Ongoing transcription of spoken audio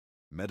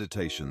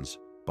Meditations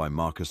by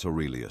Marcus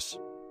Aurelius.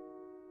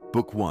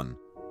 Book 1.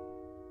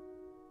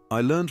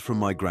 I learned from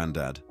my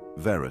granddad,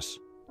 Verus,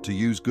 to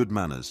use good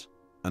manners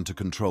and to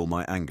control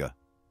my anger.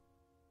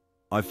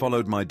 I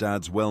followed my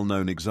dad's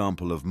well-known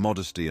example of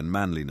modesty and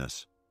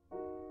manliness.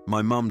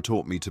 My mum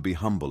taught me to be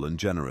humble and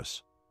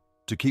generous,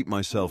 to keep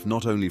myself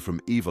not only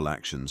from evil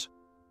actions,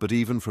 but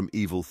even from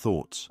evil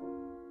thoughts,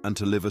 and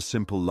to live a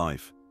simple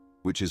life,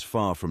 which is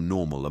far from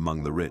normal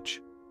among the rich.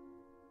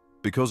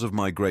 Because of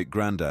my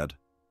great-granddad,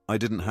 I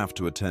didn't have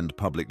to attend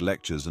public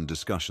lectures and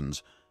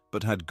discussions,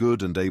 but had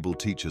good and able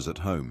teachers at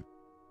home.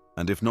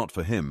 And if not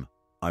for him,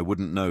 I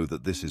wouldn't know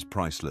that this is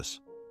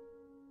priceless.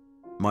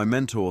 My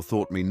mentor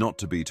taught me not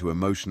to be too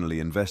emotionally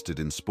invested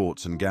in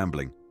sports and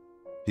gambling.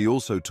 He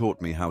also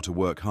taught me how to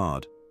work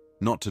hard,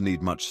 not to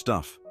need much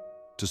stuff,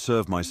 to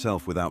serve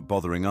myself without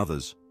bothering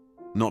others,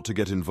 not to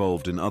get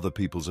involved in other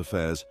people's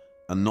affairs,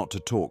 and not to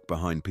talk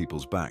behind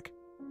people's back.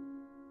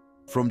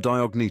 From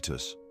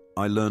Diognetus,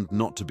 I learned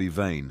not to be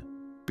vain,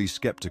 be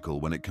skeptical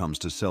when it comes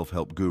to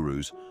self-help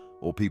gurus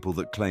or people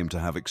that claim to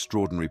have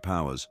extraordinary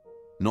powers,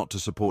 not to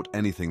support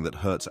anything that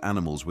hurts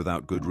animals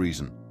without good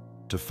reason,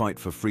 to fight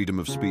for freedom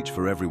of speech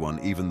for everyone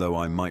even though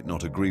I might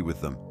not agree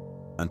with them,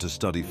 and to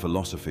study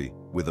philosophy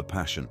with a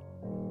passion.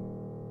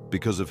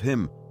 Because of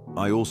him,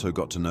 I also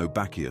got to know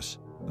Bacchius,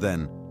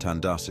 then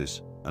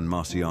Tandasis and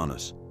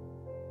Marcianus.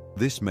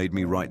 This made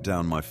me write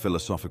down my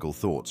philosophical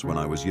thoughts when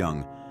I was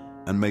young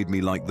and made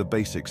me like the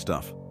basic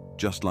stuff,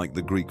 just like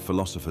the Greek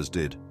philosophers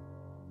did.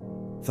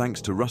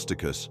 Thanks to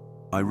Rusticus,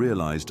 I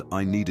realized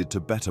I needed to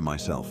better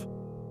myself.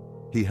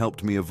 He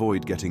helped me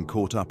avoid getting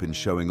caught up in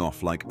showing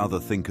off like other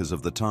thinkers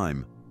of the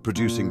time,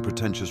 producing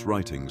pretentious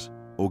writings,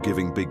 or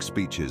giving big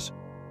speeches.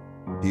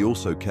 He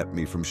also kept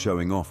me from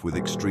showing off with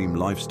extreme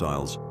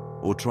lifestyles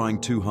or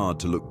trying too hard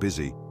to look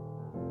busy.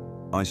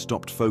 I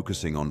stopped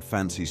focusing on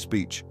fancy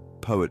speech,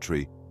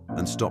 poetry,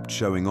 and stopped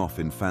showing off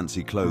in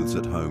fancy clothes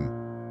at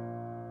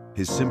home.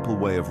 His simple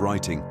way of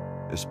writing,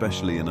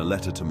 especially in a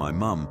letter to my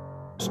mum,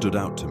 stood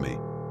out to me.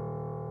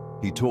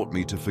 He taught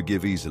me to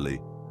forgive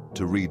easily,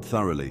 to read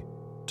thoroughly,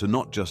 to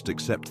not just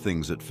accept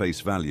things at face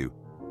value,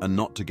 and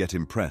not to get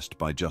impressed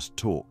by just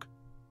talk.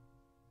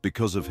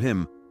 Because of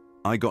him,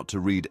 I got to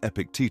read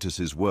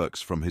Epictetus's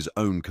works from his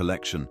own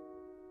collection.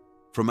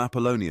 From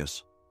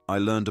Apollonius, I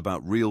learned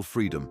about real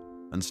freedom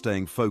and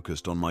staying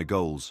focused on my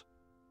goals.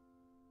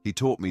 He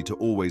taught me to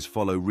always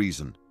follow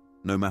reason,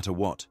 no matter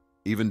what,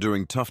 even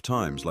during tough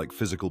times like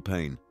physical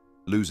pain,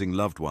 losing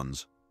loved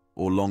ones,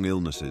 or long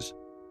illnesses.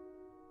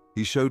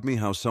 He showed me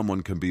how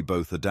someone can be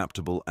both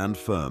adaptable and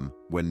firm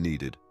when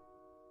needed.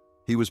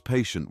 He was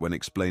patient when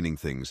explaining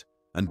things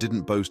and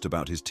didn't boast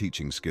about his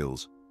teaching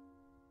skills.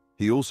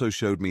 He also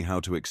showed me how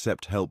to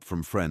accept help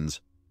from friends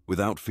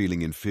without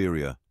feeling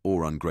inferior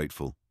or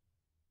ungrateful.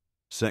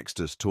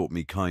 Sextus taught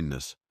me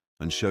kindness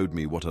and showed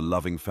me what a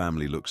loving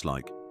family looks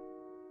like.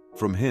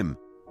 From him,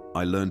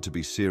 I learned to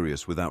be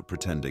serious without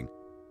pretending,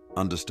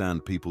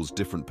 understand people's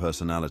different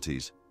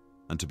personalities,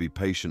 and to be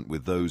patient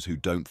with those who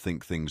don't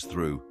think things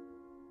through.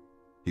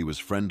 He was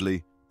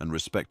friendly and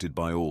respected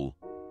by all.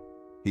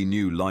 He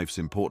knew life's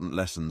important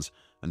lessons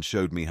and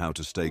showed me how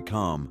to stay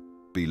calm,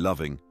 be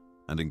loving,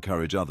 and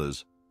encourage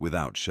others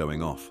without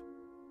showing off.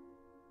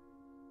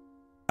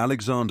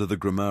 Alexander the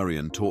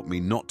grammarian taught me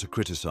not to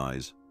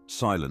criticize,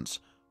 silence,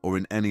 or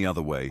in any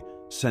other way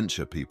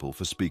censure people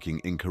for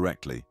speaking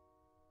incorrectly.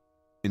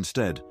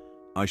 Instead,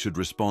 I should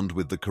respond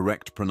with the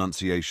correct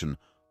pronunciation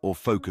or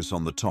focus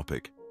on the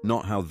topic,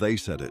 not how they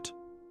said it.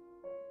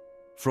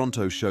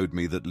 Fronto showed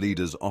me that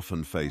leaders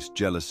often face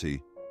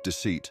jealousy,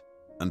 deceit,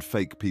 and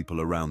fake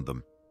people around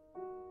them.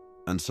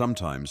 And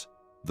sometimes,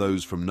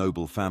 those from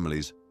noble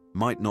families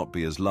might not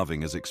be as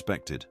loving as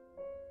expected.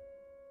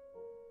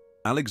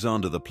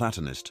 Alexander the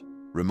Platonist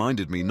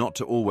reminded me not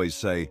to always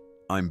say,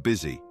 "I'm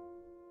busy."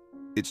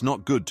 It's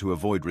not good to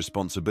avoid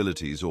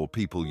responsibilities or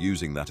people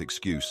using that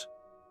excuse.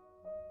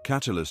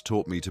 Catullus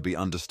taught me to be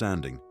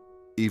understanding,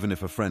 even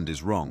if a friend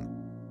is wrong,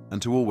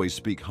 and to always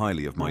speak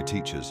highly of my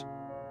teachers.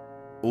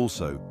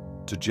 Also,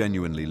 to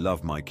genuinely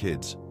love my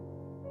kids.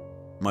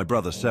 My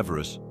brother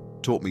Severus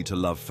taught me to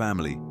love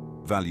family,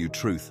 value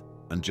truth,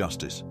 and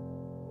justice.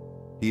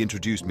 He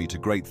introduced me to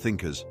great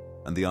thinkers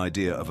and the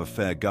idea of a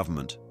fair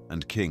government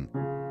and king.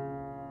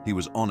 He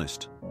was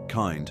honest,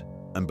 kind,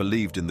 and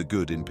believed in the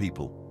good in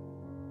people.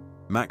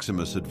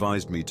 Maximus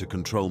advised me to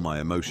control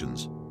my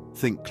emotions,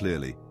 think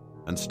clearly,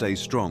 and stay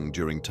strong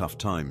during tough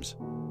times.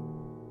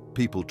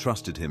 People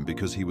trusted him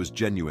because he was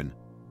genuine,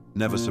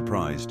 never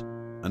surprised,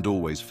 and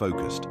always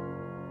focused.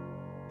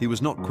 He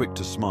was not quick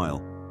to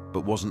smile,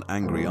 but wasn't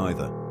angry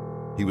either.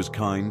 He was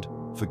kind,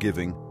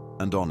 forgiving,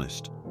 and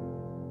honest.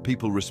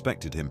 People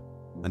respected him,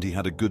 and he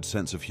had a good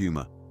sense of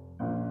humor.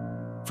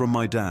 From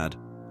my dad,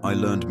 I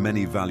learned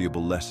many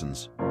valuable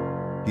lessons.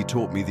 He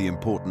taught me the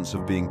importance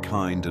of being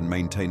kind and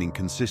maintaining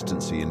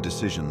consistency in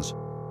decisions,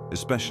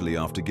 especially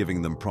after giving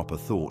them proper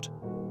thought.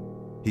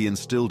 He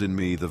instilled in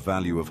me the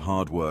value of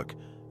hard work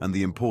and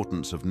the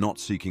importance of not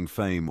seeking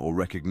fame or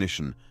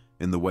recognition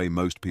in the way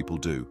most people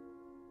do.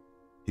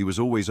 He was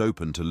always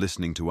open to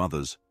listening to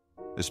others,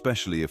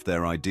 especially if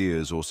their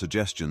ideas or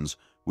suggestions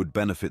would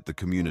benefit the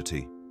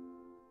community.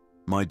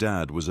 My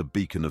dad was a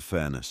beacon of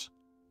fairness.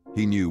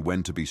 He knew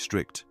when to be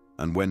strict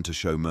and when to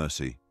show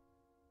mercy.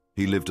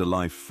 He lived a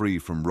life free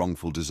from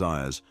wrongful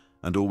desires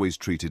and always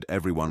treated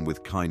everyone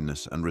with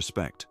kindness and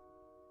respect.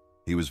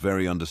 He was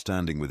very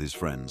understanding with his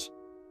friends,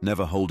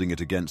 never holding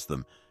it against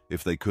them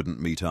if they couldn't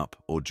meet up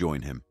or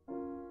join him.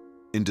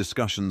 In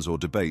discussions or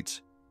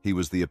debates, he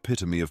was the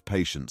epitome of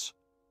patience,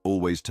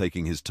 always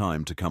taking his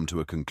time to come to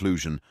a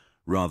conclusion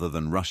rather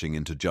than rushing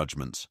into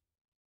judgments.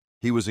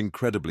 He was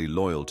incredibly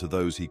loyal to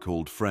those he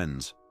called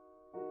friends.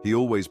 He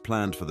always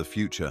planned for the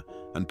future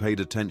and paid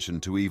attention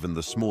to even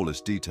the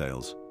smallest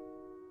details.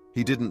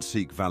 He didn't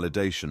seek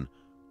validation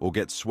or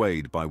get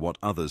swayed by what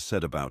others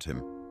said about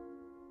him.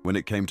 When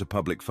it came to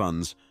public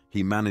funds,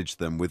 he managed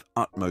them with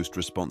utmost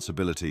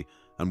responsibility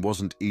and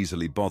wasn't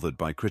easily bothered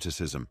by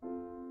criticism.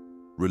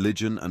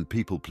 Religion and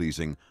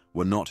people-pleasing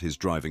were not his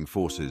driving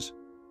forces.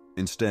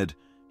 Instead,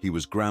 he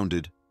was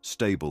grounded,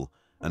 stable,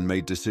 and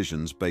made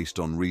decisions based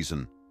on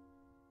reason.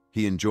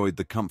 He enjoyed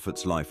the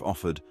comforts life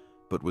offered,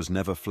 but was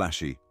never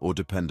flashy or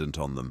dependent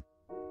on them.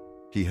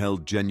 He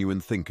held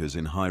genuine thinkers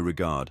in high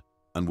regard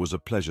and was a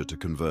pleasure to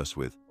converse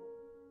with.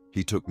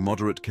 He took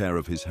moderate care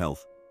of his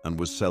health and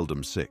was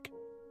seldom sick.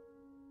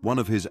 One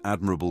of his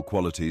admirable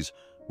qualities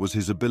was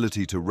his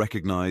ability to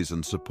recognize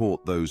and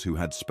support those who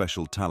had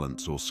special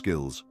talents or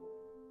skills.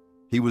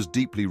 He was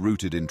deeply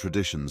rooted in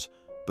traditions,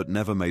 but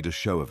never made a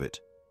show of it.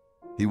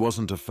 He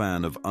wasn't a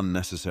fan of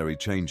unnecessary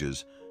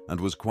changes and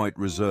was quite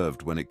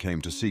reserved when it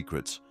came to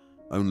secrets,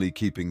 only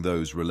keeping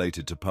those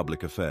related to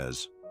public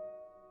affairs.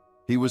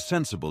 He was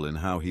sensible in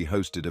how he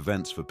hosted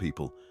events for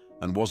people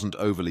and wasn't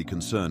overly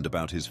concerned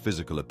about his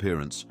physical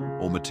appearance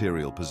or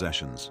material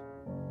possessions.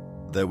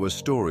 There were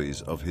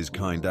stories of his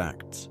kind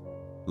acts,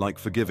 like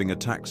forgiving a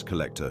tax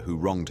collector who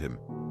wronged him.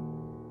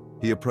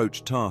 He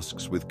approached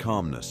tasks with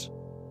calmness,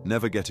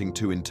 never getting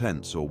too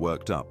intense or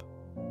worked up.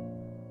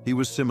 He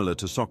was similar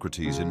to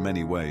Socrates in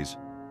many ways,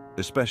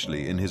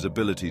 especially in his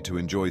ability to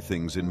enjoy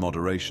things in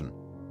moderation.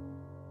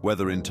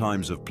 Whether in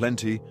times of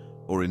plenty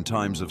or in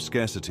times of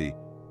scarcity,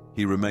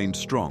 he remained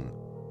strong,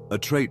 a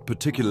trait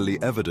particularly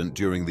evident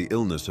during the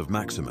illness of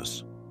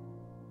Maximus.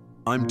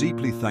 I'm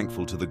deeply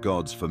thankful to the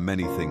gods for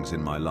many things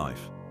in my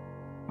life.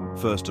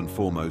 First and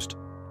foremost,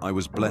 I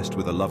was blessed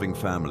with a loving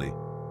family,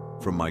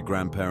 from my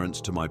grandparents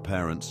to my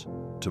parents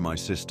to my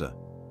sister.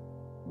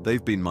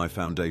 They've been my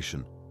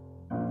foundation.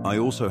 I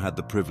also had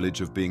the privilege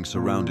of being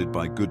surrounded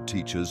by good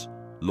teachers,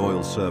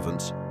 loyal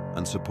servants,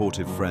 and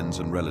supportive friends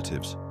and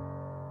relatives.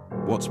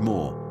 What's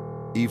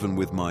more, even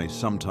with my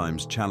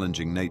sometimes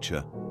challenging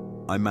nature,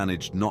 I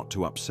managed not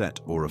to upset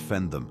or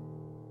offend them,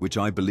 which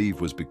I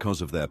believe was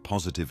because of their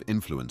positive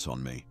influence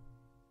on me.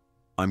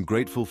 I'm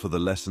grateful for the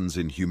lessons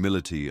in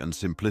humility and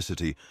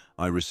simplicity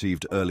I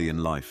received early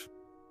in life.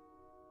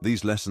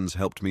 These lessons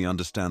helped me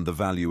understand the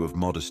value of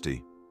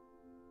modesty.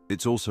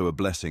 It's also a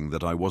blessing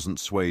that I wasn't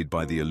swayed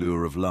by the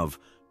allure of love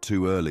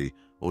too early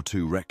or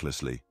too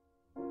recklessly.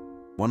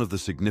 One of the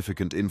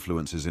significant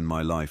influences in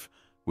my life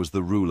was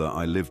the ruler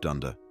I lived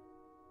under.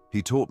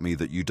 He taught me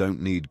that you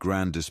don't need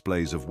grand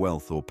displays of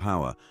wealth or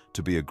power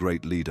to be a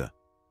great leader.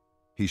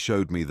 He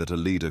showed me that a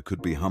leader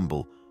could be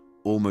humble,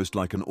 almost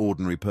like an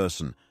ordinary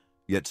person,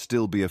 yet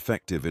still be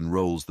effective in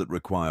roles that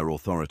require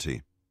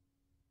authority.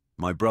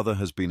 My brother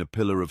has been a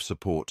pillar of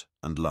support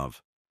and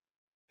love.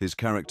 His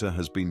character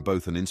has been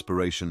both an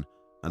inspiration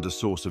and a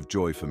source of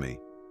joy for me.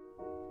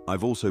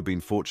 I've also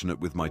been fortunate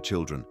with my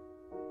children.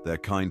 They're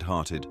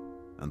kind-hearted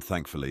and,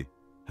 thankfully,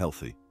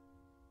 healthy.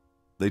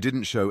 They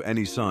didn't show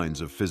any signs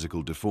of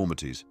physical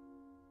deformities.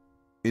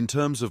 In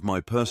terms of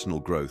my personal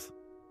growth,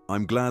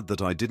 I'm glad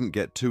that I didn't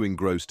get too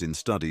engrossed in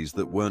studies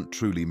that weren't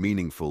truly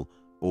meaningful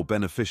or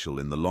beneficial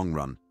in the long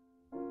run.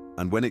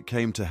 And when it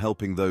came to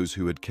helping those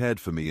who had cared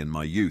for me in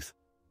my youth,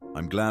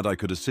 I'm glad I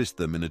could assist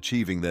them in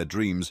achieving their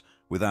dreams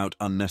without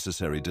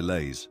unnecessary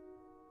delays.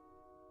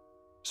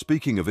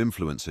 Speaking of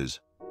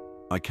influences,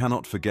 I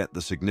cannot forget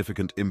the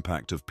significant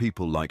impact of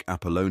people like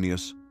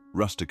Apollonius,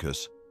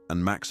 Rusticus,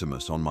 and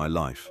Maximus on my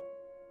life.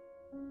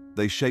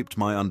 They shaped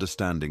my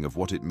understanding of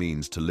what it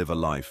means to live a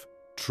life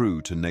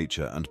true to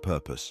nature and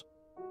purpose.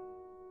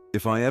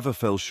 If I ever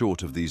fell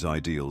short of these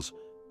ideals,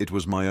 it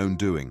was my own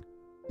doing,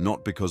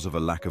 not because of a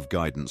lack of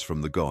guidance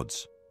from the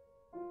gods.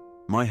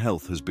 My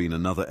health has been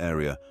another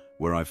area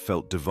where I've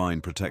felt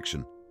divine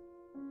protection.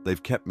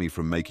 They've kept me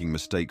from making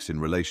mistakes in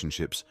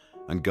relationships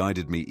and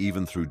guided me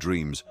even through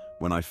dreams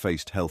when I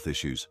faced health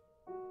issues.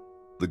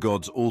 The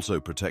gods also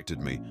protected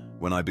me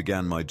when I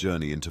began my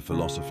journey into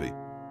philosophy,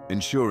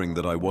 ensuring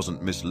that I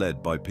wasn't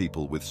misled by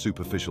people with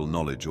superficial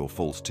knowledge or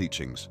false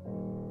teachings.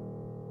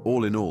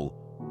 All in all,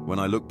 when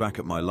I look back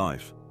at my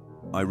life,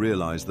 I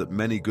realize that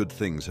many good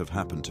things have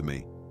happened to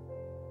me.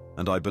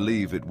 And I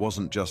believe it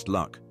wasn't just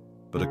luck,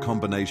 but a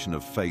combination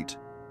of fate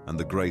and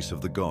the grace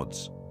of the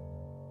gods.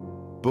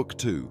 Book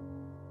 2.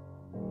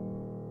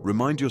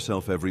 Remind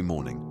yourself every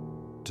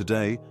morning,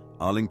 today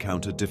I'll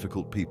encounter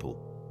difficult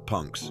people,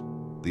 punks,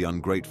 the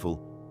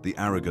ungrateful, the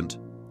arrogant,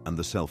 and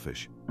the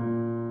selfish.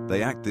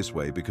 They act this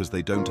way because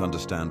they don't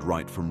understand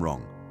right from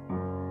wrong.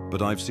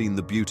 But I've seen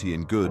the beauty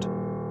in good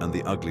and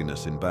the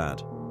ugliness in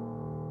bad.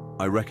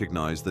 I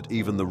recognize that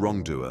even the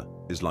wrongdoer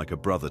is like a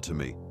brother to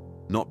me,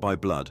 not by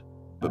blood,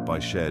 but by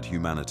shared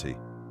humanity.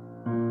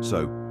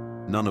 So,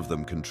 none of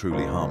them can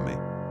truly harm me.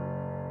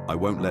 I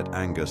won't let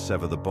anger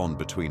sever the bond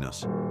between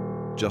us.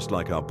 Just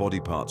like our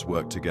body parts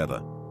work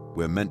together,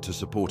 we're meant to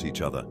support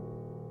each other.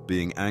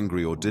 Being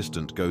angry or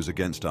distant goes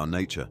against our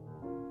nature.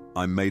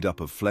 I'm made up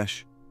of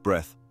flesh,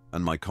 breath,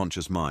 and my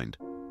conscious mind.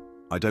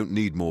 I don't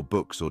need more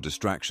books or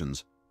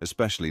distractions,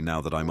 especially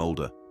now that I'm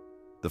older.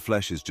 The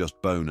flesh is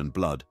just bone and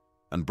blood,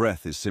 and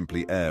breath is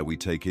simply air we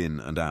take in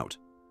and out.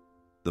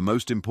 The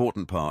most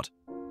important part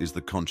is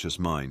the conscious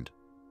mind.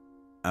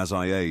 As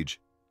I age,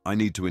 I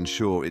need to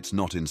ensure it's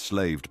not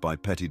enslaved by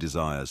petty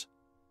desires.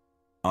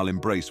 I'll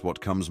embrace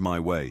what comes my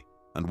way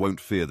and won't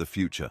fear the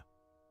future.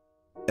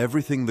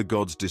 Everything the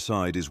gods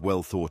decide is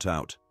well thought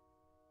out.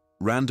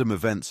 Random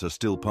events are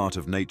still part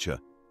of nature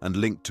and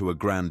linked to a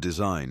grand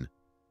design.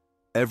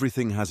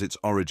 Everything has its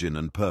origin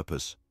and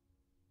purpose.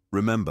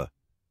 Remember,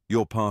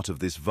 you're part of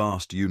this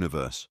vast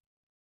universe.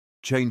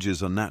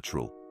 Changes are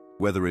natural,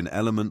 whether in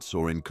elements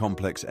or in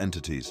complex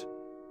entities.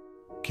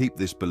 Keep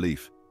this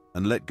belief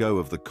and let go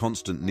of the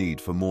constant need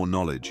for more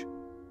knowledge.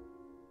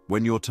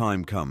 When your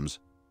time comes,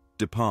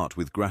 depart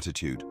with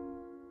gratitude.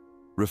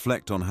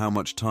 Reflect on how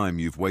much time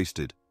you've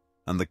wasted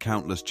and the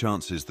countless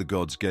chances the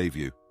gods gave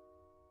you.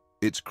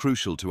 It's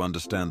crucial to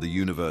understand the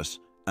universe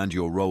and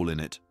your role in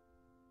it.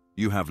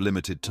 You have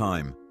limited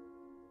time.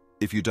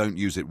 If you don't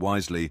use it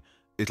wisely,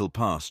 it'll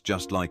pass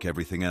just like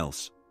everything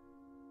else.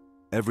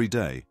 Every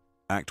day,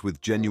 act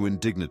with genuine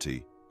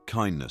dignity,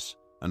 kindness,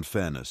 and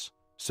fairness,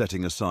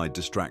 setting aside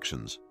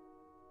distractions.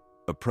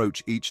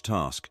 Approach each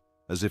task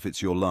as if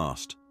it's your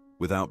last,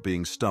 without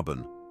being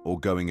stubborn or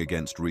going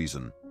against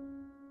reason.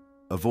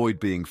 Avoid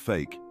being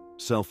fake,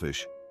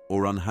 selfish,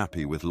 or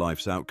unhappy with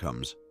life's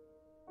outcomes.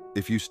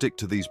 If you stick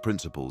to these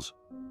principles,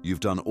 you've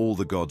done all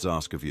the gods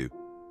ask of you.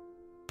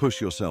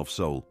 Push yourself,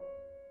 soul.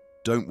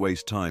 Don't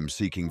waste time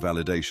seeking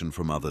validation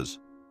from others.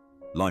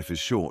 Life is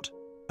short,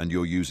 and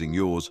you're using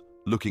yours,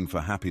 looking for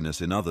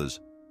happiness in others,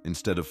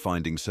 instead of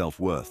finding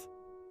self-worth.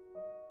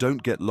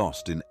 Don't get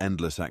lost in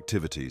endless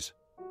activities.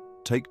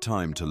 Take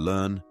time to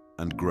learn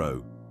and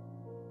grow.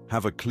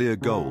 Have a clear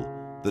goal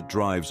that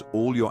drives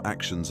all your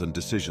actions and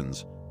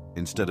decisions,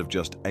 instead of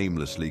just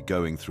aimlessly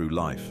going through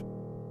life.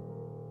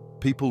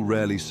 People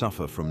rarely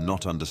suffer from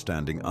not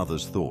understanding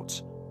others'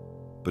 thoughts,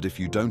 but if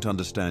you don't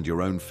understand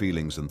your own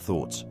feelings and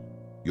thoughts,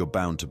 you're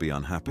bound to be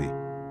unhappy.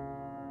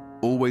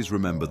 Always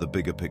remember the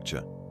bigger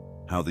picture,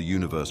 how the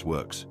universe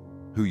works,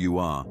 who you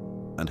are,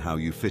 and how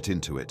you fit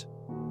into it.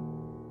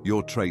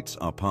 Your traits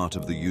are part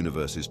of the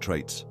universe's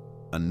traits,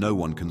 and no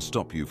one can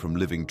stop you from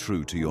living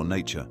true to your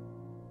nature.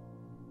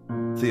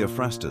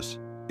 Theophrastus,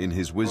 in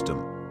his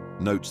wisdom,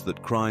 notes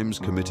that crimes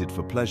committed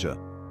for pleasure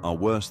are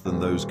worse than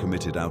those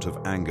committed out of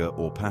anger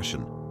or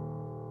passion.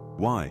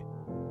 Why?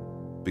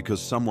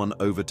 Because someone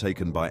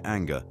overtaken by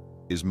anger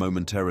is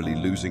momentarily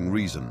losing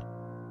reason,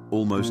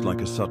 almost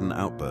like a sudden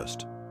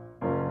outburst.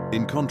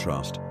 In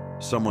contrast,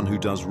 someone who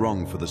does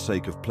wrong for the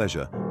sake of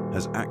pleasure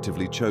has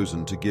actively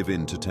chosen to give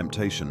in to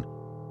temptation,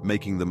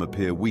 making them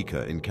appear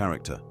weaker in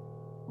character.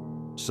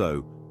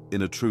 So,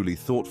 in a truly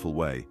thoughtful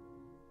way,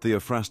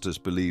 Theophrastus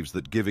believes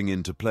that giving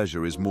in to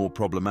pleasure is more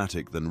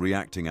problematic than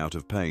reacting out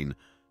of pain,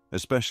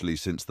 especially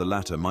since the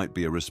latter might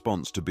be a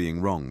response to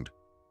being wronged.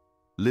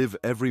 Live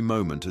every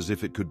moment as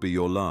if it could be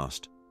your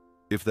last.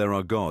 If there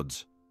are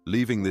gods,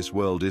 leaving this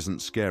world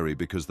isn't scary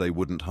because they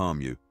wouldn't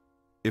harm you.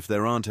 If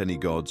there aren't any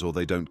gods or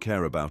they don't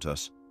care about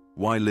us,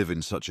 why live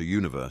in such a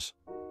universe?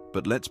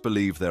 But let's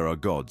believe there are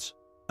gods,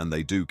 and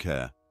they do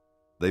care.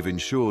 They've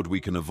ensured we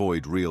can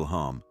avoid real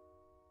harm.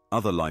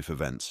 Other life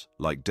events,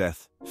 like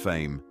death,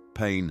 fame,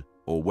 pain,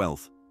 or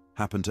wealth,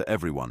 happen to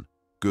everyone,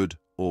 good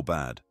or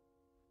bad.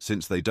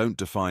 Since they don't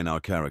define our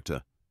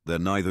character, they're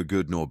neither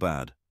good nor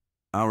bad.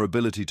 Our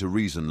ability to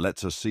reason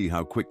lets us see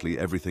how quickly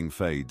everything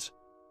fades.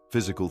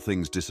 Physical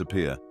things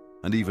disappear,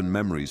 and even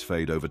memories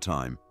fade over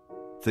time.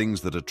 Things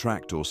that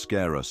attract or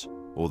scare us,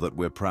 or that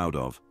we're proud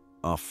of,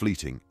 are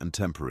fleeting and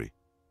temporary.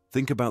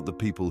 Think about the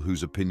people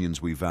whose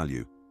opinions we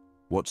value.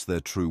 What's their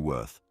true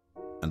worth?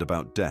 And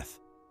about death.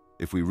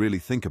 If we really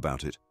think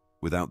about it,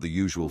 without the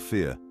usual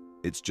fear,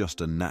 it's just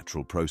a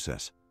natural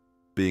process.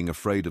 Being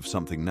afraid of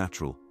something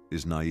natural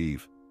is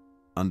naive.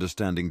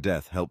 Understanding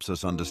death helps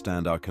us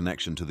understand our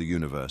connection to the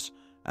universe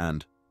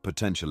and,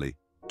 potentially,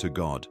 to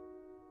God.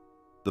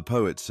 The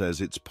poet says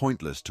it's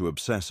pointless to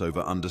obsess over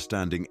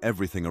understanding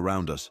everything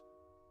around us,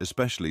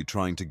 especially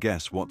trying to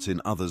guess what's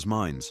in others'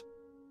 minds.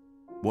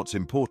 What's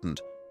important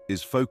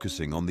is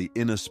focusing on the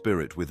inner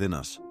spirit within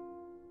us.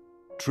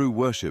 True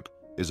worship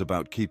is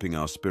about keeping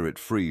our spirit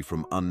free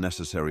from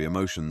unnecessary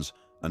emotions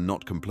and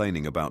not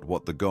complaining about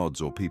what the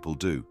gods or people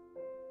do.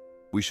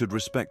 We should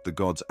respect the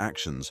gods'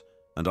 actions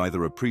and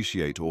either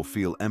appreciate or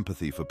feel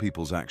empathy for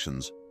people's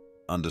actions,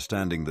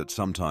 understanding that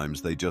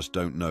sometimes they just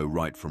don't know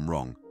right from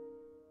wrong.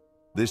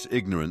 This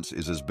ignorance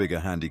is as big a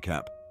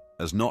handicap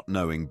as not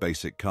knowing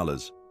basic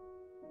colors.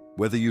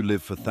 Whether you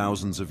live for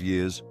thousands of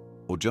years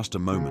or just a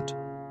moment,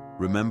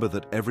 remember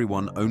that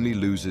everyone only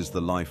loses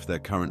the life they're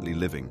currently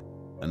living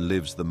and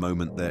lives the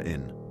moment they're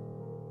in.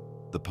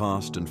 The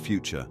past and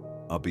future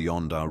are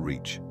beyond our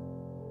reach.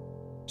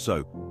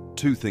 So,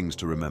 2 things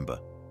to remember.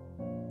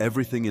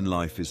 Everything in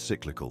life is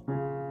cyclical,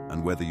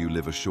 and whether you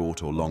live a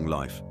short or long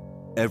life,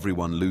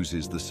 everyone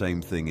loses the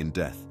same thing in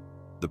death,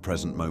 the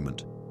present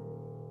moment.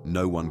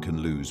 No one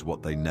can lose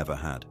what they never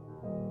had.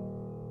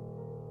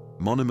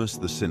 Monimus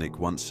the cynic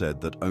once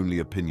said that only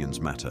opinions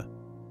matter.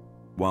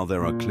 While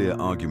there are clear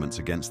arguments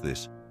against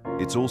this,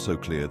 it's also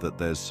clear that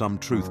there's some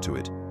truth to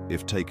it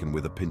if taken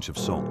with a pinch of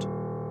salt.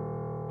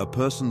 A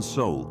person's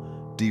soul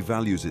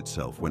devalues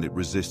itself when it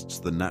resists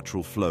the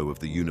natural flow of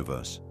the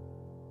universe.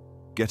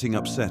 Getting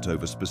upset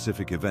over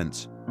specific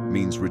events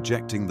means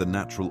rejecting the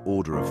natural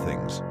order of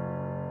things.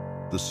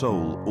 The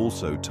soul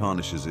also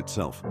tarnishes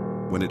itself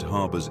when it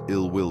harbors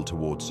ill will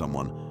towards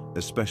someone,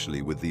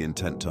 especially with the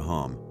intent to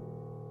harm.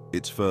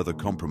 It's further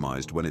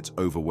compromised when it's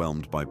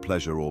overwhelmed by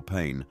pleasure or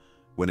pain,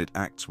 when it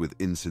acts with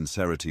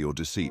insincerity or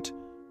deceit,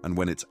 and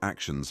when its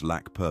actions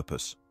lack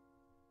purpose.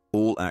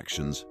 All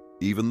actions,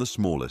 even the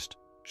smallest,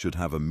 should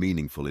have a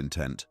meaningful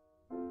intent.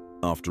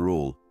 After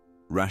all,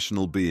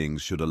 rational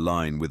beings should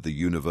align with the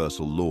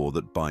universal law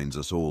that binds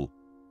us all.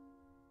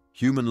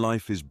 Human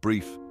life is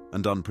brief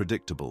and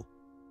unpredictable.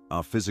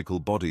 Our physical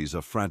bodies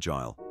are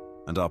fragile,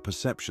 and our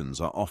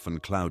perceptions are often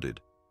clouded.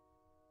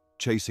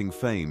 Chasing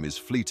fame is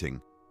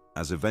fleeting,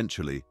 as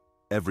eventually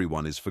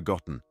everyone is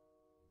forgotten.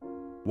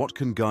 What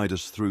can guide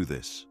us through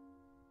this?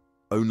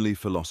 Only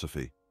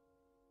philosophy.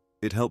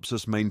 It helps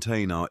us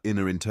maintain our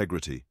inner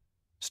integrity,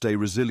 stay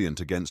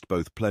resilient against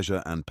both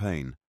pleasure and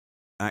pain,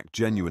 act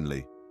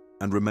genuinely,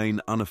 and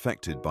remain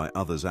unaffected by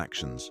others'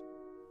 actions.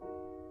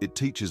 It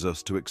teaches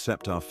us to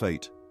accept our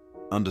fate,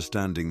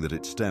 understanding that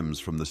it stems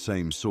from the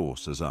same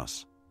source as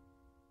us.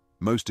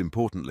 Most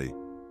importantly,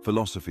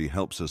 philosophy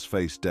helps us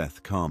face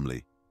death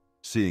calmly,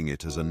 seeing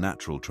it as a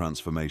natural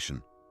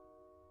transformation.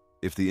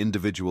 If the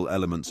individual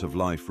elements of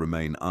life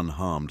remain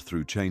unharmed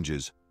through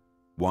changes,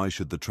 why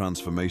should the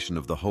transformation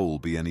of the whole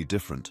be any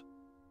different?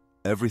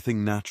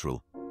 Everything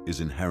natural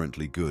is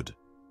inherently good.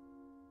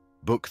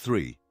 Book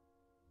 3.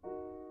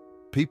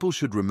 People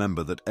should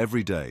remember that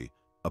every day,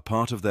 a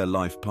part of their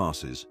life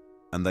passes,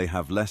 and they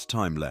have less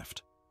time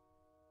left.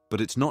 But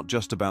it's not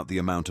just about the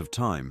amount of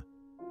time.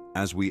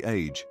 As we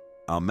age,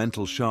 our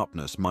mental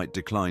sharpness might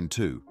decline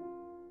too.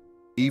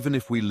 Even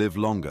if we live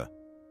longer,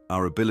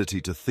 our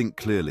ability to think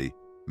clearly,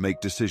 make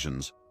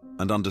decisions,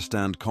 and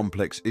understand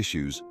complex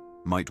issues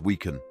might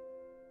weaken.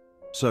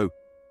 So,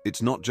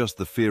 it's not just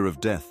the fear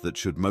of death that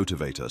should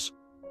motivate us,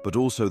 but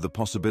also the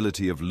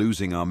possibility of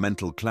losing our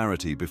mental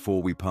clarity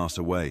before we pass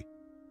away.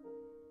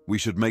 We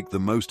should make the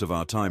most of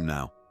our time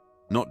now,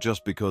 not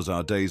just because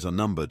our days are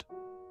numbered,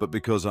 but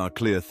because our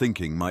clear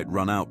thinking might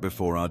run out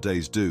before our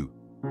days do.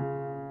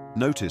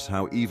 Notice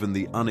how even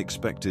the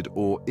unexpected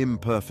or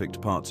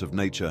imperfect parts of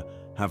nature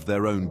have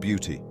their own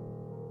beauty.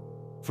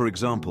 For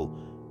example,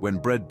 when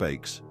bread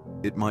bakes,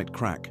 it might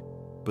crack,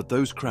 but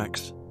those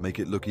cracks make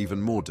it look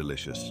even more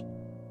delicious.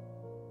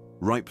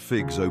 Ripe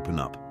figs open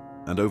up,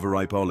 and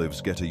overripe olives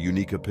get a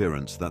unique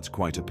appearance that's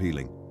quite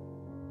appealing.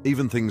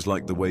 Even things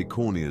like the way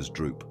corneas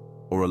droop,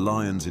 or a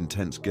lion's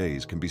intense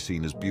gaze can be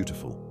seen as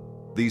beautiful.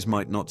 These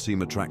might not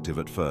seem attractive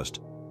at first,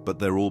 but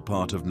they're all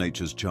part of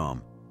nature's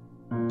charm.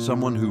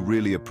 Someone who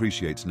really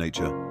appreciates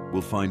nature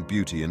will find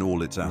beauty in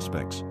all its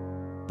aspects.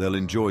 They'll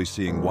enjoy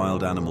seeing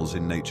wild animals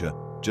in nature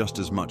just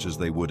as much as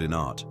they would in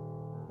art.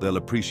 They'll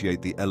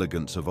appreciate the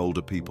elegance of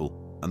older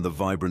people and the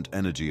vibrant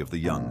energy of the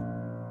young.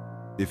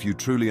 If you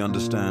truly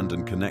understand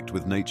and connect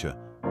with nature,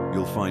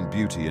 you'll find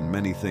beauty in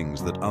many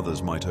things that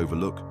others might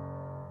overlook.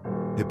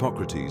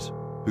 Hippocrates,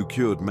 who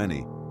cured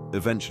many,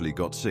 eventually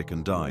got sick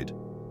and died.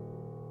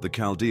 The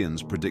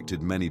Chaldeans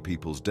predicted many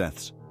people's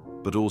deaths,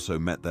 but also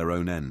met their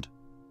own end.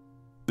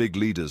 Big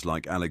leaders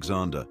like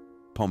Alexander,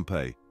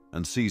 Pompey,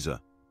 and Caesar,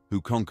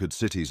 who conquered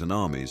cities and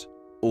armies,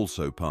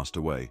 also passed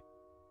away.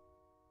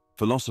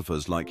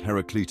 Philosophers like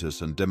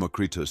Heraclitus and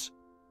Democritus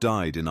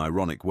died in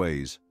ironic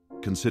ways,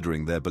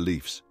 considering their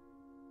beliefs.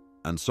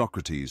 And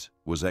Socrates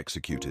was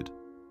executed.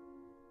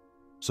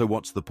 So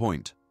what's the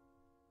point?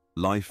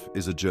 Life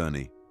is a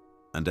journey,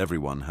 and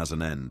everyone has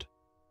an end.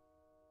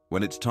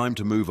 When it's time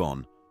to move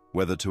on,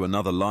 whether to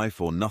another life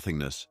or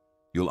nothingness,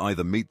 you'll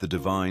either meet the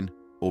divine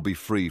or be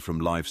free from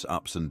life's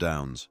ups and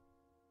downs.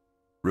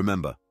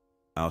 Remember,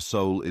 our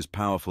soul is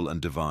powerful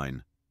and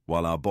divine,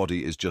 while our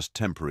body is just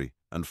temporary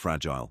and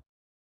fragile.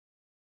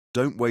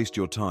 Don't waste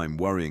your time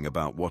worrying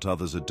about what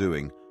others are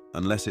doing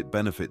unless it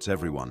benefits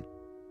everyone.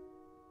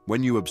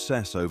 When you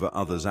obsess over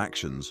others'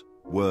 actions,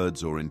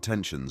 words, or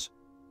intentions,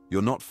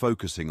 you're not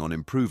focusing on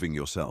improving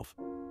yourself.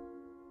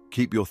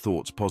 Keep your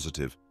thoughts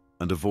positive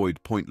and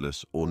avoid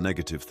pointless or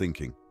negative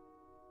thinking.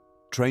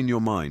 Train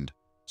your mind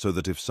so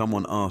that if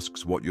someone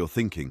asks what you're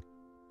thinking,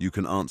 you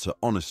can answer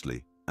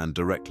honestly and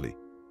directly.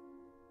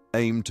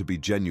 Aim to be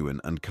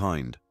genuine and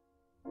kind,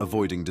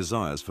 avoiding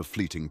desires for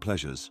fleeting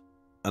pleasures,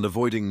 and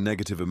avoiding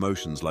negative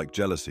emotions like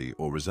jealousy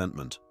or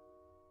resentment.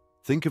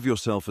 Think of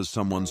yourself as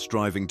someone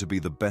striving to be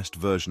the best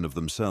version of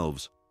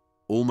themselves,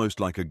 almost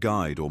like a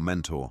guide or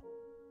mentor.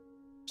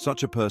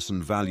 Such a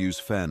person values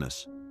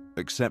fairness,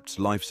 accepts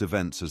life's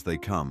events as they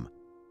come,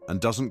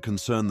 and doesn't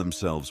concern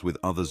themselves with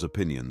others'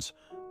 opinions,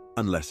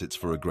 unless it's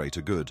for a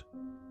greater good.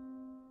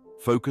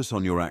 Focus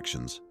on your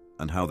actions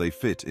and how they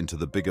fit into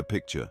the bigger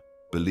picture,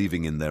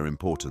 believing in their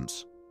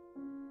importance.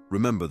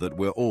 Remember that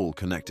we're all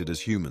connected as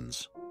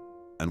humans,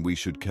 and we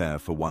should care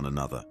for one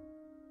another.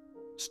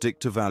 Stick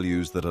to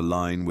values that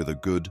align with a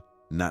good,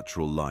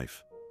 natural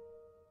life.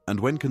 And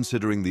when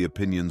considering the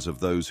opinions of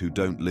those who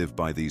don't live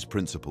by these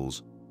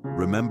principles,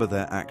 remember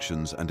their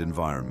actions and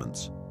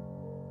environments.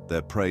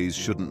 Their praise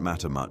shouldn't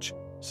matter much,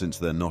 since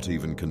they're not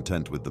even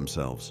content with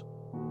themselves.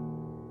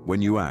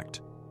 When you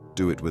act,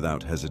 do it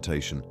without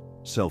hesitation,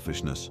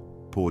 selfishness,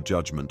 poor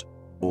judgment,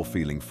 or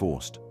feeling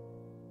forced.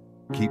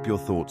 Keep your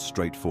thoughts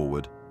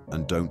straightforward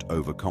and don't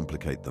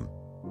overcomplicate them.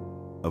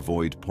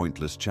 Avoid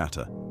pointless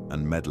chatter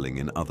and meddling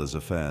in others'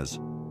 affairs.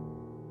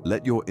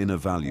 Let your inner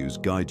values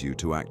guide you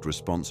to act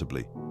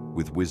responsibly,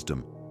 with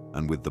wisdom,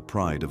 and with the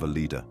pride of a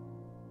leader.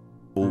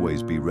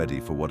 Always be ready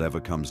for whatever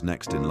comes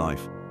next in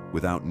life,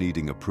 without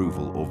needing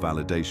approval or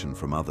validation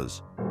from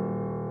others.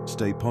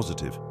 Stay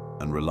positive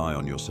and rely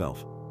on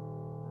yourself.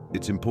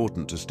 It's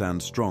important to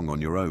stand strong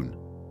on your own,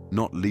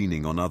 not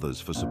leaning on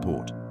others for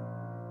support.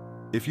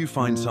 If you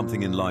find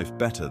something in life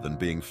better than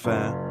being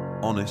fair,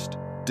 honest,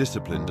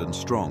 disciplined, and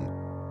strong,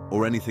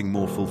 or anything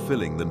more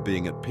fulfilling than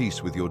being at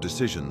peace with your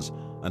decisions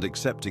and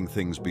accepting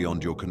things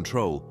beyond your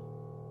control,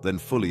 then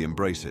fully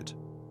embrace it.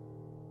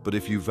 But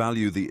if you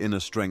value the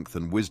inner strength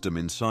and wisdom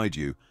inside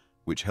you,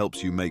 which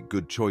helps you make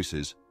good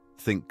choices,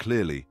 think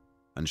clearly,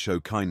 and show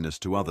kindness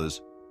to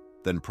others,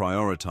 then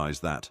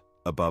prioritize that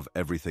above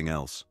everything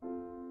else.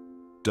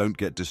 Don't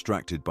get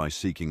distracted by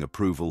seeking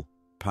approval,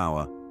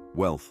 power,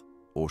 wealth,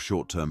 or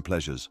short-term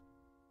pleasures.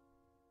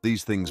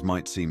 These things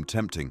might seem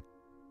tempting,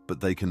 but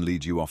they can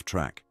lead you off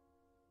track.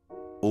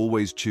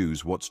 Always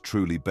choose what's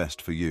truly best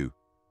for you.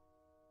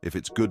 If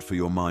it's good for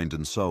your mind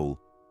and soul,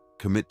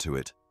 commit to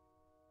it.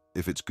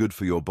 If it's good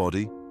for your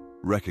body,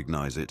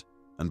 recognize it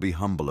and be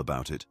humble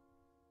about it.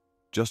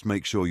 Just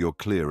make sure you're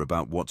clear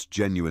about what's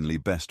genuinely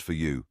best for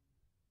you.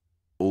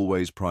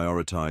 Always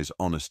prioritize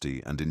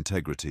honesty and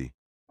integrity.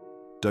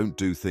 Don't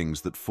do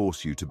things that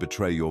force you to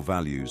betray your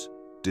values,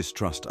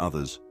 distrust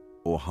others,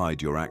 or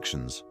hide your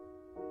actions.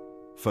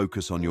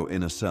 Focus on your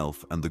inner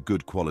self and the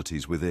good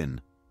qualities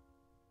within.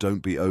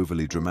 Don't be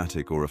overly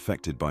dramatic or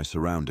affected by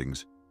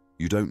surroundings.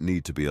 You don't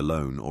need to be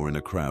alone or in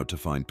a crowd to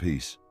find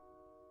peace.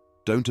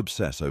 Don't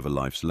obsess over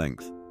life's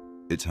length.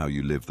 It's how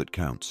you live that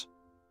counts.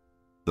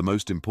 The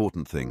most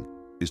important thing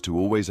is to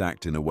always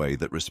act in a way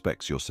that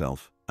respects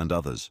yourself and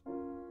others.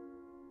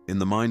 In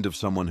the mind of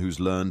someone who's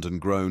learned and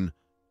grown,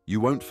 you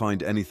won't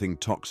find anything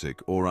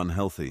toxic or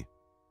unhealthy.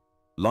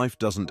 Life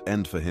doesn't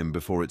end for him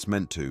before it's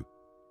meant to,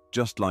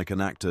 just like an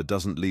actor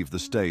doesn't leave the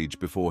stage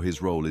before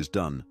his role is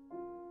done.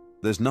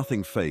 There's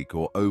nothing fake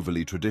or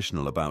overly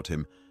traditional about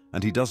him,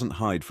 and he doesn't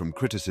hide from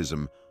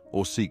criticism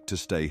or seek to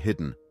stay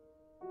hidden.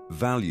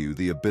 Value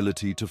the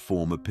ability to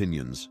form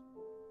opinions.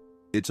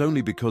 It's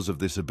only because of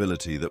this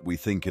ability that we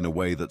think in a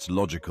way that's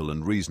logical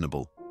and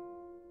reasonable.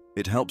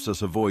 It helps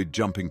us avoid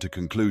jumping to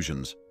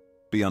conclusions,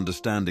 be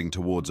understanding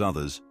towards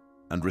others,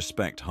 and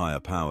respect higher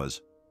powers.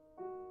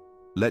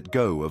 Let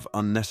go of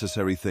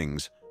unnecessary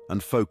things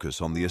and focus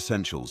on the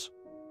essentials.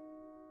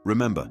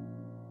 Remember,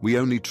 we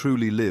only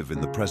truly live in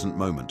the present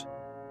moment.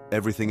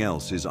 Everything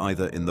else is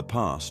either in the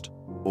past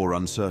or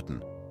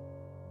uncertain.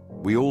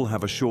 We all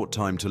have a short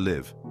time to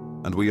live,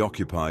 and we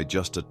occupy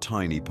just a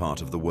tiny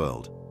part of the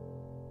world.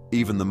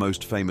 Even the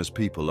most famous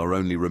people are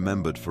only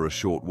remembered for a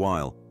short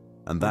while,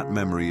 and that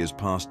memory is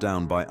passed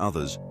down by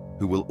others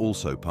who will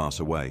also pass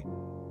away.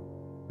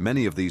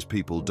 Many of these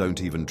people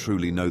don't even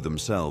truly know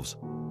themselves,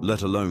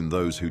 let alone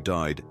those who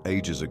died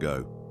ages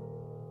ago.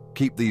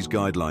 Keep these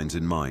guidelines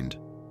in mind.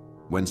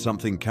 When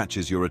something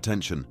catches your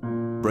attention,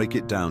 break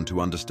it down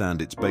to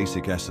understand its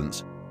basic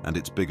essence and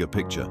its bigger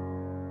picture.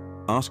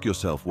 Ask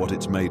yourself what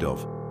it's made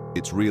of,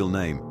 its real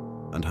name,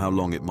 and how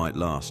long it might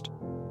last.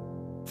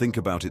 Think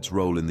about its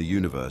role in the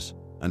universe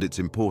and its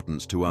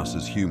importance to us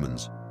as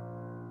humans.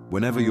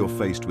 Whenever you're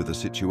faced with a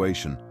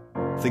situation,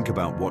 think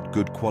about what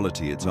good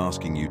quality it's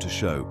asking you to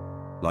show,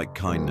 like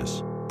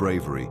kindness,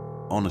 bravery,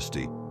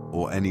 honesty,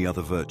 or any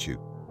other virtue.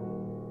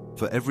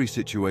 For every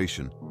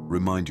situation,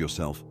 remind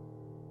yourself,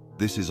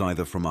 this is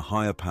either from a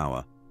higher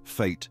power,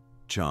 fate,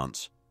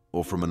 chance,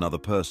 or from another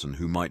person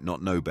who might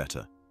not know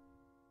better.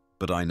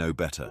 But I know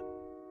better,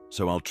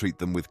 so I'll treat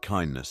them with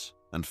kindness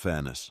and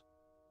fairness.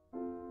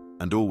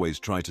 And always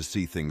try to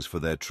see things for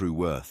their true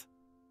worth.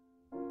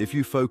 If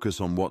you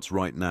focus on what's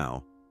right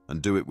now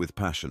and do it with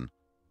passion,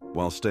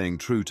 while staying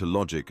true to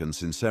logic and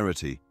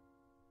sincerity,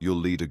 you'll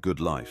lead a good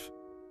life.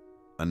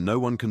 And no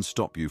one can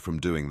stop you from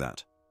doing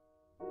that.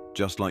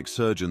 Just like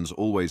surgeons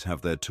always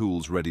have their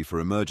tools ready for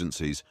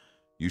emergencies,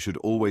 you should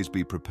always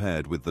be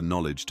prepared with the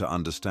knowledge to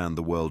understand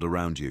the world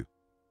around you.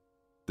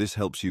 This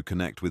helps you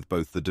connect with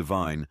both the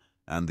divine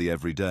and the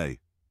everyday.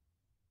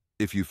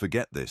 If you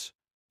forget this,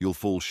 you'll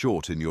fall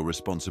short in your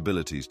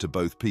responsibilities to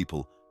both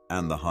people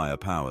and the higher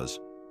powers.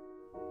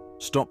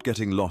 Stop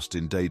getting lost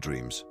in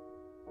daydreams.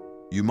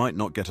 You might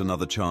not get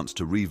another chance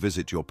to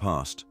revisit your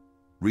past,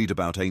 read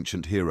about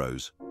ancient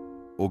heroes,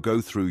 or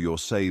go through your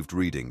saved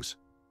readings.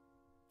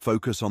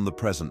 Focus on the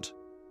present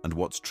and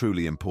what's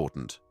truly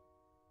important.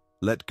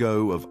 Let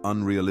go of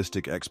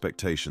unrealistic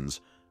expectations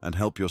and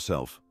help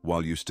yourself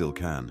while you still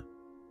can.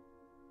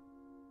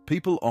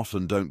 People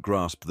often don't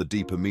grasp the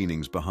deeper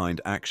meanings behind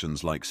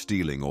actions like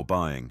stealing or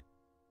buying.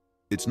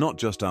 It's not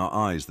just our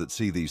eyes that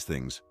see these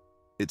things.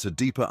 It's a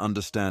deeper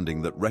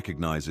understanding that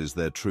recognizes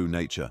their true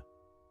nature.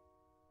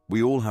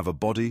 We all have a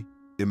body,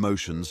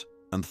 emotions,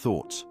 and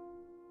thoughts.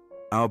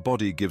 Our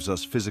body gives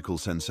us physical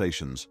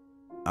sensations,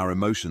 our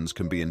emotions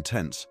can be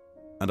intense,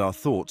 and our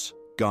thoughts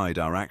guide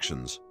our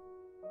actions.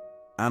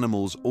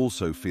 Animals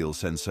also feel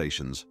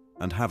sensations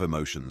and have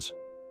emotions,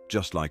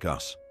 just like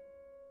us.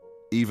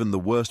 Even the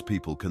worst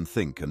people can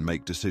think and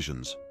make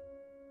decisions.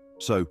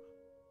 So,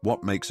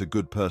 what makes a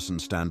good person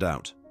stand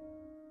out?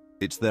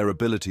 It's their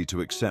ability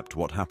to accept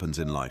what happens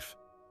in life,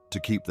 to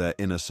keep their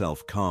inner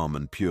self calm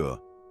and pure,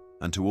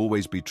 and to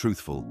always be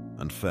truthful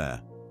and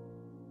fair.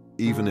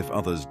 Even if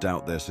others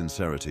doubt their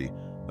sincerity,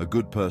 a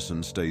good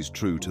person stays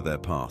true to their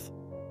path.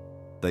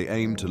 They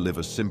aim to live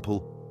a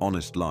simple,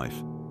 honest life,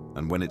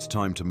 and when it's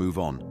time to move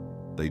on,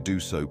 they do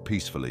so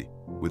peacefully,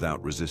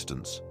 without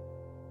resistance.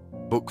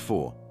 Book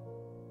 4.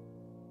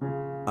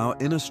 Our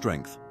inner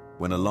strength,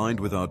 when aligned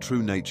with our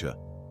true nature,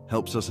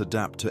 helps us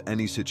adapt to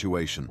any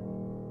situation.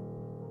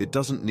 It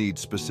doesn't need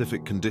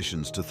specific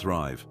conditions to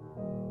thrive.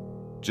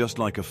 Just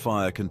like a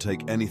fire can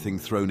take anything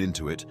thrown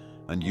into it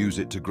and use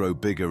it to grow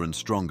bigger and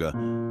stronger,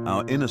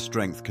 our inner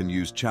strength can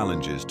use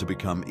challenges to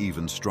become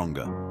even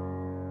stronger.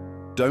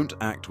 Don't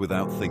act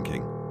without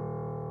thinking.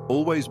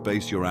 Always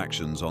base your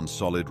actions on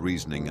solid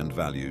reasoning and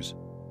values.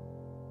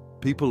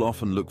 People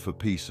often look for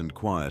peace and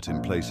quiet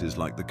in places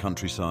like the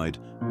countryside,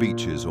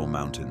 beaches, or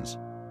mountains.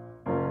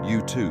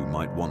 You too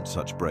might want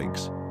such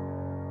breaks.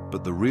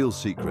 But the real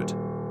secret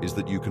is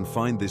that you can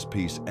find this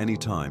peace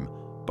anytime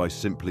by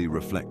simply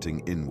reflecting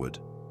inward.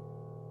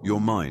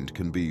 Your mind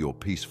can be your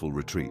peaceful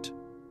retreat.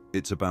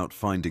 It's about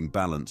finding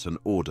balance and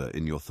order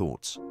in your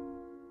thoughts.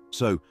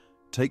 So,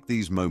 take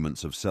these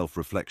moments of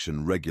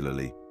self-reflection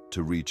regularly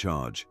to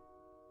recharge.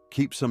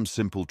 Keep some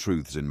simple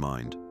truths in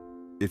mind.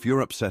 If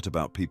you're upset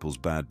about people's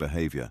bad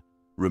behavior,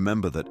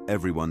 remember that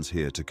everyone's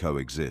here to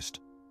coexist.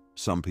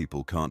 Some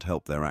people can't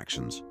help their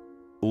actions.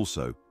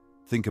 Also,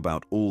 think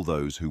about all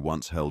those who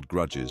once held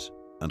grudges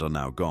and are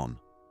now gone.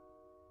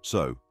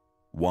 So,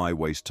 why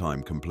waste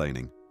time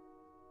complaining?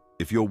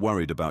 If you're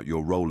worried about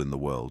your role in the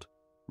world,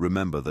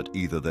 remember that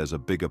either there's a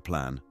bigger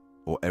plan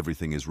or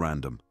everything is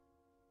random.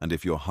 And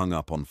if you're hung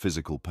up on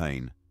physical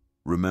pain,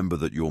 remember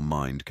that your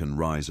mind can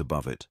rise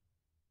above it.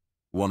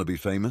 Want to be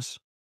famous?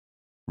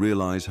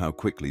 Realize how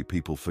quickly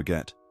people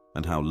forget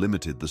and how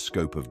limited the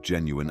scope of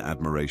genuine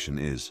admiration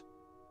is.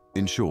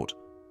 In short,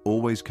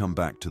 always come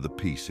back to the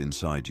peace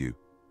inside you.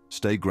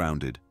 Stay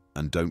grounded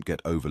and don't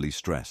get overly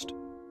stressed.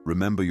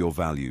 Remember your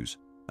values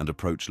and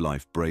approach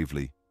life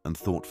bravely and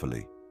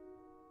thoughtfully.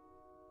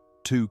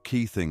 2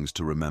 key things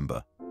to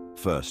remember.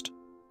 First,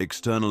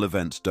 external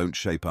events don't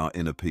shape our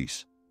inner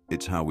peace.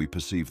 It's how we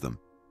perceive them.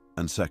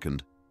 And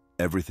second,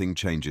 everything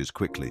changes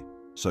quickly,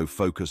 so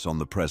focus on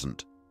the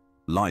present.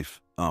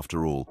 Life,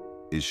 after all,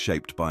 is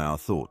shaped by our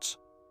thoughts.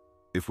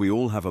 If we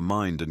all have a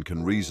mind and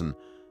can reason,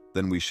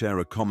 then we share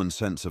a common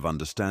sense of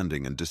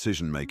understanding and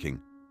decision-making.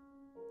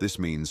 This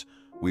means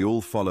we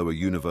all follow a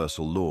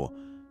universal law,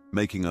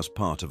 making us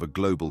part of a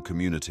global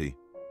community.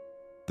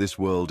 This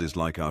world is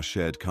like our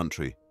shared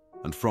country,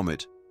 and from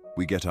it,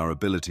 we get our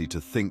ability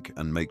to think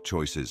and make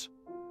choices.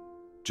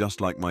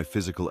 Just like my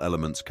physical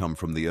elements come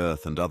from the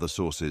earth and other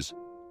sources,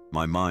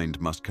 my mind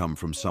must come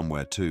from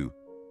somewhere too.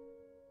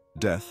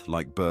 Death,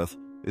 like birth,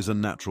 is a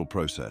natural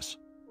process.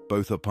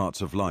 Both are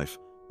parts of life,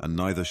 and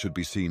neither should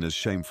be seen as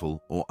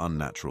shameful or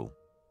unnatural.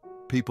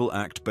 People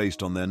act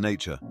based on their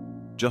nature,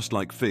 just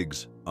like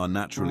figs are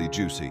naturally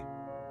juicy.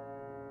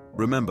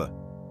 Remember,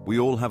 we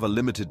all have a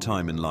limited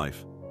time in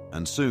life,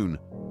 and soon,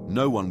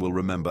 no one will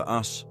remember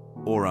us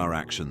or our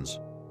actions.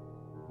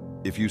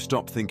 If you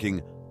stop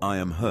thinking, "I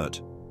am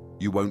hurt,"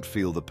 you won't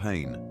feel the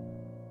pain.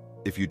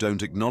 If you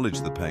don't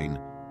acknowledge the pain,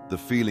 the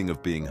feeling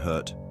of being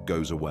hurt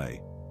goes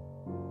away.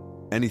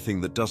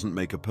 Anything that doesn't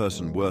make a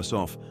person worse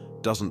off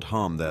doesn't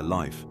harm their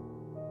life.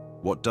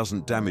 What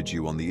doesn't damage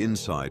you on the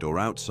inside or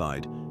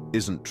outside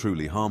isn't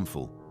truly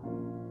harmful.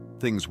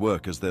 Things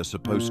work as they're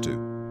supposed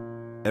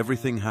to.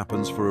 Everything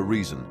happens for a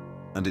reason,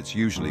 and it's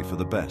usually for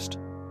the best.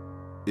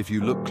 If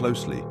you look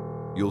closely,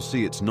 you'll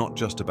see it's not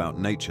just about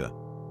nature,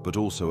 but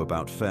also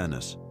about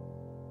fairness.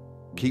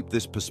 Keep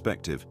this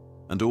perspective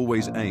and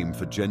always aim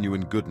for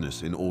genuine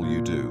goodness in all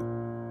you do.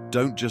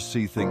 Don't just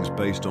see things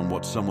based on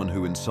what someone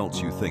who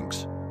insults you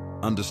thinks.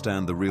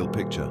 Understand the real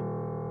picture.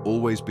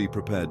 Always be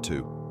prepared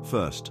to,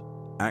 first,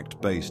 act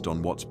based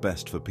on what's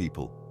best for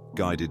people,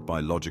 guided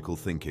by logical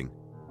thinking.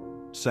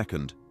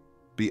 Second,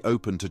 be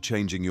open to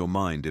changing your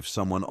mind if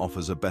someone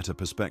offers a better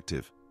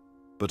perspective.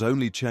 but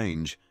only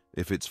change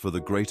if it's for the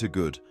greater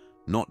good,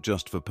 not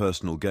just for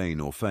personal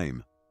gain or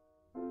fame.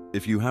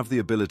 If you have the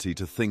ability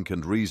to think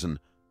and reason,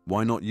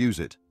 why not use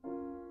it?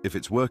 If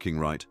it's working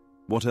right,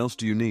 what else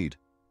do you need?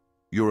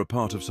 You're a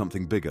part of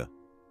something bigger.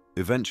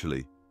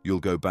 Eventually, you'll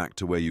go back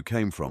to where you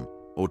came from,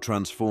 or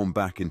transform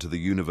back into the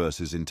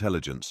universe's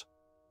intelligence.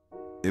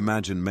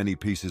 Imagine many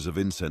pieces of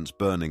incense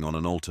burning on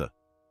an altar.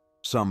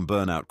 Some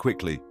burn out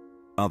quickly,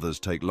 others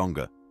take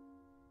longer.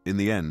 In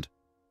the end,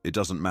 it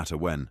doesn't matter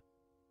when.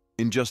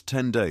 In just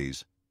 10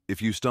 days,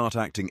 if you start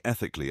acting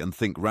ethically and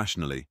think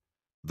rationally,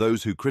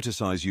 those who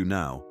criticize you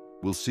now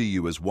will see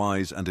you as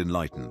wise and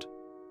enlightened.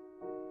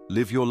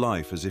 Live your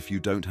life as if you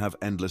don't have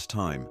endless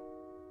time.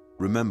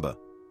 Remember,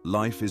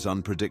 life is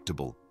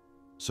unpredictable,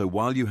 so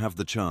while you have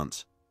the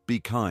chance, be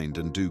kind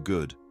and do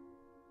good.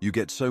 You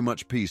get so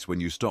much peace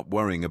when you stop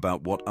worrying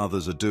about what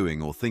others are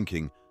doing or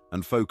thinking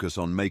and focus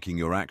on making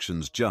your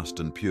actions just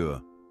and pure.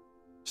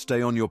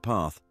 Stay on your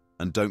path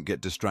and don't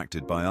get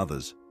distracted by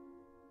others.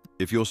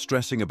 If you're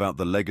stressing about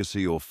the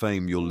legacy or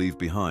fame you'll leave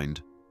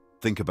behind,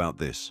 think about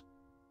this.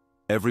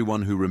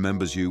 Everyone who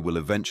remembers you will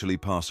eventually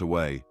pass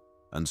away,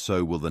 and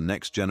so will the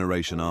next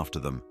generation after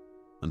them,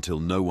 until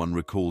no one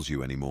recalls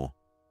you anymore.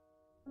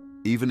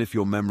 Even if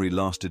your memory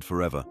lasted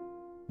forever,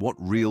 what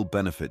real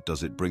benefit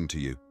does it bring to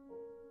you?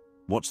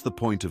 What's the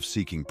point of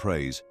seeking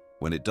praise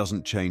when it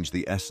doesn't change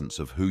the essence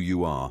of who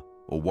you are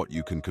or what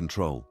you can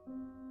control?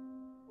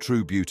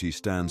 True beauty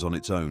stands on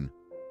its own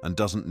and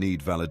doesn't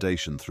need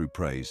validation through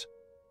praise.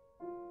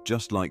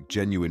 Just like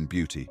genuine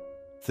beauty,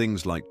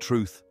 things like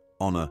truth,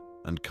 honor,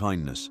 and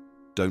kindness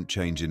don't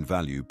change in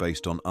value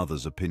based on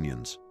others'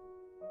 opinions.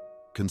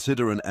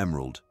 Consider an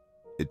emerald.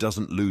 It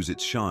doesn't lose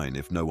its shine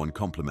if no one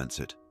compliments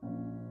it.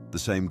 The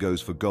same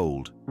goes for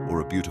gold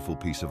or a beautiful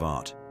piece of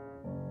art.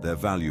 Their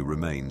value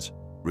remains,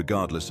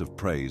 regardless of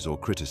praise or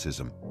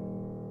criticism.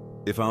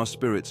 If our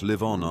spirits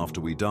live on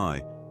after we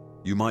die,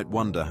 you might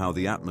wonder how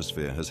the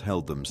atmosphere has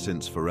held them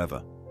since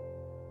forever.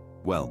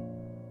 Well,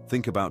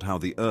 think about how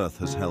the earth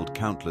has held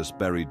countless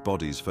buried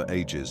bodies for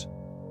ages.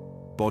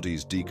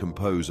 Bodies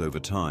decompose over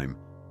time,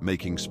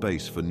 making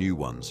space for new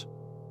ones.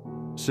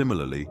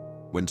 Similarly,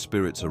 when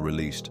spirits are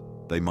released,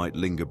 they might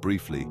linger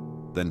briefly,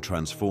 then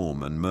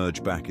transform and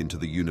merge back into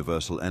the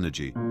universal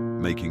energy,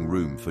 making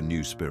room for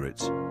new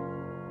spirits.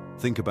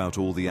 Think about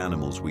all the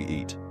animals we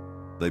eat.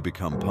 They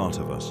become part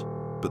of us,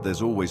 but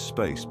there's always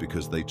space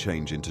because they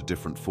change into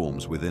different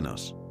forms within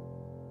us.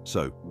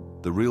 So,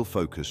 the real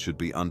focus should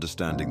be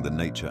understanding the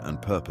nature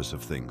and purpose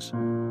of things.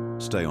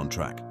 Stay on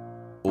track.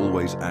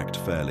 Always act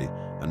fairly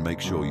and make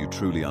sure you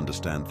truly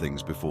understand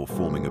things before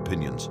forming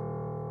opinions.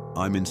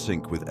 I'm in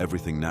sync with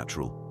everything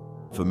natural.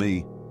 For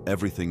me,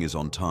 everything is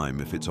on time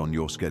if it's on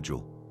your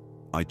schedule.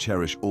 I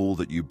cherish all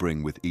that you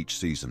bring with each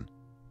season.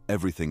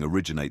 Everything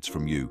originates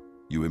from you,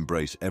 you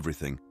embrace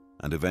everything,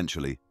 and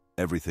eventually,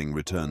 everything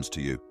returns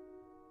to you.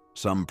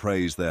 Some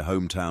praise their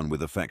hometown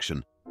with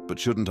affection, but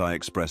shouldn't I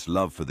express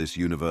love for this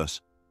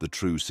universe, the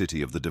true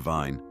city of the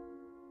divine?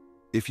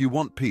 If you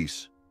want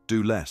peace,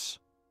 do less,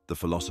 the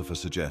philosopher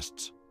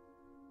suggests.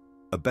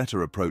 A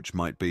better approach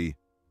might be,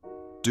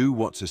 do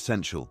what's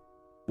essential,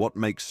 what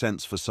makes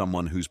sense for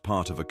someone who's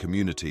part of a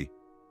community,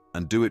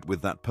 and do it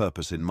with that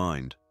purpose in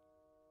mind.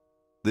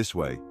 This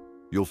way,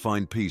 you'll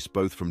find peace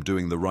both from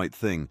doing the right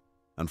thing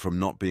and from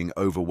not being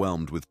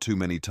overwhelmed with too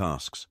many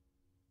tasks.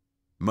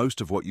 Most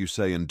of what you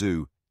say and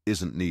do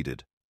isn't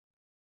needed.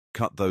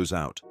 Cut those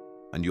out,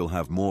 and you'll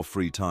have more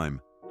free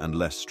time and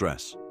less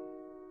stress.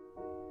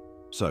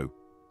 So,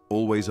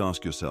 always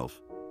ask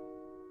yourself,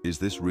 is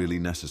this really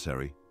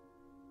necessary?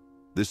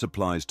 This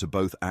applies to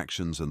both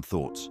actions and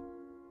thoughts.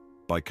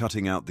 By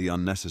cutting out the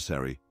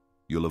unnecessary,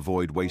 you'll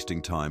avoid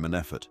wasting time and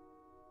effort.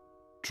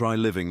 Try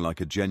living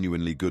like a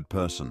genuinely good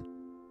person,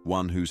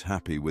 one who's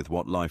happy with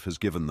what life has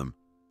given them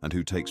and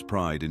who takes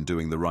pride in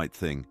doing the right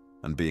thing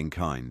and being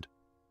kind.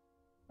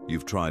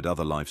 You've tried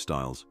other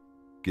lifestyles.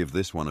 Give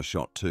this one a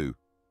shot too.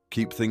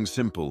 Keep things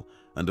simple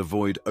and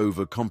avoid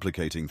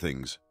overcomplicating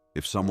things.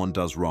 If someone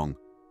does wrong,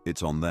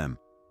 it's on them.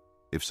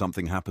 If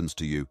something happens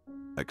to you,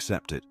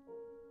 accept it.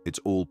 It's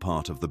all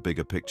part of the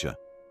bigger picture.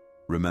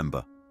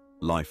 Remember,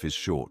 life is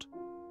short.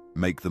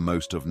 Make the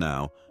most of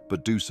now,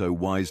 but do so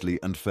wisely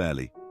and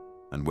fairly.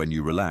 And when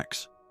you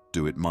relax,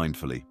 do it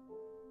mindfully.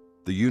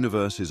 The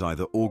universe is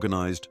either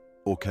organized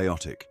or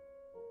chaotic.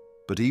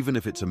 But even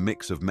if it's a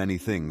mix of many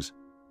things,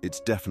 it's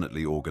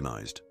definitely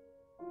organized.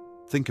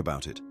 Think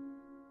about it.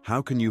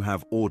 How can you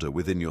have order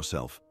within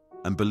yourself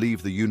and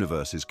believe the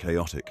universe is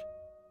chaotic?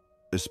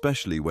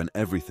 Especially when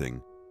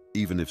everything,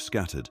 even if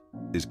scattered,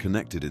 is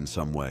connected in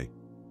some way.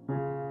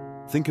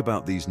 Think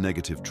about these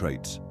negative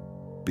traits: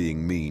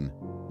 being mean,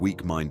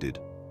 weak-minded,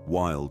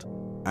 wild,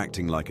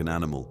 acting like an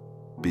animal,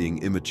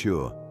 being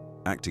immature,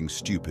 acting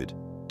stupid,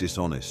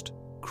 dishonest,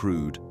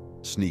 crude,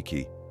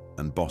 sneaky,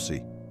 and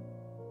bossy.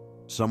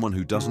 Someone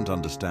who doesn't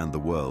understand the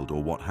world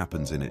or what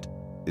happens in it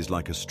is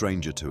like a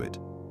stranger to it.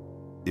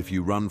 If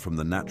you run from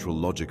the natural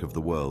logic of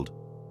the world,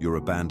 you're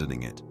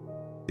abandoning it.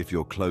 If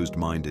you're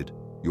closed-minded,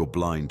 you're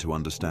blind to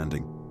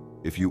understanding.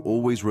 If you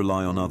always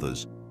rely on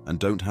others, and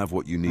don't have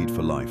what you need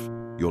for life,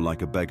 you're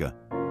like a beggar.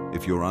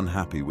 If you're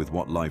unhappy with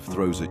what life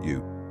throws at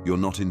you, you're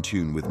not in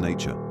tune with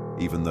nature,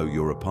 even though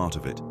you're a part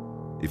of it.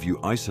 If you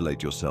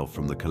isolate yourself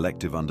from the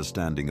collective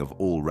understanding of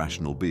all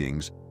rational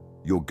beings,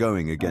 you're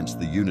going against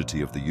the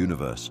unity of the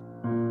universe.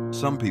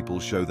 Some people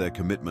show their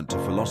commitment to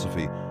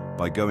philosophy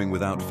by going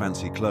without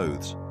fancy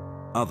clothes,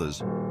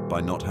 others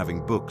by not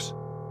having books,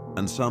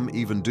 and some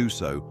even do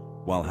so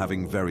while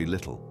having very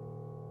little.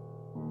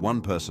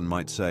 One person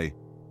might say,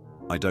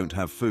 "I don't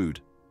have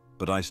food,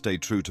 but I stay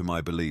true to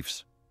my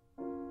beliefs."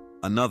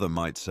 Another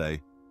might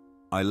say,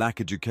 "I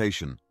lack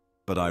education,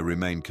 but I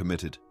remain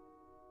committed."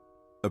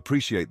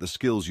 Appreciate the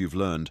skills you've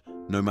learned,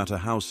 no matter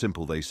how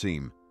simple they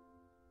seem.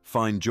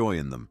 Find joy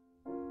in them.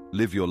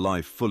 Live your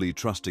life fully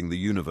trusting the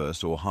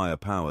universe or higher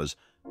powers,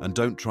 and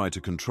don't try to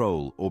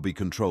control or be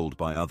controlled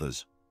by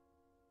others.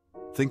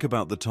 Think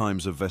about the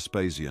times of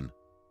Vespasian.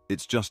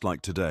 It's just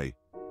like today.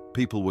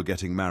 People were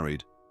getting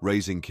married,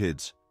 raising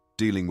kids,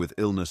 dealing with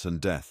illness and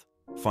death,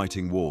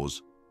 fighting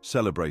wars,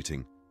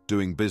 celebrating,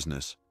 doing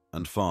business,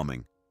 and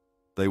farming.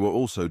 They were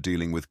also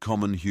dealing with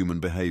common human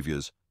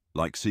behaviors,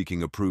 like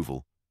seeking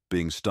approval,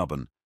 being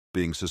stubborn,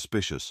 being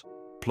suspicious,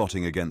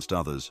 plotting against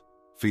others,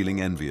 feeling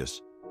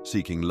envious,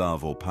 seeking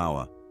love or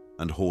power,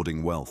 and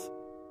hoarding wealth.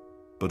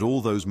 But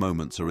all those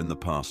moments are in the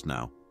past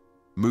now.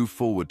 Move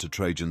forward to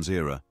Trajan's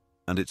era,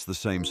 and it's the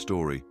same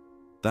story.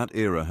 That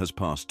era has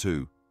passed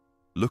too.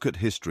 Look at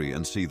history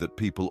and see that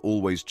people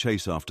always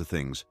chase after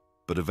things,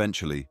 but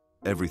eventually,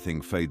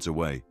 everything fades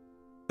away.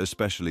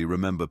 Especially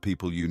remember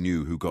people you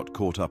knew who got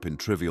caught up in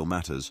trivial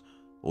matters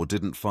or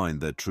didn't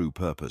find their true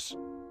purpose.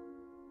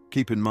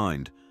 Keep in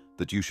mind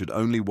that you should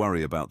only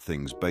worry about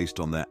things based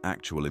on their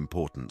actual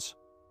importance.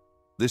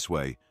 This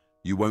way,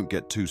 you won't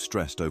get too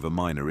stressed over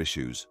minor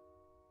issues.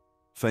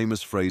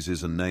 Famous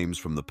phrases and names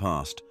from the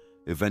past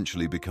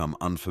eventually become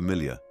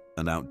unfamiliar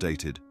and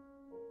outdated.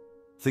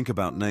 Think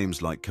about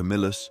names like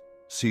Camillus,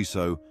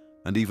 Ciso,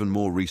 and even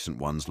more recent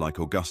ones like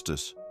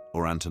Augustus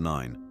or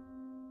Antonine.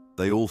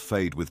 They all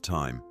fade with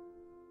time.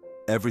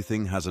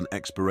 Everything has an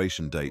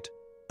expiration date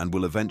and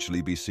will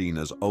eventually be seen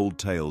as old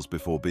tales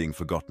before being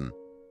forgotten.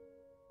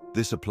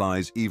 This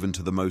applies even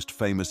to the most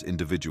famous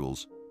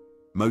individuals.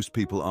 Most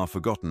people are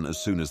forgotten as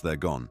soon as they're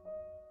gone.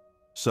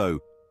 So,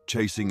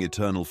 chasing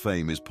eternal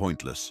fame is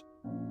pointless.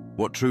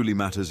 What truly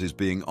matters is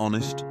being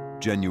honest,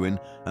 genuine,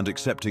 and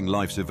accepting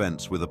life's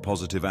events with a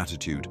positive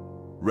attitude,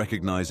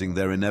 recognizing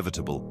they're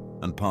inevitable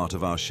and part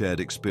of our shared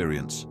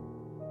experience.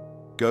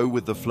 Go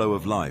with the flow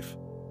of life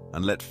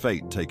and let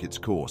fate take its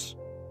course.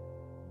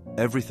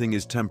 Everything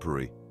is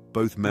temporary,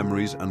 both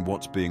memories and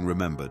what's being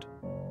remembered.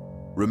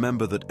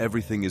 Remember that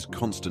everything is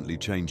constantly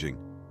changing.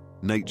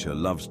 Nature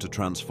loves to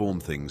transform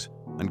things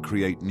and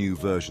create new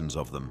versions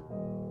of them.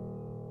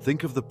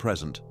 Think of the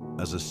present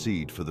as a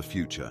seed for the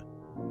future.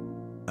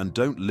 And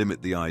don't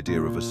limit the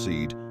idea of a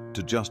seed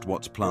to just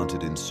what's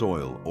planted in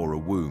soil or a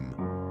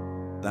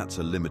womb. That's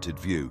a limited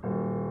view.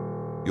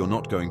 You're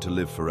not going to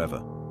live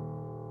forever.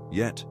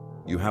 Yet,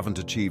 you haven't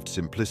achieved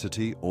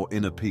simplicity or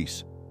inner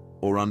peace,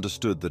 or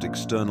understood that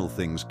external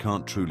things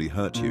can't truly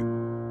hurt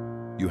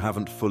you. You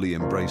haven't fully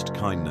embraced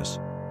kindness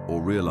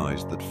or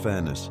realized that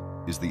fairness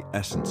is the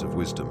essence of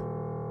wisdom.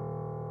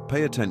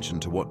 Pay attention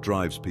to what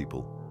drives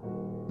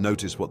people.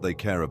 Notice what they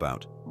care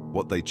about,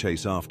 what they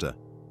chase after,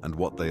 and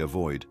what they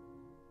avoid.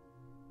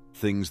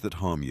 Things that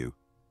harm you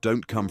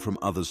don't come from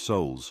others'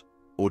 souls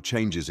or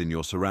changes in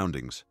your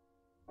surroundings.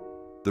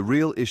 The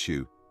real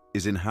issue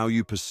is in how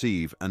you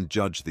perceive and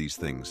judge these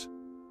things.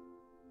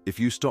 If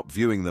you stop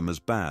viewing them as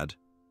bad,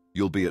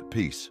 you'll be at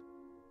peace.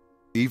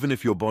 Even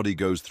if your body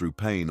goes through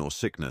pain or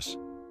sickness,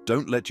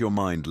 don't let your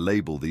mind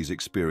label these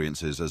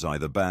experiences as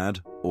either bad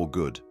or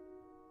good.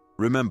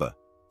 Remember,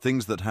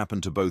 things that happen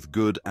to both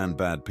good and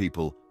bad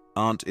people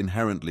aren't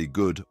inherently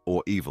good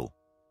or evil.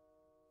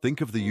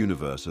 Think of the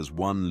universe as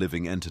one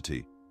living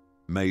entity,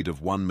 made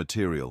of one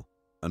material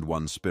and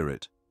one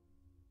spirit.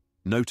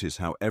 Notice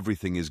how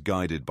everything is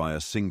guided by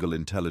a single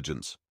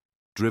intelligence,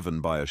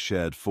 driven by a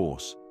shared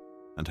force,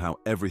 and how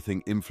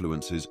everything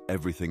influences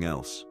everything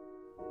else.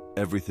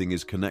 Everything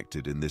is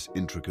connected in this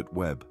intricate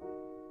web.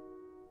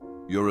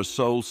 You're a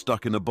soul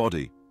stuck in a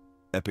body,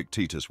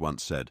 Epictetus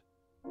once said.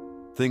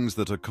 Things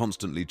that are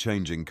constantly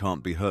changing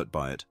can't be hurt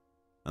by it,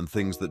 and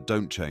things that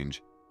don't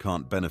change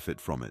can't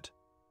benefit from it.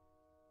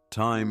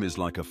 Time is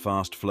like a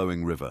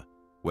fast-flowing river,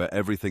 where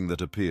everything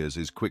that appears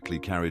is quickly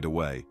carried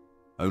away,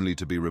 only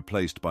to be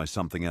replaced by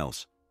something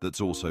else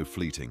that's also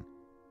fleeting.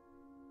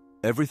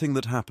 Everything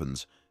that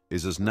happens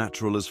is as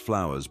natural as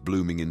flowers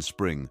blooming in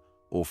spring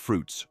or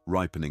fruits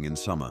ripening in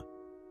summer.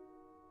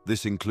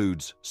 This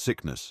includes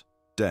sickness,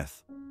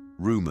 death,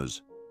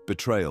 rumors,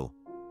 betrayal,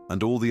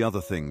 and all the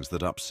other things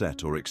that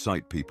upset or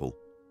excite people.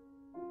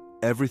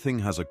 Everything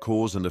has a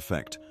cause and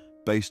effect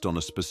based on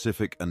a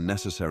specific and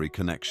necessary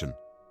connection.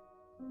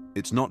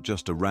 It's not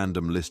just a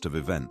random list of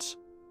events.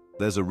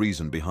 There's a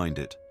reason behind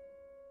it.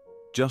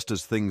 Just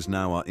as things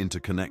now are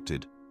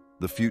interconnected,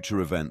 the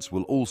future events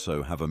will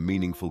also have a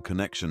meaningful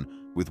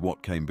connection with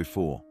what came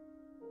before.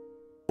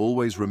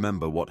 Always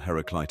remember what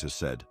Heraclitus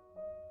said.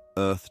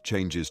 Earth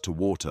changes to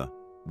water,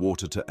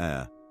 water to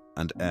air,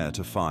 and air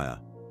to fire,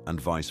 and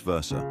vice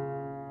versa.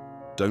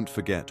 Don't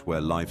forget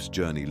where life's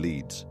journey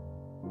leads.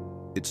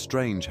 It's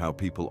strange how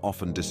people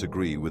often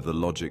disagree with the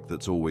logic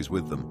that's always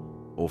with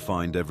them, or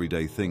find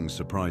everyday things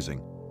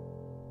surprising.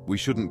 We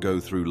shouldn't go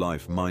through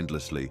life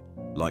mindlessly,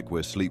 like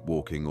we're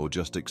sleepwalking or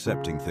just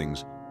accepting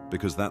things,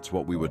 because that's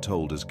what we were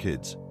told as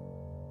kids.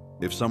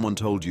 If someone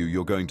told you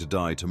you're going to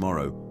die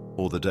tomorrow,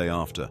 or the day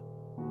after,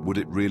 would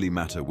it really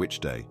matter which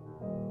day?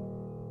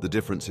 The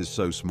difference is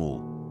so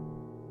small.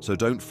 So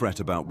don't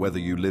fret about whether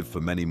you live for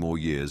many more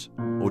years,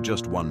 or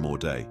just one more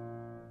day.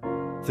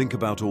 Think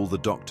about all the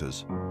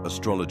doctors,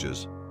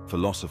 astrologers,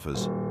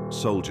 philosophers,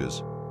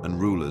 soldiers, and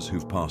rulers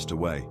who've passed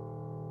away.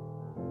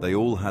 They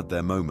all had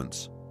their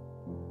moments,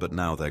 but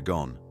now they're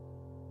gone.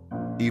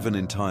 Even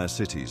entire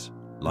cities,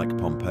 like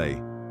Pompeii,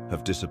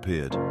 have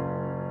disappeared.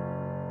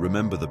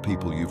 Remember the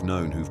people you've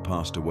known who've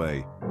passed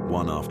away,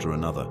 one after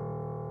another.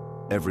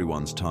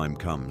 Everyone's time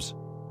comes.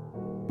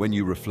 When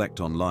you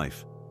reflect on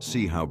life,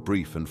 see how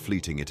brief and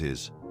fleeting it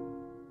is.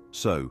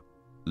 So,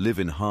 live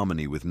in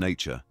harmony with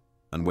nature,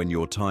 and when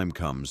your time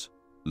comes,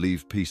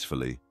 leave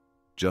peacefully,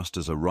 just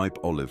as a ripe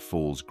olive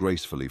falls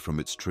gracefully from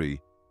its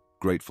tree,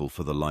 grateful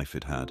for the life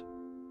it had.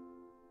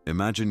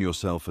 Imagine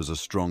yourself as a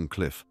strong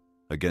cliff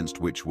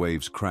against which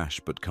waves crash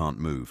but can't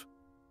move.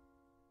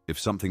 If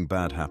something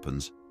bad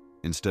happens,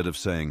 instead of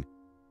saying,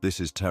 "This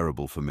is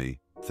terrible for me,"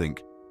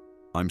 think,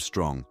 "I'm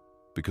strong,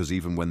 because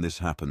even when this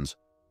happens,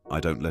 I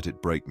don't let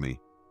it break me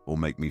or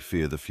make me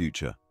fear the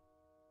future."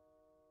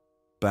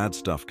 Bad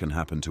stuff can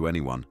happen to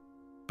anyone,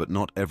 but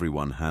not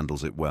everyone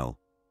handles it well.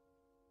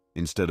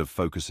 Instead of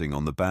focusing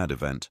on the bad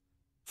event,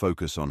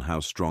 focus on how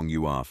strong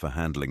you are for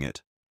handling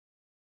it.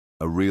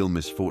 A real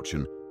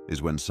misfortune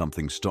is when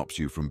something stops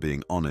you from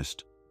being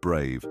honest,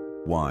 brave,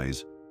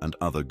 wise, and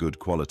other good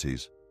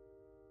qualities.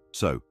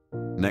 So,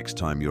 next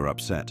time you're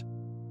upset,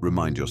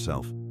 remind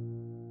yourself,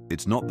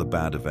 it's not the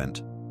bad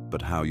event,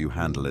 but how you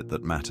handle it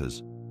that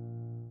matters.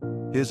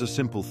 Here's a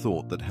simple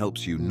thought that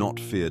helps you not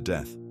fear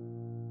death.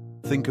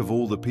 Think of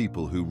all the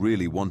people who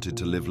really wanted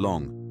to live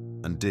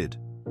long, and did.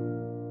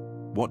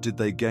 What did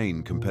they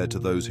gain compared to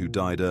those who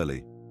died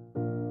early?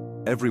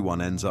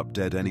 Everyone ends up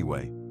dead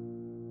anyway.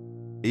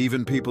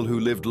 Even people who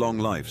lived long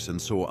lives and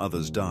saw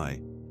others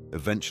die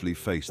eventually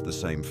faced the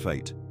same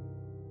fate.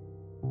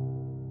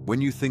 When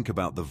you think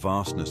about the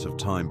vastness of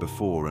time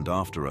before and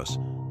after us,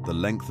 the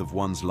length of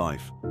one's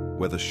life,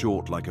 whether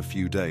short like a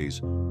few days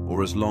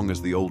or as long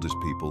as the oldest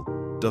people,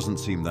 doesn't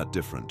seem that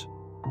different.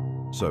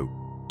 So,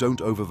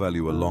 don't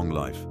overvalue a long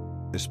life,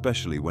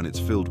 especially when it's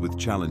filled with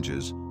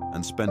challenges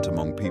and spent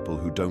among people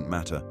who don't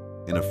matter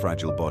in a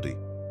fragile body.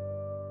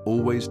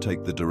 Always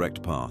take the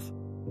direct path,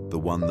 the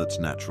one that's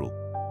natural.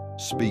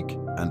 Speak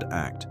and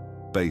act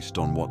based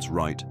on what's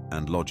right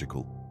and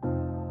logical.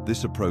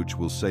 This approach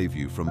will save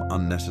you from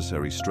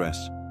unnecessary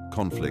stress,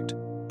 conflict,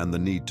 and the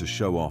need to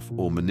show off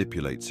or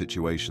manipulate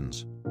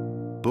situations.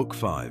 Book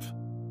 5.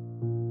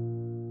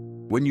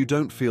 When you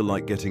don't feel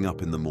like getting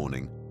up in the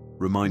morning,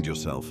 remind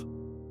yourself,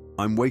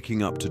 I'm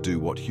waking up to do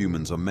what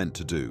humans are meant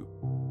to do.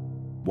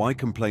 Why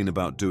complain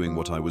about doing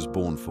what I was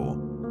born for?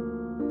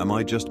 Am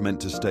I just meant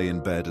to stay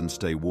in bed and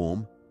stay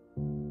warm?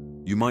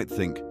 You might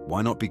think,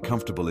 why not be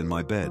comfortable in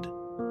my bed?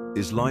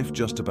 Is life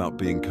just about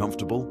being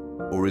comfortable,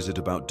 or is it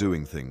about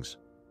doing things?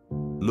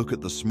 Look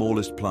at the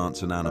smallest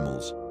plants and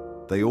animals.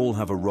 They all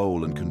have a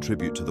role and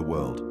contribute to the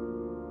world.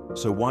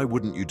 So why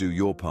wouldn't you do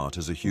your part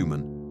as a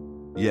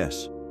human?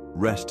 Yes,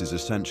 rest is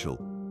essential,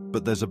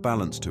 but there's a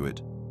balance to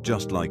it,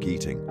 just like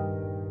eating.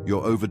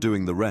 You're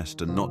overdoing the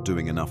rest and not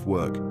doing enough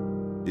work.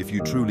 If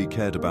you truly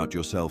cared about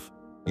yourself,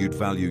 you'd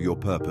value your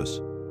purpose.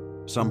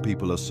 Some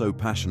people are so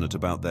passionate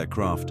about their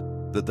craft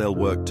that they'll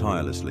work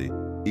tirelessly,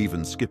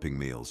 even skipping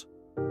meals.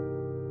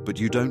 But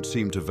you don't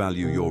seem to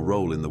value your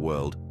role in the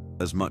world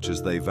as much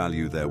as they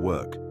value their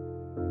work.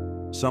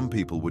 Some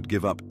people would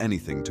give up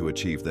anything to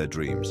achieve their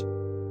dreams.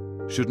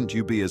 Shouldn't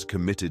you be as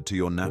committed to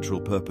your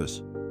natural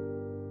purpose?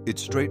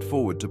 It's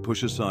straightforward to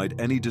push aside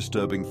any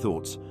disturbing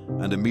thoughts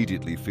and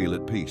immediately feel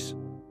at peace.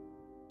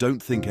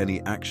 Don't think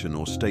any action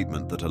or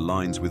statement that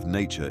aligns with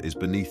nature is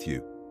beneath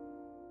you.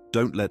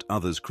 Don't let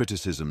others'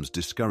 criticisms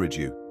discourage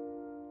you.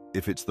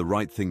 If it's the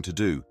right thing to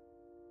do,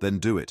 then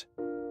do it.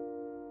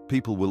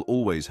 People will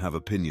always have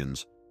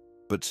opinions,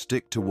 but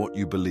stick to what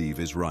you believe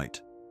is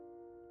right.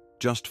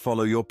 Just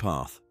follow your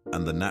path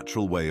and the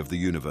natural way of the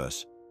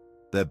universe.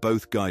 They're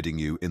both guiding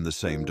you in the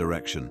same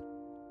direction.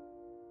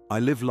 I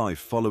live life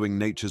following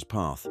nature's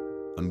path,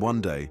 and one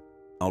day,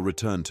 I'll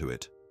return to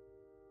it.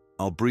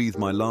 I'll breathe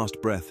my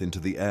last breath into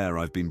the air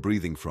I've been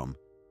breathing from,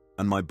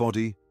 and my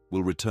body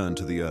will return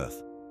to the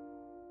earth.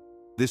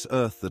 This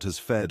earth that has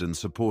fed and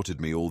supported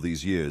me all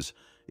these years,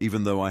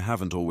 even though I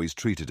haven't always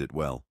treated it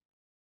well.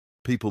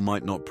 People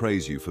might not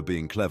praise you for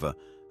being clever,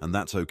 and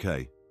that's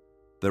okay.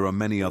 There are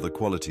many other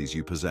qualities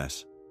you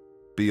possess.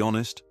 Be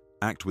honest,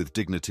 act with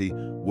dignity,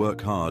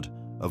 work hard,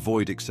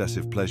 avoid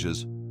excessive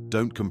pleasures,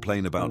 don't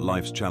complain about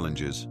life's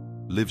challenges,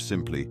 live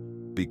simply,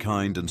 be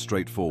kind and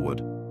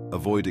straightforward,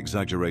 avoid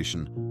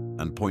exaggeration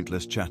and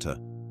pointless chatter,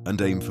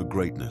 and aim for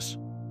greatness.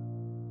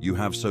 You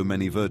have so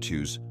many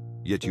virtues,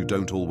 yet you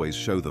don't always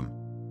show them.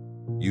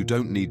 You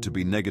don't need to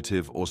be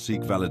negative or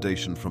seek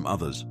validation from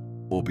others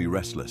or be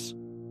restless.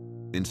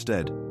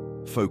 Instead,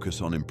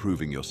 focus on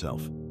improving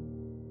yourself.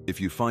 If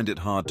you find it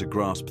hard to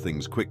grasp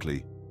things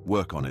quickly,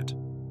 work on it.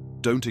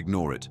 Don't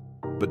ignore it,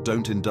 but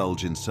don't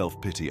indulge in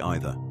self-pity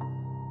either.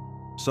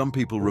 Some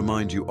people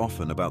remind you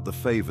often about the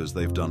favors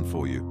they've done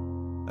for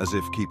you, as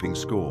if keeping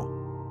score.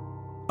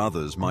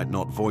 Others might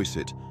not voice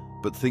it,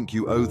 but think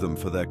you owe them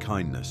for their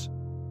kindness.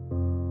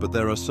 But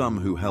there are some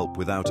who help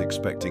without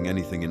expecting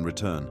anything in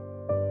return.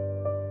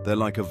 They're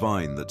like a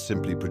vine that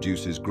simply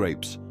produces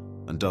grapes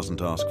and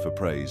doesn't ask for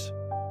praise.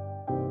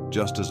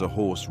 Just as a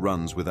horse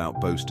runs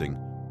without boasting,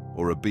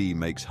 or a bee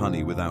makes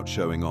honey without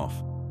showing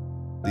off,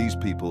 these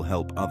people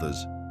help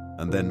others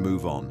and then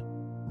move on,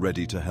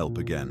 ready to help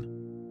again.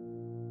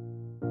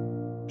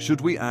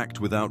 Should we act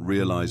without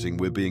realizing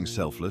we're being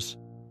selfless?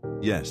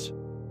 Yes,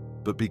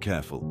 but be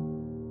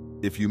careful.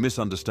 If you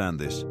misunderstand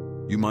this,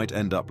 you might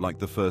end up like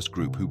the first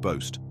group who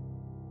boast.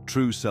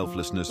 True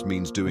selflessness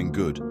means doing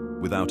good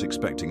without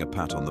expecting a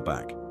pat on the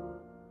back.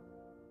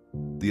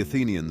 The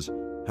Athenians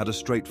had a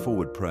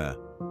straightforward prayer.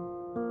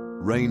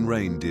 Rain,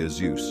 rain, dear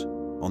Zeus,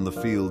 on the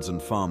fields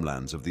and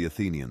farmlands of the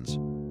Athenians.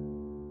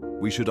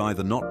 We should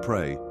either not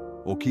pray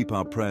or keep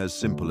our prayers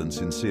simple and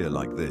sincere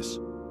like this.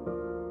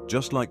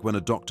 Just like when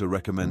a doctor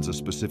recommends a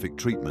specific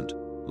treatment,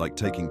 like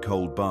taking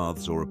cold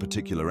baths or a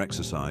particular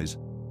exercise,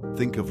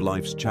 think of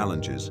life's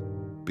challenges,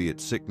 be it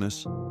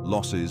sickness,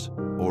 losses,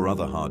 or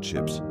other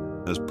hardships,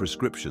 as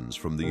prescriptions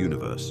from the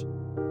universe.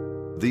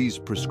 These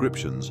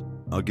prescriptions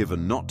are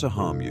given not to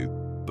harm you,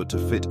 but to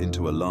fit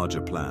into a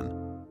larger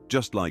plan,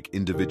 just like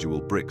individual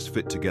bricks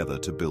fit together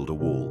to build a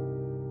wall.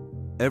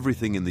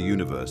 Everything in the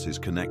universe is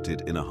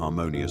connected in a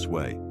harmonious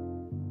way.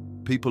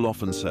 People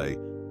often say,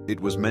 "It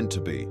was meant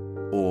to be,"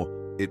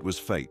 or "It was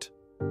fate."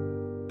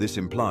 This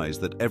implies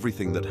that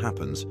everything that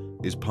happens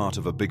is part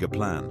of a bigger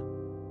plan.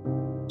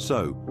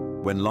 So,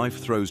 when life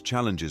throws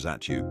challenges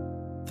at you,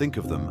 think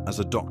of them as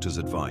a doctor's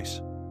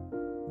advice.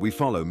 We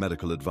follow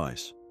medical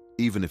advice,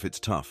 even if it's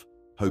tough,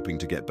 hoping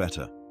to get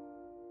better.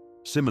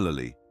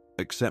 Similarly,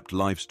 accept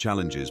life's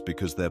challenges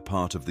because they're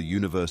part of the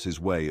universe's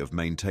way of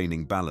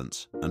maintaining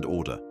balance and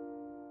order.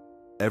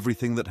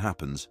 Everything that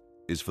happens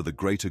is for the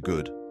greater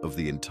good of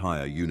the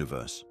entire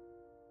universe.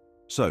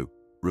 So,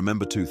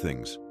 remember two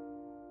things.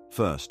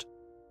 First,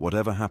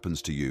 whatever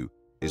happens to you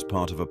is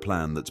part of a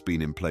plan that's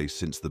been in place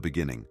since the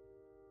beginning.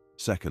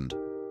 Second,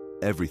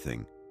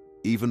 everything,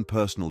 even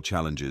personal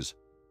challenges,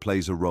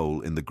 plays a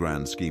role in the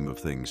grand scheme of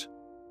things.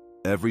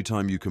 Every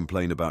time you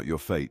complain about your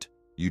fate,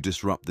 you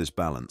disrupt this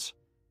balance.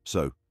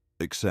 So,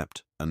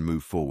 accept and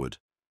move forward.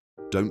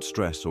 Don't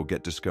stress or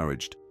get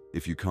discouraged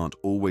if you can't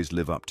always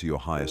live up to your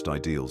highest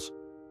ideals.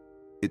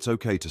 It's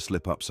okay to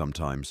slip up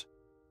sometimes.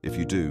 If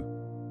you do,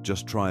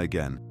 just try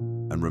again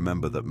and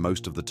remember that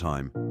most of the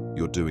time,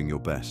 you're doing your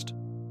best.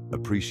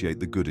 Appreciate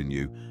the good in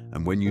you,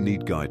 and when you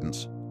need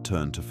guidance,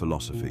 turn to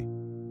philosophy.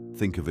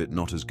 Think of it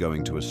not as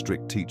going to a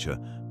strict teacher,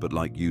 but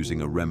like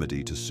using a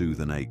remedy to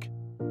soothe an ache.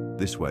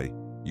 This way,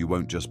 you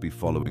won't just be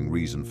following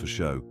reason for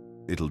show,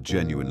 it'll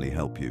genuinely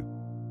help you.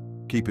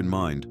 Keep in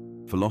mind,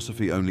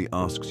 philosophy only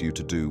asks you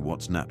to do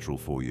what's natural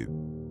for you.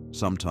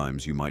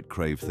 Sometimes you might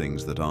crave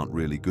things that aren't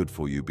really good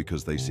for you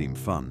because they seem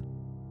fun.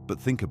 But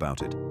think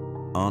about it.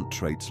 Aren't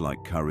traits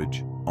like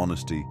courage,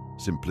 honesty,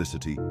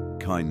 simplicity,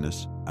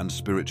 kindness, and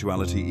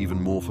spirituality even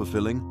more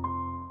fulfilling?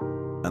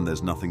 And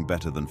there's nothing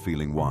better than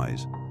feeling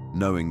wise,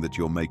 knowing that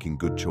you're making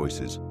good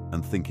choices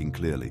and thinking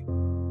clearly.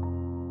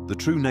 The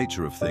true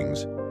nature of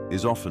things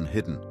is often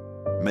hidden,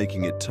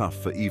 making it tough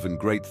for even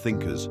great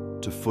thinkers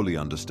to fully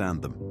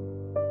understand them.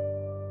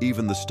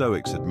 Even the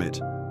Stoics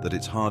admit that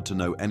it's hard to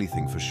know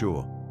anything for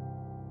sure.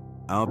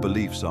 Our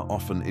beliefs are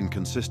often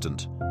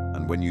inconsistent,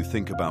 and when you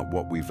think about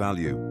what we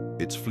value,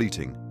 it's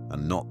fleeting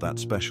and not that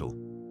special.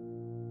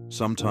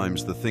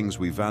 Sometimes the things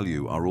we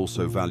value are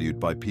also valued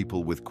by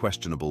people with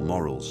questionable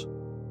morals.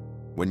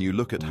 When you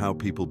look at how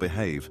people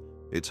behave,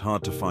 it's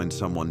hard to find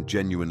someone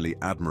genuinely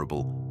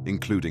admirable,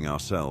 including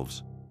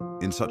ourselves.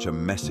 In such a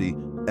messy,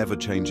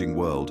 ever-changing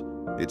world,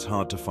 it's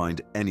hard to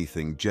find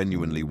anything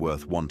genuinely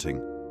worth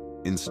wanting.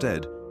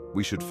 Instead,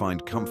 we should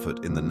find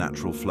comfort in the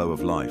natural flow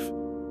of life,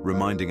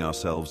 reminding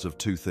ourselves of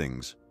two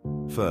things.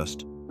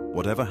 First,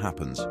 whatever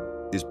happens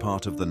is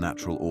part of the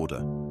natural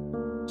order.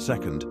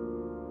 Second,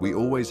 we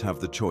always have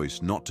the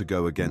choice not to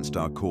go against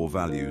our core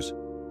values,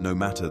 no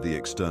matter the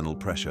external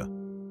pressure.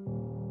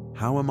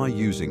 How am I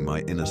using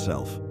my inner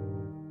self?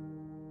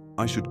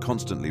 I should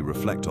constantly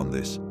reflect on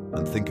this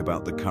and think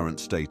about the current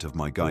state of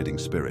my guiding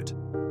spirit.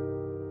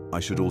 I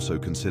should also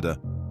consider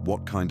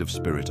what kind of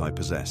spirit I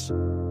possess.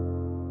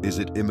 Is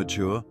it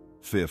immature,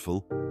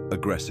 fearful,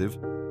 aggressive,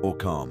 or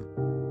calm?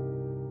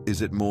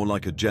 Is it more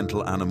like a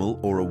gentle animal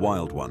or a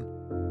wild one?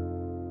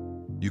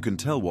 You can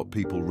tell what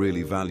people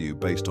really value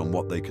based on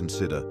what they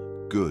consider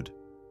good.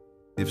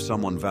 If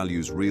someone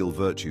values real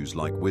virtues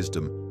like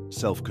wisdom,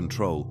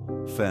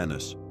 self-control,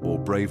 fairness, or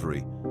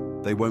bravery,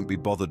 they won't be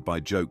bothered by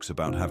jokes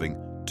about having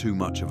too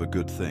much of a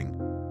good thing.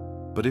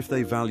 But if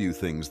they value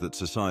things that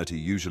society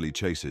usually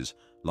chases,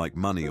 like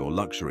money or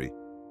luxury,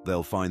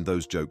 they'll find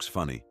those jokes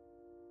funny.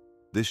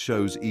 This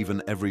shows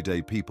even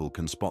everyday people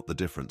can spot the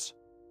difference.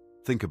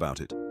 Think about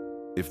it.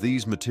 If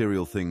these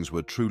material things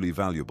were truly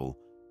valuable,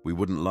 we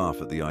wouldn't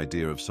laugh at the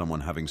idea of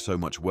someone having so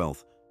much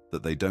wealth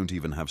that they don't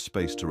even have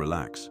space to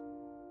relax.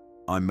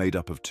 I'm made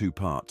up of two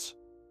parts,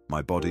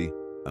 my body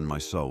and my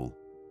soul.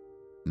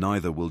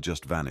 Neither will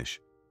just vanish.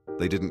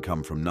 They didn't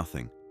come from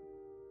nothing.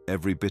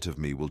 Every bit of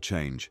me will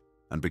change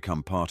and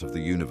become part of the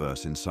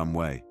universe in some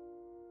way.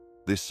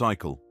 This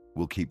cycle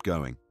will keep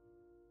going.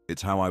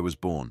 It's how I was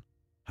born,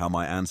 how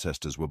my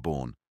ancestors were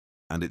born,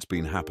 and it's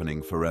been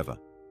happening forever.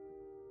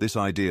 This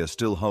idea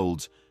still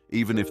holds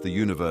even if the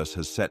universe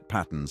has set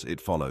patterns it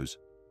follows.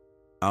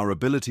 Our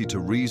ability to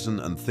reason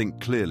and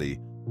think clearly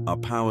are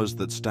powers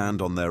that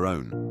stand on their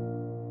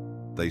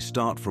own. They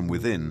start from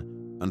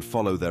within and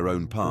follow their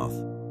own path.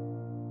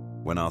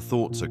 When our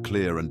thoughts are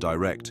clear and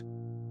direct,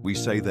 we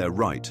say they're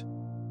right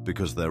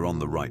because they're on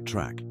the right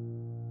track.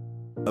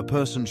 A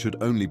person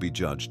should only be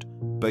judged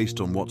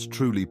based on what's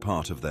truly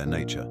part of their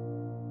nature.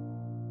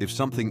 If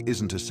something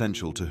isn't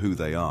essential to who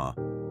they are,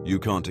 you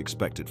can't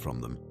expect it from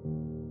them.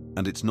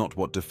 And it's not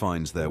what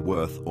defines their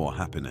worth or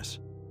happiness.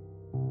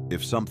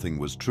 If something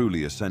was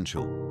truly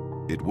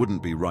essential, it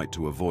wouldn't be right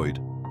to avoid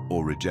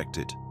or reject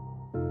it.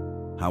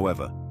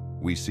 However,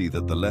 we see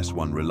that the less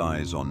one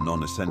relies on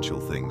non-essential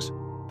things,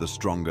 the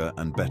stronger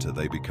and better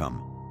they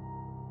become.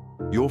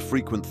 Your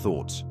frequent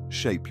thoughts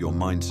shape your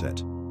mindset.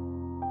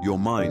 Your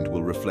mind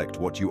will reflect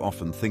what you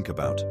often think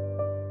about.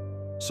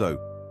 So,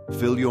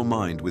 fill your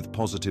mind with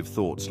positive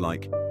thoughts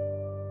like,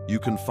 you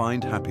can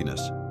find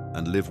happiness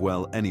and live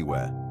well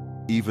anywhere,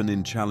 even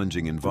in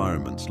challenging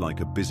environments like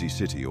a busy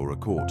city or a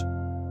court.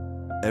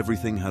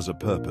 Everything has a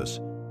purpose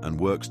and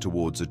works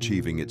towards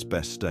achieving its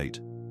best state.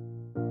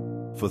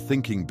 For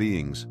thinking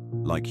beings,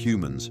 like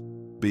humans,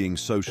 being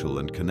social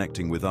and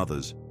connecting with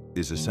others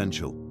is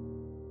essential.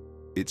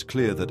 It's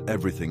clear that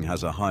everything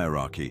has a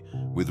hierarchy,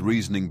 with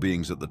reasoning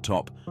beings at the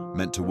top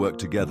meant to work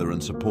together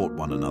and support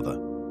one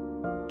another.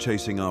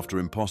 Chasing after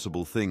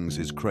impossible things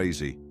is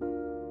crazy.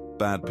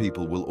 Bad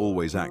people will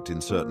always act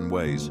in certain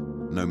ways,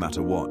 no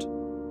matter what.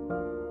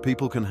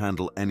 People can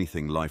handle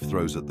anything life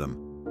throws at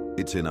them.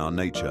 It's in our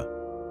nature.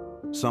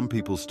 Some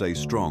people stay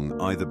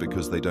strong either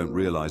because they don't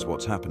realize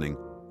what's happening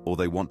or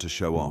they want to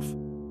show off.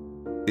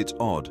 It's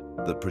odd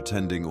that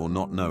pretending or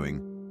not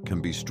knowing can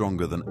be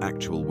stronger than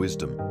actual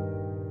wisdom.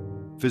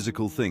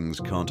 Physical things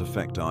can't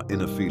affect our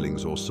inner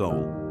feelings or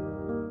soul.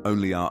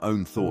 Only our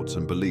own thoughts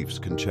and beliefs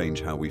can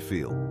change how we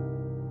feel.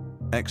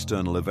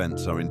 External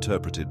events are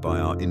interpreted by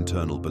our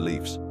internal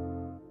beliefs.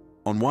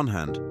 On one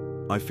hand,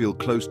 I feel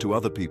close to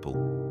other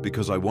people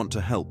because I want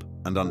to help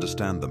and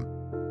understand them.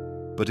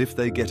 But if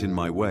they get in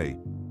my way,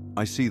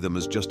 I see them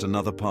as just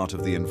another part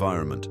of the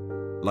environment,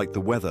 like the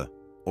weather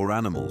or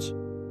animals.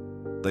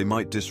 They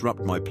might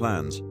disrupt my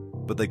plans,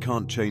 but they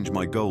can't change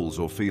my goals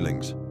or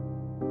feelings.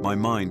 My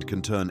mind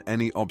can turn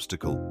any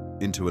obstacle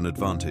into an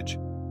advantage.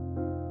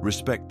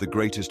 Respect the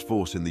greatest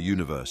force in the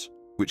universe,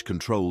 which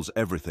controls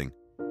everything.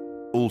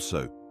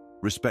 Also,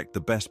 respect the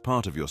best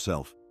part of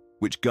yourself,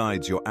 which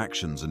guides your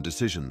actions and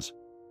decisions.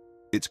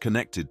 It's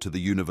connected to the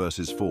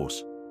universe's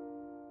force.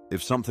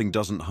 If something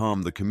doesn't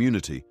harm the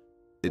community,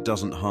 it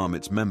doesn't harm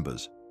its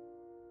members.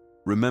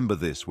 Remember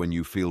this when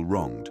you feel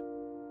wronged.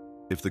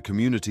 If the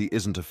community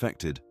isn't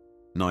affected,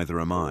 neither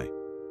am I.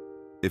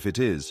 If it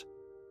is,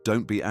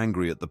 don't be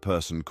angry at the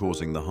person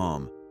causing the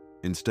harm.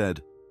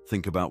 Instead,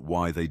 think about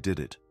why they did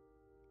it.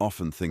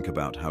 Often think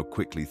about how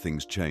quickly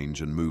things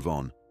change and move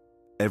on.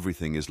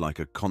 Everything is like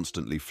a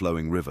constantly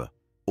flowing river,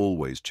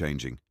 always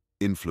changing,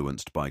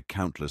 influenced by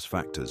countless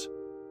factors.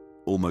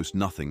 Almost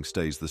nothing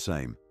stays the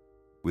same.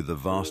 With the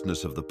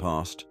vastness of the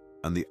past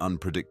and the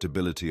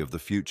unpredictability of the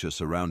future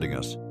surrounding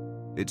us,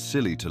 it's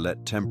silly to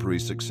let temporary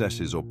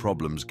successes or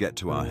problems get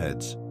to our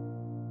heads.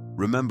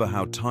 Remember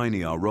how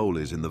tiny our role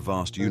is in the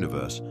vast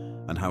universe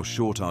and how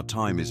short our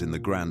time is in the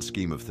grand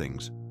scheme of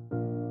things.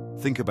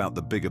 Think about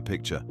the bigger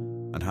picture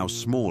and how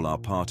small our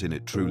part in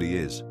it truly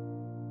is.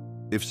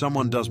 If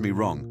someone does me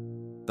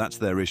wrong, that's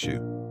their issue.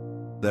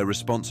 They're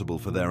responsible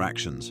for their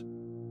actions.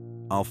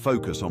 I'll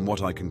focus on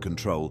what I can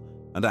control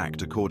and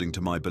act according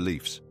to my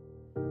beliefs.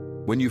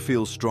 When you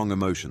feel strong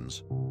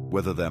emotions,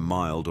 whether they're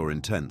mild or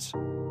intense,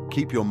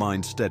 keep your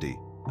mind steady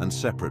and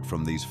separate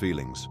from these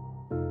feelings.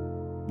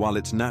 While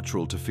it's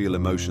natural to feel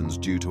emotions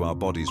due to our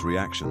body's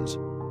reactions,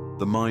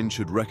 the mind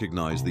should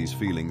recognize these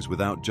feelings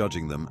without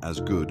judging them as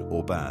good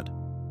or bad.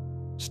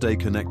 Stay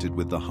connected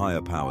with the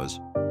higher powers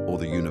or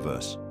the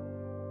universe.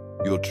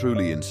 You're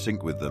truly in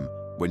sync with them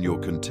when you're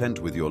content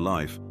with your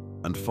life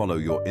and follow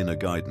your inner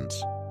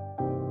guidance.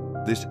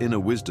 This inner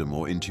wisdom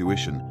or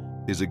intuition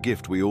is a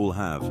gift we all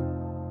have,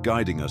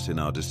 guiding us in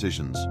our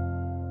decisions.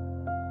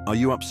 Are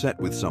you upset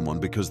with someone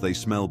because they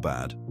smell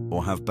bad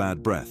or have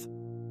bad breath?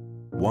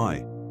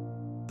 Why?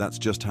 That's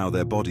just how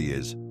their body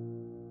is.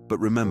 But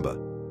remember,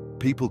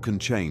 people can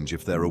change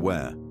if they're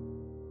aware.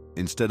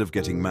 Instead of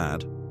getting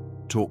mad,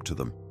 talk to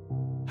them.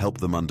 Help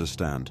them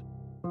understand.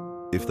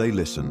 If they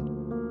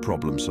listen,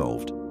 problem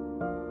solved.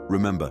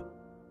 Remember,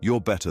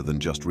 you're better than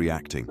just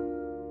reacting.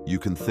 You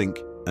can think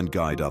and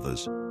guide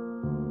others.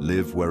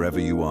 Live wherever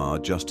you are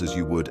just as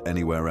you would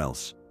anywhere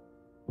else.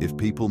 If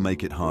people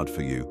make it hard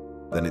for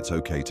you, then it's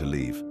okay to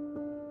leave.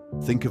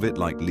 Think of it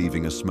like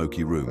leaving a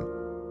smoky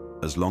room.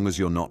 As long as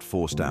you're not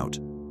forced out,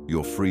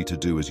 you're free to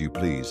do as you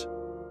please.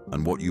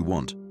 And what you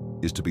want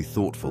is to be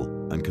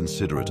thoughtful and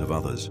considerate of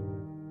others.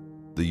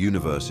 The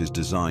universe is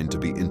designed to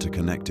be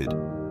interconnected.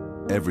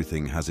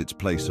 Everything has its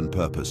place and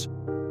purpose.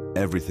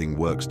 Everything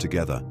works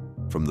together,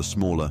 from the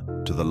smaller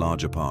to the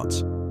larger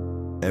parts.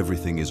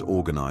 Everything is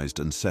organized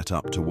and set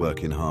up to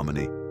work in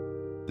harmony.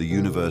 The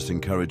universe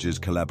encourages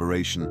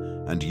collaboration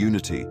and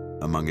unity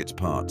among its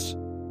parts.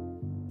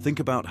 Think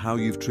about how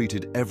you've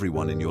treated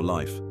everyone in your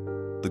life: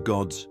 the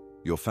gods,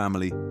 your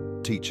family,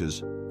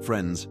 teachers,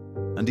 friends,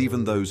 and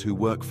even those who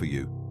work for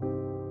you.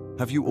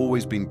 Have you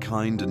always been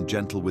kind and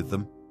gentle with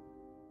them?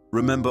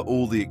 Remember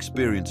all the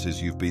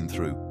experiences you've been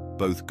through,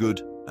 both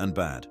good and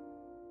bad.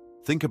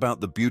 Think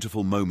about the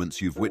beautiful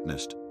moments you've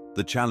witnessed,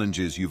 the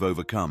challenges you've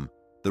overcome,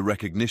 the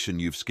recognition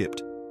you've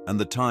skipped, and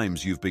the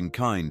times you've been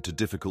kind to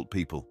difficult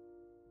people.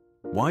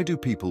 Why do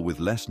people with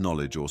less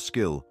knowledge or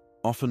skill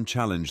often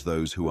challenge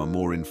those who are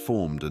more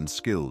informed and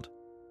skilled?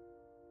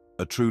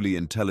 A truly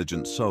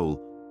intelligent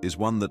soul is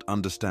one that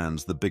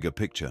understands the bigger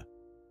picture,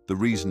 the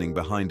reasoning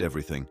behind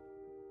everything,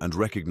 and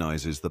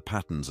recognizes the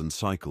patterns and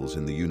cycles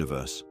in the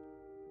universe.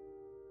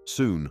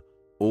 Soon,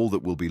 all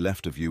that will be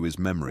left of you is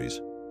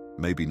memories,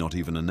 maybe not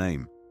even a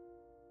name.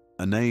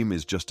 A name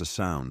is just a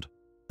sound,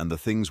 and the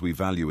things we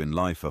value in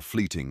life are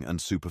fleeting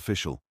and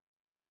superficial.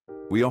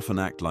 We often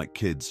act like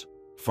kids,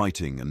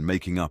 fighting and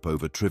making up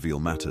over trivial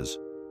matters.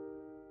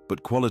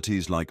 But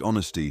qualities like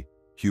honesty,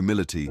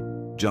 humility,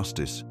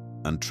 justice,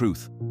 and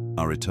truth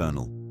are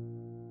eternal.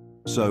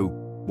 So,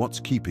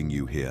 what's keeping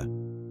you here?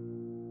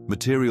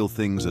 Material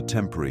things are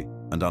temporary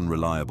and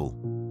unreliable.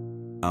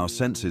 Our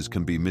senses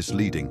can be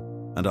misleading,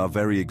 and our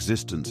very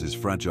existence is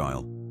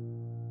fragile.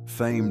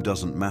 Fame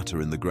doesn't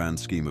matter in the grand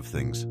scheme of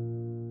things.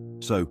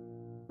 So,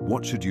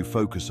 what should you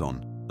focus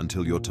on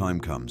until your time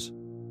comes?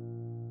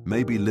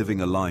 Maybe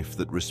living a life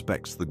that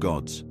respects the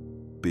gods,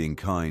 being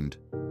kind,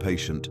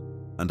 patient,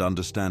 and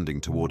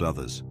understanding toward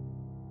others.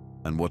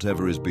 And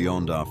whatever is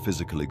beyond our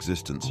physical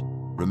existence,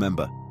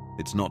 remember,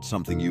 it's not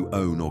something you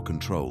own or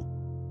control.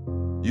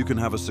 You can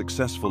have a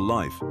successful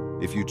life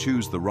if you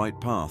choose the right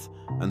path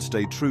and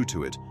stay true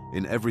to it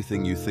in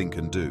everything you think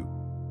and do.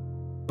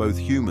 Both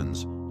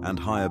humans and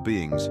higher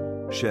beings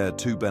share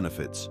two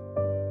benefits.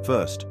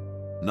 First,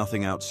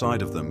 nothing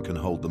outside of them can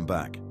hold them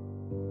back.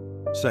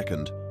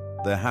 Second,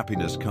 their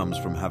happiness comes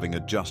from having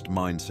a just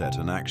mindset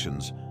and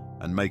actions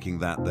and making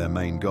that their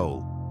main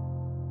goal.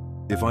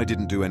 If I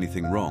didn't do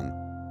anything wrong,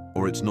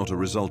 or it's not a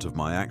result of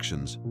my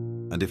actions,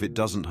 and if it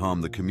doesn't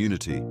harm the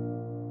community,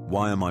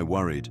 why am I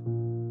worried?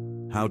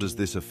 How does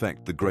this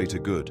affect the greater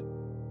good?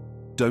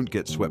 Don't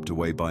get swept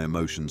away by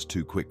emotions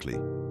too quickly.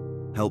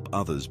 Help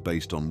others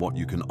based on what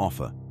you can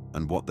offer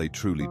and what they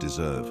truly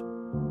deserve.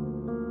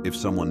 If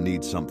someone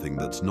needs something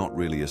that's not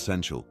really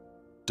essential,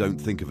 don't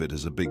think of it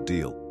as a big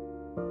deal.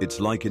 It's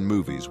like in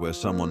movies where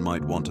someone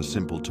might want a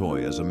simple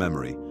toy as a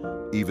memory,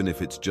 even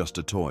if it's just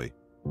a toy.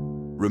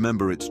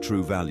 Remember its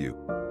true value.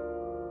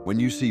 When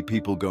you see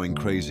people going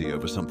crazy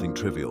over something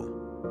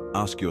trivial,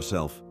 ask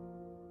yourself,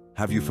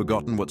 have you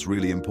forgotten what's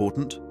really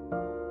important?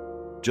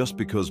 Just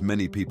because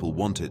many people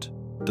want it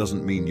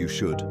doesn't mean you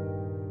should.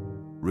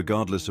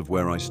 Regardless of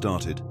where I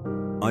started,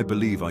 I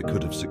believe I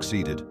could have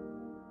succeeded.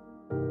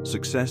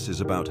 Success is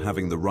about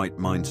having the right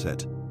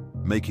mindset,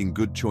 making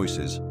good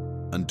choices,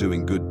 and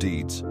doing good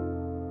deeds.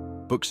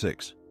 Book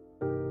 6.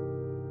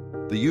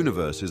 The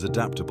universe is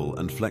adaptable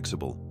and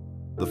flexible.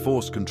 The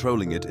force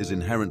controlling it is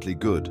inherently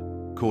good,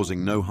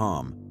 causing no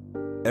harm.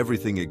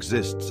 Everything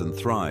exists and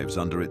thrives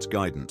under its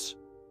guidance.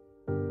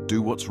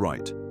 Do what's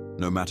right,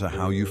 no matter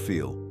how you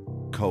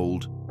feel,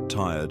 cold,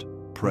 tired,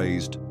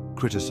 praised,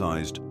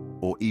 criticized,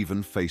 or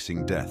even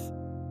facing death.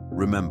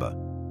 Remember,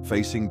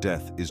 facing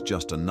death is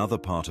just another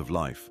part of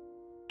life.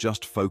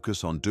 Just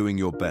focus on doing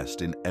your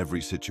best in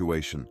every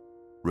situation.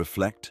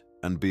 Reflect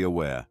and be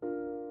aware.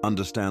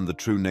 Understand the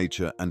true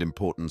nature and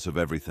importance of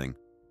everything.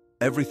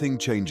 Everything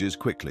changes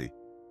quickly.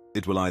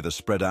 It will either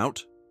spread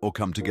out or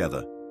come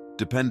together,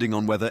 depending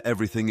on whether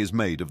everything is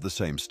made of the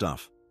same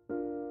stuff.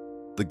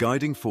 The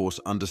guiding force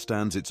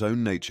understands its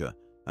own nature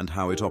and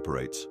how it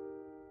operates.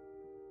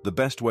 The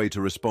best way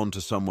to respond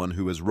to someone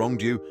who has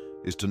wronged you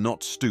is to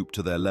not stoop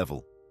to their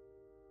level.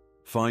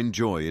 Find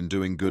joy in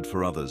doing good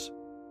for others,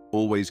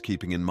 always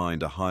keeping in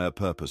mind a higher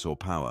purpose or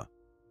power.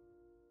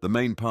 The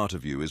main part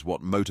of you is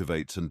what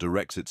motivates and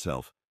directs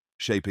itself,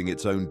 shaping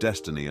its own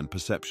destiny and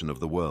perception of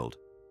the world.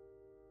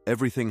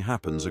 Everything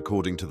happens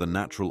according to the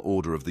natural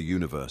order of the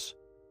universe.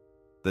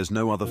 There's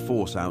no other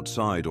force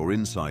outside or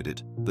inside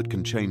it that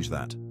can change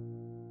that.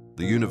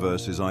 The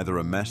universe is either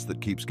a mess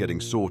that keeps getting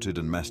sorted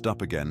and messed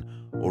up again,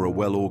 or a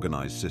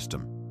well-organized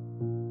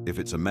system. If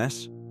it's a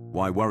mess,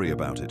 why worry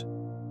about it?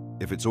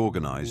 If it's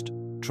organized,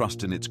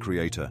 trust in its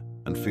creator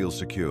and feel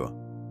secure.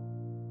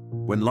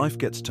 When life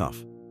gets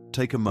tough,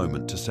 take a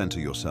moment to center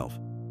yourself.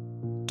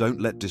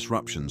 Don't let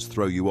disruptions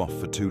throw you off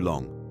for too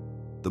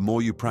long. The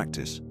more you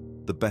practice,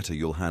 the better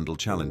you'll handle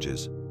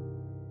challenges.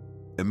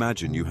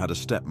 Imagine you had a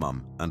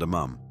stepmom and a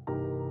mum.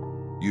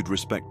 You'd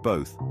respect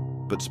both,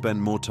 but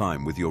spend more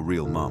time with your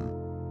real mum.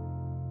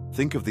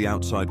 Think of the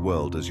outside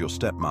world as your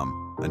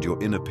stepmom and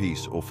your inner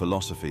peace or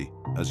philosophy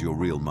as your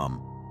real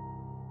mum.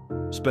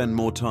 Spend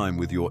more time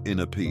with your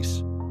inner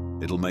peace.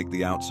 It'll make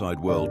the outside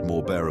world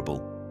more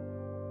bearable.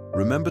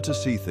 Remember to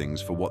see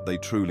things for what they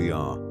truly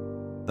are.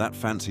 That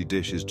fancy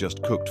dish is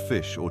just cooked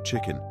fish or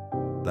chicken.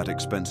 That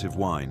expensive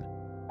wine,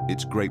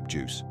 it's grape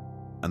juice.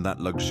 And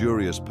that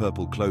luxurious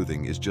purple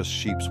clothing is just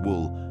sheep's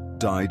wool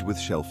dyed with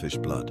shellfish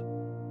blood.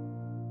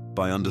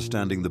 By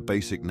understanding the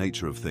basic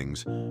nature of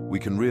things, we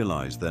can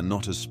realize they're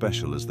not as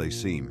special as they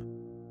seem.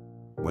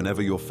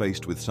 Whenever you're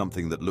faced with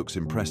something that looks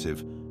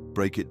impressive,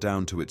 break it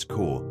down to its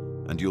core,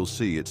 and you'll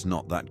see it's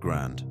not that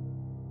grand.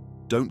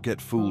 Don't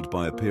get fooled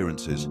by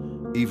appearances,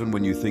 even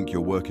when you think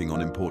you're working on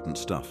important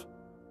stuff.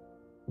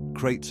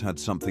 Crates had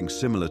something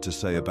similar to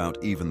say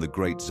about even the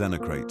great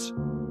Xenocrates.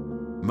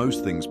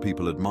 Most things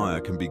people admire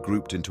can be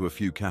grouped into a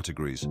few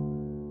categories.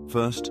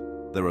 First,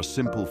 there are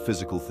simple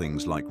physical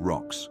things like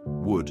rocks,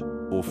 wood,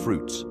 or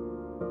fruits.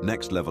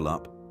 Next level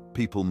up,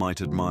 people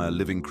might admire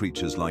living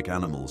creatures like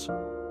animals.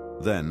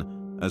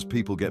 Then, as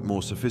people get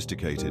more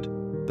sophisticated,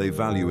 they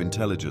value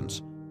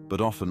intelligence, but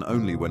often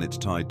only when it's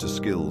tied to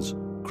skills,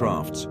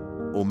 crafts,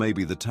 or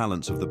maybe the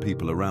talents of the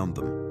people around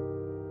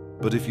them.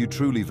 But if you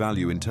truly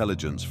value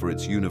intelligence for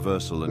its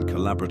universal and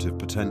collaborative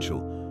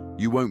potential,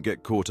 you won't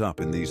get caught up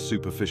in these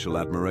superficial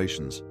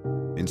admirations.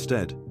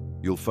 Instead,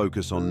 you'll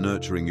focus on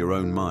nurturing your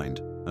own mind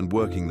and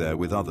working there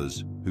with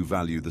others who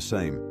value the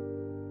same.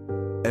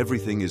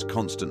 Everything is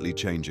constantly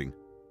changing.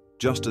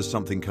 Just as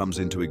something comes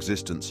into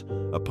existence,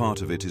 a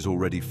part of it is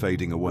already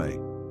fading away.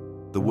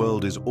 The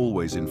world is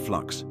always in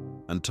flux,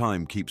 and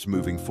time keeps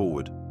moving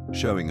forward,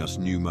 showing us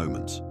new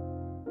moments.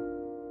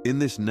 In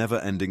this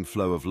never-ending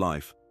flow of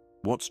life,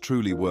 what's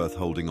truly worth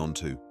holding on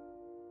to?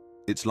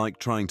 It's like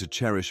trying to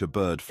cherish a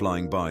bird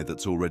flying by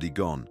that's already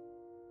gone.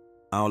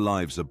 Our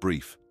lives are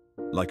brief,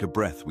 like a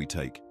breath we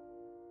take.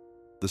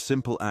 The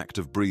simple act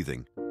of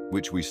breathing,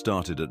 which we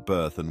started at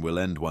birth and will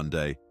end one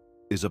day,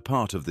 is a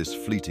part of this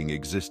fleeting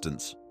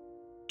existence.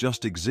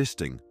 Just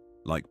existing,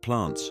 like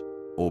plants,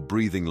 or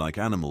breathing like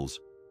animals,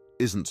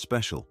 isn't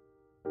special.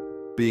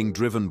 Being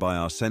driven by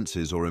our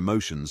senses or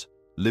emotions,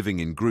 living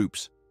in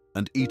groups,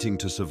 and eating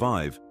to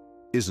survive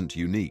isn't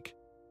unique.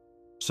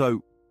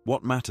 So,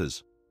 what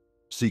matters?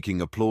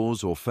 Seeking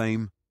applause or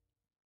fame?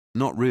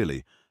 Not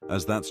really,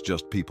 as that's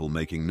just people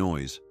making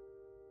noise.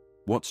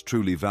 What's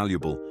truly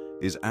valuable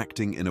is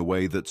acting in a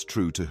way that's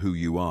true to who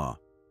you are.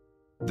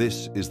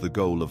 This is the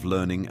goal of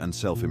learning and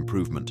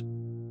self-improvement,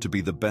 to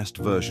be the best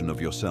version of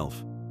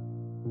yourself.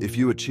 If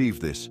you achieve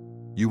this,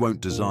 you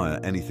won't desire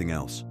anything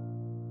else.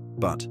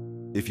 But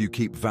if you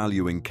keep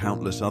valuing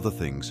countless other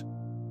things,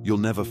 you'll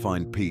never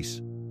find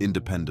peace,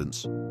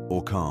 independence,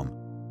 or calm.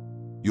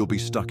 You'll be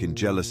stuck in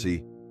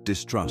jealousy,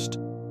 distrust,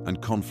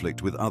 and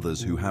conflict with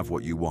others who have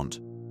what you want.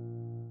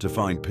 To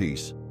find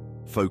peace,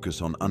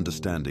 focus on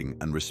understanding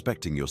and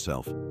respecting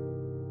yourself.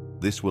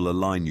 This will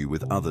align you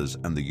with others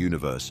and the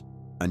universe,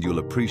 and you'll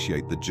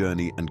appreciate the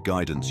journey and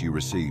guidance you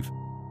receive.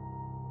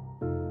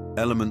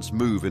 Elements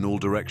move in all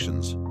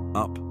directions,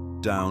 up,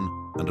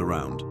 down, and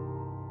around.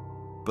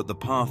 But the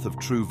path of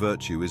true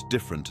virtue is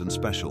different and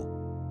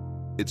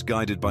special. It's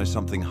guided by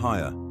something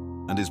higher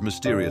and is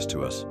mysterious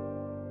to us.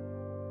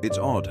 It's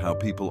odd how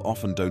people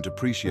often don't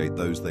appreciate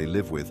those they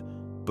live with,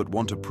 but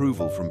want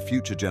approval from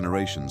future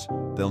generations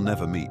they'll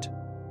never meet.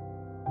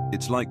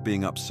 It's like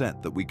being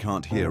upset that we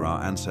can't hear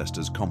our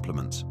ancestors'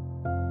 compliments.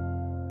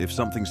 If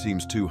something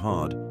seems too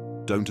hard,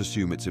 don't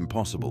assume it's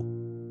impossible.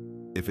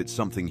 If it's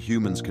something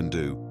humans can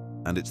do,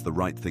 and it's the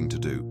right thing to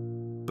do,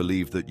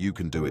 believe that you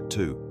can do it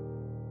too.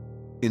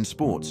 In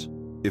sports,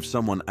 if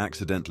someone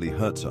accidentally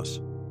hurts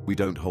us, we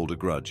don't hold a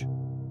grudge.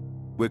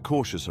 We're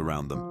cautious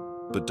around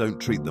them, but don't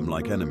treat them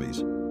like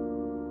enemies.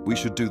 We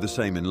should do the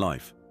same in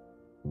life.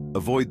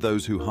 Avoid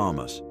those who harm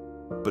us,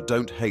 but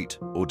don't hate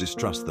or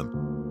distrust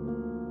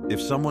them.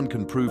 If someone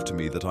can prove to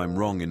me that I'm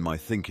wrong in my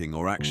thinking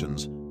or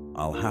actions,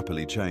 I'll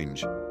happily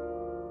change.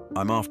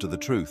 I'm after the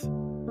truth,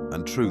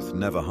 and truth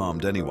never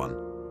harmed anyone.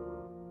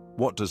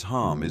 What does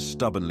harm is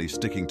stubbornly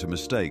sticking to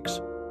mistakes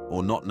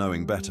or not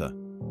knowing better.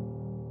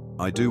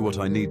 I do what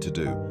I need to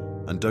do,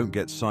 and don't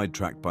get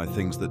sidetracked by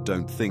things that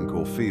don't think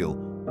or feel.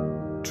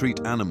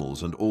 Treat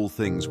animals and all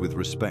things with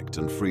respect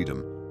and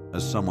freedom,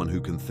 as someone who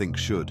can think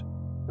should.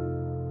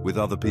 With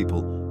other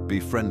people, be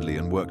friendly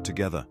and work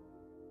together.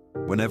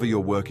 Whenever you're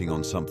working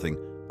on something,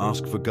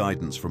 ask for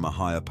guidance from a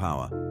higher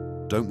power.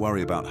 Don't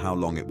worry about how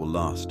long it will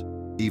last.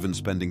 Even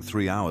spending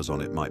 3 hours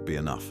on it might be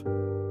enough.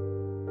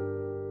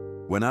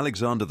 When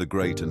Alexander the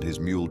Great and his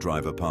mule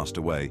driver passed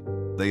away,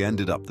 they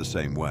ended up the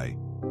same way.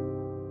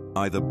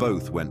 Either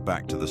both went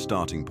back to the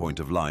starting point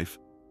of life,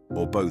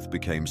 or both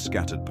became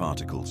scattered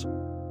particles.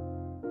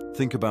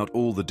 Think about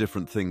all the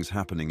different things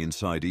happening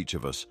inside each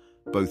of us,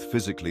 both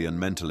physically and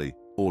mentally,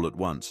 all at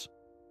once.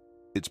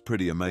 It's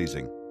pretty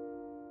amazing.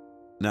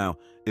 Now,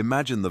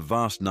 imagine the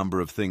vast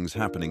number of things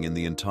happening in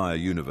the entire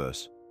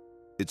universe.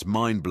 It's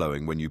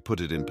mind-blowing when you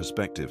put it in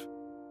perspective.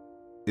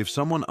 If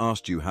someone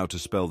asked you how to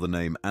spell the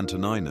name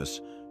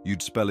Antoninus,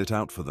 you'd spell it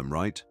out for them,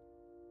 right?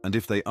 And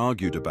if they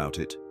argued about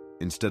it,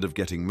 instead of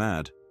getting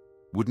mad,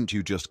 wouldn't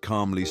you just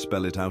calmly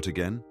spell it out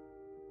again?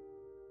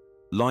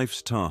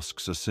 Life's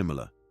tasks are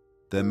similar.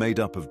 They're made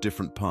up of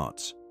different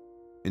parts.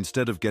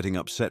 Instead of getting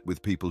upset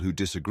with people who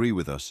disagree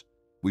with us,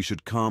 we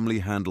should calmly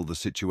handle the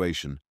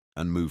situation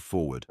and move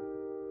forward.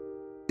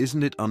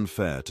 Isn't it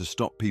unfair to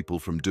stop people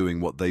from doing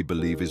what they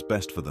believe is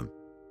best for them?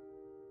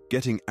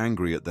 Getting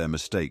angry at their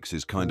mistakes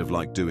is kind of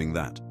like doing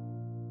that.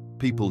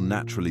 People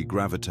naturally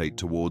gravitate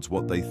towards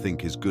what they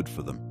think is good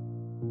for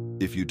them.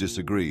 If you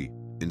disagree,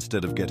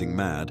 instead of getting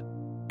mad,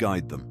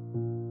 guide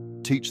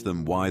them. Teach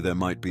them why there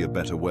might be a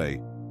better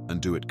way,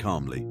 and do it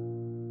calmly.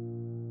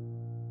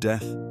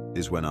 Death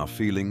is when our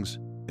feelings,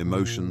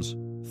 emotions,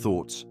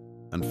 thoughts,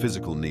 and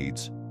physical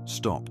needs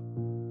stop.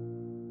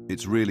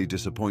 It's really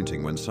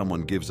disappointing when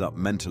someone gives up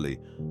mentally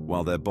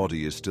while their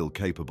body is still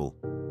capable.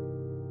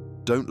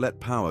 Don't let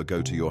power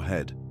go to your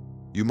head.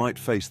 You might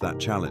face that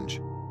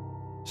challenge.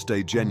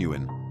 Stay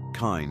genuine,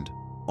 kind,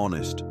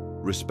 honest,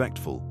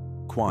 respectful,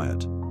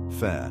 quiet,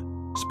 fair,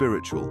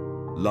 spiritual,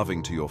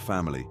 loving to your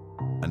family,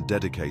 and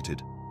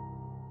dedicated.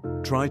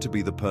 Try to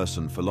be the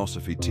person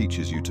philosophy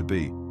teaches you to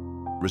be.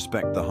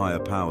 Respect the higher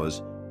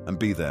powers and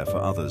be there for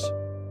others.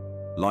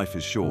 Life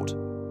is short,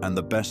 and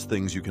the best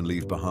things you can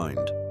leave behind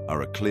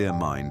are a clear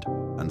mind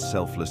and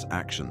selfless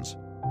actions.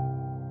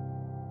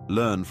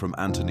 Learn from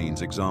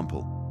Antonin's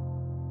example.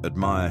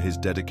 Admire his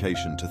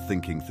dedication to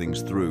thinking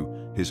things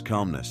through, his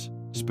calmness,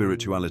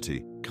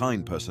 spirituality,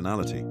 kind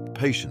personality,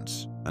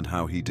 patience, and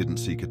how he didn't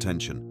seek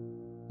attention.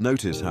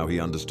 Notice how he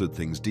understood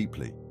things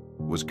deeply,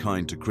 was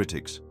kind to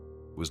critics,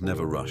 was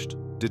never rushed,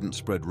 didn't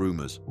spread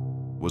rumors,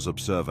 was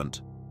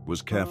observant,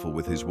 was careful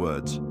with his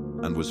words,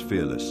 and was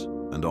fearless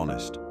and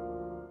honest.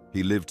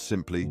 He lived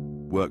simply,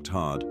 worked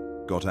hard,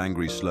 got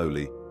angry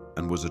slowly,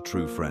 and was a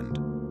true friend.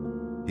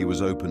 He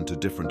was open to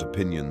different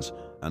opinions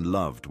and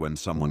loved when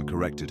someone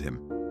corrected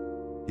him.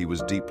 He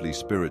was deeply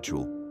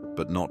spiritual,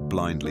 but not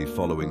blindly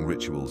following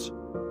rituals.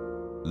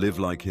 Live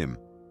like him,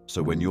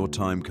 so when your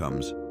time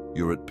comes,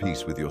 you're at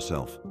peace with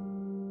yourself.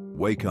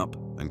 Wake up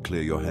and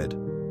clear your head.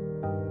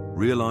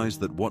 Realize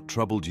that what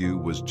troubled you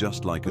was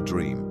just like a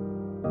dream.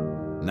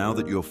 Now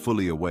that you're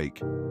fully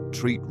awake,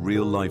 treat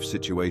real-life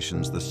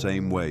situations the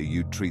same way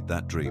you'd treat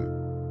that dream.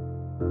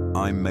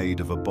 I'm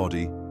made of a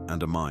body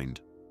and a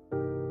mind.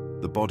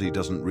 The body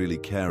doesn't really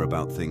care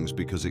about things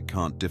because it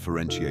can't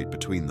differentiate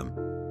between them.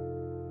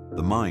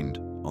 The mind,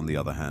 on the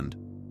other hand,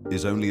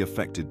 is only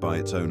affected by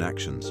its own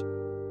actions.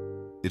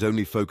 It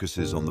only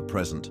focuses on the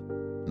present,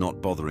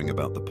 not bothering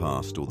about the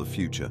past or the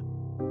future.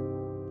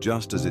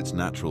 Just as it's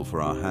natural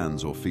for our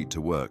hands or feet to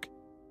work,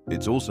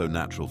 it's also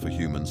natural for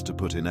humans to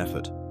put in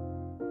effort.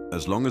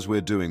 As long as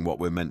we're doing what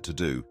we're meant to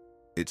do,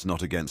 it's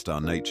not against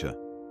our nature.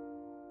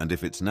 And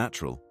if it's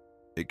natural,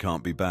 it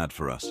can't be bad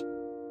for us.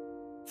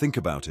 Think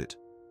about it.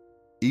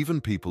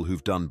 Even people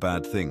who've done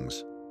bad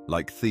things,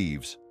 like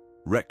thieves,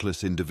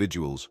 reckless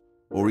individuals,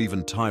 or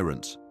even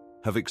tyrants,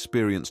 have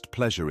experienced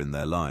pleasure in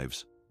their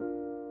lives.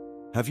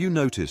 Have you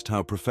noticed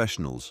how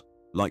professionals,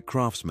 like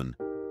craftsmen,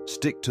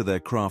 stick to their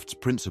craft's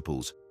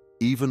principles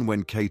even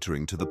when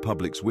catering to the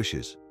public's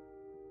wishes?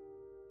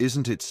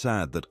 Isn't it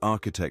sad that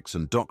architects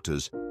and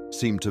doctors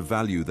seem to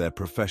value their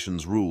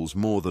profession's rules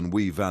more than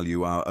we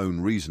value our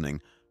own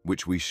reasoning,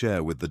 which we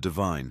share with the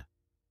divine?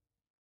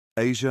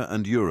 Asia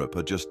and Europe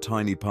are just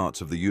tiny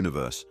parts of the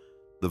universe.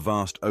 The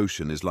vast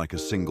ocean is like a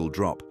single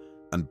drop,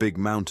 and big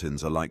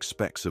mountains are like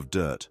specks of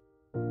dirt.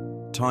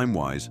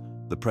 Time-wise,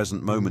 the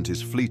present moment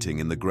is fleeting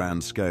in the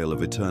grand scale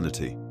of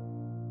eternity.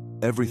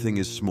 Everything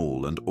is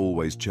small and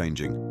always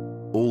changing.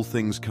 All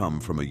things come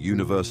from a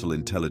universal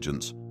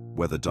intelligence,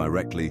 whether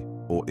directly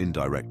or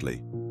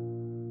indirectly.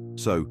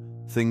 So,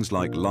 things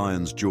like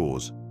lions'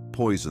 jaws,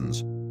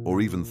 poisons,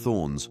 or even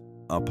thorns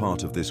are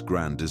part of this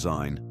grand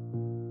design.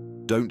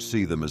 Don't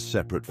see them as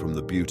separate from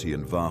the beauty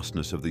and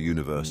vastness of the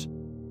universe.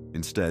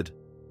 Instead,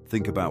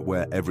 think about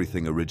where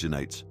everything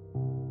originates.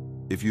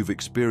 If you've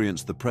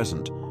experienced the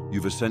present,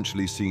 you've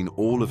essentially seen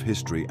all of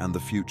history and the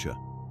future.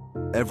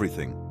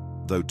 Everything,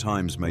 though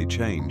times may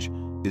change,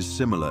 is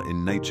similar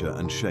in nature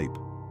and shape.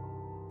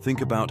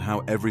 Think about how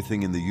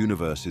everything in the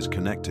universe is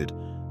connected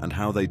and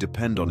how they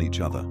depend on each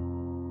other.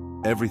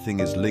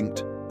 Everything is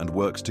linked and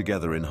works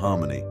together in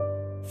harmony,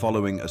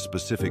 following a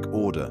specific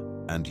order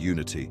and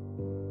unity.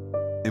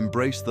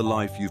 Embrace the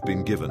life you've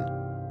been given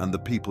and the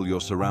people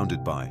you're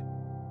surrounded by.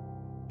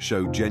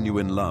 Show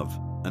genuine love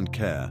and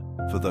care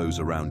for those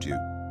around you.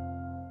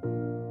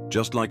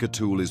 Just like a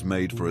tool is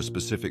made for a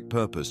specific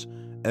purpose,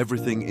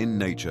 everything in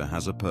nature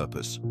has a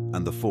purpose,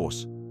 and the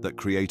force that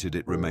created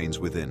it remains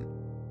within.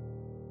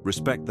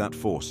 Respect that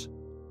force,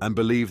 and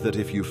believe that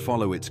if you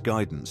follow its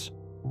guidance,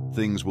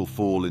 things will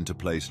fall into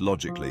place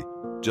logically,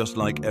 just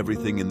like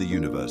everything in the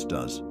universe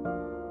does.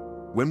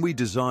 When we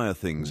desire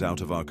things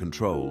out of our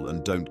control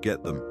and don't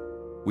get them,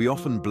 We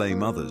often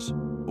blame others,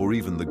 or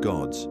even the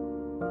gods.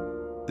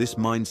 This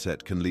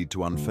mindset can lead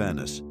to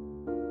unfairness,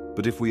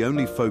 but if we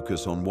only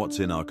focus on what's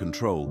in our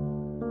control,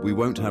 we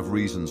won't have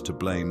reasons to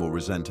blame or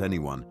resent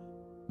anyone.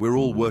 We're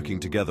all working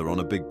together on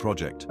a big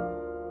project.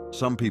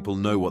 Some people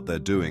know what they're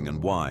doing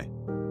and why,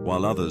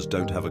 while others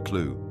don't have a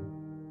clue.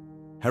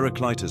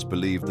 Heraclitus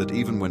believed that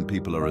even when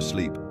people are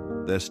asleep,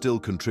 they're still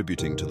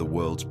contributing to the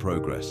world's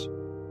progress.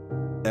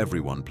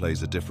 Everyone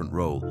plays a different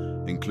role,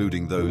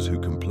 including those who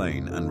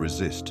complain and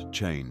resist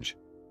change.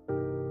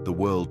 The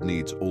world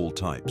needs all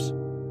types.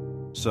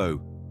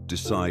 So,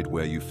 decide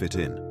where you fit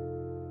in.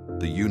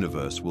 The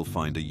universe will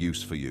find a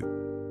use for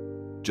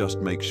you. Just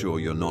make sure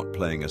you're not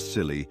playing a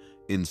silly,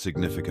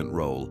 insignificant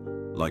role,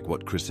 like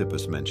what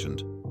Chrysippus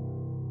mentioned.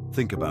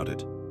 Think about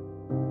it.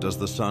 Does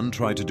the sun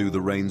try to do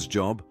the rain's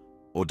job,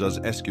 or does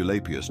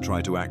Aesculapius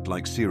try to act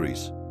like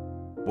Ceres?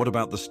 What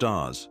about the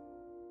stars?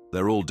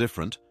 They're all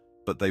different,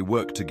 but they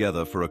work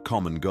together for a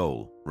common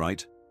goal,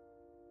 right?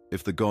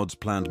 If the gods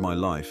planned my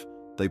life,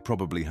 they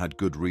probably had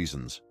good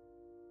reasons.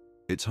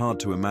 It's hard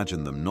to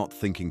imagine them not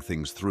thinking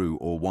things through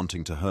or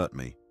wanting to hurt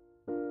me.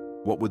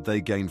 What would they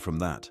gain from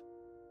that?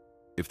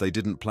 If they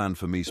didn't plan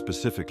for me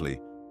specifically,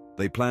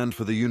 they planned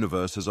for the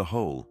universe as a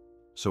whole,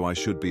 so I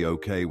should be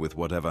okay with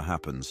whatever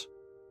happens.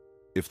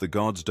 If the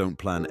gods don't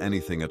plan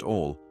anything at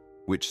all,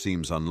 which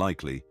seems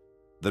unlikely,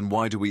 then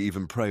why do we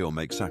even pray or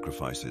make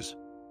sacrifices?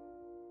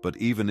 But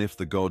even if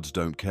the gods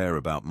don't care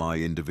about my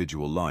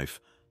individual life,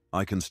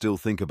 I can still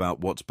think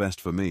about what's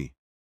best for me.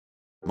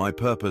 My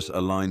purpose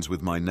aligns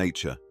with my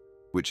nature,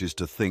 which is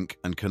to think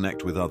and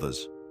connect with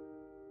others.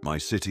 My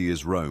city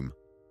is Rome,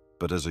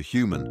 but as a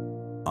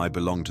human, I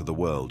belong to the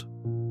world.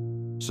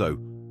 So,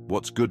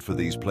 what's good for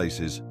these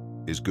places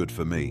is good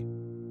for me.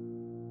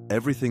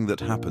 Everything that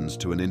happens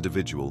to an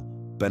individual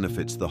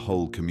benefits the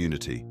whole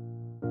community.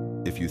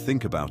 If you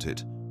think about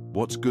it,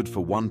 what's good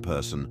for one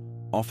person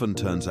often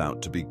turns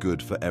out to be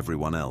good for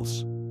everyone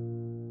else.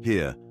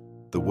 Here,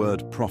 the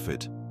word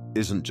profit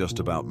isn't just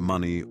about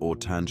money or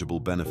tangible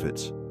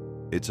benefits.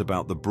 It's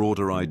about the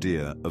broader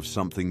idea of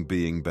something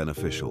being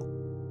beneficial.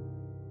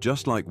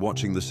 Just like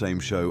watching the same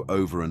show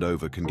over and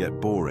over can get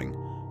boring,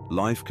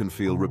 life can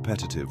feel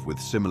repetitive with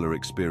similar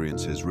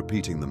experiences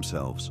repeating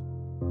themselves.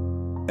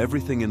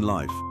 Everything in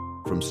life,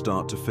 from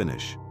start to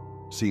finish,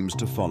 seems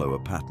to follow a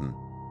pattern.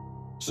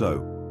 So,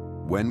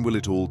 when will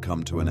it all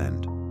come to an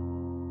end?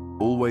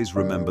 Always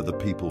remember the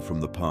people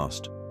from the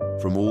past,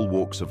 from all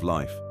walks of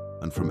life,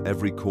 and from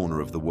every corner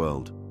of the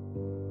world.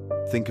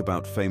 Think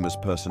about famous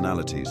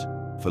personalities,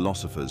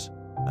 philosophers,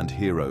 and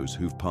heroes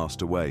who've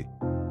passed away.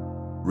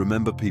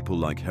 Remember people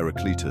like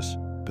Heraclitus,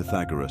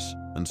 Pythagoras,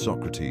 and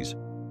Socrates,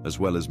 as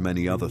well as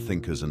many other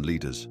thinkers and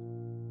leaders.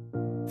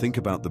 Think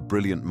about the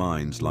brilliant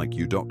minds like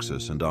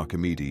Eudoxus and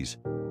Archimedes,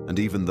 and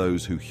even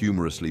those who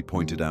humorously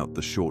pointed out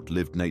the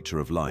short-lived nature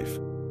of life.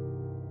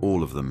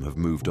 All of them have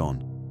moved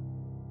on.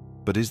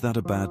 But is that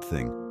a bad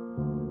thing?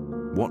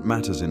 What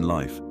matters in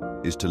life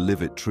is to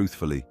live it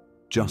truthfully,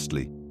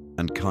 justly,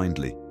 and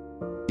kindly,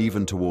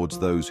 even towards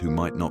those who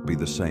might not be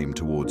the same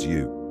towards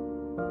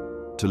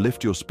you. To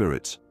lift your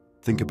spirits,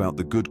 think about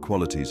the good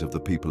qualities of the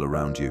people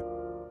around you.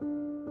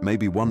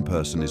 Maybe one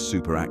person is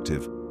super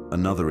active,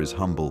 another is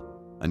humble,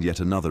 and yet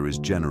another is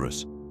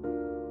generous.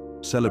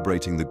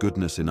 Celebrating the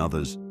goodness in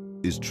others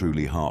is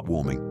truly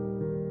heartwarming.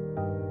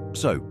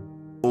 So,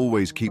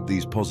 always keep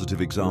these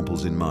positive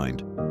examples in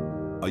mind.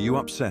 Are you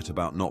upset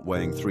about not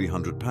weighing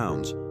 300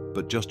 pounds,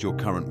 but just your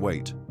current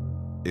weight?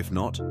 If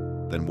not,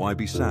 then why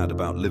be sad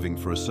about living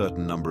for a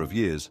certain number of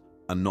years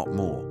and not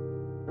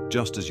more?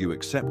 Just as you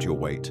accept your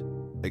weight,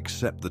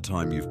 accept the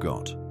time you've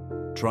got.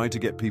 Try to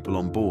get people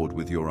on board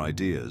with your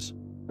ideas.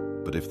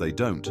 But if they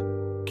don't,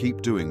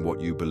 keep doing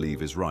what you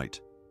believe is right.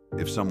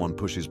 If someone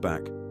pushes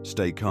back,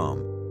 stay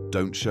calm.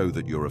 Don't show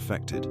that you're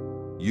affected.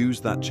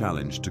 Use that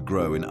challenge to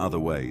grow in other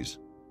ways.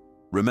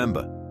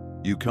 Remember,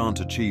 you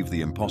can't achieve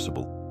the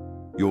impossible.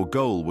 Your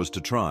goal was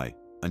to try,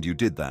 and you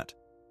did that,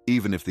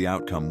 even if the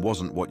outcome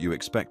wasn't what you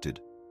expected.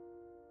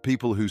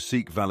 People who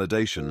seek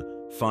validation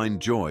find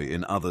joy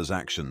in others'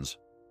 actions.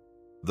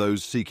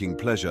 Those seeking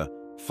pleasure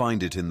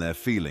find it in their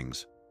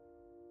feelings.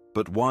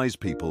 But wise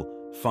people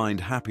find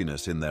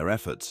happiness in their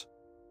efforts.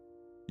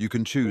 You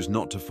can choose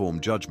not to form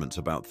judgments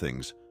about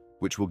things,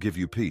 which will give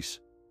you peace.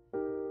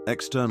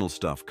 External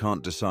stuff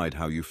can't decide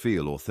how you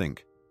feel or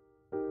think.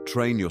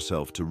 Train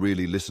yourself to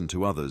really listen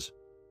to others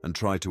and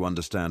try to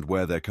understand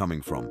where they're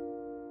coming from.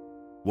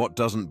 What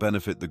doesn't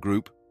benefit the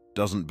group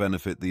doesn't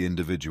benefit the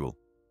individual.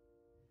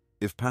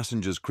 If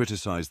passengers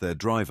criticize their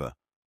driver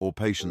or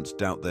patients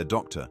doubt their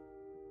doctor,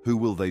 who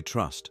will they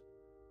trust?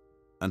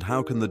 And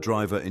how can the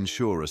driver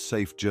ensure a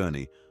safe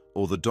journey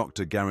or the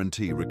doctor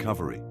guarantee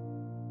recovery?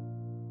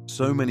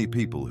 So many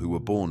people who were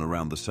born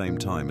around the same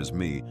time as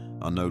me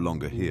are no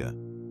longer here.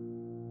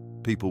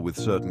 People with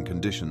certain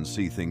conditions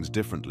see things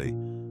differently,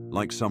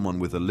 like someone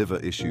with a liver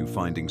issue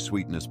finding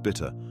sweetness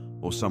bitter,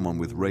 or someone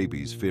with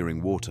rabies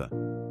fearing water.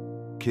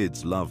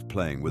 Kids love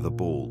playing with a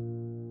ball.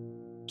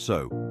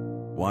 So,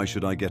 why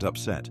should I get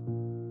upset?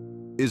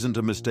 Isn't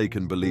a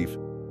mistaken belief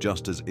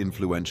just as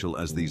influential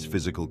as these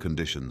physical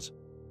conditions.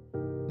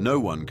 No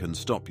one can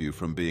stop you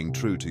from being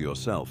true to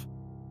yourself,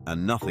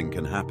 and nothing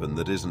can happen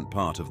that isn't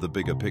part of the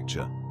bigger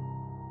picture.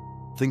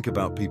 Think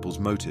about people's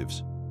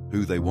motives,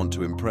 who they want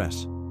to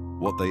impress,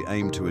 what they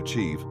aim to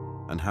achieve,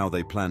 and how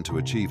they plan to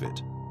achieve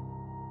it.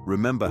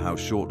 Remember how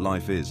short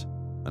life is,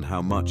 and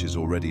how much is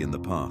already in the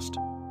past.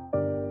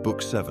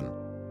 Book 7.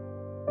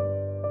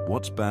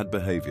 What's bad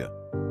behavior?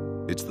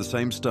 It's the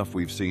same stuff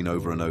we've seen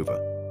over and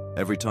over.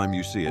 Every time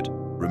you see it,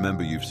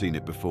 remember you've seen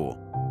it before.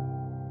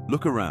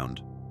 Look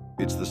around.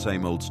 It's the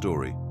same old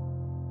story.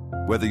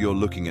 Whether you're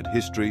looking at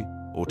history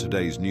or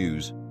today's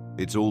news,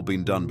 it's all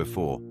been done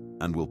before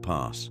and will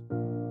pass.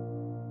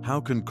 How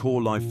can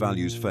core life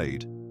values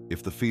fade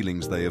if the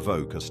feelings they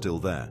evoke are still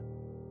there?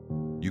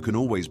 You can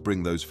always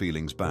bring those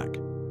feelings back.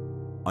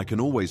 I can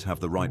always have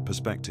the right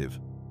perspective.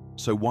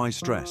 So why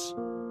stress?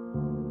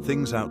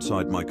 Things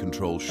outside my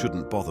control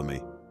shouldn't bother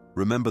me.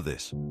 Remember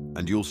this,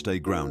 and you'll stay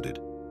grounded.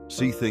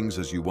 See things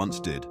as you once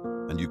did,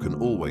 and you can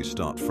always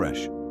start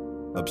fresh.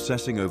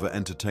 Obsessing over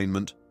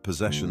entertainment,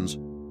 possessions,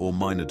 or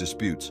minor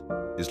disputes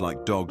is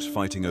like dogs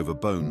fighting over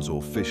bones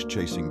or fish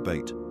chasing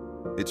bait.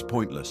 It's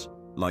pointless,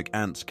 like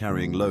ants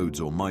carrying loads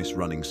or mice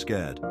running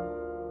scared.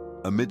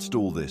 Amidst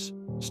all this,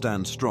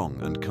 stand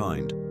strong and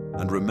kind,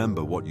 and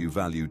remember what you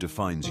value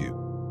defines you.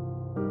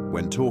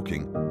 When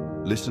talking,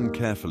 listen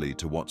carefully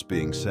to what's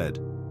being said.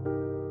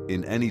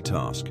 In any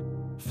task,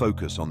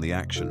 focus on the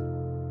action.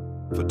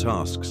 For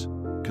tasks,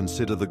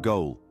 consider the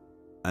goal,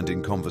 and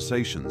in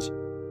conversations,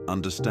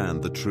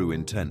 understand the true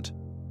intent.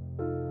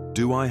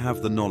 Do I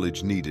have the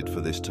knowledge needed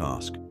for this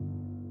task?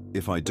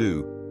 If I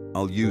do,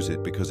 I'll use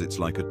it because it's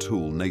like a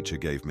tool nature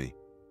gave me.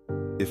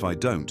 If I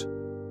don't,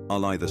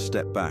 I'll either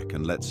step back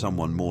and let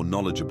someone more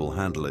knowledgeable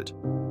handle it,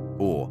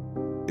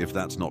 or, if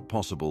that's not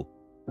possible,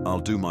 I'll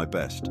do my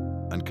best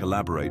and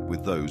collaborate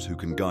with those who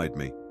can guide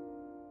me.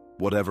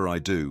 Whatever I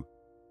do,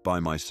 by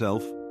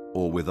myself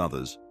or with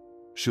others,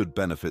 should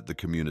benefit the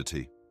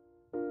community.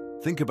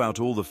 Think about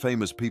all the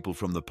famous people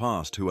from the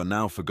past who are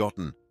now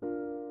forgotten,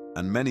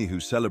 and many who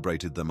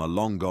celebrated them are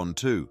long gone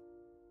too.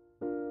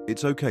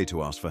 It's okay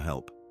to ask for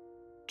help.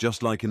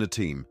 Just like in a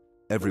team,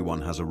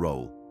 everyone has a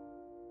role.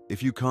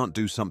 If you can't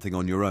do something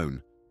on your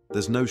own,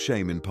 there's no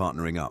shame in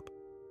partnering up.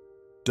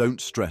 Don't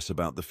stress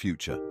about the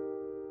future.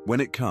 When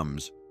it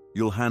comes,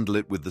 you'll handle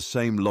it with the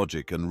same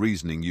logic and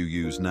reasoning you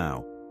use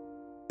now.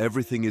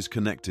 Everything is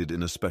connected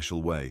in a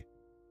special way.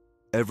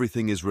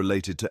 Everything is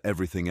related to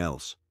everything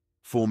else,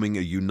 forming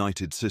a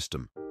united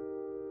system.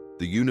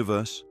 The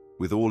universe,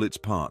 with all its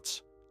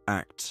parts,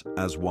 acts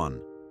as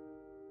one.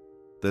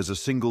 There's a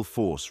single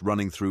force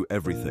running through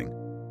everything,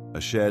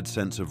 a shared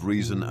sense of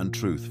reason and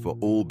truth for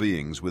all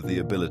beings with the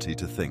ability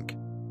to think.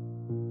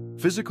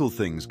 Physical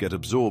things get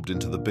absorbed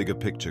into the bigger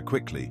picture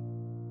quickly,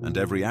 and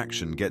every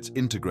action gets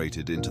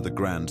integrated into the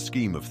grand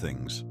scheme of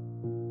things.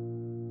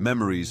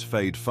 Memories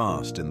fade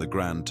fast in the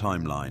grand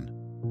timeline.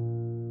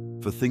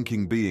 For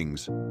thinking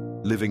beings,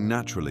 living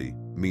naturally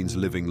means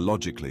living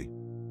logically.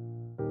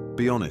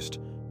 Be honest,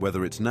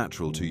 whether it's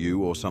natural to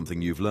you or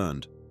something you've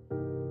learned.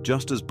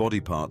 Just as body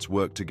parts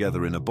work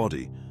together in a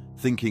body,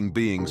 thinking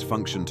beings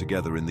function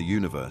together in the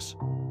universe.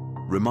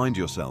 Remind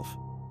yourself,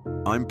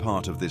 I'm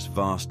part of this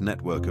vast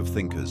network of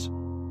thinkers.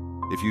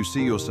 If you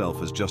see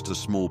yourself as just a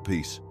small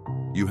piece,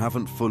 you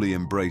haven't fully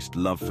embraced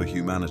love for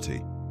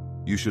humanity.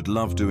 You should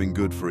love doing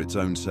good for its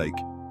own sake,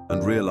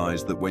 and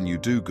realize that when you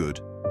do good,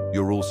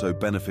 you're also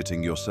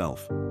benefiting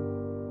yourself.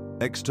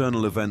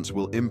 External events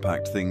will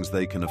impact things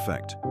they can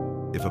affect.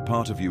 If a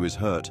part of you is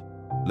hurt,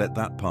 let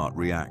that part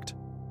react.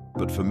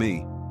 But for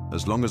me,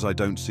 as long as I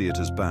don't see it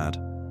as bad,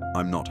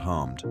 I'm not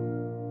harmed.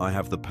 I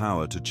have the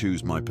power to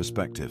choose my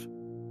perspective.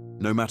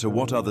 No matter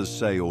what others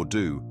say or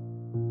do,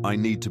 I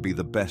need to be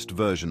the best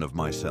version of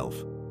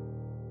myself.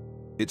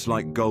 It's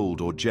like gold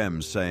or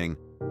gems saying,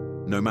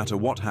 no matter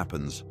what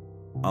happens,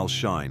 I'll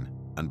shine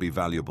and be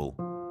valuable.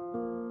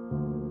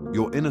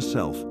 Your inner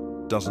self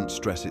doesn't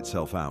stress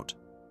itself out.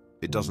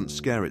 It doesn't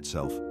scare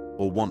itself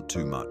or want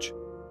too much.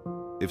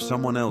 If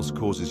someone else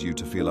causes you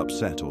to feel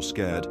upset or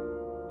scared,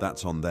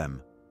 that's on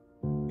them.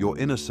 Your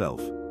inner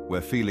self,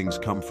 where feelings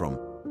come from,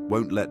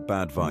 won't let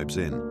bad vibes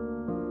in.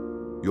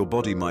 Your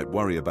body might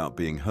worry about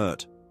being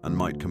hurt and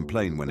might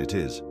complain when it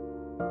is.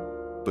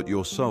 But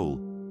your soul,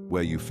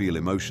 where you feel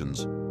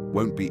emotions,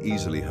 won't be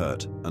easily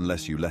hurt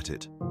unless you let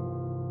it.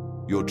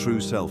 Your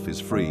true self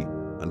is free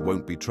and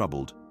won't be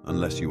troubled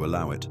unless you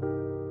allow it.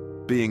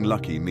 Being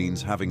lucky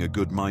means having a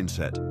good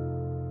mindset.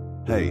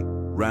 Hey,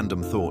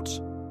 random thoughts.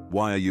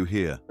 Why are you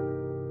here?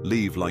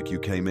 Leave like you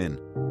came in.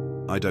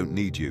 I don't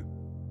need you.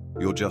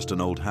 You're just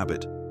an old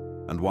habit.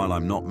 And while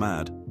I'm not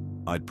mad,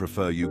 I'd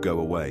prefer you go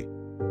away.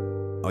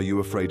 Are you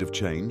afraid of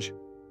change?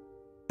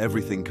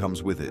 Everything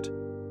comes with it.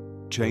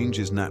 Change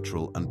is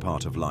natural and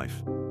part of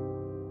life.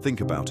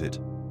 Think about it.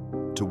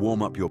 To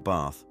warm up your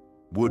bath,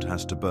 wood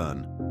has to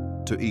burn.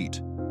 To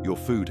eat, your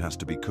food has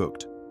to be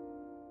cooked.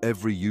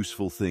 Every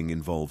useful thing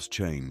involves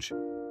change.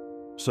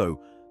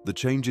 So, the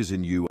changes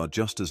in you are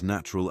just as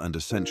natural and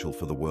essential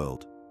for the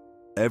world.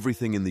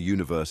 Everything in the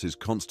universe is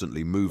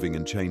constantly moving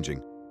and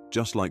changing,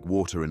 just like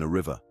water in a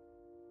river.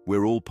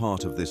 We're all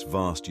part of this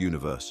vast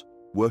universe,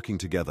 working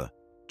together,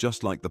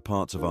 just like the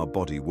parts of our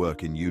body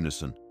work in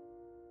unison.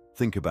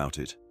 Think about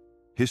it.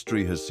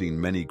 History has seen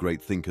many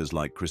great thinkers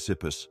like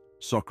Chrysippus,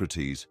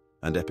 Socrates,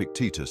 and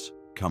Epictetus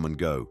come and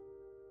go.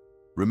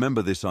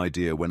 Remember this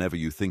idea whenever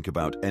you think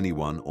about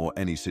anyone or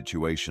any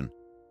situation.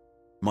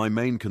 My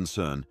main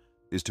concern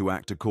is to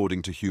act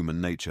according to human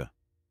nature.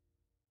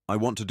 I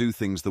want to do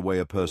things the way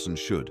a person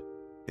should,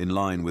 in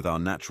line with our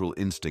natural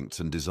instincts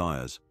and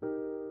desires.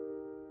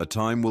 A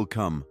time will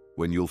come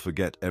when you'll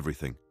forget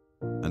everything,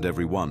 and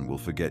everyone will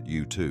forget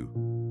you too.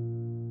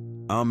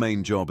 Our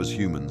main job as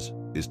humans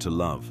is to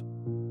love,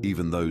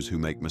 even those who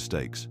make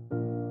mistakes.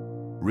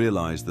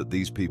 Realize that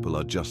these people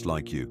are just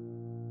like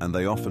you, and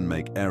they often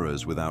make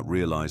errors without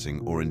realizing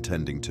or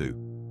intending to.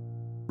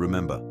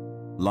 Remember,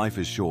 life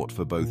is short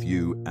for both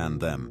you and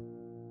them.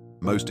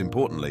 Most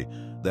importantly,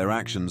 their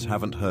actions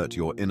haven't hurt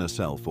your inner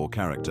self or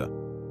character.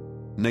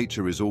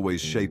 Nature is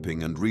always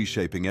shaping and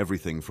reshaping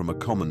everything from a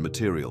common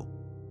material,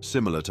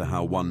 similar to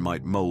how one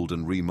might mold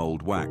and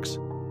remold wax.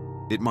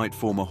 It might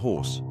form a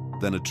horse,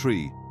 then a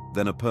tree,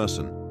 then a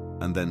person,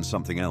 and then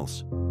something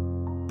else.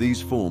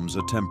 These forms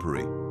are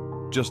temporary.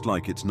 Just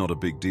like it's not a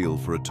big deal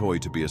for a toy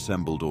to be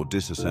assembled or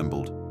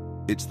disassembled,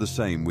 it's the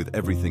same with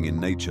everything in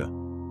nature.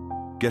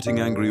 Getting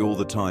angry all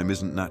the time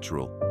isn't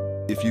natural.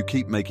 If you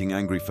keep making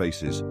angry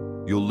faces,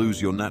 you'll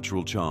lose your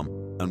natural charm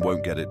and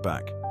won't get it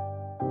back.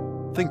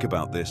 Think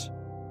about this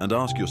and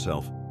ask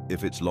yourself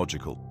if it's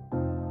logical.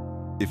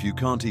 If you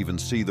can't even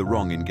see the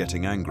wrong in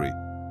getting angry,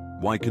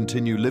 why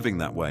continue living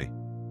that way?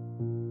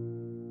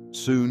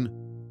 Soon,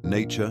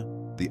 nature,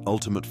 the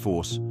ultimate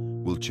force,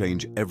 will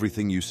change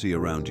everything you see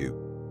around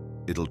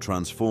you. It'll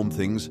transform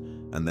things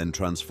and then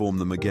transform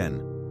them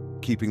again,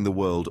 keeping the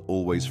world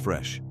always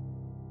fresh.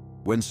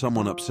 When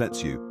someone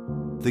upsets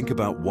you, think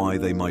about why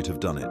they might have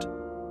done it.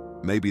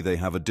 Maybe they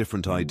have a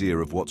different idea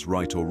of what's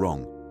right or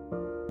wrong.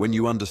 When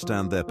you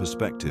understand their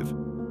perspective,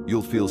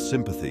 you'll feel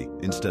sympathy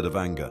instead of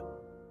anger.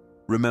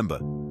 Remember,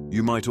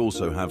 you might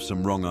also have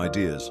some wrong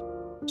ideas,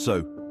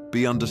 so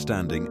be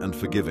understanding and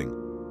forgiving.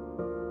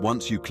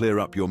 Once you clear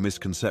up your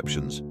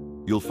misconceptions,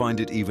 you'll find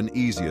it even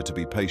easier to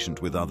be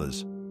patient with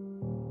others.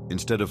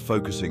 Instead of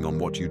focusing on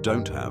what you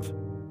don't have,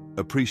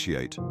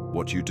 appreciate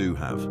what you do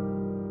have.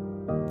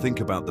 Think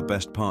about the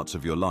best parts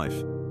of your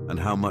life and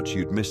how much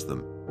you'd miss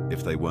them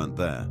if they weren't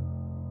there.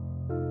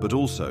 But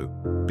also,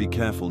 be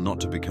careful not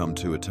to become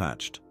too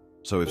attached,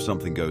 so if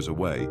something goes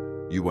away,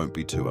 you won't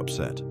be too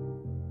upset.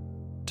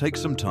 Take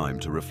some time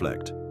to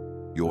reflect.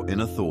 Your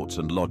inner thoughts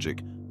and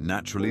logic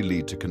naturally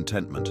lead to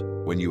contentment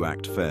when you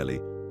act fairly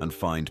and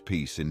find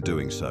peace in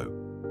doing so.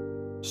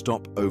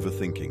 Stop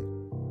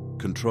overthinking.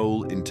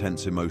 Control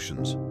intense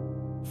emotions.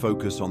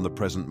 Focus on the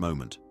present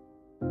moment.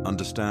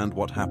 Understand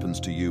what happens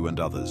to you and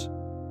others.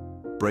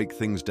 Break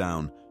things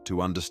down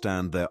to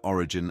understand their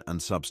origin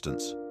and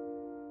substance.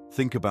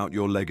 Think about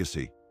your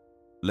legacy.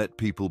 Let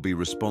people be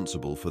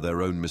responsible for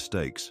their own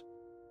mistakes.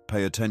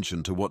 Pay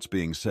attention to what's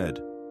being said.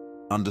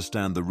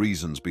 Understand the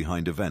reasons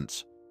behind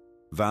events.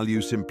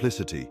 Value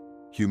simplicity,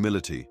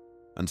 humility,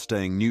 and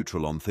staying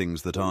neutral on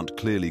things that aren't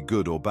clearly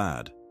good or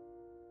bad.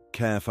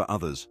 Care for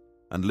others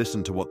and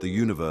listen to what the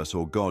universe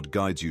or God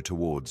guides you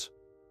towards.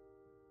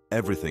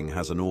 Everything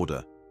has an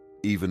order,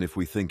 even if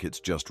we think it's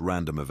just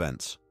random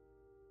events.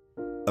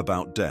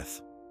 About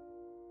death.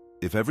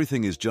 If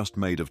everything is just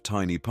made of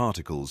tiny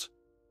particles,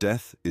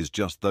 death is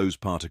just those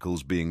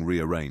particles being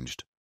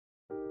rearranged.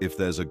 If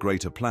there's a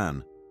greater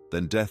plan,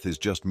 then death is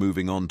just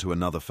moving on to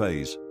another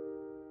phase.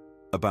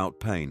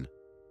 About pain.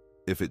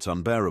 If it's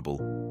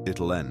unbearable,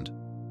 it'll end.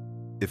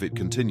 If it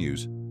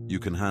continues, you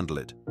can handle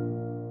it.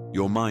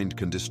 Your mind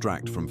can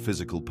distract from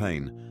physical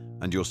pain,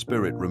 and your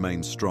spirit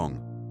remains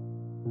strong.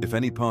 If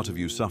any part of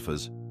you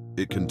suffers,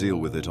 it can deal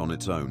with it on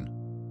its own.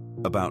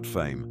 About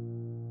fame.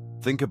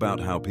 Think about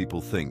how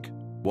people think,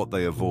 what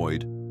they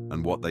avoid,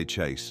 and what they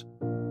chase.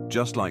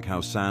 Just like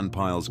how sand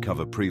piles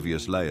cover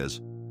previous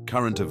layers,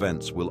 current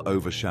events will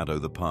overshadow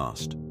the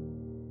past.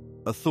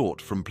 A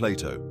thought from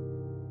Plato.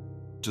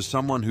 To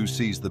someone who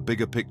sees the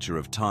bigger picture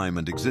of time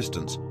and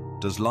existence,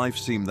 does life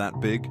seem that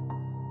big?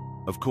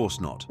 Of course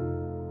not.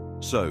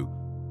 So,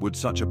 would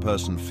such a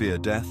person fear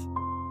death?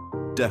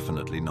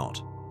 Definitely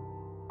not.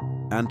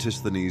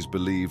 Antisthenes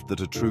believed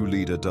that a true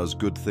leader does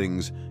good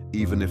things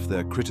even if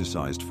they're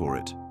criticized for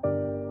it.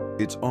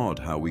 It's odd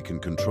how we can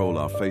control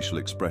our facial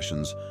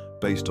expressions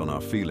based on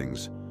our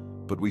feelings,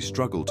 but we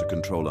struggle to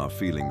control our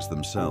feelings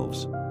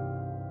themselves.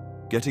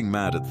 Getting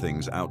mad at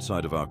things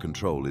outside of our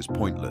control is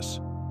pointless.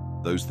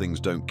 Those things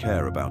don't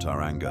care about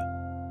our anger.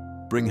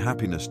 Bring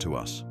happiness to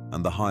us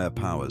and the higher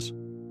powers.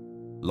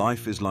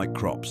 Life is like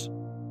crops.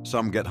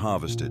 Some get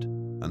harvested,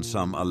 and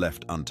some are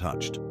left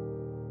untouched.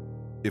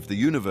 If the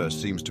universe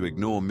seems to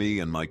ignore me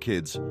and my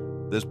kids,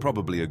 there's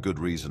probably a good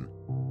reason.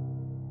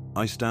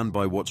 I stand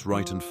by what's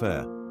right and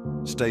fair.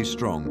 Stay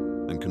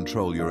strong and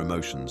control your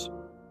emotions.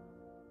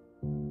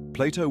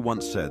 Plato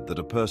once said that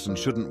a person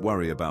shouldn't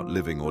worry about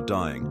living or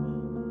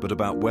dying, but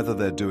about whether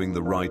they're doing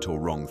the right or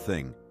wrong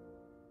thing.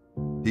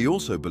 He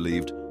also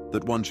believed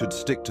that one should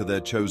stick to their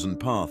chosen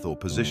path or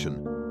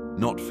position,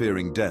 not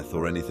fearing death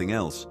or anything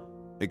else,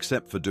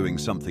 except for doing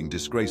something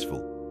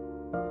disgraceful.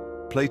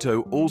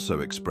 Plato also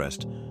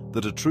expressed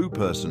that a true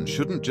person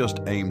shouldn't just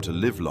aim to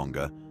live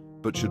longer,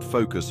 but should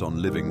focus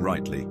on living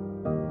rightly.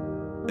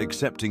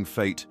 Accepting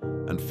fate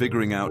and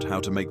figuring out how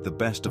to make the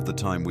best of the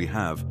time we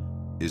have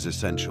is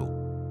essential.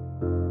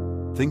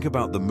 Think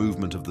about the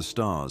movement of the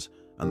stars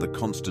and the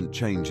constant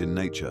change in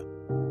nature.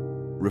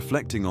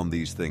 Reflecting on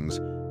these things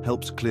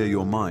helps clear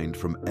your mind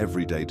from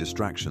everyday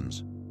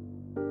distractions.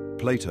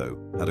 Plato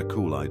had a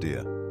cool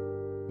idea.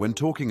 When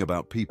talking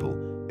about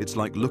people, it's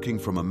like looking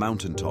from a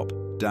mountaintop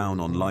down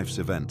on life's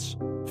events,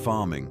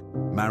 farming,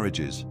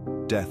 marriages,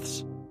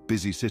 deaths,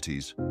 busy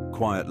cities,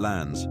 quiet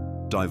lands,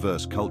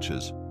 diverse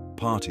cultures,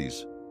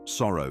 parties,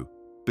 sorrow,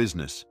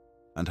 business,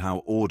 and how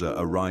order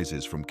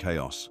arises from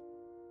chaos.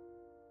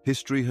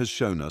 History has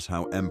shown us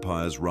how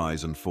empires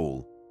rise and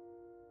fall.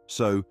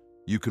 So,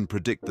 you can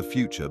predict the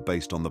future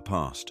based on the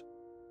past.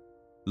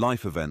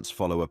 Life events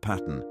follow a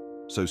pattern,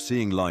 so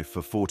seeing life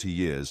for 40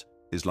 years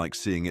is like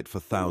seeing it for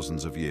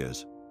thousands of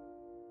years.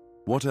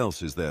 What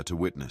else is there to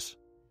witness?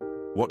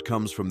 What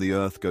comes from the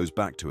earth goes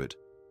back to it,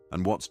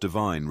 and what's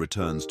divine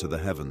returns to the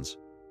heavens.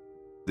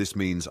 This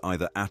means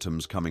either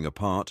atoms coming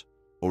apart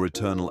or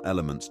eternal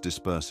elements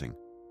dispersing.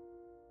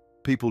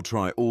 People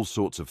try all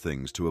sorts of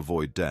things to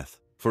avoid death.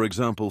 For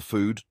example,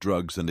 food,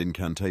 drugs, and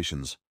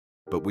incantations.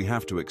 But we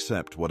have to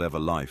accept whatever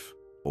life,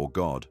 or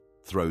God,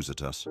 throws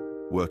at us,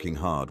 working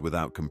hard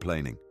without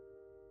complaining.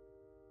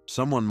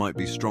 Someone might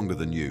be stronger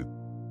than you,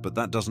 but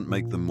that doesn't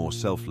make them more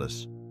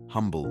selfless,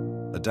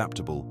 humble,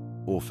 adaptable,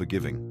 or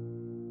forgiving.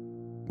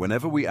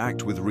 Whenever we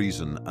act with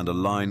reason and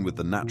align with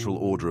the natural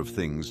order of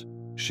things,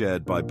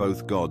 shared by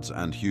both gods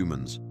and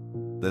humans,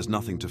 there's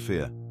nothing to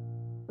fear.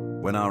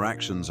 When our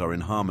actions are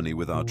in harmony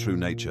with our true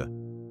nature,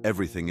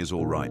 everything is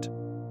all right.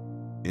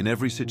 In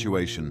every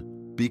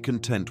situation, be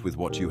content with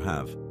what you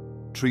have,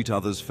 treat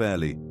others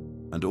fairly,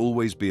 and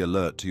always be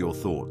alert to your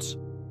thoughts,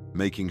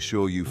 making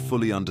sure you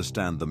fully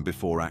understand them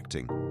before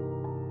acting.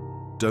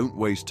 Don't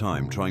waste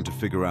time trying to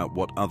figure out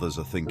what others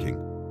are thinking.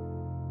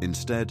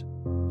 Instead,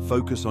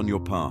 focus on your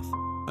path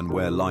and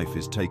where life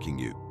is taking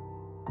you.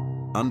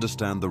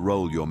 Understand the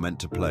role you're meant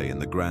to play in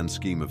the grand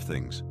scheme of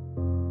things.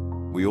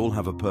 We all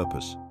have a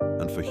purpose,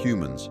 and for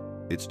humans,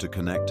 it's to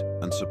connect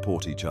and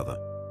support each other.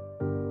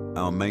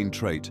 Our main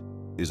trait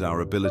is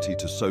our ability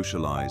to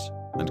socialize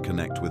and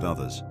connect with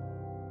others.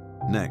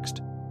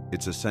 Next,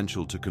 it's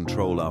essential to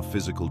control our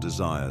physical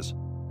desires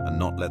and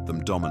not let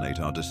them dominate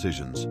our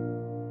decisions.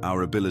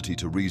 Our ability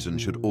to reason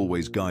should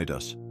always guide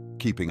us,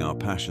 keeping our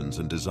passions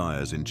and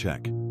desires in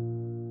check.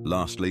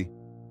 Lastly,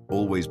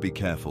 always be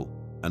careful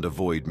and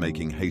avoid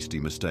making hasty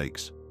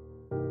mistakes.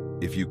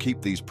 If you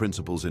keep these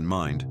principles in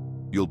mind,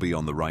 you'll be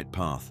on the right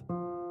path.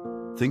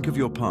 Think of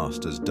your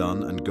past as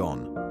done and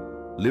gone.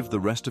 Live the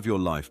rest of your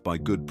life by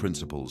good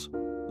principles,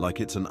 like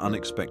it's an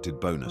unexpected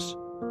bonus.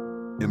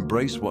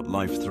 Embrace what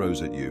life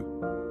throws at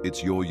you.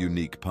 It's your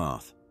unique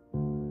path.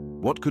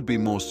 What could be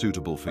more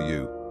suitable for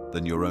you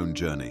than your own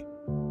journey?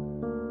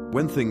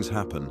 When things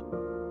happen,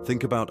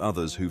 think about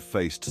others who've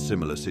faced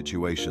similar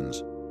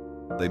situations.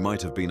 They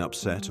might have been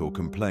upset or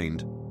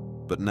complained,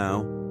 but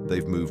now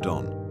they've moved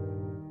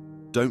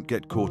on. Don't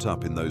get caught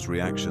up in those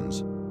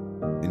reactions.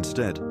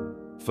 Instead,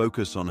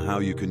 focus on how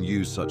you can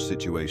use such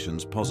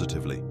situations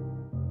positively.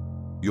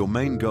 Your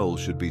main goal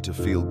should be to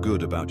feel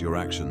good about your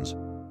actions,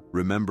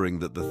 remembering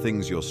that the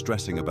things you're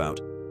stressing about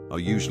are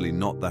usually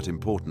not that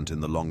important in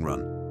the long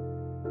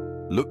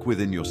run. Look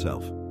within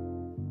yourself.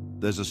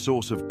 There's a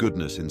source of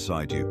goodness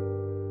inside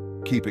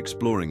you. Keep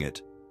exploring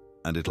it,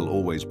 and it'll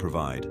always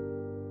provide.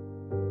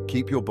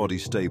 Keep your body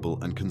stable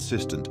and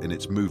consistent in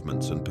its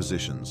movements and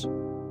positions.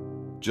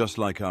 Just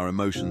like our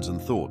emotions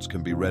and thoughts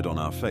can be read on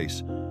our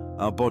face,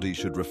 our body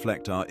should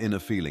reflect our inner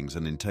feelings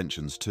and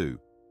intentions too.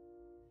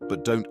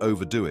 But don't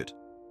overdo it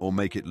or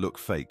make it look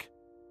fake.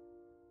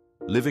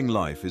 Living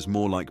life is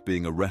more like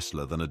being a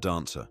wrestler than a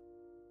dancer.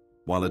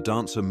 While a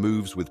dancer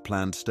moves with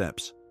planned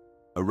steps,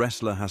 a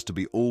wrestler has to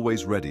be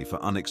always ready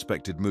for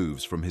unexpected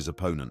moves from his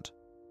opponent.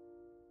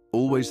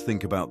 Always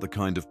think about the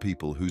kind of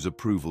people whose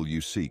approval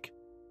you seek.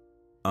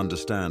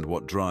 Understand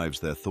what drives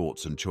their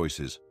thoughts and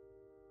choices.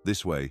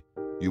 This way,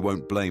 you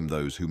won't blame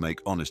those who make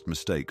honest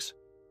mistakes,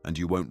 and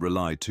you won't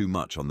rely too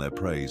much on their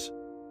praise.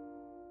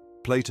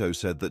 Plato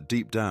said that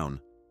deep down,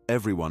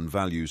 everyone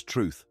values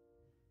truth.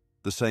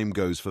 The same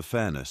goes for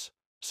fairness,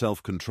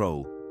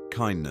 self-control,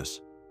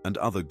 kindness, and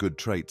other good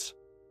traits.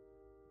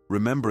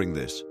 Remembering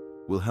this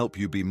will help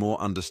you be more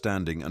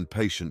understanding and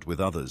patient with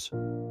others.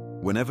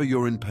 Whenever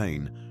you're in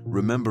pain,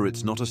 remember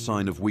it's not a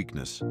sign of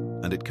weakness,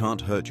 and it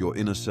can't hurt your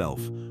inner self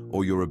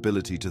or your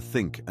ability to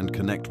think and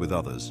connect with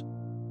others.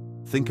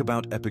 Think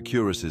about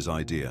Epicurus's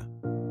idea.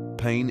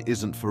 Pain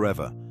isn't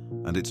forever,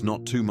 and it's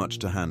not too much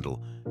to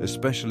handle,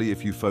 especially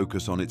if you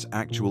focus on its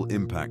actual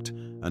impact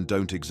and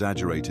don't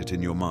exaggerate it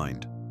in your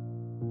mind.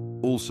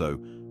 Also,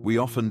 we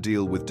often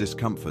deal with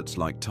discomforts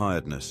like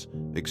tiredness,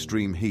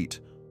 extreme heat,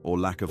 or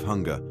lack of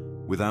hunger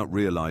without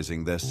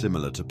realizing they're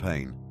similar to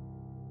pain.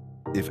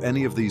 If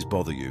any of these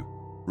bother you,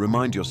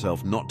 remind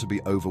yourself not to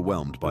be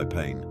overwhelmed by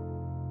pain.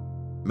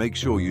 Make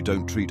sure you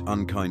don't treat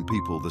unkind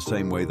people the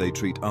same way they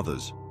treat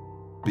others.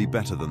 Be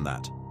better than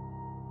that.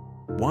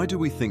 Why do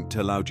we think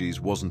Telauges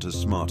wasn't as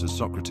smart as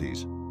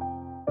Socrates?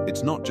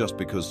 It's not just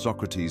because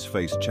Socrates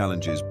faced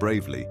challenges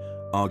bravely,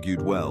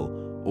 argued well,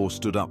 or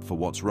stood up for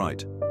what's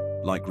right,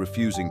 like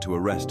refusing to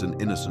arrest an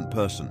innocent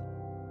person.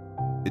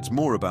 It's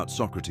more about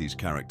Socrates'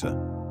 character.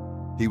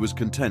 He was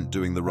content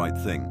doing the right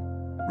thing,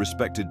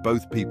 respected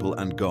both people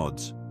and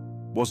gods,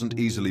 wasn't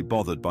easily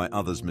bothered by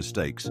others'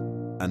 mistakes,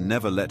 and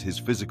never let his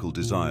physical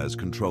desires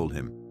control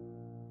him.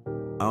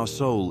 Our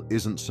soul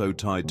isn't so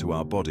tied to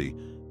our body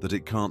that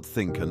it can't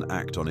think and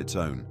act on its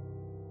own.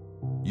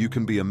 You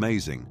can be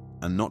amazing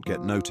and not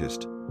get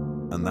noticed,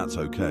 and that's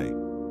okay.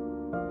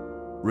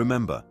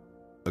 Remember,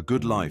 a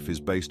good life is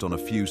based on a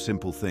few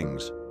simple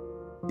things.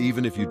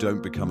 Even if you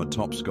don't become a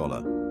top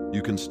scholar,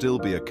 you can still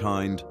be a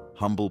kind,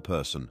 humble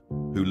person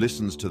who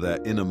listens to their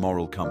inner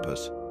moral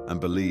compass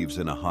and believes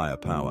in a higher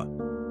power.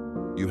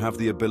 You have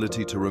the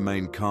ability to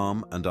remain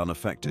calm and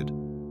unaffected,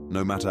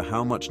 no matter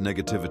how much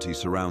negativity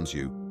surrounds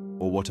you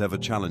or whatever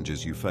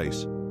challenges you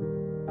face.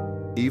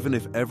 Even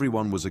if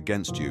everyone was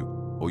against you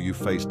or you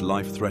faced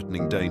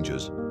life-threatening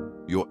dangers,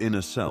 your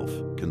inner self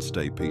can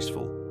stay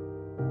peaceful.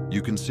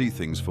 You can see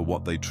things for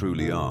what they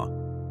truly are,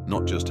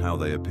 not just how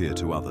they appear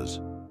to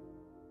others.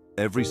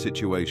 Every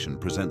situation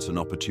presents an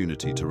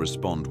opportunity to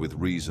respond with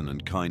reason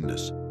and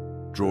kindness,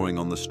 drawing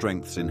on the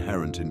strengths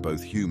inherent in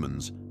both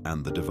humans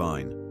and the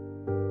divine.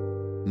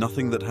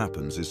 Nothing that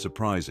happens is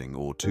surprising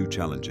or too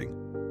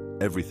challenging.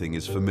 Everything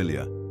is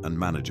familiar and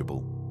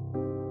manageable.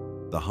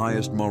 The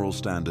highest moral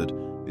standard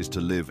is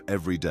to live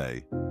every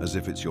day as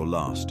if it's your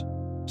last,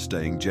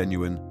 staying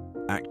genuine,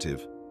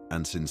 active,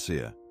 and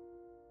sincere.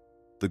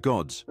 The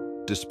gods,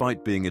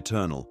 despite being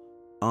eternal,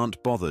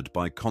 aren't bothered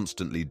by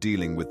constantly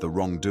dealing with the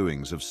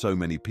wrongdoings of so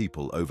many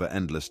people over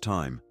endless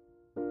time.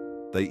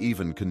 They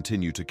even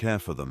continue to care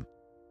for them.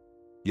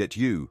 Yet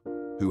you,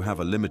 who have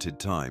a limited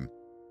time,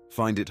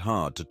 find it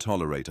hard to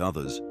tolerate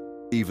others,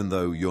 even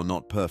though you're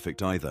not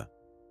perfect either.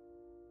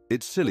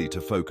 It's silly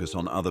to focus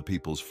on other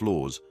people's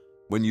flaws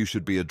when you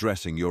should be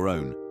addressing your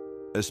own,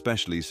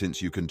 especially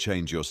since you can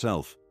change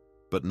yourself,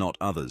 but not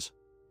others.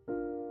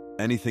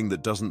 Anything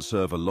that doesn't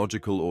serve a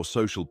logical or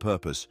social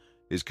purpose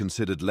is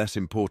considered less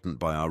important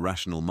by our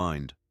rational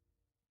mind.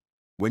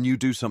 When you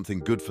do something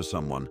good for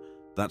someone,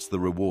 that's the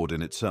reward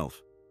in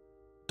itself.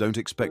 Don't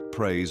expect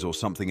praise or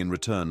something in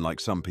return like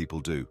some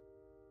people do.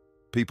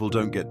 People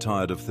don't get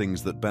tired of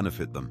things that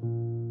benefit them.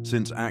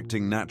 Since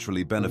acting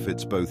naturally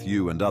benefits both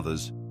you and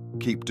others,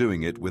 keep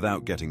doing it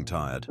without getting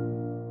tired.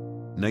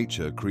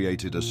 Nature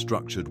created a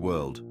structured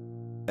world.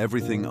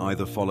 Everything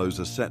either follows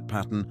a set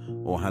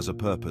pattern or has a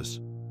purpose.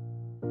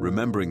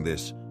 Remembering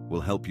this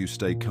will help you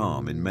stay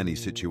calm in many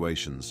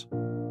situations.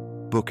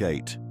 Book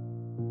 8.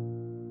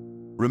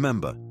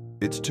 Remember,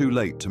 it's too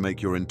late to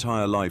make your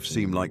entire life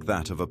seem like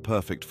that of a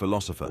perfect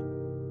philosopher,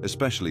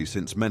 especially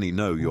since many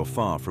know you're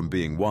far from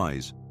being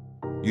wise.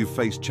 You've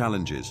faced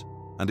challenges,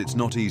 and it's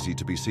not easy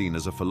to be seen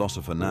as a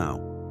philosopher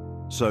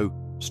now. So,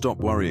 stop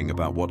worrying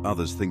about what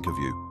others think of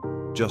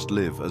you. Just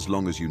live as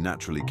long as you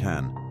naturally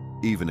can,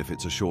 even if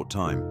it's a short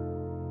time.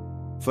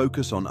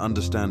 Focus on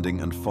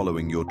understanding and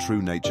following your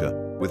true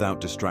nature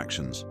without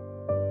distractions.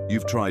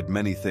 You've tried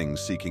many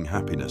things seeking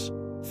happiness,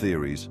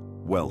 theories,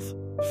 wealth,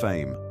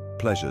 fame,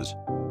 pleasures,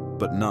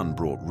 but none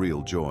brought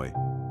real joy.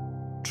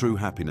 True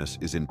happiness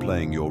is in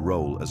playing your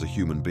role as a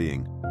human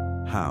being.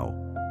 How?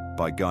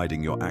 By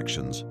guiding your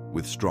actions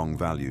with strong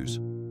values.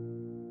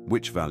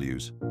 Which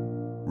values?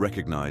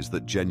 Recognize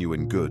that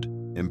genuine good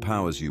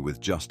empowers you with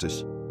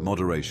justice,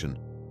 moderation,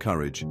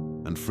 courage,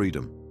 and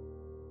freedom.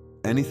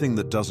 Anything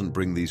that doesn't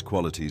bring these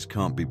qualities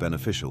can't be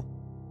beneficial.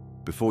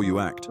 Before you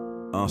act,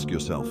 ask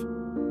yourself,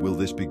 will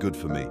this be good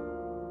for me?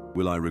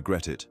 Will I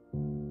regret it?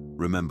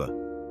 Remember,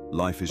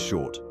 life is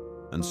short,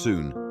 and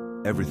soon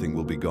everything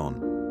will be gone.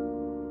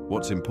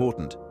 What's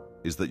important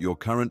is that your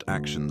current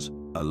actions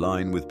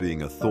align with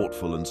being a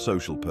thoughtful and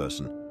social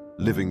person,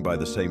 living by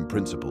the same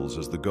principles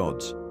as the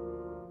gods.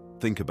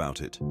 Think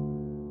about it.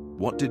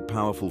 What did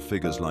powerful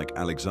figures like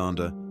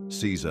Alexander,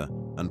 Caesar,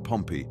 and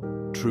Pompey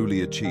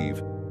truly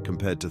achieve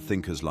compared to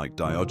thinkers like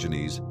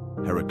Diogenes,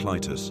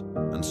 Heraclitus,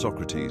 and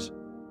Socrates?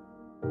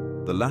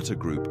 The latter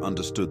group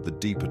understood the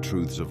deeper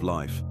truths of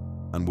life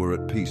and were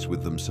at peace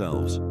with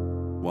themselves,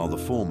 while the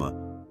former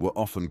were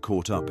often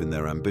caught up in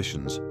their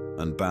ambitions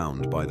and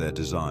bound by their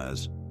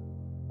desires.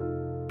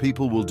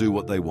 People will do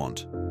what they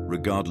want,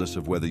 regardless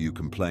of whether you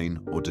complain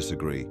or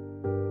disagree.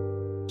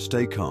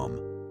 Stay calm,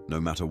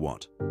 no matter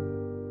what.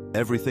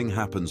 Everything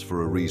happens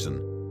for a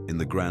reason, in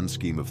the grand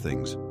scheme of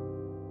things.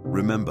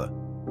 Remember,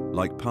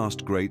 like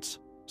past greats,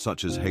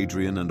 such as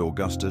Hadrian and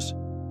Augustus,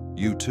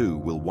 you too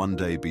will one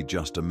day be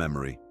just a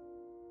memory.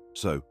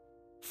 So,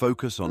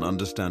 focus on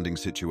understanding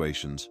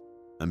situations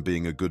and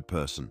being a good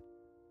person.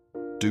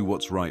 Do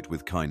what's right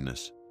with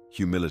kindness,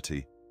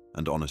 humility,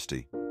 and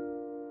honesty.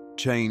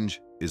 Change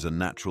is a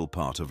natural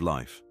part of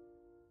life.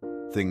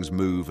 Things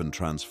move and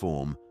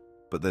transform,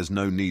 but there's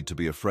no need to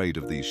be afraid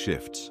of these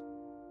shifts.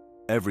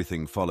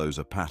 Everything follows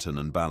a pattern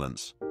and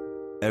balance.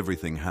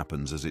 Everything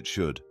happens as it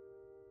should.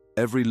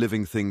 Every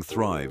living thing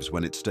thrives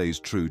when it stays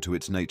true to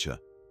its nature.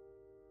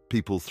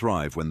 People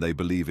thrive when they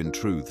believe in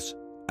truths,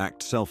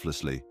 act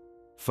selflessly,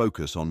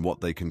 focus on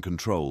what they can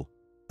control,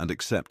 and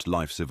accept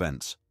life's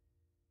events.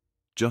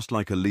 Just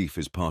like a leaf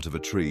is part of a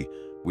tree,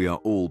 we are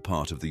all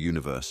part of the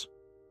universe.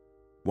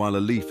 While a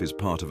leaf is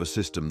part of a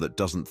system that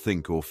doesn't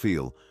think or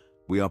feel,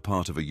 we are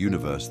part of a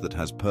universe that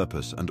has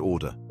purpose and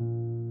order.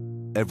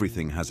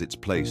 Everything has its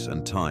place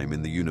and time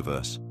in the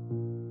universe.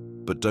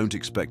 But don't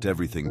expect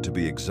everything to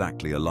be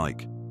exactly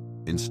alike.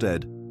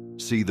 Instead,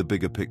 see the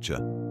bigger picture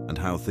and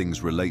how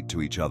things relate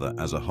to each other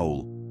as a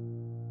whole.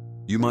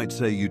 You might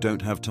say you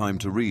don't have time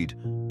to read,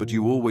 but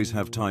you always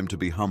have time to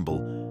be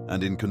humble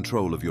and in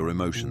control of your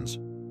emotions.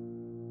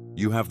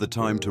 You have the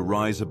time to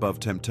rise above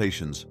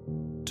temptations,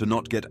 to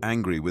not get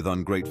angry with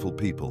ungrateful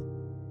people,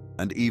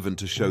 and even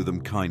to show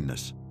them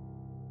kindness.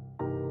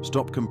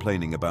 Stop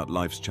complaining about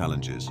life's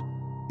challenges,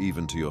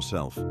 even to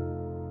yourself.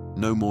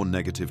 No more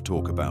negative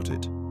talk about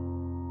it.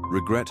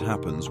 Regret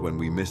happens when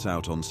we miss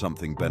out on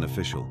something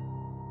beneficial.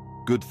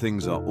 Good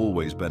things are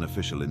always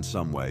beneficial in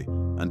some way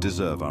and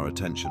deserve our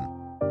attention.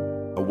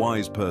 A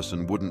wise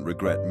person wouldn't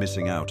regret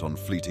missing out on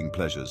fleeting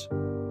pleasures.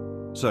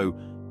 So,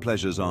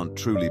 pleasures aren't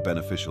truly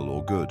beneficial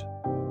or good.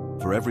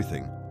 For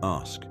everything,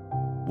 ask,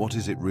 what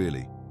is it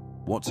really?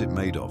 What's it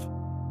made of?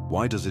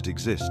 Why does it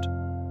exist?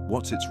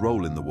 What's its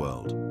role in the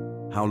world?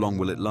 How long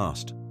will it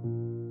last?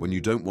 When you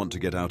don't want to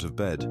get out of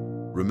bed,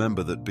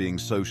 remember that being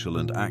social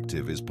and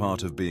active is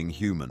part of being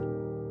human.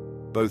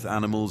 Both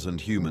animals and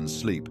humans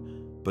sleep,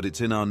 but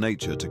it's in our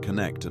nature to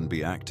connect and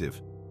be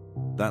active.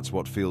 That's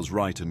what feels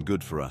right and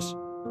good for us.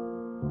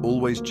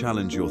 Always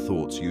challenge your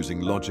thoughts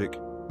using logic,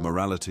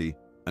 morality,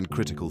 and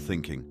critical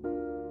thinking.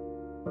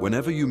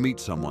 Whenever you meet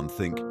someone,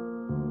 think,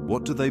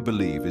 what do they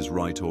believe is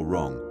right or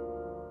wrong?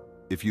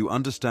 If you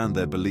understand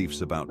their beliefs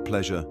about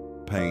pleasure,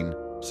 pain,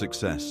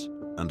 success,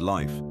 and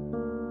life,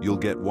 you'll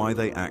get why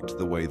they act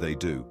the way they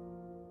do.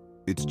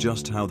 It's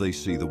just how they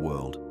see the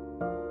world.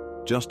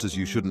 Just as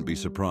you shouldn't be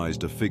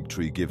surprised a fig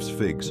tree gives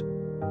figs,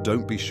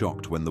 don't be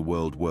shocked when the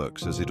world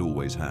works as it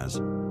always has.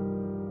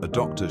 A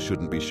doctor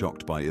shouldn't be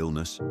shocked by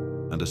illness,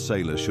 and a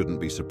sailor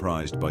shouldn't be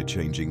surprised by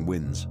changing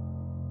winds.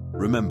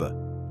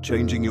 Remember,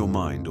 changing your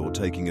mind or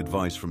taking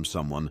advice from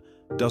someone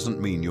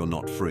doesn't mean you're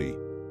not free.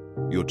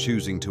 You're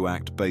choosing to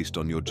act based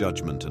on your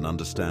judgment and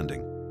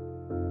understanding.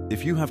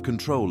 If you have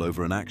control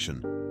over an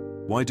action,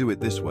 why do it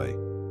this way?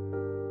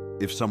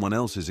 If someone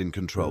else is in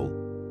control,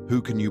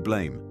 who can you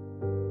blame?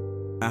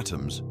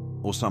 Atoms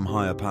or some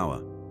higher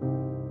power?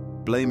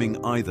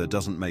 Blaming either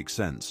doesn't make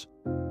sense.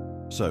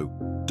 So,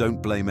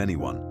 don't blame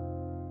anyone.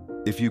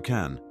 If you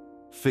can,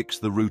 fix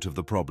the root of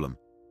the problem.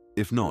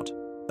 If not,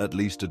 at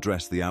least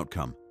address the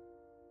outcome.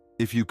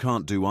 If you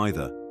can't do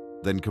either,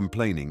 then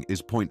complaining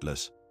is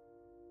pointless.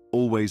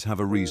 Always have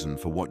a reason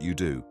for what you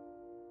do.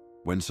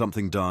 When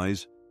something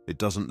dies, it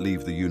doesn't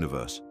leave the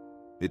universe.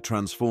 It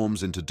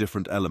transforms into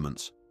different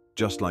elements,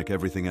 just like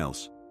everything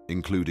else,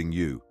 including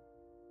you.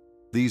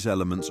 These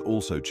elements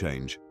also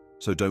change,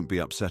 so don't be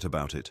upset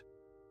about it.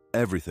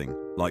 Everything,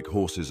 like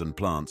horses and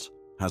plants,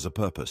 has a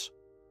purpose.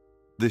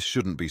 This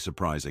shouldn't be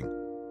surprising.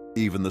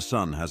 Even the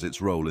sun has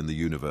its role in the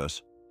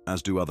universe,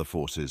 as do other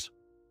forces.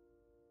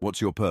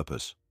 What's your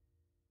purpose?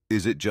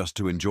 Is it just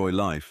to enjoy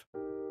life?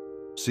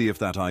 See if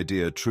that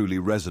idea truly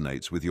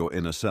resonates with your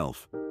inner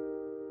self.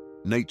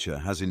 Nature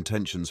has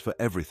intentions for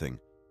everything,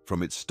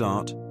 from its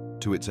start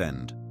to its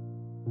end.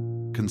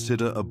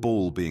 Consider a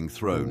ball being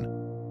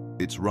thrown.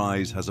 Its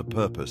rise has a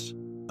purpose,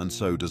 and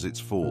so does its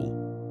fall.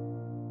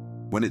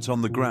 When it's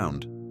on the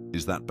ground,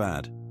 is that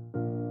bad?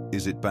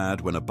 Is it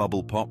bad when a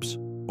bubble pops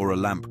or a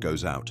lamp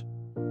goes out?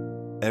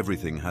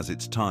 Everything has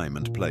its time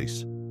and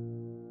place.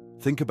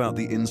 Think about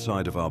the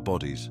inside of our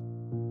bodies.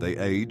 They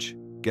age,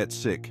 get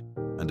sick,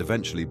 and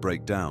eventually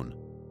break down.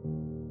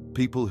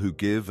 People who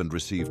give and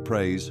receive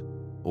praise,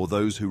 or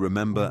those who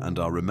remember and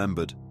are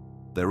remembered,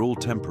 they're all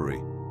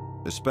temporary,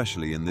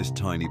 especially in this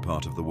tiny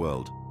part of the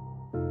world.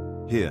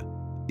 Here,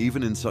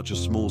 even in such a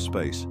small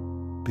space,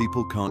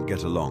 people can't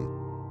get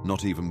along,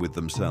 not even with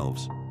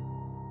themselves.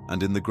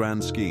 And in the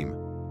grand scheme,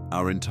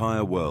 our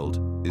entire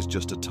world is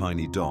just a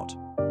tiny dot.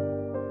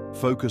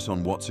 Focus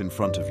on what's in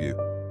front of you,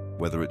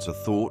 whether it's a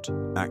thought,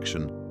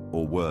 action,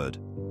 or word.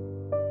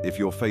 If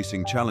you're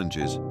facing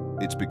challenges,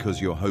 it's because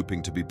you're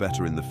hoping to be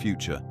better in the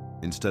future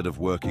instead of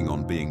working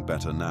on being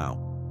better now.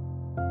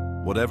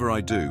 Whatever I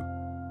do,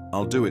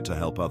 I'll do it to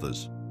help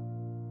others.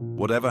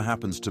 Whatever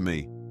happens to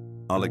me,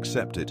 I'll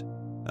accept it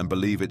and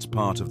believe it's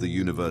part of the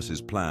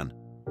universe's plan,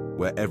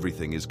 where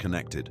everything is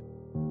connected.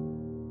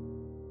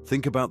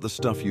 Think about the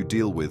stuff you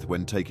deal with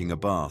when taking a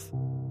bath,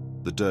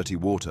 the dirty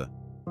water,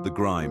 the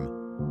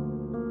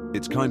grime.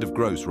 It's kind of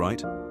gross,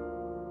 right?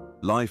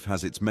 Life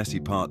has its messy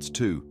parts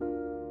too.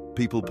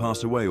 People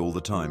pass away all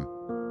the time.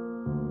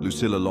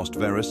 Lucilla lost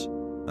Verus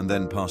and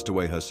then passed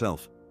away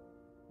herself.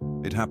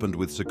 It happened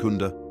with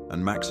Secunda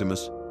and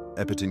Maximus,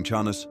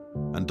 Epitynchanus,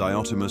 and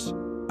Diotimus,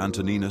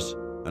 Antoninus,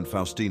 and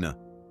Faustina,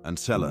 and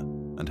Sella,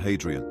 and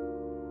Hadrian.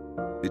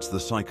 It's the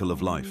cycle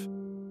of life.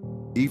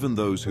 Even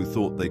those who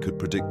thought they could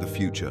predict the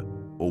future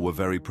or were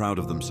very proud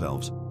of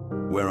themselves,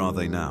 where are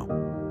they now?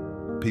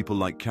 People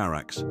like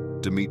Carax,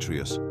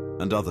 Demetrius,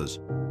 and others,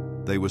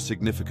 they were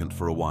significant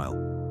for a while,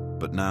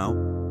 but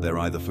now they're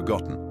either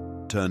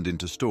forgotten, turned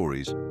into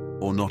stories,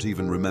 or not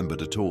even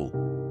remembered at all.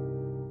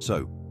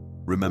 So,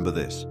 remember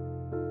this.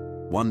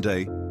 One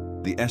day,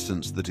 the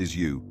essence that is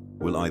you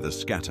will either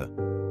scatter,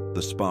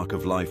 the spark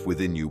of life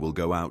within you will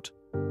go out,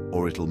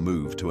 or it'll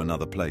move to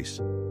another place.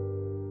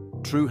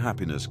 True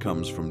happiness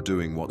comes from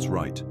doing what's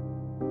right.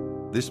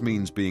 This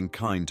means being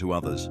kind to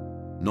others,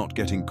 not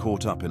getting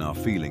caught up in our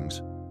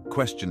feelings,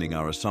 questioning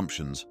our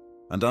assumptions,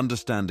 and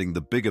understanding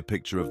the bigger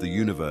picture of the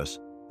universe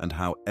and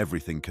how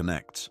everything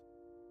connects.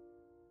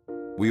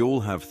 We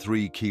all have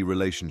three key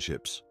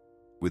relationships: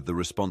 with the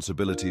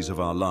responsibilities of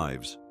our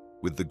lives,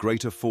 with the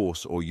greater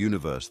force or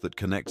universe that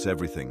connects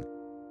everything,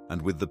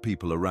 and with the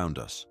people around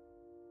us.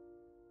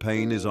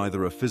 Pain is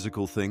either a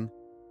physical thing,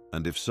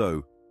 and if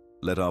so,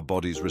 let our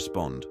bodies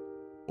respond,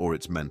 or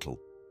it's mental.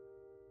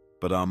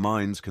 But our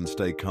minds can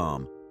stay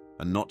calm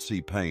and not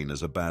see pain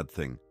as a bad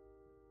thing.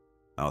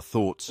 Our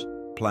thoughts,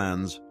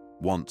 plans,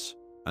 wants,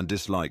 and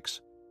dislikes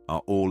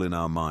are all in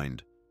our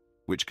mind,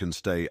 which can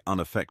stay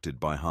unaffected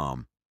by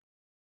harm.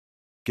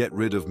 Get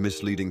rid of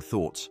misleading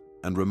thoughts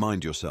and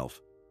remind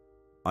yourself,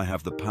 I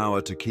have the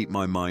power to keep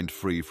my mind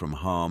free from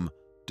harm,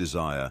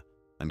 desire,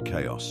 and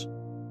chaos.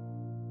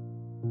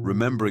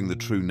 Remembering the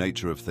true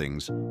nature of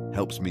things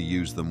helps me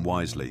use them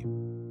wisely.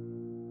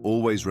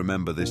 Always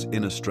remember this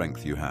inner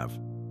strength you have.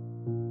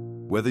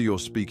 Whether you're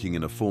speaking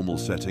in a formal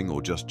setting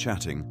or just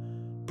chatting,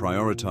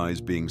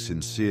 prioritize being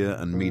sincere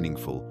and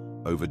meaningful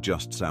over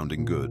just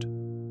sounding good.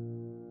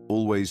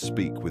 Always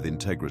speak with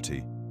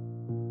integrity.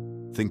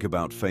 Think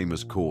about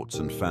famous courts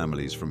and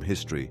families from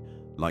history,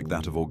 like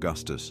that of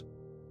Augustus.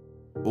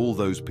 All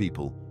those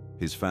people,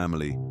 his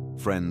family,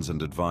 friends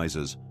and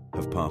advisors,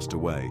 have passed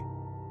away.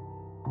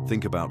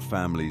 Think about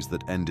families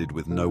that ended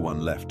with no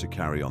one left to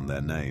carry on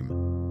their name.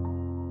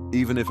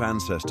 Even if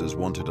ancestors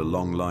wanted a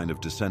long line of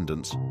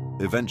descendants,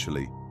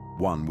 eventually,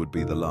 one would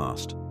be the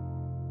last.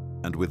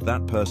 And with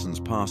that person's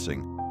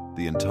passing,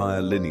 the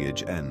entire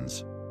lineage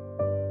ends.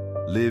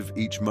 Live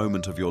each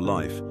moment of your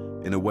life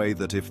in a way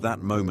that if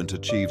that moment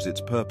achieves its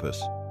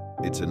purpose,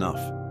 it's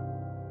enough.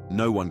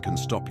 No one can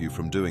stop you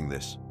from doing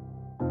this.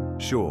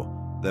 Sure,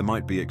 there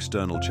might be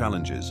external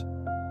challenges,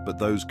 but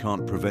those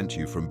can't prevent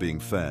you from being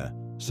fair,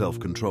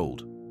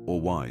 self-controlled, or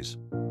wise.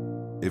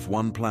 If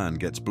one plan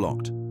gets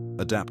blocked,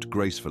 adapt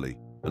gracefully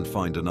and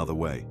find another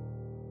way.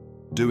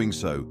 Doing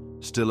so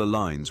still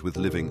aligns with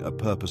living a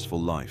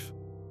purposeful life.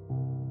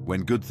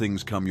 When good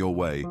things come your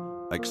way,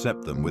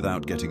 accept them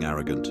without getting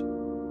arrogant.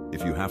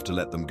 If you have to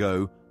let them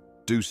go,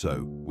 do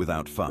so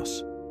without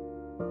fuss.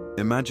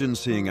 Imagine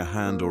seeing a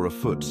hand or a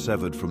foot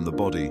severed from the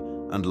body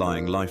and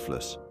lying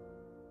lifeless.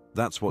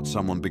 That's what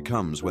someone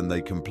becomes when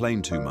they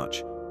complain too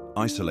much,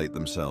 isolate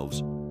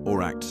themselves,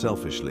 or act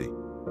selfishly.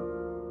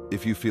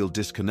 If you feel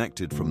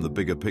disconnected from the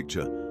bigger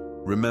picture,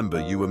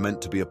 remember you were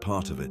meant to be a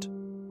part of it.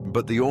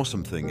 But the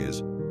awesome thing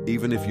is,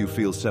 even if you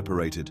feel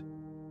separated,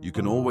 you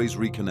can always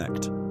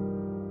reconnect.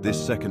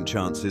 This second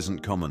chance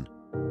isn't common,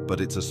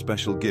 but it's a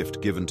special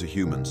gift given to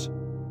humans.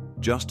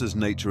 Just as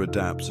nature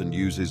adapts and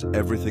uses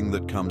everything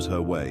that comes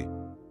her way,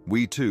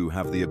 we too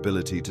have the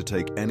ability to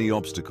take any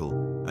obstacle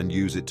and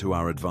use it to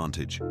our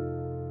advantage.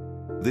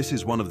 This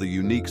is one of the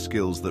unique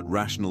skills that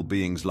rational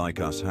beings like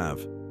us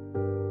have.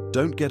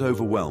 Don't get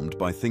overwhelmed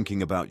by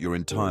thinking about your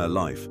entire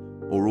life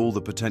or all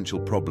the potential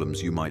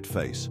problems you might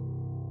face.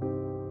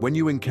 When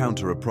you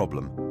encounter a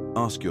problem,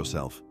 ask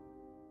yourself,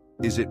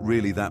 is it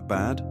really that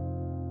bad?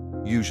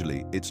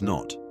 Usually, it's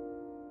not.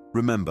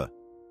 Remember,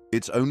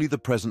 it's only the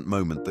present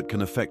moment that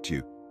can affect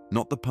you,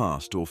 not the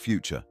past or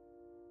future.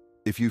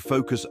 If you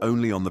focus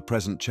only on the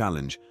present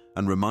challenge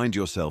and remind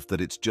yourself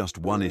that it's just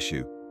one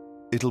issue,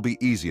 it'll be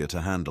easier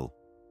to handle.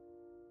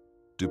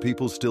 Do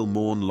people still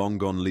mourn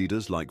long-gone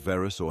leaders like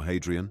Verus or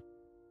Hadrian?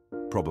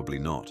 Probably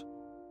not.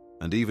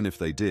 And even if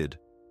they did,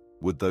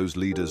 would those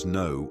leaders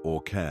know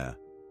or care?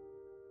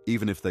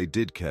 Even if they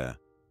did care,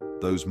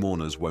 those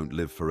mourners won't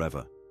live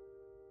forever.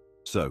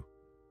 So,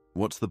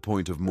 what's the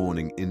point of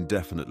mourning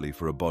indefinitely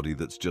for a body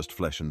that's just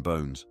flesh and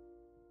bones?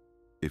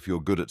 If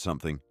you're good at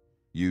something,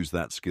 use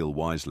that skill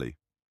wisely.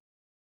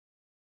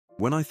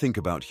 When I think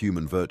about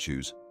human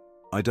virtues,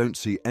 I don't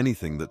see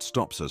anything that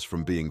stops us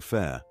from being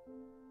fair.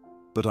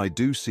 But I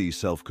do see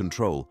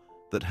self-control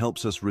that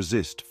helps us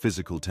resist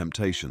physical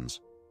temptations.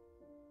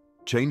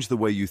 Change the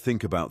way you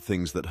think about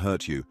things that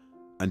hurt you,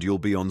 and you'll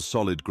be on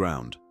solid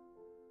ground.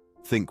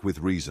 Think with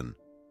reason.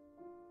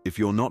 If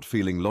you're not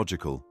feeling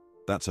logical,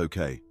 that's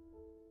okay.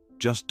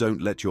 Just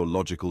don't let your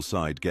logical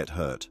side get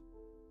hurt.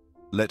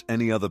 Let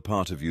any other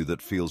part of you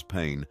that feels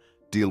pain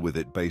deal with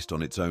it based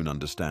on its own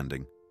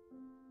understanding.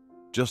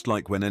 Just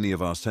like when any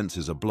of our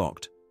senses are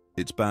blocked,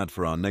 it's bad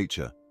for our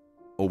nature,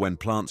 or when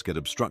plants get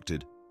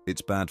obstructed,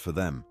 it's bad for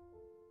them.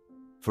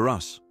 For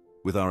us,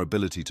 with our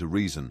ability to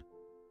reason.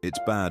 It's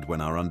bad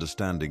when our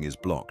understanding is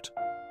blocked.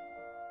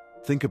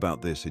 Think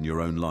about this in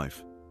your own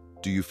life.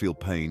 Do you feel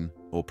pain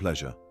or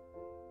pleasure?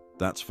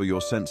 That's for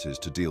your senses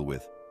to deal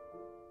with.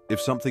 If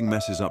something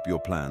messes up your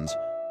plans,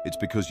 it's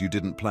because you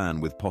didn't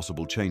plan with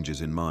possible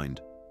changes in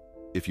mind.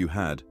 If you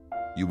had,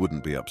 you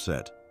wouldn't be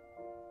upset.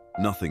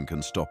 Nothing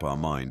can stop our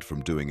mind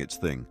from doing its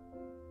thing.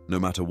 No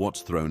matter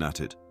what's thrown at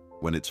it,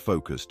 when it's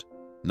focused,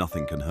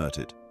 nothing can hurt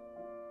it.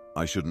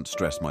 I shouldn't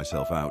stress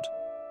myself out,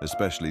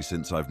 especially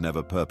since I've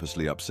never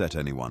purposely upset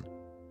anyone.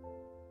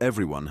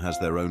 Everyone has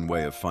their own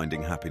way of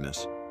finding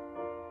happiness.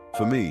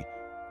 For me,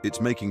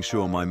 it's making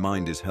sure my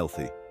mind is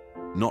healthy,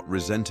 not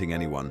resenting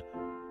anyone,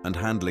 and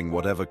handling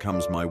whatever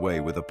comes my way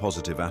with a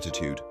positive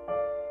attitude.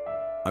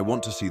 I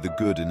want to see the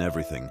good in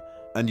everything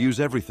and use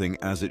everything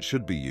as it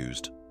should be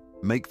used.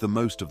 Make the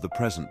most of the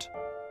present.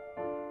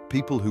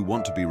 People who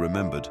want to be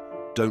remembered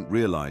don't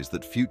realize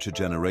that future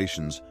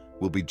generations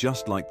will be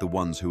just like the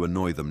ones who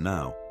annoy them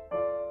now,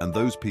 and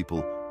those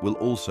people will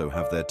also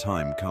have their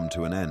time come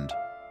to an end.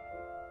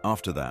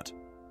 After that,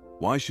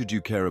 why should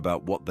you care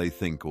about what they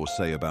think or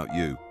say about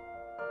you?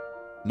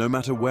 No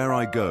matter where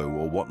I go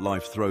or what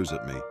life throws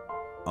at me,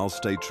 I'll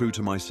stay true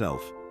to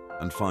myself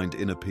and find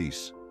inner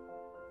peace.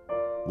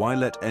 Why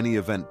let any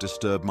event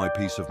disturb my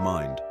peace of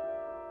mind?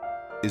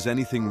 Is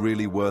anything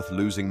really worth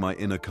losing my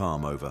inner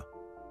calm over?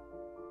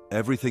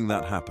 Everything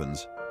that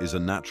happens is a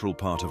natural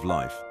part of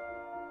life.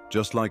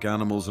 Just like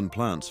animals and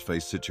plants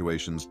face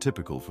situations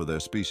typical for their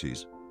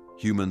species,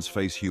 humans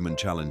face human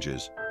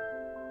challenges.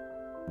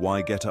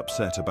 Why get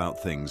upset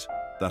about things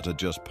that are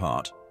just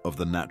part of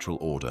the natural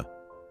order?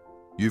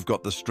 You've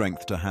got the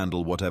strength to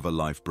handle whatever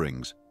life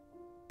brings.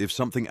 If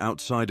something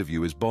outside of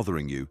you is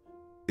bothering you,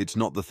 it's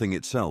not the thing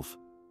itself,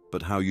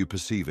 but how you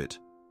perceive it.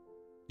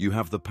 You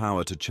have the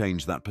power to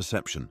change that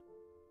perception.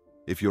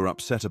 If you're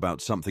upset about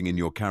something in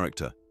your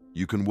character,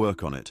 you can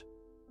work on it.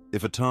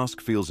 If a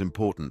task feels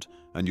important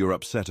and you're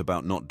upset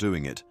about not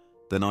doing it,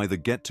 then either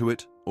get to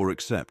it or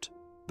accept.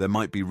 There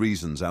might be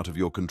reasons out of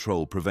your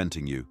control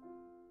preventing you.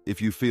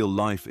 If you feel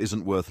life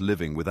isn't worth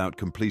living without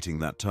completing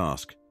that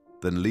task,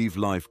 then leave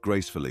life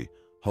gracefully,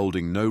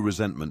 holding no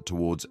resentment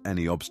towards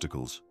any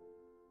obstacles.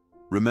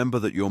 Remember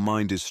that your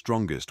mind is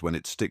strongest when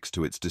it sticks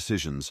to its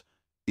decisions,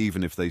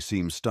 even if they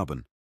seem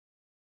stubborn.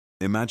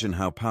 Imagine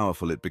how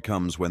powerful it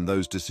becomes when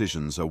those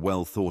decisions are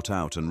well thought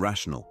out and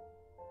rational.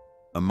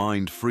 A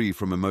mind free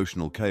from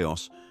emotional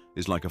chaos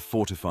is like a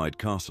fortified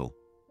castle.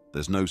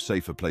 There's no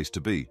safer place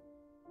to be.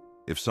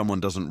 If someone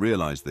doesn't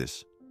realize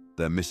this,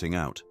 they're missing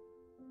out.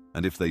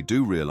 And if they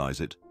do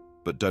realize it,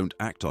 but don't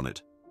act on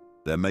it,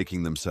 they're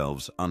making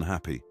themselves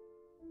unhappy.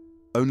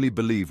 Only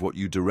believe what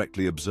you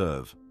directly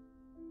observe.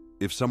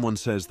 If someone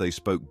says they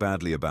spoke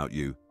badly about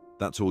you,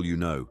 that's all you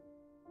know.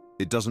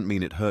 It doesn't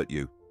mean it hurt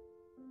you.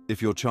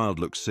 If your child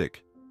looks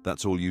sick,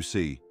 that's all you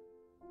see.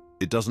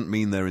 It doesn't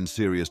mean they're in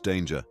serious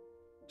danger.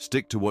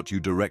 Stick to what you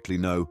directly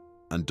know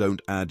and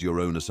don't add your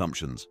own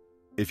assumptions.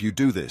 If you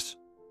do this,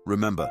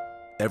 remember,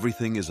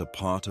 everything is a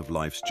part of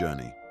life's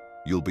journey.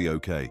 You'll be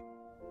okay.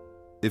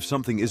 If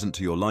something isn't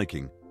to your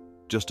liking,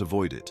 just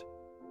avoid it.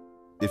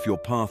 If your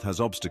path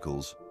has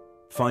obstacles,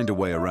 find a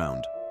way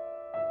around.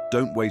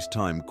 Don't waste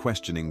time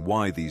questioning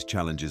why these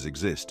challenges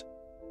exist.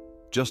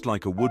 Just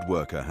like a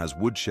woodworker has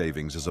wood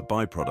shavings as a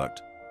byproduct,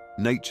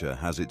 nature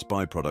has its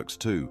byproducts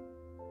too.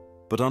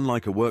 But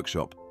unlike a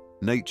workshop,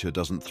 nature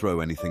doesn't throw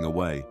anything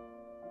away.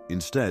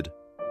 Instead,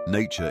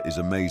 nature is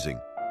amazing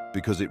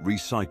because it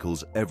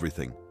recycles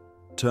everything,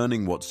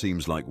 turning what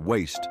seems like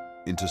waste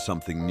into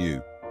something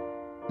new.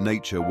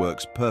 Nature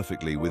works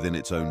perfectly within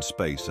its own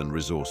space and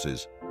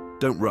resources.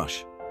 Don't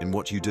rush in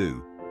what you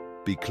do.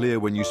 Be clear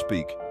when you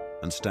speak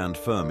and stand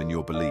firm in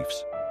your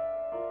beliefs.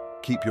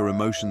 Keep your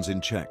emotions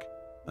in check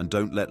and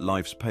don't let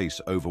life's pace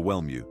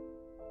overwhelm you.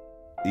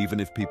 Even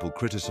if people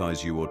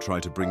criticize you or try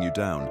to bring you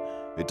down,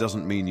 it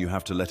doesn't mean you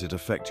have to let it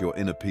affect your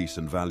inner peace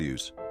and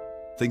values.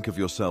 Think of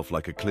yourself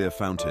like a clear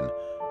fountain.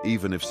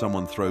 Even if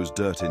someone throws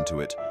dirt into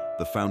it,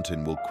 the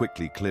fountain will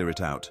quickly clear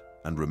it out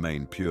and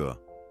remain pure.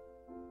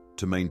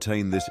 To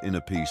maintain this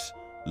inner peace,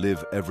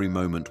 live every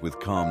moment with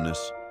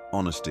calmness,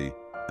 honesty,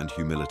 and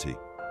humility.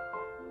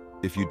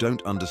 If you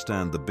don't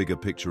understand the bigger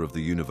picture of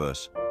the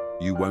universe,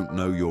 you won't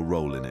know your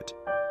role in it.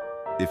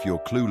 If you're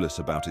clueless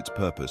about its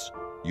purpose,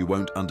 you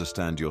won't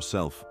understand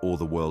yourself or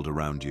the world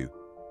around you.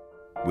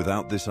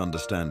 Without this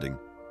understanding,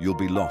 you'll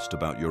be lost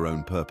about your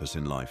own purpose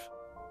in life.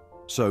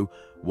 So,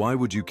 why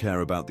would you care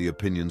about the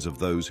opinions of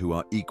those who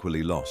are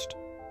equally lost?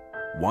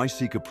 Why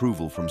seek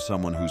approval from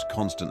someone who's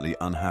constantly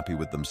unhappy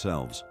with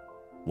themselves?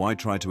 Why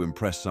try to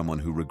impress someone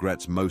who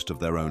regrets most of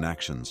their own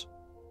actions?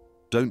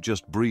 Don't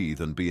just breathe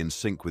and be in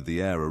sync with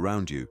the air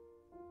around you.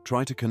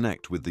 Try to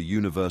connect with the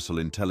universal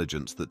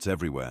intelligence that's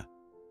everywhere.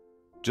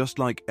 Just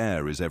like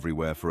air is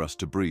everywhere for us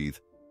to breathe,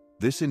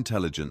 this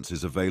intelligence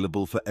is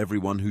available for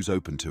everyone who's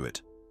open to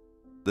it.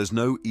 There's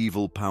no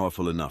evil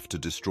powerful enough to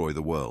destroy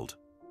the world.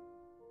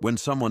 When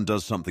someone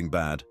does something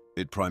bad,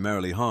 it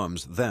primarily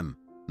harms them,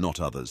 not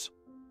others.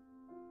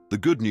 The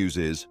good news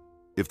is,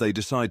 if they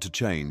decide to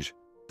change,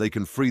 they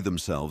can free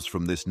themselves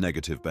from this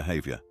negative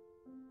behavior.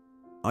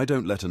 I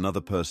don't let another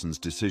person's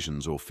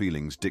decisions or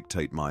feelings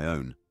dictate my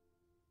own.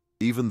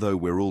 Even though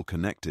we're all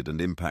connected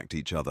and impact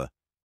each other,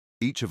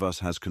 each of us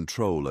has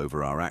control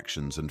over our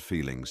actions and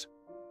feelings.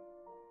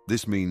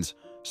 This means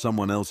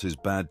someone else's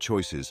bad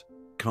choices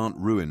can't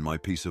ruin my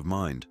peace of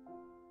mind.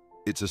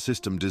 It's a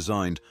system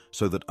designed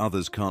so that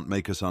others can't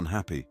make us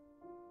unhappy.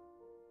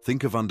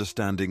 Think of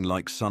understanding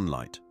like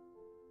sunlight.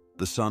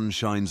 The sun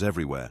shines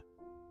everywhere,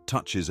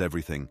 touches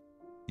everything,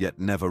 yet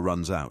never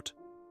runs out.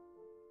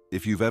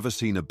 If you've ever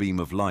seen a beam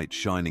of light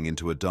shining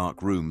into a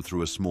dark room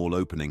through a small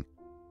opening,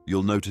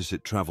 you'll notice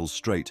it travels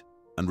straight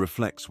and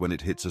reflects when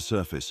it hits a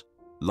surface,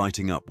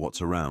 lighting up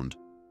what's around.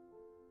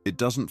 It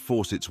doesn't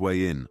force its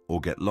way in or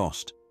get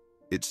lost.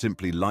 It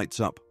simply lights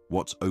up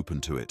what's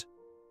open to it.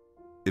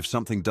 If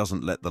something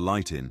doesn't let the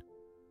light in,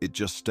 it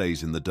just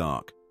stays in the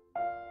dark.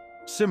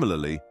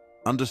 Similarly,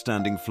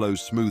 understanding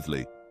flows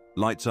smoothly,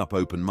 lights up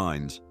open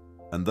minds,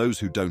 and those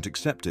who don't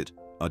accept it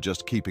are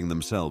just keeping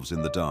themselves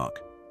in the dark.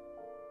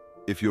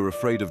 If you're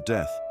afraid of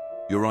death,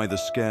 you're either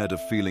scared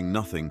of feeling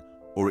nothing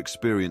or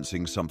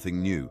experiencing something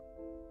new.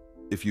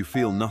 If you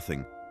feel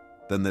nothing,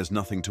 then there's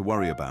nothing to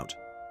worry about.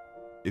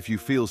 If you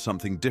feel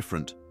something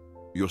different,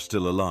 you're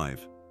still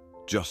alive,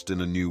 just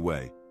in a new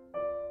way.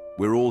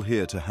 We're all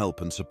here to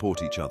help and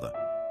support each other,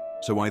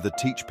 so either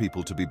teach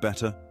people to be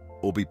better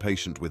or be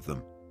patient with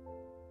them.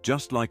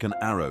 Just like an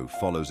arrow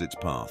follows its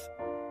path,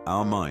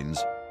 our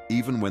minds,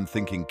 even when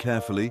thinking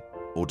carefully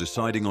or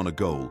deciding on a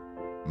goal,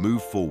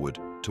 move forward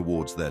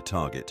towards their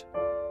target.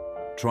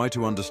 Try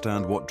to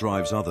understand what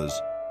drives others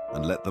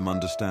and let them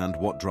understand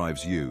what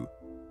drives you.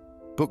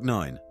 Book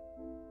 9.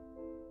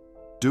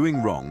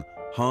 Doing wrong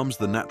harms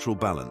the natural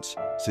balance,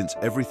 since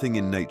everything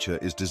in nature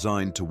is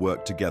designed to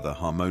work together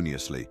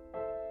harmoniously.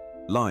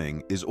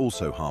 Lying is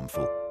also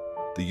harmful.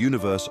 The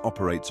universe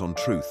operates on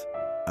truth,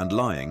 and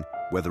lying,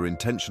 whether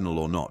intentional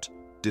or not,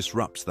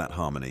 disrupts that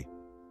harmony.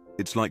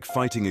 It's like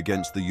fighting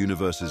against the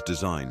universe's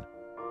design.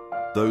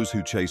 Those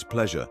who chase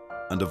pleasure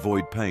and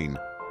avoid pain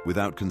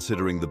without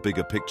considering the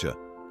bigger picture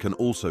can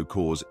also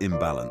cause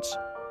imbalance.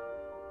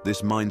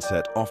 This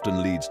mindset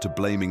often leads to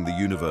blaming the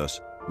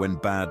universe when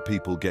bad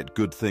people get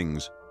good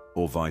things,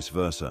 or vice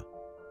versa.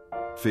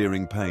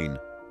 Fearing pain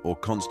or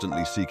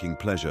constantly seeking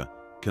pleasure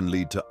can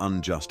lead to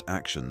unjust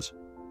actions,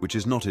 which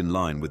is not in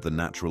line with the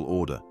natural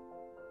order.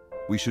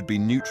 We should be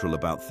neutral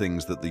about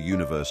things that the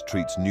universe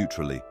treats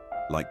neutrally,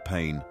 like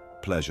pain,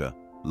 pleasure,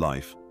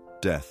 life,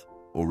 death,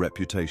 or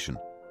reputation.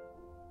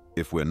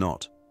 If we're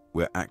not,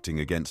 we're acting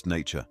against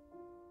nature.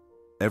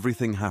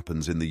 Everything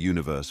happens in the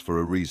universe for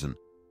a reason,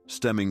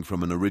 stemming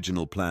from an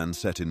original plan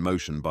set in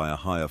motion by a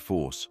higher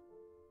force.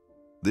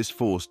 This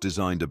force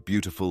designed a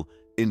beautiful,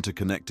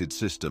 interconnected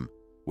system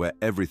where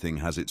everything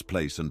has its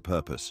place and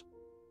purpose.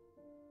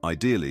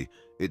 Ideally,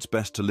 it's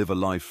best to live a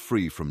life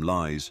free from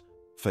lies,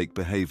 fake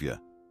behavior,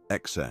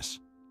 excess,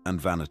 and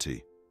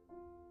vanity.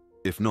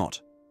 If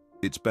not,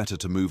 it's better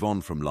to move on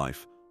from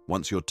life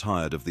once you're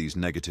tired of these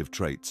negative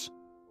traits.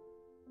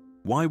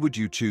 Why would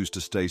you choose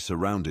to stay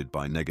surrounded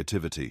by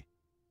negativity?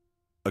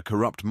 A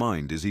corrupt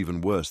mind is even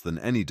worse than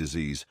any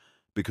disease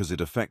because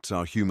it affects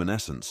our human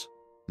essence,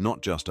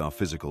 not just our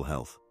physical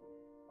health.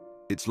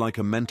 It's like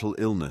a mental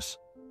illness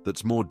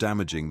that's more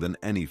damaging than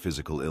any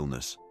physical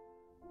illness.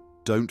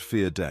 Don't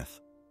fear death.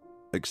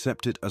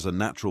 Accept it as a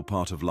natural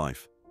part of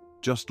life,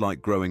 just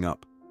like growing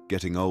up,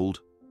 getting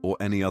old, or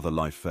any other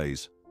life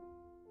phase.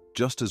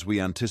 Just as we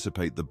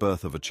anticipate the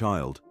birth of a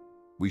child,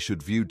 we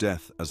should view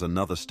death as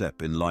another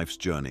step in life's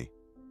journey.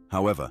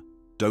 However,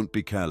 don't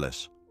be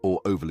careless or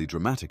overly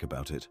dramatic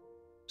about it.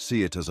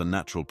 See it as a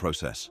natural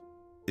process.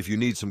 If you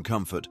need some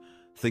comfort,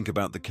 think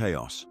about the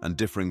chaos and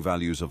differing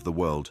values of the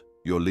world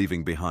you're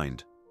leaving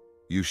behind.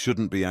 You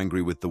shouldn't be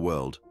angry with the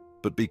world,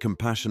 but be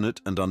compassionate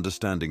and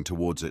understanding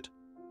towards it.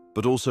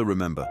 But also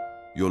remember,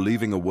 you're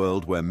leaving a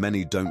world where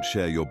many don't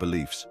share your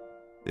beliefs.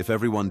 If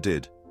everyone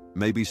did,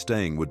 maybe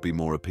staying would be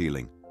more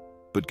appealing.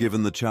 But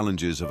given the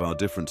challenges of our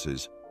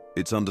differences,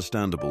 it's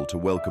understandable to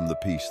welcome the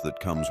peace that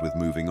comes with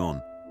moving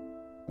on.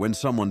 When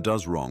someone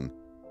does wrong,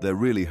 they're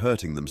really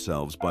hurting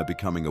themselves by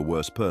becoming a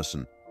worse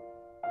person.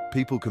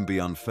 People can be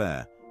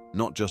unfair,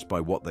 not just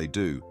by what they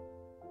do,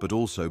 but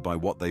also by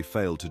what they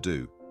fail to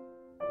do.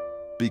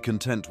 Be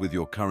content with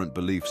your current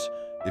beliefs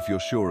if you're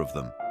sure of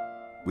them,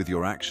 with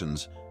your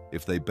actions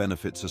if they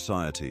benefit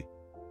society,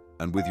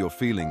 and with your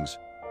feelings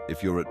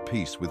if you're at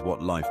peace with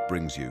what life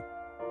brings you.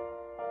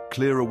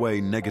 Clear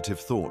away negative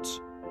thoughts,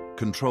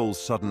 control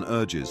sudden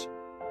urges,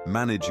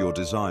 manage your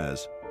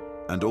desires,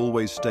 and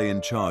always stay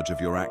in charge of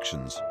your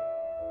actions.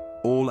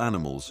 All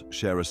animals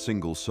share a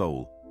single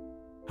soul.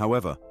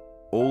 However,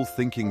 all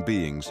thinking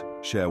beings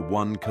share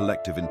one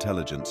collective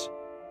intelligence.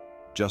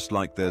 Just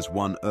like there's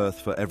one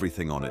earth for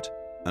everything on it,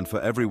 and for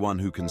everyone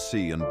who can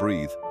see and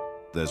breathe,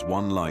 there's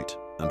one light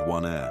and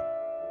one air.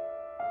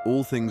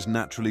 All things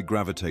naturally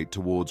gravitate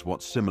towards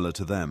what's similar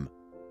to them.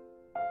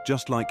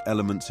 Just like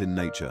elements in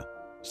nature,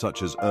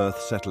 such as earth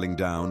settling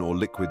down or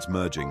liquids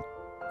merging,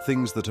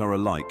 things that are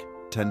alike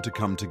tend to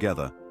come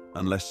together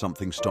unless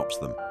something stops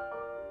them.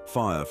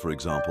 Fire, for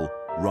example,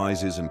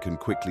 rises and can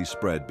quickly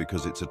spread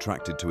because it's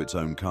attracted to its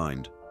own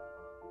kind.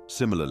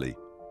 Similarly,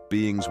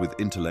 beings with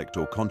intellect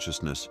or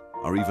consciousness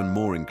are even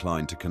more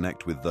inclined to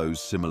connect with those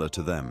similar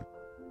to them.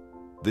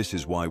 This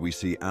is why we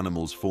see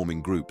animals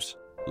forming groups,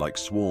 like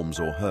swarms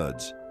or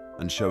herds,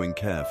 and showing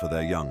care for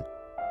their young.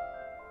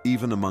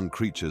 Even among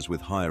creatures with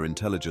higher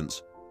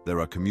intelligence, there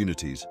are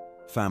communities,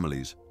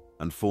 families,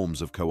 and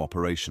forms of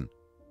cooperation.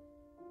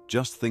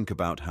 Just think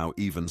about how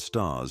even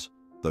stars,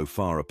 though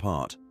far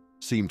apart,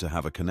 seem to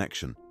have a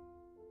connection.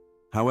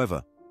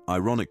 However,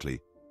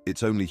 ironically,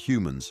 it's only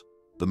humans,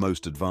 the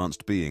most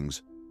advanced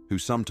beings, who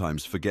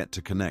sometimes forget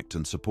to connect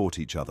and support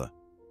each other.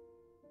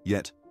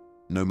 Yet,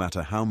 no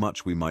matter how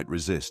much we might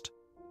resist,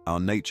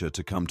 our nature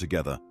to come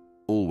together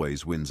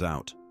always wins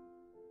out.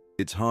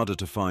 It's harder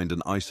to find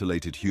an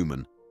isolated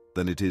human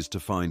than it is to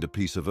find a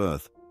piece of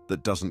earth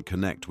that doesn't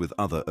connect with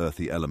other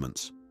earthy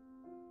elements.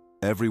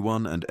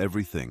 Everyone and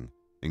everything,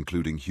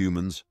 including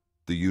humans,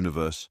 the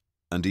universe,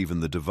 and even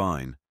the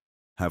divine,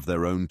 have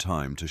their own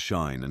time to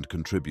shine and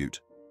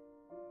contribute.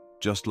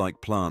 Just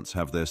like plants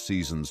have their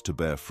seasons to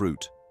bear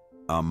fruit,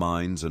 our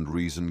minds and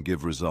reason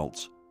give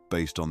results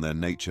based on their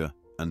nature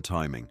and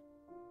timing.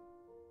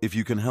 If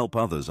you can help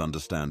others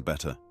understand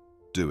better,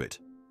 do it.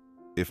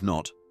 If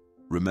not,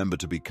 remember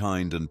to be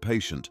kind and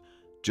patient,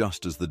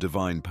 just as the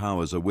divine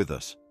powers are with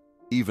us,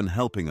 even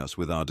helping us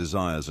with our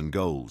desires and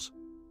goals.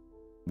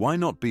 Why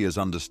not be as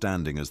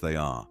understanding as they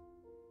are?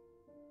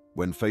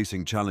 When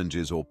facing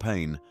challenges or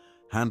pain,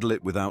 handle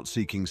it without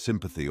seeking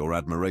sympathy or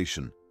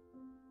admiration.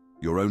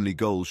 Your only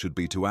goal should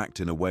be to act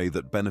in a way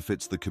that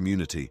benefits the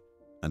community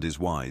and is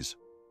wise.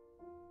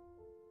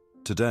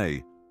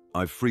 Today,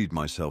 I've freed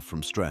myself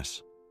from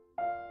stress.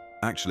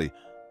 Actually,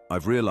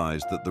 I've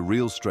realized that the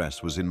real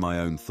stress was in my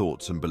own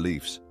thoughts and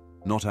beliefs,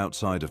 not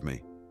outside of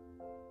me.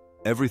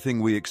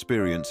 Everything we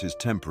experience is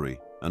temporary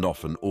and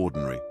often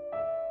ordinary.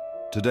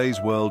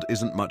 Today's world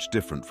isn't much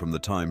different from the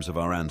times of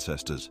our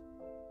ancestors.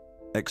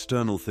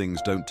 External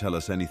things don't tell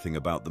us anything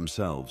about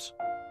themselves.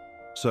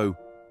 So,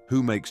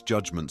 who makes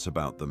judgments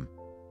about them?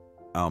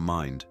 Our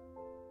mind.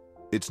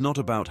 It's not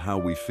about how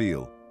we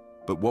feel,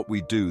 but what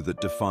we do that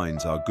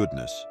defines our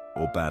goodness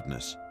or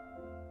badness.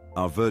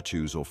 Our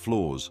virtues or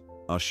flaws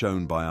are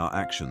shown by our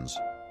actions,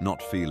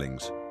 not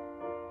feelings.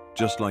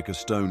 Just like a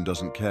stone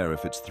doesn't care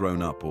if it's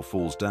thrown up or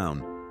falls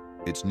down,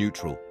 it's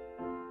neutral.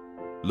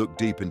 Look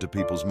deep into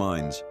people's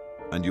minds,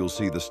 and you'll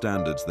see the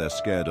standards they're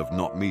scared of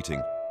not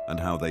meeting and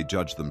how they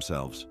judge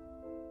themselves.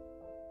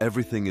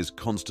 Everything is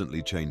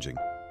constantly changing.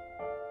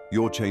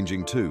 You're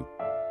changing too,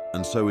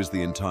 and so is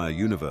the entire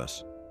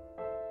universe.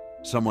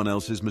 Someone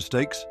else's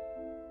mistakes?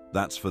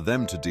 That's for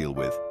them to deal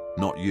with,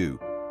 not you.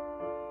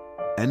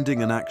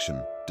 Ending an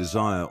action,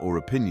 desire, or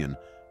opinion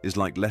is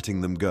like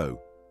letting them go.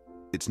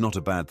 It's not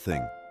a bad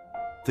thing.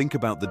 Think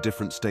about the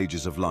different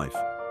stages of life: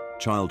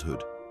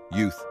 childhood,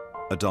 youth,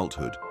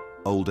 adulthood,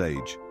 old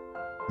age.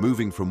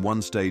 Moving from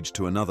one stage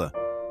to another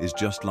is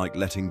just like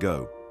letting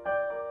go.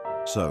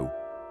 So,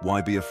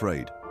 why be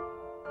afraid?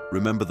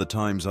 Remember the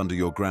times under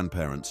your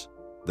grandparents,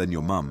 then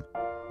your mum,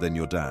 then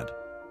your dad.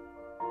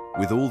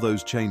 With all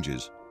those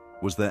changes,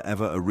 was there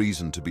ever a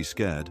reason to be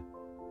scared?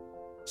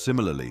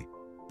 Similarly,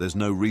 there's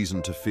no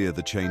reason to fear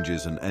the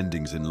changes and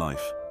endings in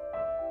life.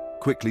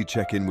 Quickly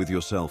check in with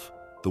yourself,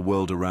 the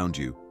world around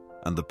you,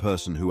 and the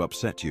person who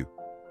upset you.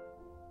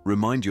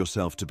 Remind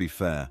yourself to be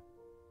fair.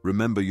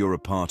 Remember you're a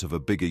part of a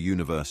bigger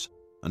universe,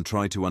 and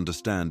try to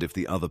understand if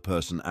the other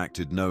person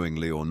acted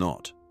knowingly or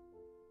not.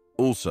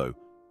 Also,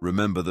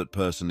 remember that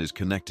person is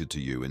connected to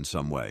you in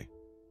some way.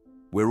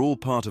 We're all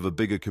part of a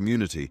bigger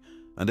community,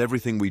 and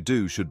everything we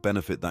do should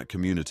benefit that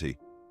community.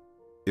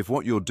 If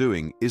what you're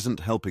doing isn't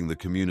helping the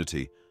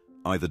community,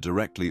 either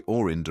directly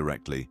or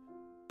indirectly,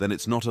 then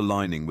it's not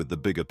aligning with the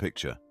bigger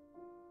picture.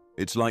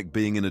 It's like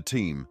being in a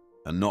team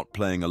and not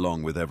playing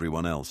along with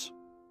everyone else.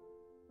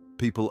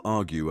 People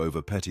argue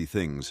over petty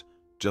things,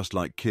 just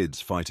like kids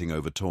fighting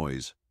over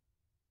toys.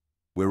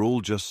 We're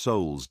all just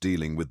souls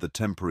dealing with the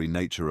temporary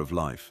nature of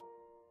life.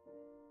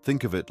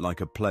 Think of it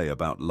like a play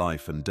about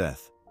life and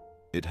death.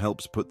 It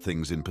helps put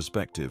things in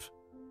perspective.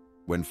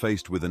 When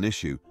faced with an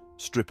issue,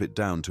 strip it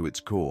down to its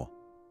core.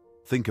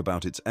 Think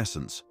about its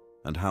essence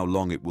and how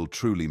long it will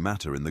truly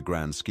matter in the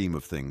grand scheme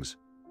of things.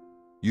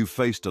 You've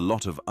faced a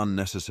lot of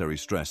unnecessary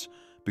stress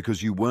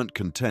because you weren't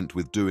content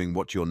with doing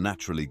what you're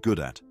naturally good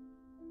at.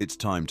 It's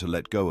time to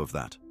let go of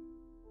that.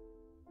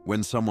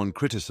 When someone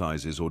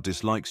criticizes or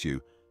dislikes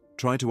you,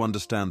 try to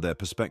understand their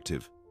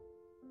perspective.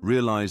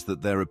 Realize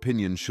that their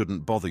opinion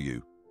shouldn't bother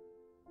you.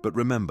 But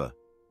remember,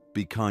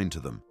 be kind to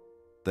them.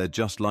 They're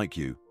just like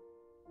you.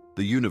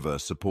 The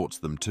universe supports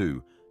them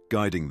too,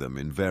 guiding them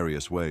in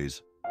various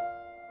ways.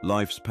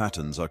 Life's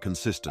patterns are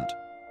consistent.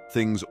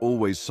 Things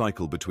always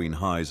cycle between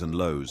highs and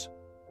lows.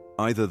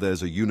 Either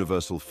there's a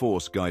universal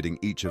force guiding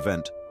each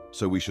event,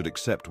 so we should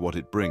accept what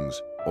it brings,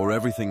 or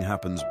everything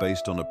happens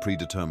based on a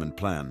predetermined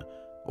plan,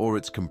 or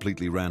it's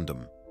completely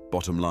random.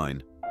 Bottom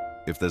line,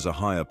 if there's a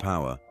higher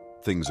power,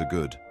 things are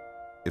good.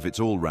 If it's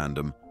all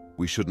random,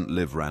 we shouldn't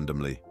live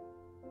randomly.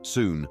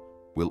 Soon,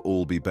 we'll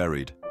all be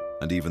buried,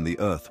 and even the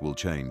earth will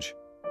change.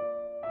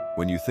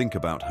 When you think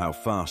about how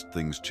fast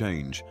things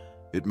change,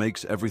 it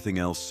makes everything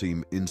else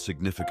seem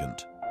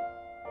insignificant.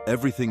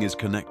 Everything is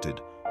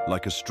connected,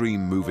 like a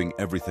stream moving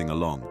everything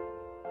along.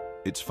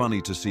 It's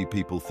funny to see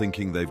people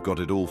thinking they've got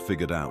it all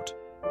figured out,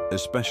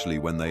 especially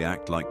when they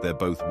act like they're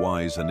both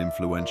wise and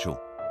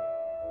influential.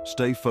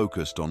 Stay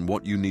focused on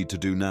what you need to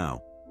do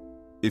now.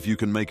 If you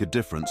can make a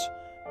difference,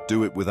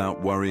 do it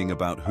without worrying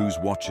about who's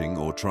watching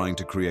or trying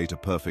to create a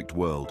perfect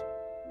world.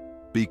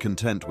 Be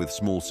content with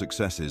small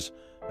successes,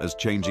 as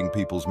changing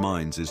people's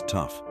minds is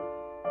tough.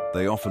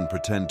 They often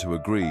pretend to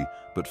agree,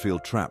 but feel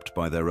trapped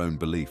by their own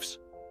beliefs.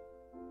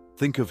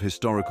 Think of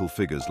historical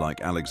figures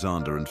like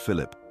Alexander and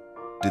Philip.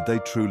 Did they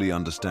truly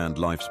understand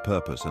life's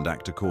purpose and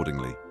act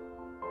accordingly?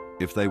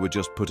 If they were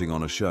just putting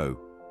on a show,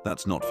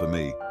 that's not for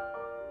me.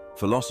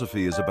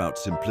 Philosophy is about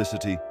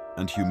simplicity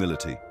and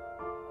humility.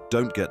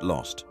 Don't get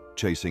lost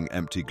chasing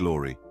empty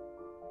glory.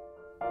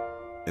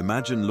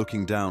 Imagine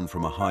looking down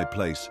from a high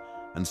place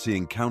and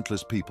seeing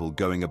countless people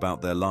going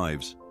about their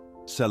lives,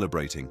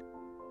 celebrating,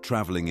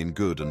 traveling in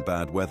good and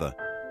bad weather,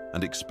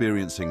 and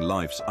experiencing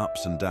life's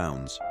ups and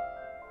downs.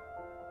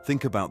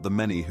 Think about the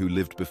many who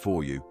lived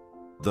before you,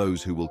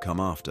 those who will come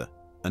after,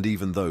 and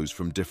even those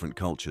from different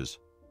cultures.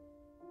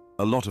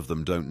 A lot of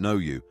them don't know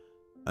you,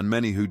 and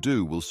many who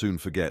do will soon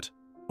forget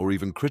or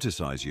even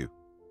criticize you.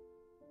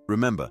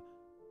 Remember,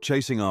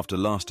 chasing after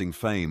lasting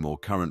fame or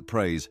current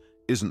praise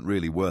isn't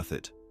really worth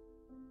it.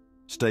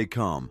 Stay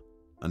calm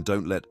and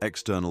don't let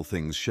external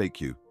things shake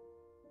you.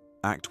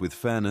 Act with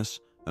fairness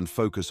and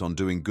focus on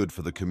doing good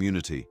for the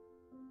community.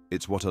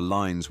 It's what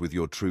aligns with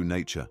your true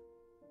nature.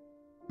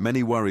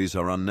 Many worries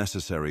are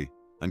unnecessary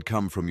and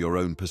come from your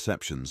own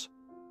perceptions.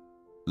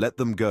 Let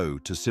them go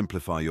to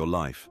simplify your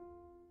life.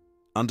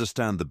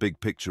 Understand the big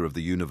picture of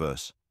the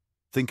universe.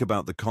 Think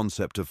about the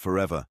concept of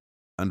forever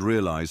and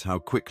realize how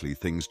quickly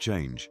things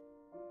change.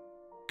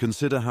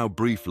 Consider how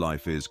brief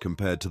life is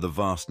compared to the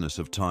vastness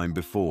of time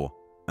before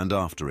and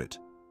after it.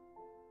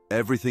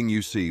 Everything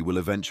you see will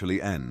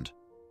eventually end,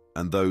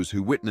 and those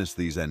who witness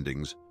these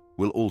endings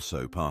will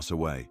also pass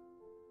away.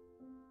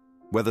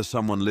 Whether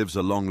someone lives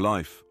a long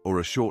life or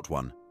a short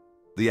one,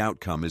 the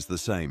outcome is the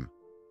same.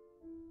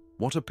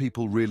 What are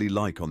people really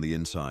like on the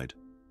inside?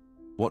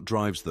 What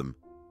drives them,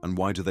 and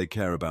why do they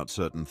care about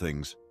certain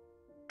things?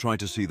 Try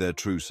to see their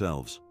true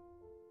selves.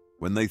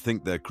 When they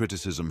think their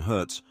criticism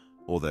hurts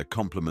or their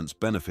compliments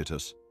benefit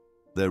us,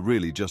 they're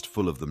really just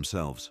full of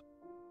themselves.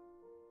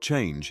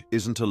 Change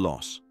isn't a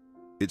loss.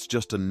 It's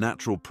just a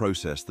natural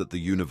process that the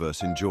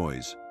universe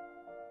enjoys.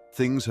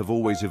 Things have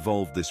always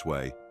evolved this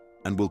way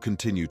and will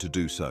continue to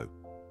do so.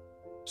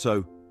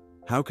 So,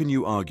 how can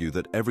you argue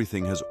that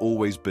everything has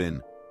always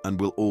been and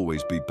will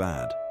always be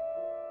bad?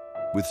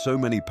 With so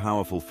many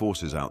powerful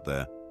forces out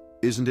there,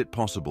 isn't it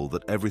possible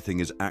that everything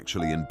is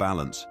actually in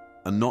balance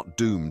and not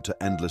doomed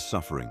to endless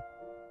suffering?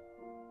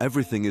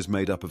 Everything is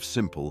made up of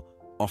simple,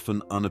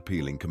 often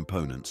unappealing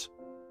components: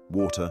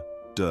 water,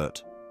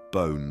 dirt,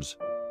 bones,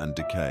 and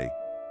decay.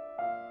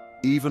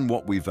 Even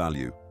what we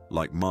value,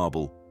 like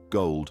marble,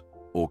 gold,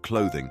 or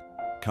clothing,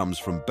 comes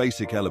from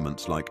basic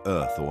elements like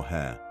earth or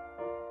hair.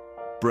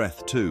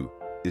 Breath, too,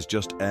 is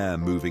just air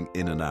moving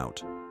in and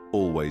out,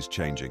 always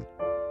changing.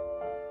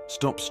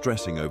 Stop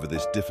stressing over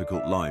this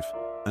difficult life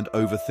and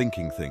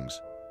overthinking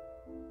things.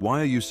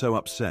 Why are you so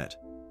upset?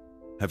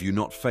 Have you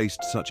not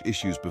faced such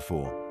issues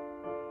before?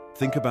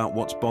 Think about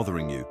what's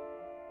bothering you.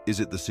 Is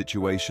it the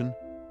situation?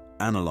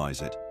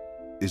 Analyze it.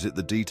 Is it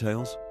the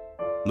details?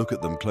 Look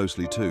at them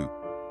closely too.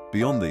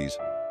 Beyond these,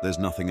 there's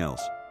nothing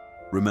else.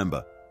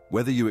 Remember,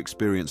 whether you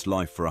experience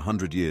life for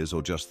 100 years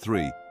or just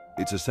 3,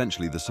 it's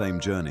essentially the same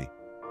journey.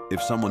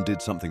 If someone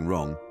did something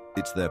wrong,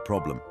 it's their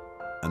problem,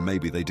 and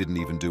maybe they didn't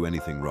even do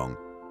anything wrong.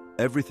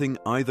 Everything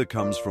either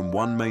comes from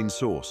one main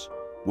source,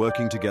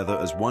 working together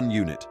as one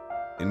unit,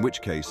 in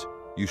which case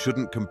you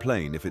shouldn't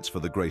complain if it's for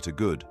the greater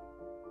good.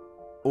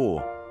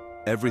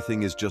 Or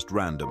everything is just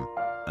random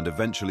and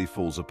eventually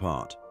falls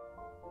apart.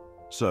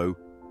 So,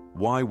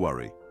 why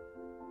worry?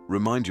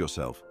 Remind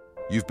yourself,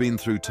 you've been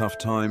through tough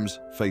times,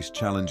 faced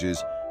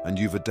challenges, and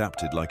you've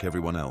adapted like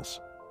everyone else.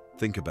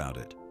 Think about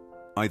it.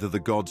 Either the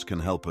gods can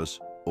help us,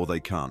 or they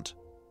can't.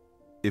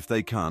 If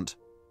they can't,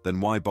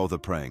 then why bother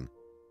praying?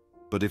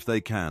 But if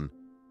they can,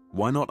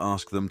 why not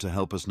ask them to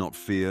help us not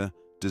fear,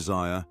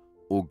 desire,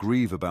 or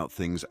grieve about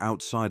things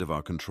outside of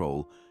our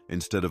control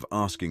instead of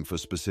asking for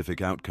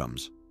specific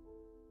outcomes?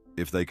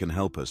 If they can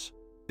help us,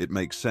 it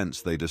makes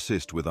sense they'd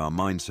assist with our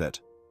mindset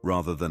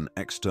rather than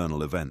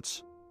external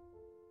events.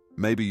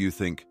 Maybe you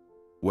think,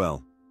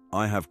 well,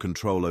 I have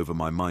control over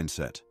my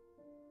mindset.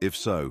 If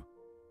so,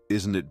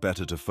 isn't it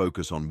better to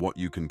focus on what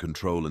you can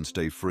control and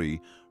stay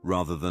free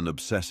rather than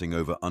obsessing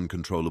over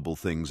uncontrollable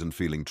things and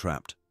feeling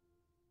trapped?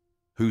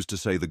 Who's to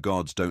say the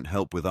gods don't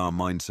help with our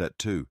mindset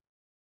too?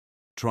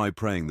 Try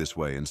praying this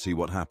way and see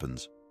what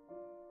happens.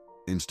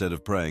 Instead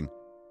of praying,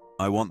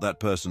 I want that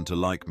person to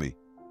like me,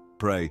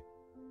 pray,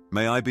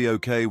 may I be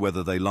okay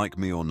whether they like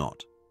me or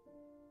not.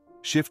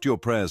 Shift your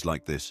prayers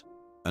like this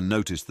and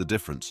notice the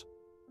difference.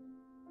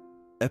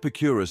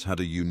 Epicurus had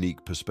a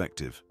unique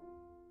perspective.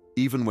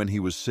 Even when he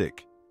was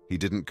sick, he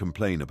didn't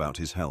complain about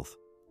his health.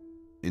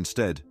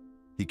 Instead,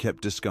 he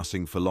kept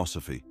discussing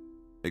philosophy,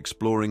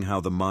 exploring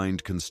how the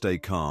mind can stay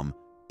calm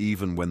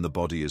even when the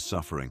body is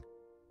suffering.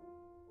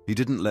 He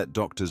didn't let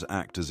doctors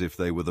act as if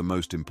they were the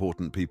most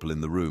important people in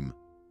the room.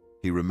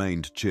 He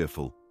remained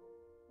cheerful.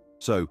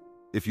 So,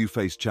 if you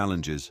face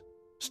challenges,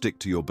 stick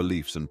to your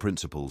beliefs and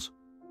principles.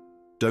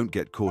 Don't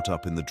get caught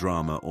up in the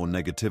drama or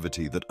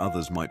negativity that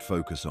others might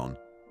focus on.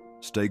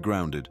 Stay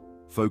grounded,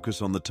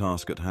 focus on the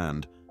task at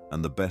hand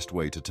and the best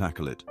way to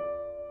tackle it.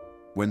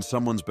 When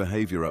someone's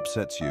behavior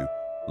upsets you,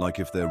 like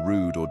if they're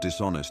rude or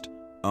dishonest,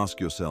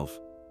 ask yourself,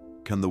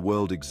 can the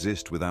world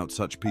exist without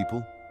such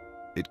people?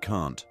 It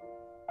can't.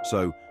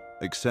 So,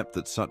 accept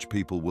that such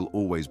people will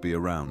always be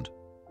around.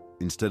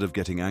 Instead of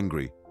getting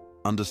angry,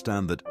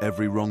 understand that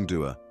every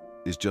wrongdoer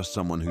is just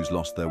someone who's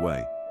lost their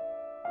way.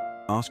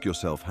 Ask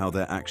yourself how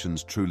their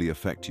actions truly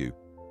affect you.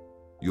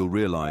 You'll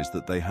realize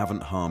that they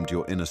haven't harmed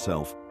your inner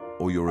self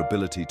or your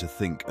ability to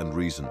think and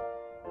reason.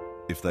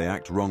 If they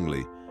act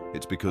wrongly,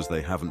 it's because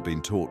they haven't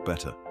been taught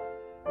better.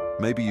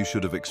 Maybe you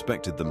should have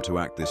expected them to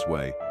act this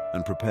way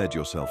and prepared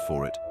yourself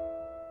for it.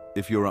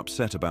 If you're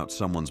upset about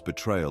someone's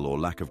betrayal or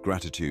lack of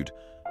gratitude,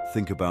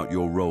 think about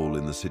your role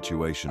in the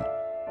situation.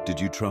 Did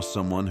you trust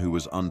someone who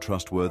was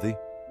untrustworthy?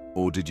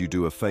 Or did you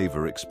do a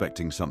favor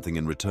expecting something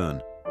in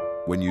return?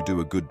 When you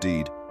do a good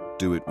deed,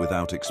 do it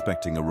without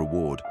expecting a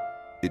reward.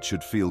 It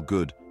should feel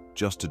good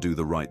just to do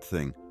the right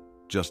thing,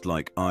 just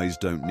like eyes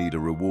don't need a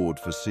reward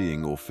for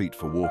seeing or feet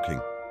for walking.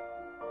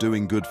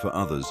 Doing good for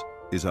others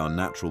is our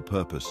natural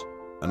purpose,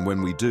 and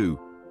when we do,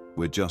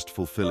 we're just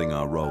fulfilling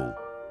our role.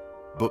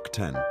 Book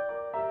 10.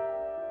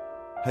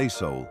 Hey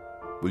soul,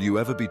 will you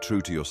ever be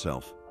true to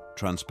yourself,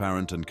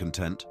 transparent and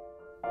content?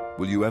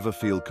 Will you ever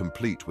feel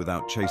complete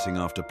without chasing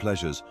after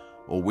pleasures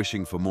or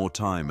wishing for more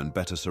time and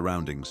better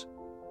surroundings?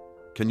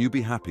 Can you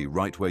be happy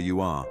right where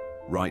you are,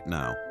 right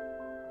now?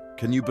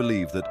 Can you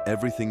believe that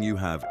everything you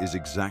have is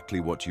exactly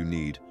what you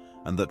need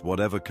and that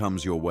whatever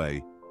comes your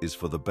way is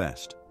for the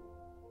best?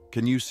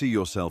 Can you see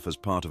yourself as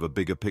part of a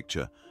bigger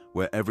picture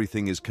where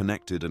everything is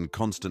connected and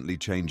constantly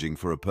changing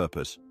for a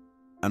purpose?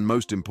 And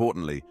most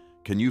importantly,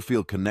 can you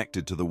feel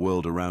connected to the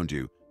world around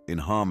you, in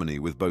harmony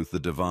with both the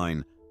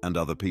divine and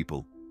other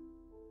people?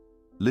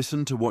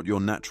 Listen to what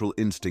your natural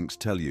instincts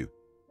tell you.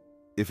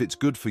 If it's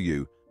good for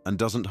you and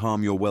doesn't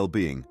harm your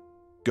well-being,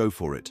 go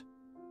for it.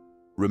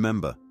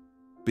 Remember,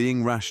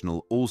 being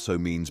rational also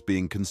means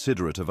being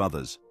considerate of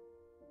others.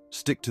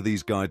 Stick to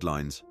these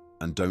guidelines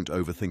and don't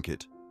overthink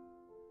it.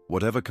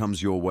 Whatever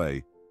comes your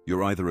way,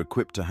 you're either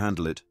equipped to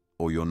handle it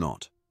or you're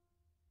not.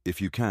 If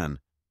you can,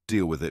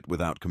 deal with it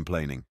without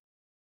complaining.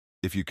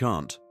 If you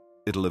can't,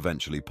 it'll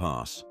eventually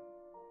pass.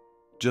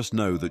 Just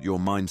know that your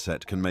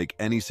mindset can make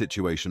any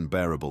situation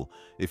bearable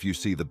if you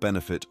see the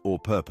benefit or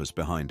purpose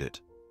behind it.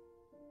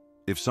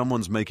 If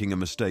someone's making a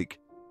mistake,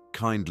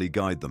 kindly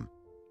guide them.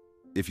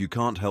 If you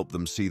can't help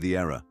them see the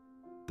error,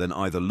 then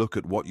either look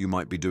at what you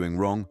might be doing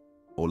wrong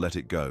or let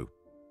it go.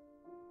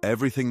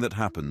 Everything that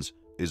happens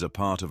is a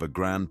part of a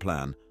grand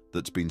plan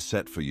that's been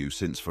set for you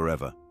since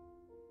forever.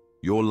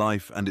 Your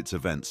life and its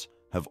events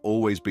have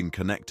always been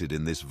connected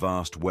in this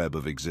vast web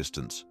of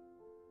existence.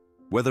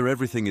 Whether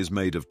everything is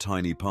made of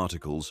tiny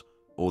particles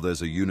or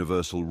there's a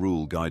universal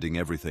rule guiding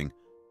everything,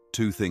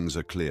 two things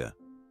are clear.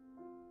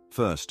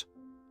 First,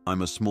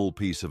 I'm a small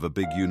piece of a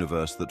big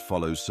universe that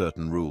follows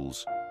certain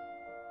rules.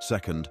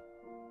 Second,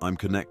 I'm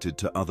connected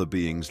to other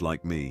beings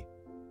like me.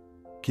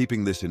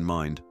 Keeping this in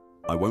mind,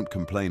 I won't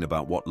complain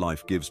about what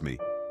life gives me,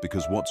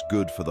 because what's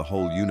good for the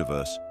whole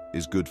universe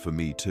is good for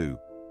me too.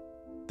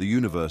 The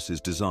universe is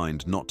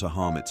designed not to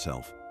harm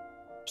itself.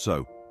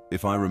 So,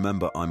 if I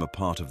remember I'm a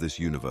part of this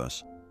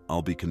universe,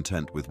 I'll be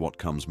content with what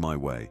comes my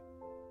way.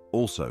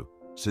 Also,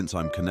 since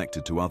I'm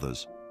connected to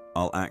others,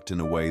 I'll act in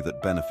a way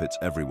that benefits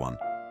everyone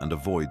and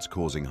avoids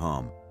causing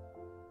harm.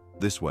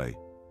 This way,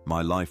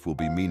 my life will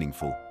be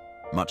meaningful,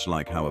 much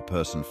like how a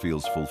person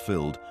feels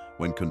fulfilled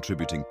when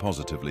contributing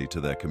positively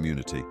to their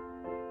community.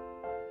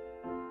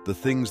 The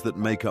things that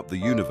make up the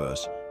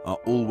universe are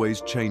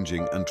always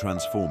changing and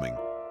transforming.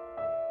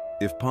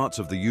 If parts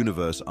of the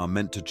universe are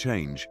meant to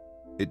change,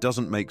 it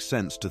doesn't make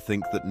sense to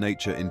think that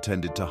nature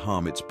intended to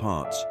harm its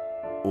parts,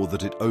 or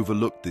that it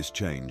overlooked this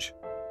change.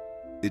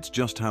 It's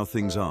just how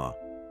things are.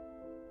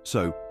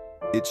 So,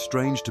 it's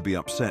strange to be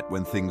upset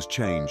when things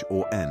change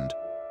or end,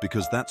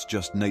 because that's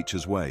just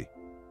nature's way.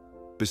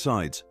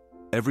 Besides,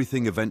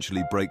 everything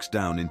eventually breaks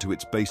down into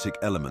its basic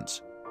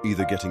elements,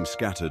 either getting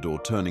scattered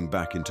or turning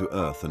back into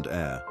earth and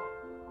air.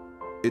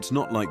 It's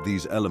not like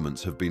these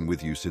elements have been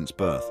with you since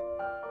birth.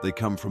 They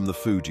come from the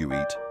food you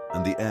eat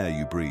and the air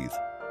you breathe.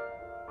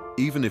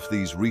 Even if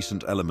these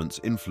recent elements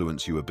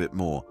influence you a bit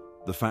more,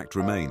 the fact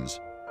remains,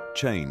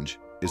 change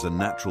is a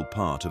natural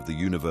part of the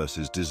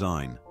universe's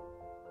design.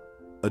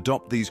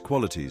 Adopt these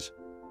qualities,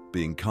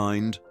 being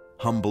kind,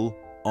 humble,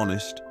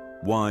 honest,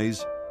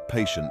 wise,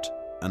 patient,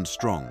 and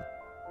strong.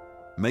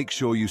 Make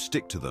sure you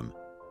stick to them,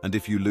 and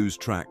if you lose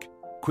track,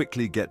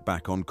 quickly get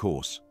back on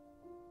course.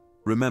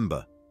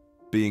 Remember,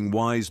 Being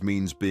wise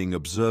means being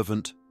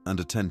observant and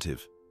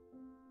attentive.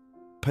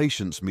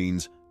 Patience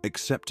means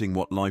accepting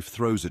what life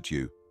throws at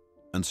you,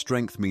 and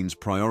strength means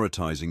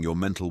prioritizing your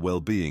mental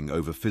well-being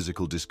over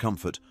physical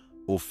discomfort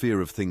or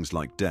fear of things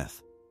like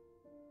death.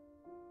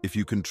 If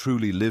you can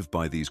truly live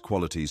by these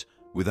qualities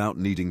without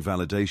needing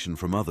validation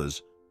from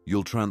others,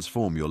 you'll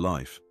transform your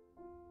life.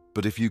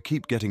 But if you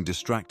keep getting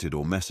distracted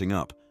or messing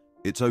up,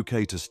 it's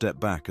okay to step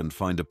back and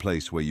find a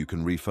place where you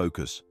can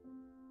refocus.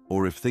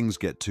 Or if things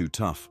get too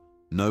tough,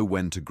 know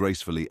when to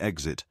gracefully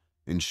exit,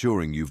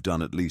 ensuring you've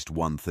done at least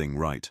one thing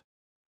right.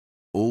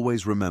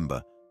 Always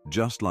remember,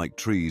 just like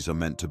trees are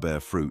meant to bear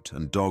fruit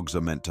and dogs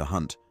are meant to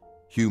hunt,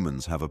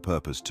 humans have a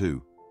purpose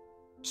too.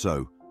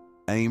 So,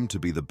 aim to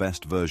be the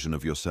best version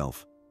of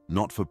yourself,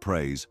 not for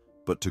praise,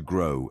 but to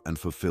grow and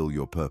fulfill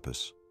your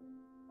purpose.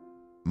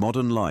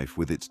 Modern life,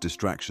 with its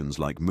distractions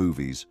like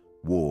movies,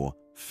 war,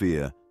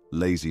 fear,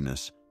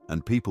 laziness,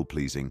 and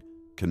people-pleasing,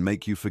 can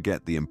make you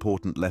forget the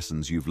important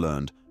lessons you've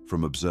learned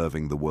from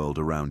observing the world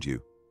around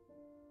you.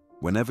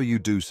 Whenever you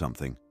do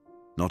something,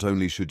 not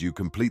only should you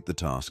complete the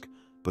task,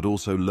 but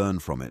also learn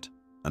from it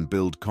and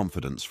build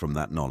confidence from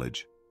that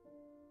knowledge.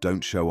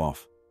 Don't show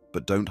off,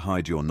 but don't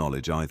hide your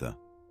knowledge either.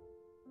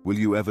 Will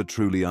you ever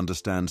truly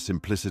understand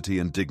simplicity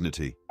and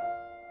dignity?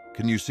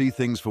 Can you see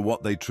things for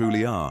what they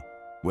truly are,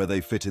 where they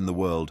fit in the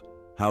world,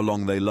 how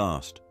long they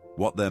last,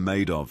 what they're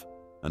made of,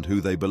 and who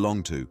they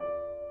belong to?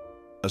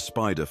 A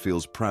spider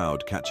feels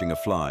proud catching a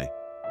fly.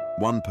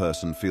 One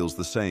person feels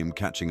the same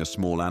catching a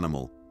small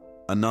animal,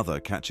 another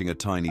catching a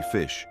tiny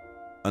fish,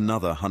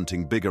 another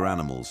hunting bigger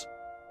animals,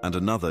 and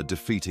another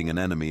defeating an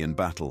enemy in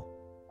battle.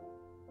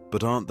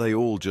 But aren't they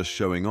all just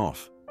showing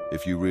off,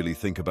 if you really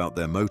think about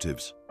their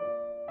motives?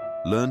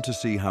 Learn to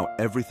see how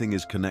everything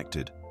is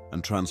connected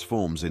and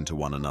transforms into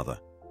one another.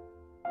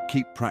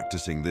 Keep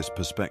practicing this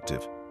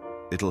perspective.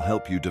 It'll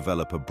help you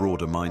develop a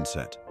broader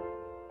mindset.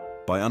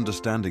 By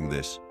understanding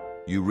this,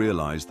 you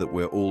realize that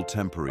we're all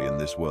temporary in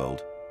this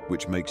world,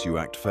 which makes you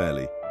act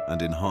fairly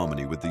and in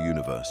harmony with the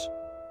universe.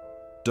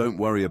 Don't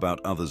worry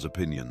about others'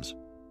 opinions.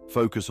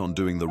 Focus on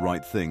doing the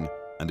right thing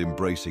and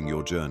embracing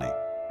your journey.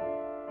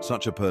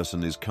 Such a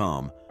person is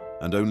calm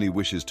and only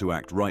wishes to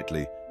act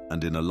rightly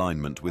and in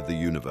alignment with the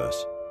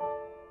universe.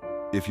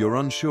 If you're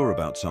unsure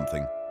about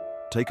something,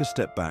 take a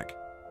step back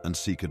and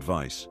seek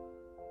advice.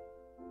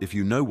 If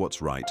you know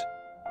what's right,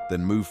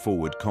 then move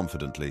forward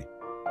confidently.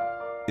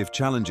 If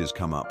challenges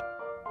come up,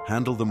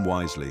 handle them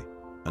wisely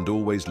and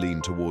always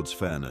lean towards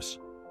fairness.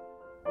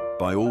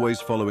 By always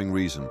following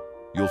reason,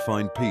 you'll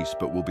find peace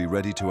but will be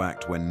ready to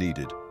act when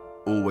needed,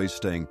 always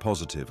staying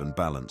positive and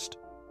balanced.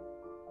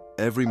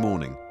 Every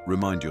morning,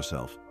 remind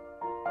yourself,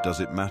 does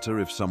it matter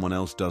if someone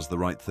else does the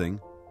right thing?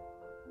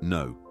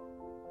 No.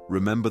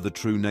 Remember the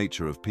true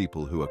nature of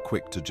people who are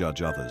quick to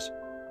judge others.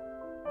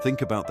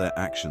 Think about their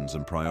actions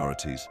and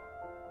priorities.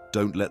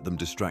 Don't let them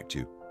distract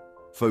you.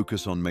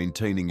 Focus on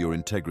maintaining your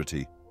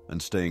integrity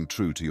and staying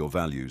true to your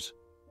values.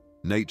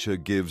 Nature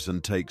gives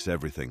and takes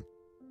everything.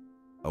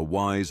 A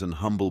wise and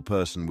humble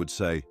person would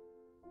say,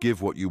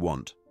 give what you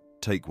want,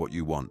 take what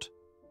you want.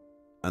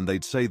 And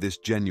they'd say this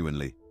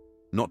genuinely,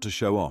 not to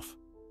show off,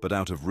 but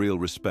out of real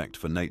respect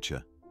for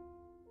nature.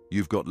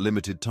 You've got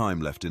limited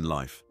time left in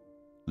life.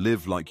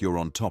 Live like you're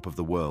on top of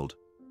the world.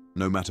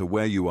 No matter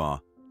where you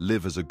are,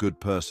 live as a good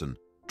person,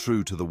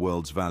 true to the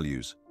world's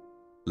values.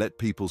 Let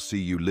people see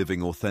you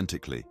living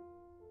authentically.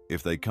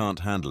 If they can't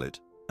handle it,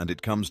 and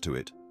it comes to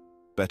it,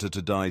 better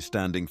to die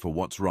standing for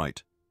what's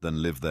right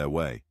than live their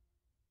way.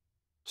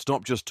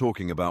 Stop just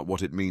talking about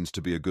what it means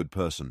to be a good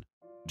person.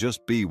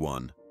 Just be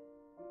one.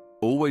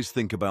 Always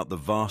think about the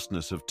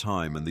vastness of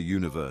time and the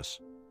universe.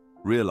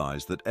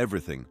 Realize that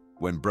everything,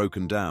 when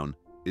broken down,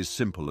 is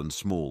simple and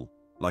small,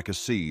 like a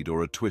seed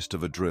or a twist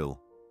of a drill.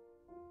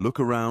 Look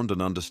around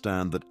and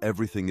understand that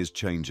everything is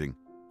changing,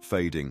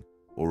 fading,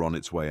 or on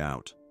its way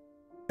out.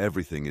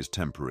 Everything is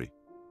temporary.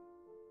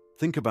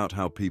 Think about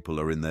how people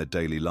are in their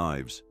daily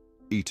lives,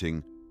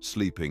 eating,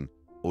 sleeping,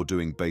 or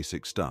doing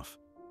basic stuff.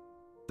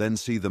 Then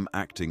see them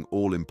acting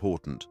all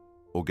important,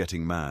 or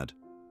getting mad,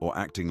 or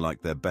acting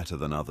like they're better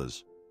than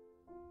others.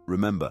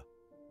 Remember,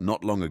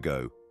 not long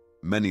ago,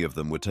 many of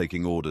them were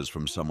taking orders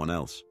from someone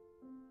else.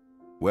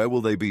 Where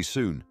will they be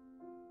soon?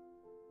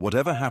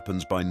 Whatever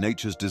happens by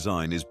nature's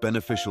design is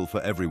beneficial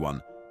for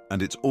everyone,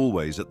 and it's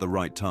always at the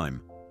right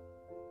time.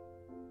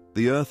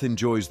 The earth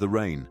enjoys the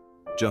rain,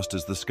 just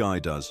as the sky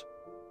does.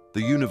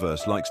 The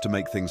universe likes to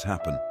make things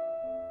happen.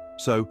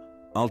 So,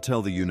 I'll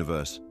tell the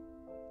universe,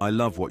 I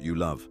love what you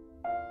love.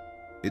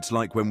 It's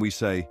like when we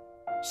say,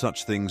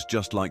 such things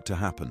just like to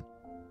happen.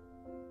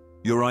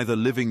 You're either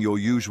living your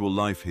usual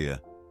life here,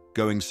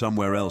 going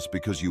somewhere else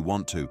because you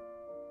want to,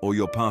 or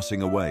you're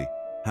passing away,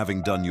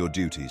 having done your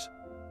duties.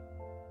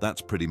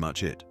 That's pretty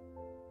much it.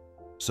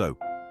 So,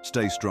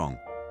 stay strong.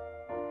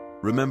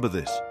 Remember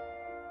this,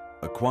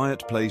 a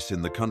quiet place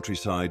in the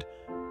countryside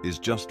is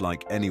just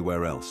like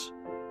anywhere else.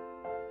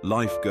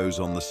 Life goes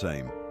on the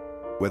same,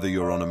 whether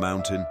you're on a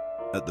mountain,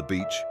 at the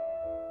beach,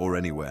 or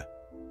anywhere.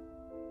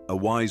 A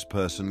wise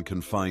person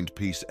can find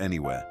peace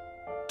anywhere.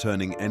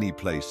 turning any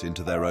place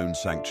into their own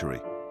sanctuary.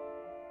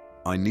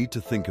 I need to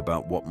think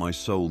about what my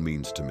soul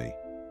means to me.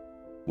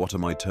 What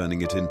am I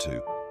turning it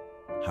into?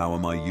 How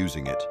am I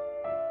using it?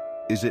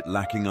 Is it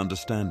lacking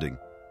understanding?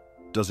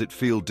 Does it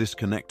feel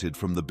disconnected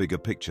from the bigger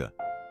picture?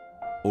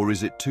 Or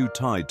is it too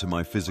tied to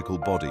my physical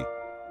body,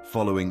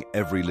 following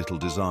every little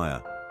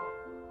desire?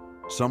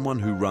 Someone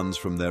who runs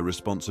from their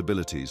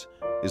responsibilities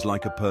is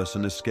like a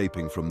person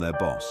escaping from their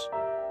boss.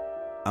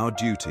 Our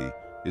duty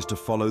is to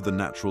follow the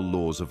natural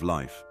laws of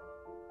life.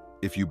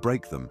 If you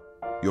break them,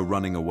 you're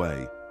running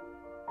away.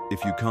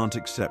 If you can't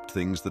accept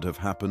things that have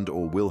happened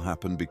or will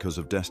happen because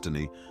of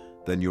destiny,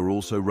 then you're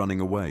also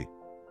running away.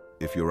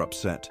 If you're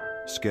upset,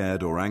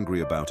 scared, or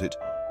angry about it,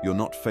 you're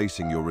not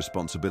facing your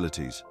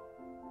responsibilities.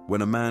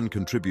 When a man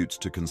contributes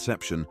to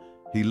conception,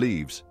 he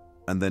leaves,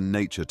 and then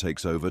nature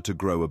takes over to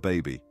grow a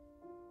baby.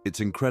 It's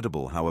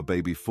incredible how a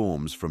baby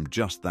forms from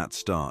just that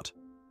start.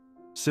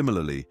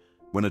 Similarly,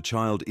 when a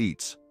child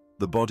eats,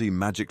 the body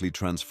magically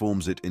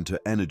transforms it into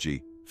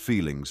energy,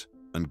 feelings,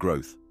 and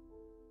growth.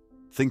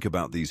 Think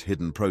about these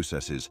hidden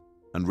processes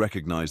and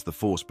recognize the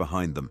force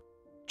behind them,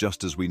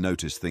 just as we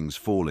notice things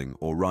falling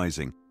or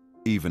rising,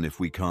 even if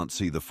we can't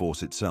see the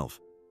force itself.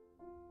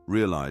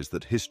 Realize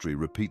that history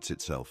repeats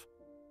itself.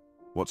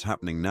 What's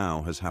happening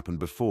now has happened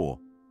before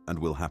and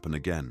will happen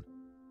again.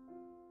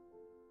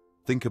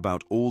 Think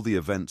about all the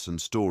events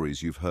and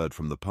stories you've heard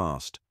from the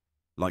past,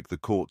 like the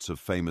courts of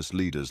famous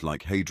leaders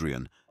like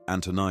Hadrian,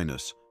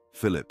 Antoninus,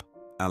 Philip,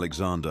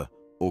 Alexander,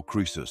 or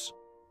Croesus.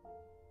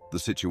 The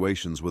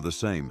situations were the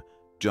same,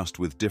 just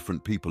with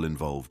different people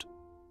involved.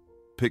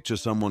 Picture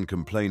someone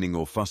complaining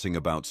or fussing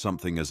about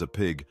something as a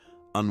pig,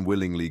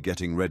 unwillingly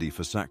getting ready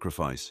for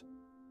sacrifice.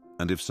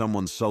 And if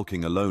someone's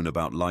sulking alone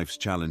about life's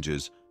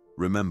challenges,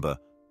 remember,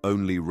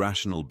 only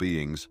rational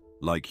beings,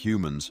 like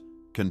humans,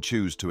 can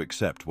choose to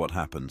accept what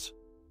happens.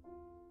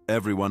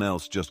 Everyone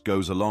else just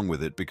goes along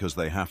with it because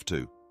they have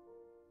to.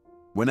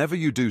 Whenever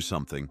you do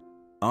something,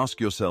 ask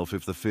yourself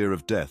if the fear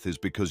of death is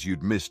because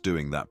you'd miss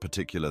doing that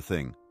particular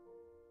thing.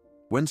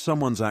 When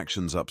someone's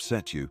actions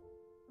upset you,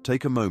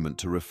 take a moment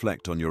to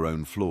reflect on your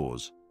own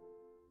flaws.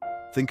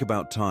 Think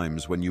about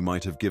times when you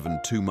might have given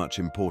too much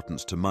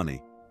importance to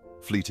money,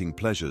 fleeting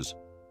pleasures,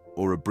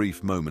 or a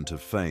brief moment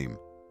of fame.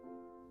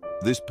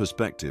 This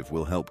perspective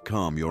will help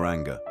calm your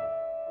anger.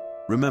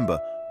 Remember,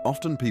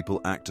 often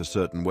people act a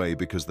certain way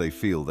because they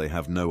feel they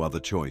have no other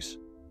choice.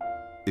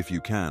 If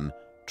you can,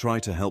 try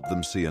to help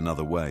them see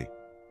another way.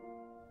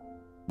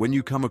 When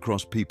you come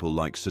across people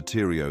like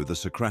Soterio the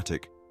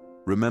Socratic,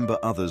 remember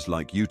others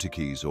like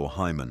Eutyches or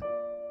Hymen.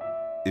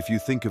 If you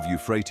think of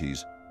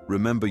Euphrates,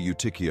 remember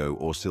Eutychio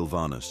or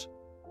Silvanus.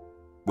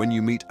 When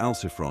you meet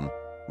Alciphron,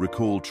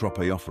 recall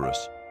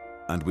Tropaeophorus,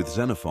 and with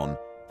Xenophon,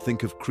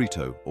 think of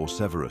Crito or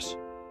Severus.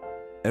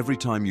 Every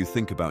time you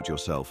think about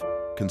yourself,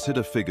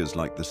 consider figures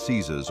like the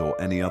Caesars or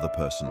any other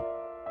person.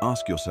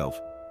 Ask yourself,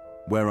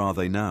 where are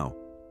they now?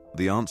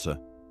 The answer,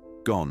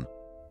 gone,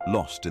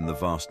 lost in the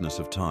vastness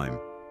of time.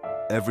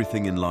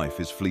 Everything in life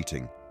is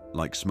fleeting,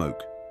 like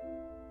smoke.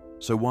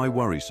 So why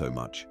worry so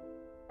much?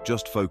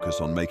 Just focus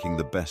on making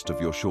the best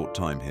of your short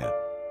time here.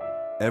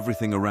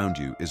 Everything around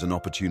you is an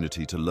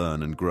opportunity to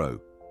learn and grow.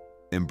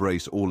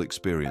 Embrace all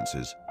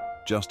experiences,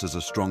 just as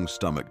a strong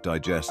stomach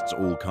digests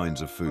all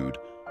kinds of food,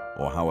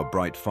 or how a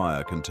bright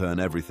fire can turn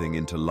everything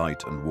into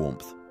light and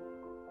warmth.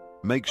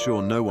 Make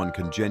sure no one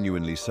can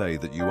genuinely say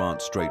that you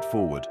aren't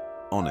straightforward,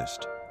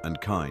 honest, and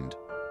kind.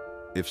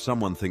 If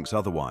someone thinks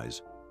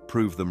otherwise,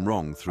 prove them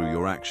wrong through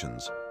your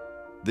actions.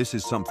 This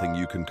is something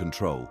you can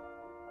control.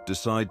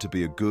 Decide to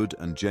be a good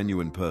and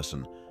genuine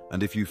person,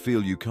 and if you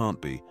feel you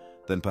can't be,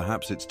 then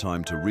perhaps it's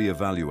time to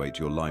reevaluate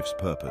your life's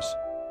purpose.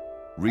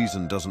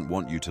 Reason doesn't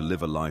want you to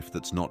live a life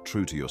that's not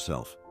true to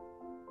yourself.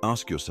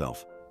 Ask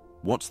yourself,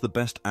 what's the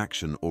best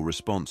action or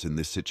response in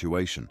this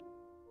situation?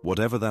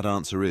 Whatever that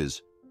answer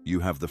is, you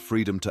have the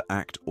freedom to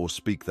act or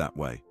speak that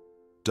way.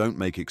 Don't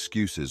make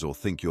excuses or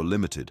think you're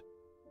limited.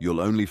 You'll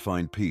only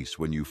find peace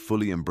when you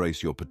fully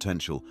embrace your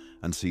potential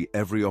and see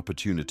every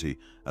opportunity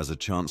as a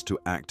chance to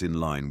act in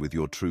line with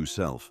your true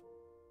self.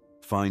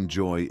 Find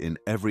joy in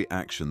every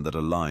action that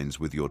aligns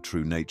with your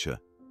true nature.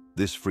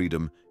 This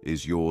freedom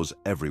is yours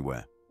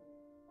everywhere.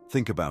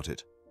 Think about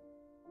it.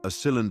 A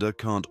cylinder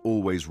can't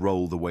always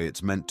roll the way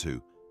it's meant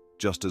to,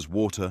 just as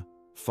water,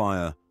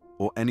 fire,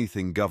 or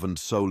anything governed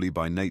solely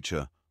by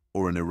nature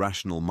or an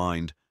irrational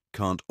mind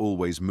can't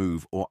always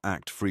move or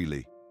act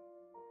freely.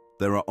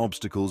 There are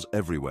obstacles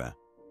everywhere,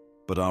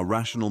 but our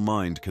rational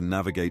mind can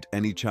navigate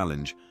any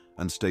challenge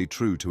and stay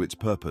true to its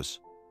purpose.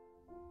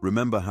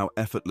 Remember how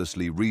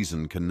effortlessly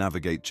reason can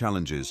navigate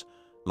challenges,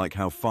 like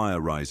how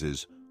fire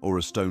rises or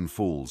a stone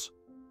falls.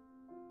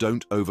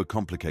 Don't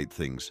overcomplicate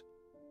things.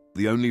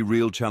 The only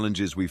real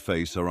challenges we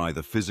face are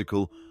either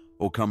physical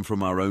or come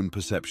from our own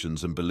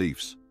perceptions and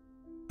beliefs.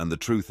 And the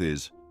truth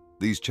is,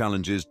 these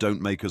challenges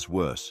don't make us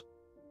worse.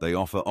 They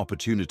offer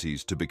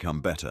opportunities to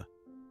become better.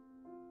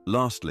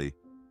 Lastly,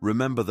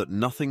 remember that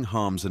nothing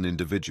harms an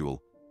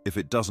individual if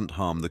it doesn't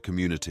harm the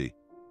community,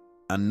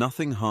 and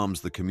nothing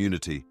harms the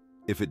community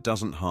if it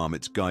doesn't harm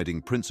its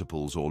guiding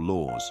principles or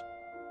laws.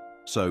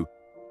 So,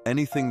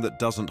 anything that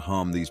doesn't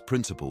harm these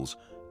principles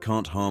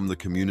can't harm the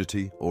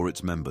community or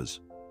its members.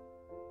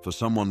 For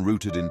someone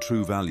rooted in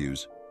true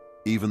values,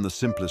 even the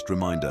simplest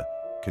reminder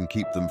can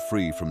keep them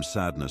free from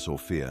sadness or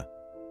fear.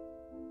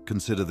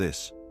 Consider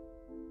this.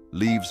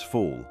 Leaves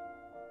fall,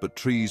 but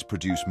trees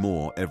produce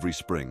more every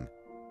spring.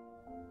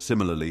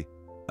 Similarly,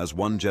 as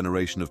one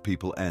generation of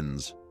people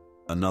ends,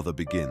 another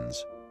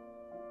begins.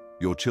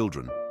 Your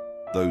children,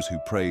 those who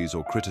praise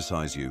or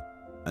criticize you,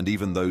 and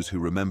even those who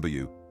remember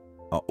you,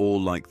 are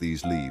all like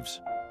these leaves,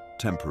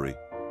 temporary.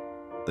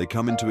 They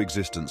come into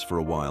existence for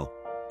a while,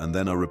 and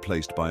then are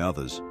replaced by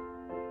others.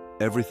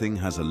 Everything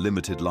has a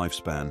limited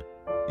lifespan,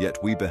 yet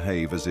we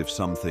behave as if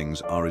some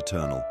things are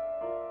eternal.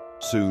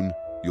 Soon,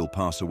 you'll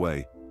pass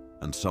away,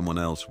 and someone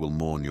else will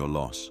mourn your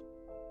loss.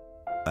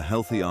 A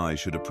healthy eye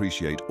should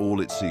appreciate all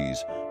it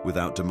sees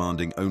without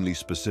demanding only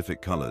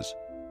specific colors,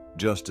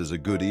 just as a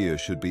good ear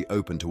should be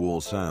open to all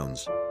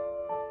sounds.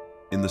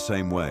 In the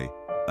same way,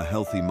 a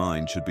healthy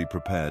mind should be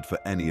prepared for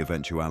any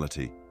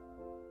eventuality.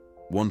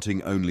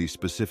 Wanting only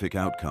specific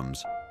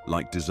outcomes,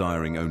 like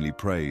desiring only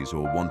praise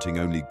or wanting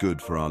only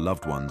good for our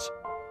loved ones,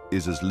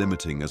 is as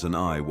limiting as an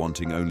eye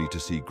wanting only to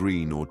see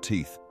green or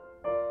teeth.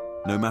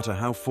 No matter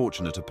how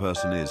fortunate a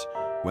person is,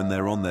 when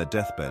they're on their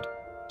deathbed,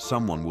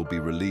 someone will be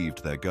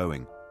relieved they're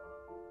going.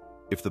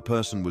 If the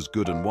person was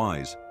good and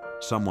wise,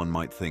 someone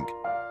might think,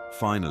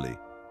 "Finally,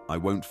 I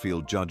won't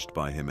feel judged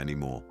by him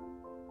anymore."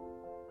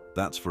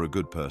 That's for a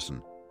good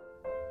person.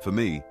 For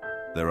me,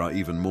 there are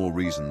even more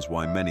reasons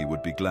why many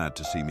would be glad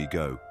to see me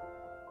go.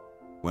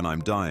 When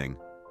I'm dying,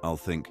 I'll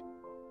think,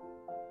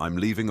 I'm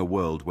leaving a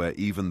world where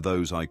even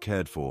those I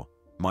cared for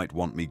might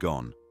want me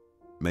gone,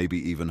 maybe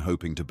even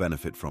hoping to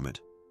benefit from it.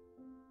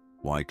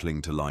 Why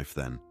cling to life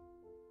then?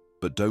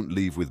 But don't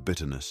leave with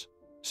bitterness.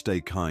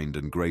 Stay kind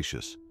and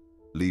gracious.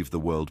 Leave the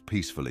world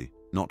peacefully,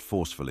 not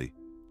forcefully,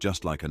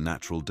 just like a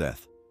natural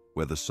death,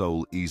 where the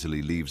soul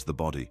easily leaves the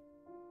body.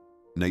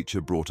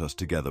 Nature brought us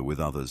together with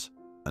others,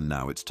 and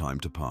now it's time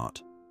to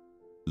part.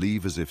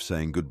 Leave as if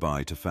saying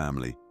goodbye to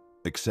family,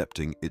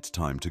 accepting it's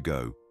time to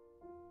go.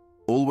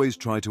 Always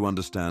try to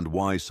understand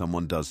why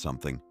someone does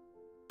something,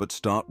 but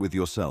start with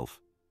yourself.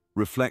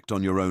 Reflect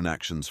on your own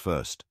actions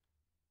first.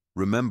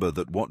 Remember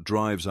that what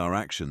drives our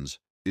actions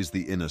is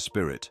the inner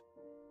spirit.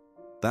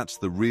 That's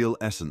the real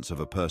essence of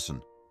a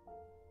person.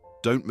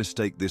 Don't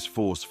mistake this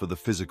force for the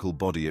physical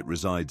body it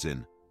resides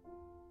in.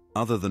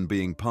 Other than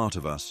being part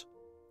of us,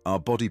 our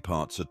body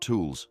parts are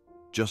tools,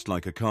 just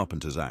like a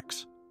carpenter's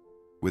axe.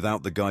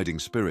 Without the guiding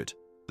spirit,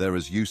 they're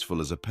as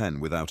useful as a pen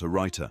without a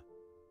writer.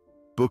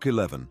 Book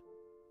 11.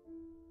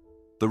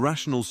 The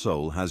rational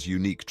soul has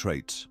unique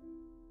traits.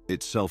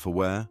 It's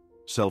self-aware,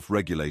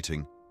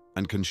 self-regulating,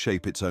 and can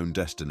shape its own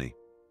destiny.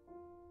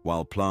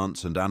 While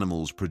plants and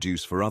animals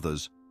produce for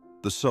others,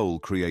 the soul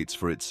creates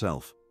for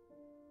itself.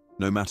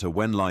 No matter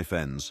when life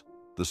ends,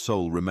 the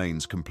soul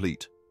remains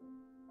complete.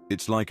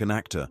 It's like an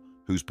actor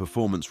whose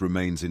performance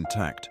remains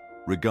intact,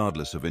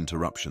 regardless of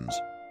interruptions.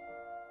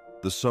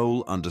 The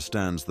soul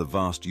understands the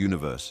vast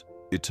universe,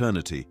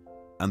 eternity,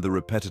 and the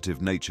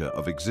repetitive nature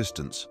of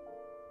existence.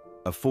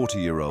 A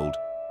 40-year-old,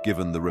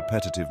 given the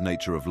repetitive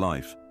nature of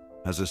life,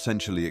 has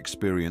essentially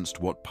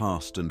experienced what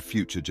past and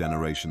future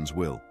generations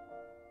will.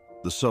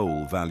 The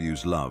soul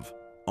values love,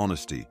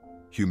 honesty,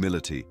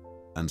 humility,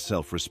 and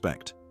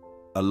self-respect,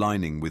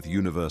 aligning with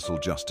universal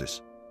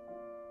justice.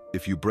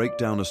 If you break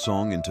down a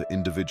song into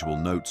individual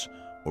notes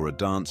or a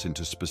dance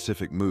into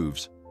specific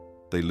moves,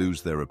 they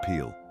lose their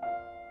appeal.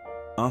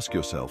 Ask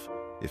yourself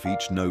if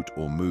each note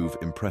or move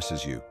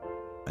impresses you,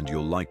 and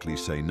you'll likely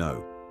say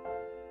no.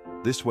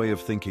 This way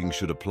of thinking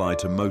should apply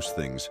to most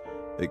things,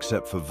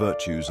 except for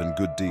virtues and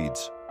good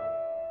deeds.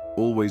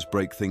 Always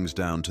break things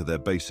down to their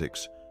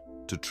basics,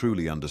 to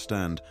truly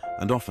understand,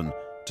 and often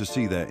to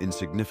see their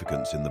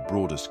insignificance in the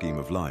broader scheme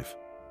of life.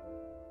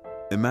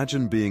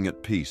 Imagine being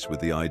at peace with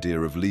the idea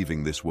of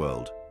leaving this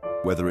world,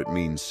 whether it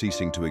means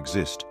ceasing to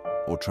exist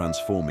or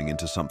transforming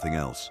into something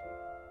else.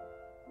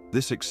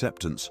 This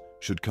acceptance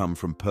should come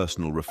from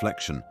personal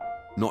reflection,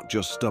 not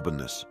just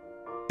stubbornness.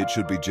 It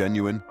should be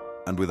genuine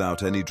and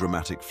without any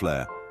dramatic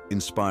flair,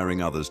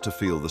 inspiring others to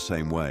feel the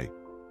same way.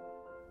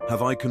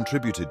 Have I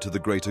contributed to the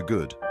greater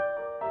good?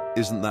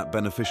 Isn't that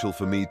beneficial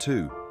for me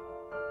too?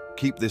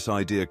 Keep this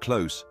idea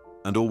close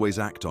and always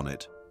act on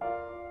it.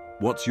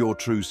 What's your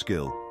true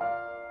skill?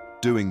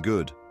 Doing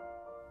good.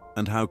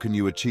 And how can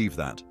you achieve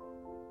that?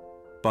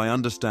 By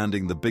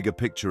understanding the bigger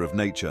picture of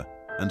nature,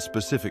 and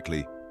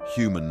specifically,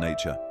 human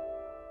nature.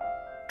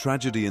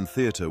 Tragedy in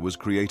theatre was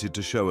created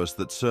to show us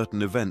that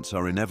certain events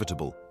are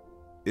inevitable.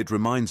 It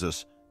reminds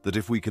us that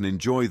if we can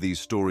enjoy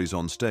these stories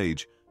on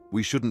stage,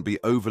 we shouldn't be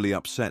overly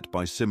upset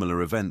by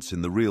similar events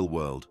in the real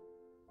world.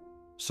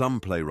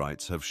 Some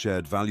playwrights have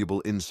shared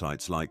valuable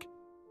insights like,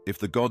 if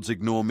the gods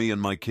ignore me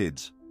and my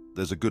kids,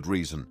 there's a good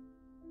reason.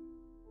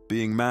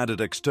 Being mad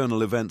at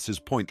external events is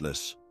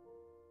pointless.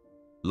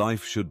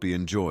 Life should be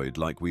enjoyed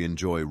like we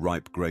enjoy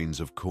ripe grains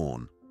of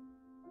corn.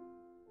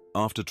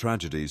 After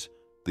tragedies,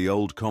 the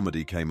old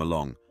comedy came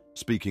along,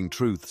 speaking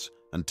truths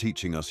and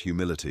teaching us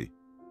humility.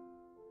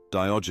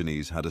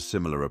 Diogenes had a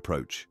similar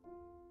approach.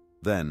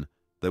 Then,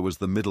 there was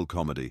the middle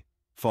comedy,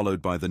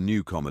 followed by the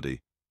new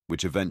comedy,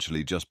 which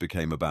eventually just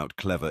became about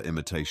clever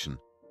imitation.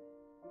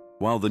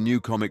 While the new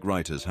comic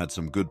writers had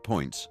some good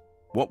points,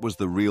 what was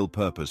the real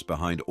purpose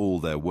behind all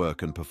their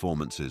work and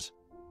performances?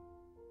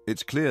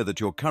 It's clear that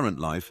your current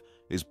life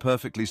is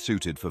perfectly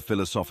suited for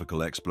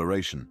philosophical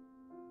exploration.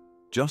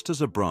 Just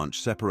as a branch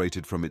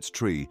separated from its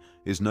tree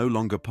is no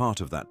longer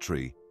part of that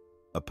tree,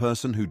 a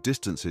person who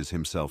distances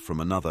himself from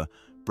another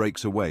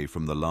breaks away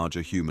from the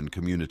larger human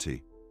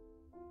community.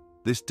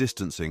 This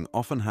distancing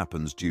often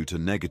happens due to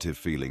negative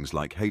feelings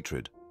like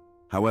hatred.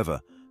 However,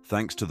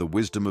 thanks to the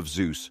wisdom of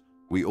Zeus,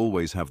 we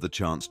always have the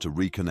chance to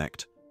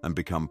reconnect and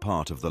become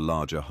part of the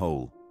larger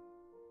whole.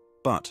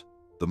 But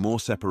the more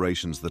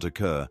separations that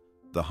occur,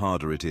 the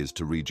harder it is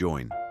to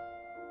rejoin.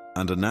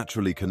 And a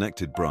naturally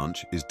connected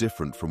branch is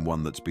different from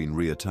one that's been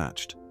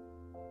reattached.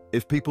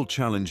 If people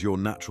challenge your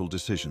natural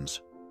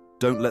decisions,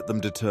 don't let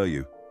them deter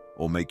you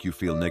or make you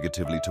feel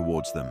negatively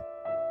towards them.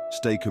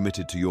 Stay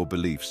committed to your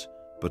beliefs,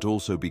 but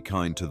also be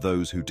kind to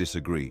those who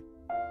disagree.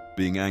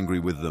 Being angry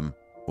with them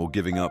or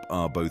giving up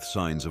are both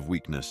signs of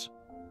weakness.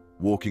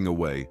 Walking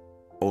away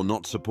or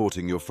not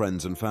supporting your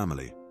friends and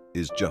family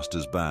is just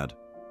as bad.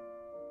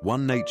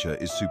 One nature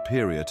is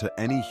superior to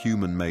any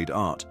human-made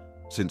art,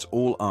 since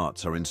all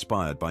arts are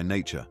inspired by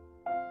nature.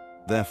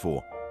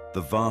 Therefore,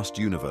 the vast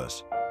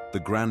universe, the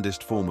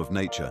grandest form of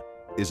nature,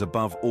 is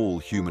above all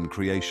human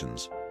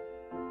creations.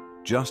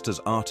 Just as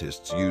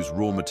artists use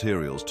raw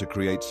materials to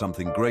create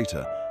something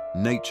greater,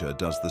 nature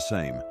does the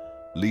same,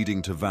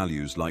 leading to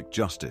values like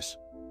justice.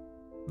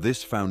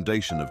 This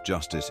foundation of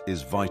justice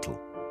is vital.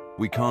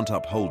 We can't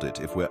uphold it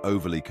if we're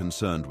overly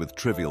concerned with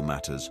trivial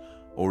matters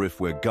or if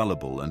we're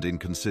gullible and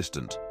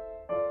inconsistent.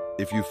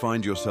 If you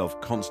find yourself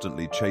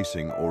constantly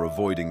chasing or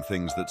avoiding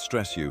things that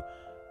stress you,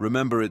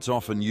 remember it's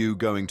often you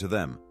going to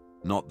them,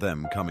 not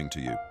them coming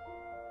to you.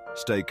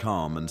 Stay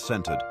calm and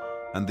centered,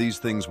 and these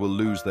things will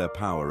lose their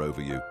power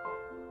over you.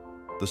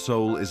 The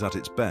soul is at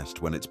its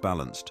best when it's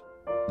balanced,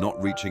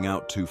 not reaching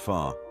out too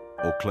far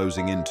or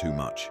closing in too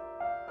much.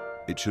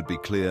 It should be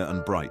clear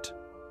and bright,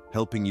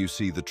 helping you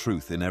see the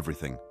truth in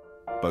everything,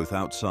 both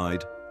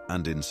outside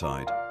and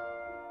inside.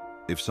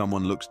 If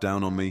someone looks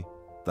down on me,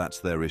 that's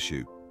their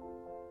issue.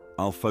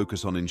 I'll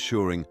focus on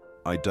ensuring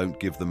I don't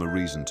give them a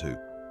reason to.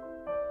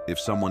 If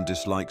someone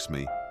dislikes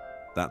me,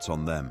 that's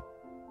on them.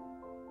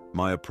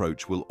 My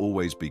approach will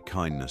always be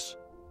kindness,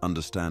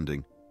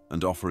 understanding,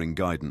 and offering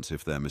guidance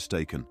if they're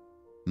mistaken,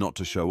 not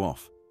to show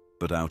off,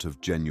 but out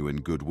of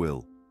genuine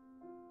goodwill.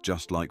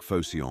 Just like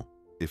Phocion,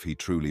 if he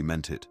truly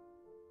meant it.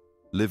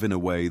 Live in a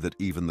way that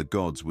even the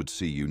gods would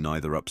see you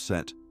neither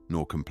upset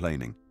nor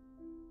complaining.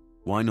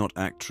 Why not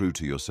act true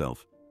to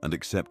yourself and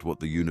accept what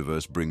the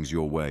universe brings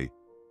your way,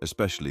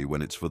 especially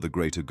when it's for the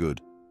greater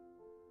good?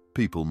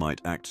 People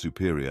might act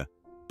superior,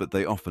 but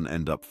they often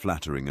end up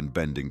flattering and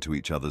bending to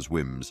each other's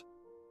whims.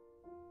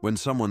 When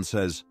someone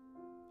says,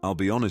 "I'll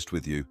be honest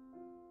with you,"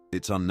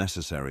 it's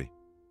unnecessary.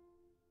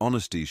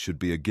 Honesty should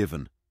be a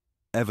given,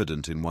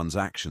 evident in one's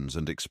actions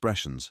and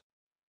expressions.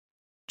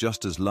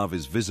 Just as love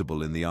is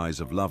visible in the eyes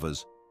of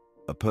lovers,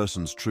 a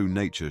person's true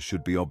nature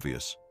should be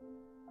obvious.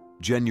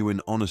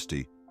 Genuine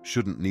honesty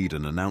shouldn't need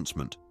an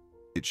announcement.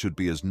 It should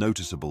be as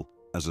noticeable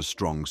as a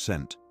strong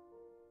scent.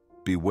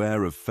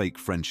 Beware of fake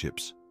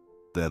friendships.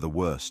 They're the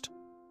worst.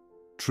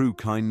 True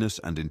kindness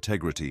and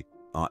integrity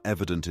are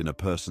evident in a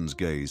person's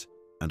gaze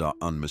and are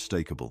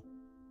unmistakable.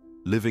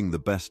 Living the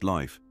best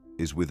life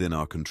is within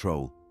our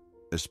control,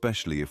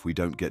 especially if we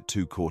don't get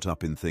too caught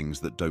up in things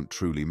that don't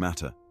truly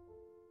matter.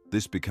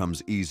 This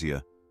becomes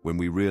easier when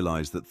we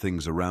realize that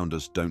things around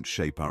us don't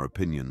shape our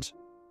opinions.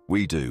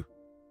 We do.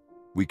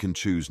 We can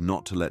choose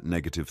not to let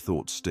negative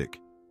thoughts stick,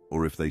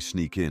 or if they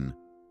sneak in,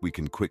 we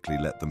can quickly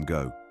let them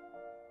go.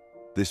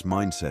 This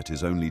mindset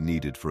is only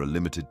needed for a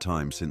limited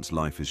time since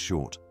life is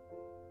short.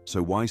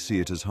 So why see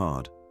it as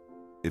hard?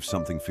 If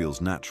something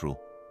feels natural,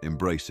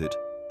 embrace it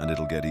and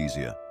it'll get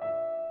easier.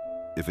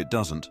 If it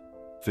doesn't,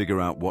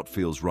 figure out what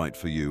feels right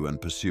for you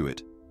and pursue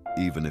it,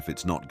 even if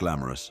it's not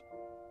glamorous.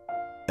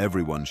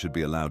 Everyone should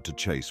be allowed to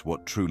chase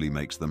what truly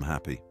makes them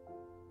happy.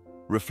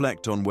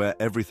 Reflect on where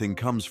everything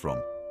comes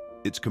from,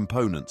 its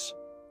components,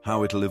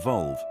 how it'll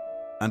evolve,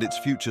 and its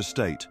future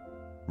state,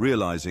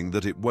 realizing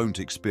that it won't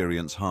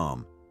experience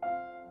harm.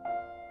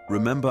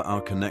 Remember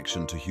our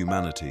connection to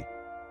humanity.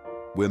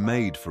 We're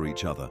made for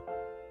each other.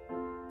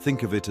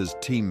 Think of it as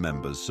team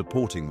members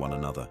supporting one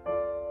another.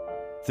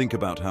 Think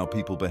about how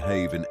people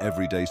behave in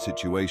everyday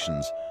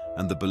situations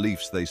and the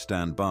beliefs they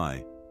stand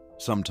by,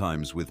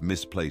 sometimes with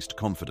misplaced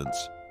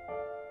confidence.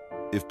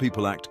 If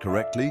people act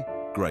correctly,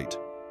 great.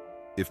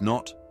 If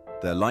not,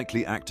 they're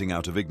likely acting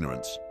out of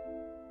ignorance.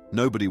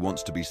 Nobody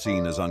wants to be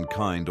seen as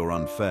unkind or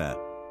unfair.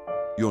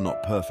 You're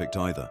not perfect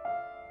either.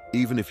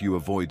 Even if you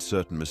avoid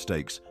certain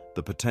mistakes,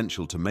 the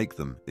potential to make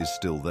them is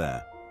still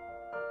there.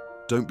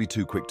 Don't be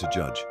too quick to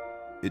judge.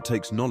 It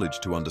takes knowledge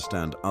to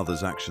understand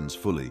others' actions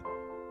fully.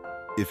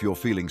 If you're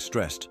feeling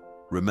stressed,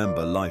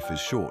 remember life is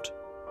short.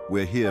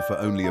 We're here for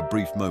only a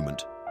brief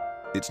moment.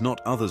 It's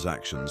not others'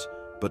 actions,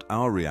 but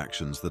our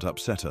reactions that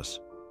upset us.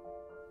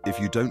 If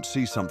you don't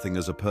see something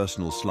as a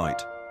personal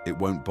slight, it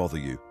won't bother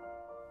you.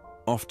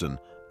 Often,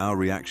 our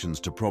reactions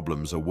to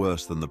problems are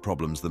worse than the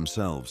problems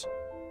themselves.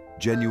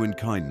 Genuine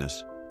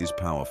kindness is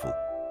powerful.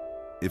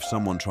 If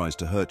someone tries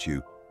to hurt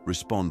you,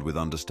 respond with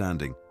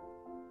understanding.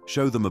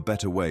 Show them a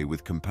better way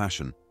with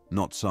compassion,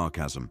 not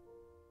sarcasm.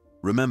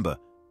 Remember,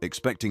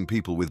 expecting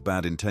people with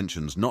bad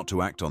intentions not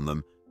to act on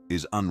them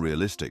is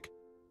unrealistic,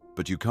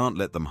 but you can't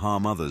let them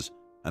harm others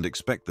and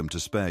expect them to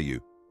spare you.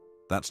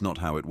 That's not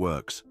how it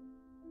works.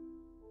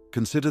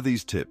 Consider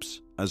these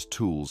tips as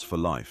tools for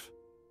life.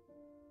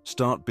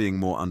 Start being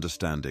more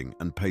understanding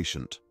and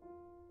patient.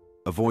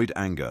 Avoid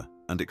anger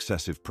and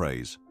excessive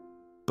praise.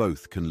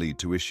 Both can lead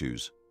to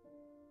issues.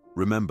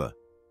 Remember,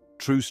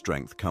 true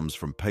strength comes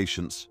from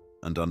patience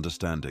and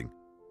understanding.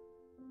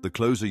 The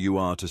closer you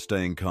are to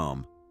staying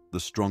calm, the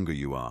stronger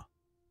you are.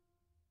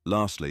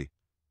 Lastly,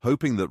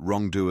 hoping that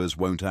wrongdoers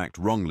won't act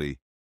wrongly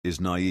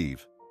is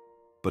naive,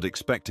 but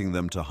expecting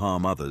them to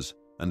harm others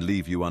and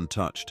leave you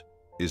untouched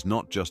is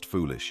not just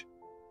foolish,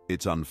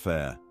 it's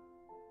unfair.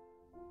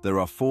 There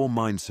are 4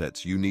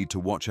 mindsets you need to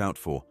watch out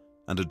for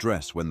and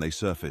address when they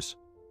surface.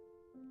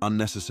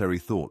 Unnecessary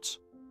thoughts,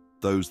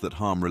 those that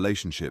harm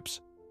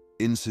relationships,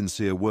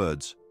 insincere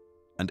words,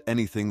 and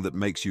anything that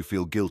makes you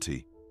feel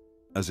guilty,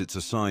 as it's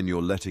a sign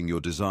you're letting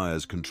your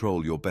desires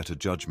control your better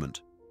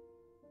judgment.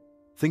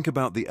 Think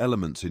about the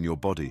elements in your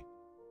body,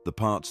 the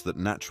parts that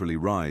naturally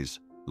rise,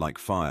 like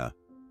fire,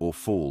 or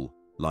fall,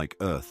 like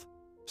earth,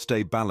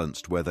 stay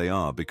balanced where they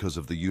are because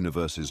of the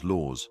universe's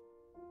laws.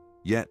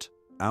 Yet,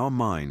 our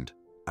mind,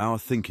 our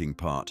thinking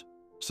part,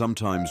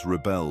 sometimes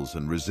rebels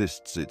and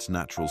resists its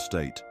natural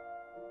state.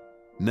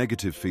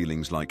 Negative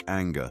feelings like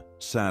anger,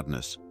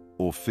 sadness,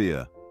 or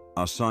fear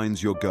are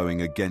signs you're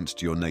going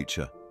against your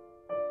nature.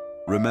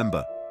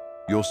 Remember,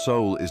 your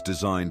soul is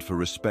designed for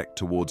respect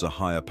towards a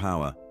higher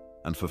power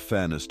and for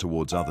fairness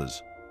towards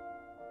others.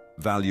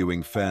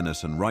 Valuing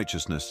fairness and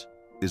righteousness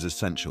is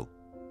essential.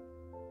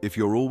 If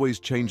you're always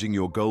changing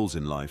your goals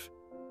in life,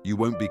 you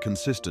won't be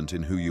consistent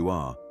in who you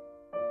are.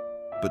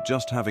 But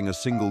just having a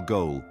single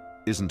goal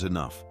isn't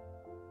enough.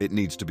 It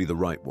needs to be the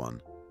right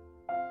one.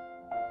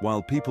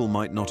 While people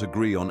might not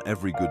agree on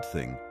every good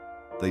thing,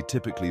 they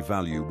typically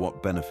value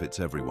what benefits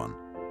everyone.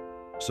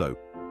 So,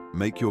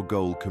 make your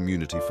goal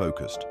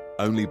community-focused.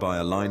 Only by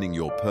aligning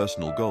your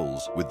personal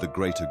goals with the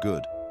greater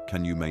good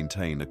can you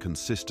maintain a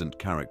consistent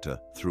character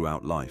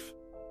throughout life.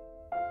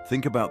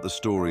 Think about the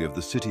story of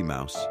the city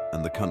mouse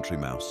and the country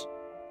mouse.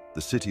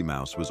 The city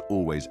mouse was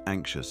always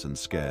anxious and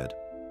scared.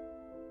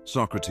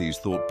 Socrates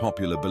thought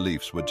popular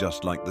beliefs were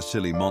just like the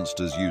silly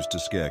monsters used to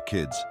scare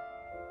kids.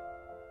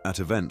 At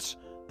events,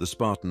 the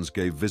Spartans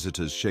gave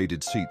visitors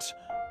shaded seats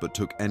but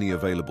took any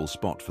available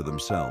spot for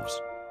themselves.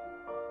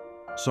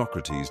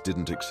 Socrates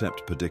didn't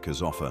accept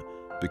Perdiccas' offer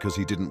because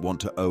he didn't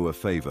want to owe a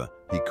favor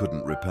he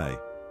couldn't repay.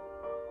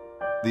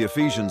 The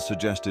Ephesians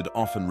suggested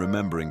often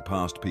remembering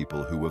past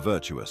people who were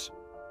virtuous.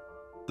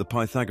 The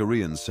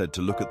Pythagoreans said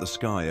to look at the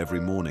sky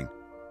every morning,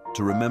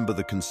 to remember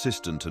the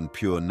consistent and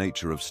pure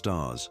nature of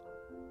stars.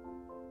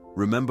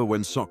 Remember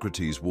when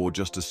Socrates wore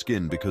just a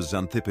skin because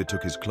Xanthippe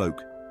took his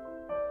cloak?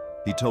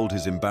 He told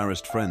his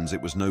embarrassed friends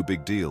it was no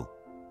big deal.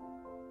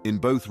 In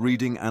both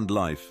reading and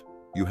life,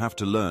 you have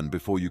to learn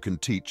before you can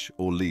teach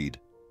or lead.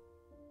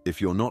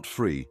 If you're not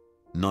free,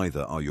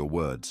 neither are your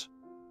words.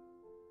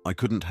 I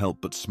couldn't help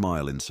but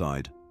smile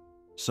inside.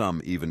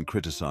 Some even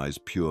criticize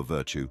pure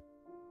virtue.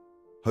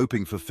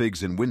 Hoping for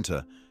figs in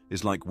winter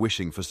is like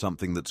wishing for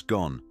something that's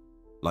gone,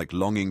 like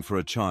longing for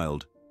a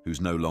child who's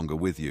no longer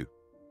with you.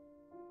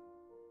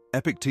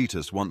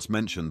 Epictetus once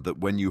mentioned that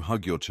when you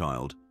hug your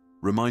child,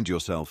 remind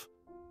yourself,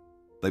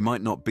 they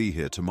might not be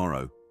here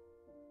tomorrow.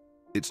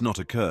 It's not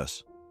a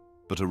curse,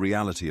 but a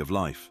reality of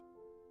life.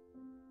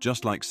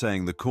 Just like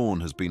saying the corn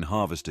has been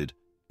harvested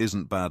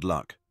isn't bad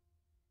luck.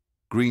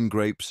 Green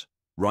grapes,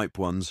 ripe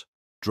ones,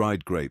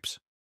 dried grapes.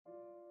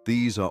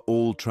 These are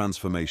all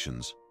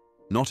transformations,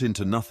 not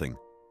into nothing,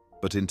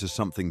 but into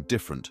something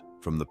different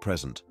from the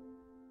present.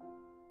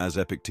 As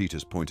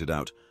Epictetus pointed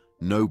out,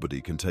 nobody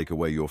can take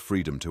away your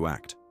freedom to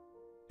act.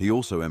 He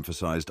also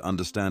emphasized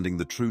understanding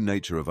the true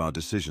nature of our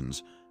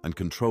decisions and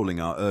controlling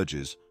our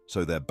urges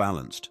so they're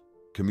balanced,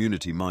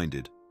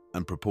 community-minded,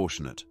 and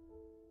proportionate.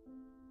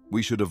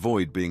 We should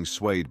avoid being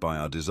swayed by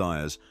our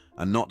desires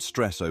and not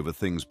stress over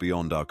things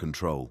beyond our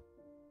control.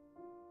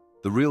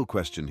 The real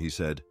question, he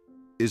said,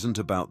 isn't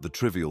about the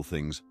trivial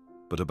things,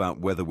 but about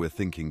whether we're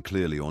thinking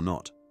clearly or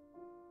not.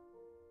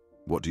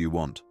 What do you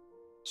want?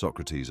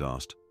 Socrates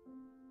asked.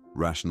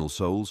 Rational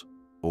souls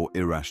or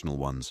irrational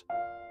ones?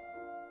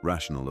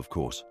 Rational, of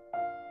course.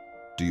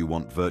 Do you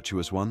want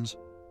virtuous ones?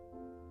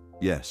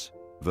 Yes,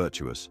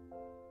 virtuous.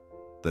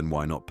 Then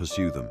why not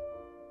pursue them?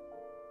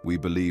 We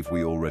believe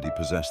we already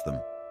possess them.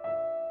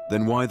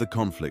 Then why the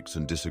conflicts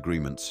and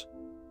disagreements?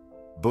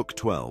 Book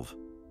 12.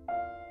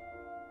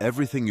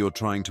 Everything you're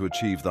trying to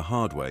achieve the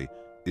hard way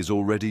is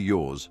already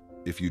yours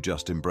if you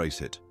just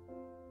embrace it.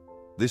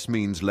 This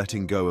means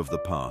letting go of the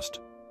past,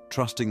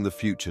 trusting the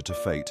future to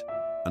fate,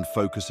 and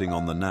focusing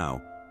on the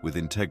now with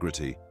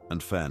integrity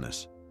and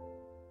fairness.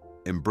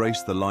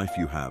 Embrace the life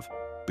you have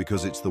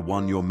because it's the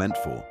one you're meant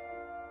for.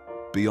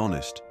 Be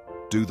honest,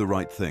 do the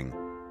right thing,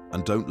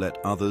 and don't let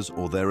others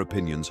or their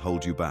opinions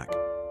hold you back.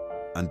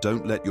 And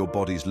don't let your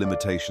body's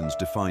limitations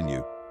define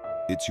you.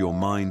 It's your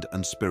mind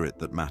and spirit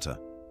that matter.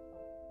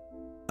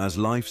 As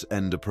life's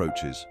end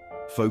approaches,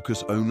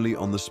 focus only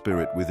on the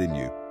spirit within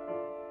you.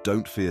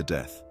 Don't fear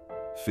death.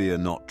 Fear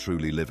not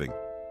truly living.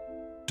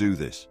 Do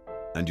this,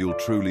 and you'll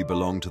truly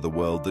belong to the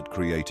world that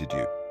created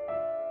you.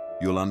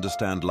 You'll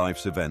understand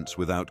life's events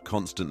without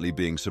constantly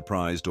being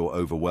surprised or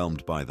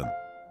overwhelmed by them.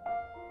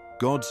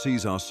 God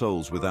sees our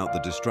souls without the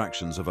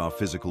distractions of our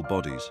physical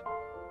bodies.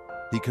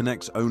 He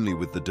connects only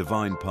with the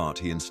divine part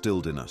He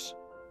instilled in us.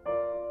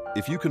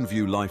 If you can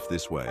view life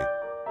this way,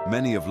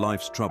 many of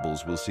life's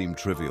troubles will seem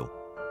trivial.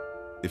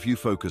 If you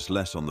focus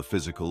less on the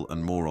physical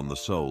and more on the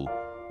soul,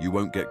 you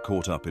won't get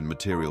caught up in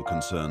material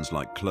concerns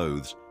like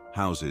clothes,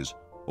 houses,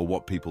 or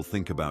what people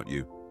think about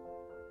you.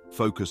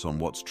 Focus on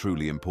what's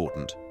truly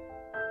important.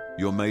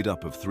 You're made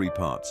up of 3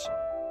 parts: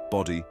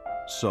 body,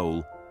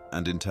 soul,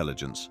 and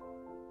intelligence.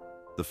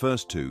 The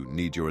first 2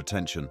 need your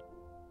attention,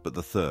 but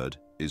the third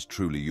is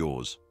truly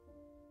yours.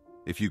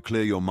 If you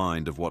clear your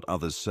mind of what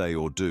others say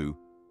or do,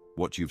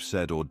 what you've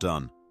said or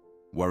done,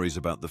 worries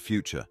about the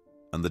future,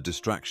 and the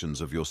distractions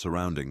of your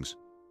surroundings,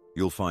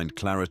 you'll find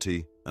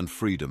clarity and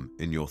freedom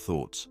in your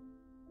thoughts.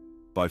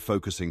 By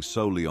focusing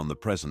solely on the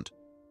present,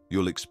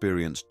 you'll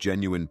experience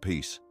genuine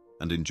peace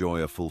and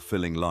enjoy a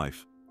fulfilling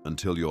life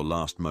until your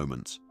last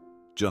moments.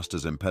 Just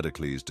as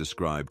Empedocles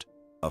described,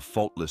 a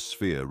faultless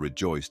sphere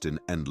rejoiced in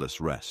endless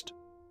rest.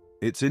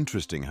 It's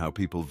interesting how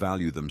people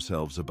value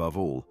themselves above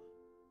all,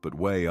 but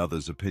weigh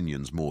others'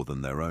 opinions more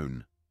than their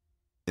own.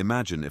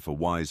 Imagine if a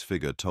wise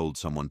figure told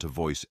someone to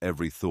voice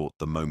every thought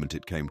the moment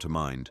it came to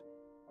mind.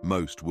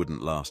 Most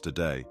wouldn't last a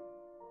day.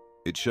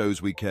 It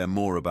shows we care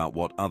more about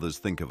what others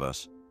think of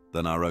us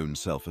than our own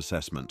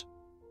self-assessment.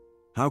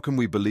 How can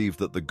we believe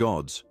that the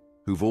gods,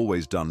 who've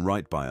always done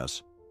right by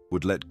us,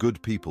 would let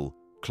good people,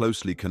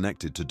 closely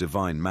connected to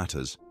divine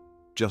matters,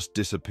 just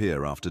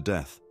disappear after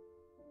death?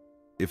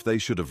 If they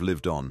should have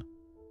lived on,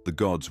 the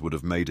gods would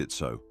have made it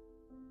so.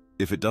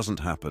 If it doesn't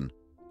happen,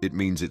 it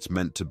means it's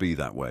meant to be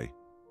that way.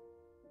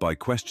 By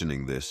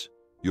questioning this,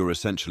 you're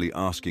essentially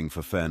asking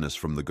for fairness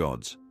from the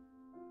gods.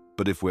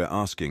 But if we're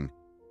asking,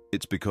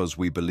 it's because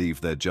we believe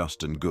they're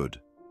just and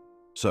good.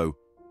 So,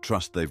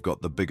 trust they've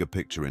got the bigger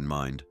picture in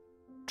mind.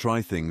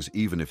 Try things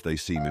even if they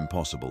seem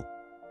impossible.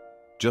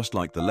 Just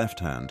like the left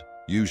hand,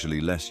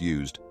 usually less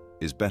used,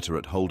 is better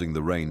at holding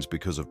the reins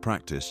because of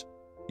practice,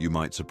 you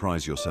might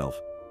surprise yourself.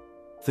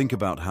 Think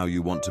about how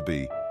you want to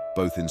be,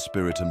 both in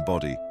spirit and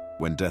body,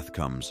 when death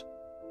comes.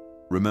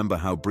 Remember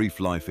how brief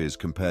life is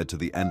compared to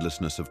the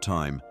endlessness of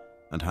time,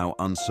 and how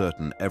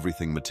uncertain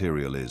everything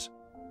material is.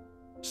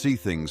 See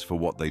things for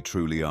what they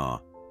truly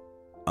are.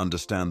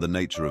 Understand the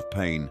nature of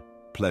pain,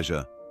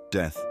 pleasure,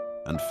 death,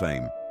 and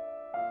fame.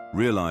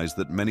 Realize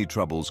that many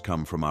troubles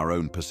come from our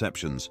own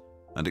perceptions,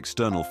 and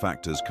external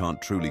factors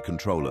can't truly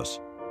control us.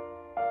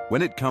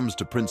 When it comes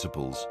to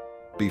principles,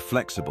 be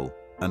flexible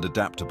and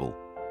adaptable,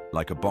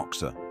 like a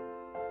boxer.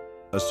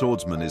 A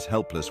swordsman is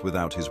helpless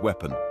without his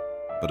weapon,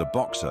 but a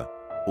boxer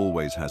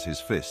always has his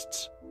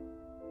fists.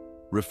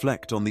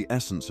 Reflect on the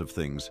essence of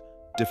things,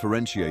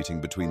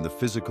 differentiating between the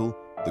physical,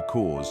 the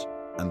cause,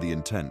 and the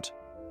intent.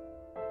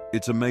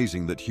 It's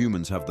amazing that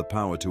humans have the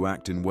power to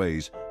act in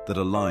ways that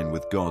align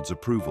with God's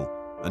approval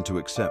and to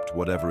accept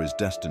whatever is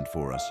destined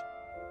for us.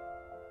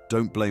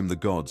 Don't blame the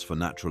gods for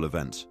natural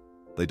events.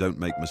 They don't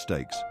make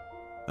mistakes,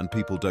 and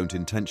people don't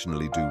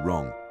intentionally do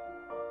wrong.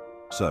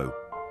 So,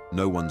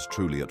 no one's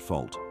truly at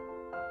fault.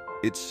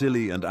 It's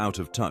silly and out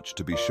of touch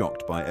to be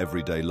shocked by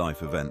everyday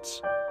life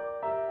events.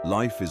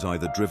 Life is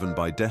either driven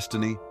by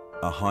destiny,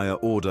 a higher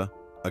order,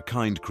 a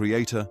kind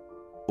creator,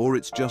 or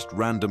it's just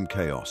random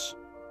chaos.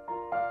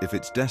 If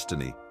it's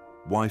destiny,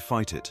 why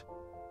fight it?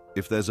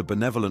 If there's a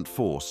benevolent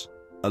force,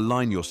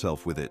 align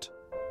yourself with it.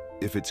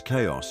 If it's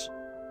chaos,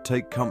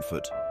 take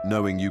comfort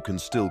knowing you can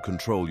still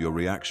control your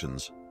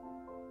reactions.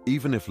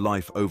 Even if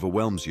life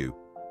overwhelms you,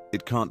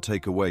 it can't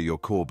take away your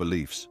core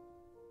beliefs.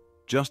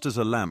 Just as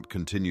a lamp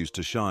continues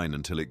to shine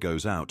until it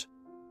goes out,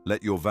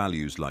 let your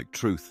values like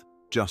truth,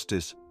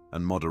 justice,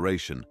 and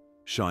moderation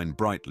shine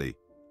brightly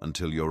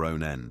until your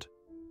own end.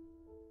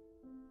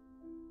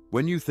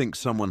 When you think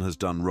someone has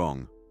done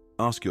wrong,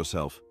 ask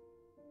yourself,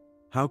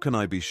 how can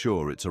I be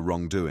sure it's a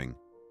wrongdoing?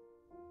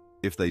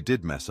 If they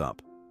did mess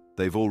up,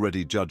 they've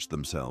already judged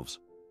themselves.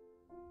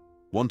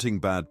 Wanting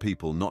bad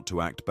people not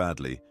to act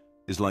badly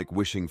is like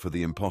wishing for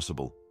the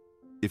impossible.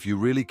 If you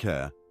really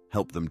care,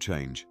 help them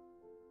change.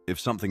 If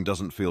something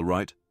doesn't feel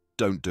right,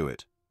 don't do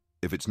it.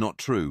 If it's not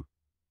true,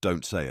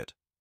 don't say it.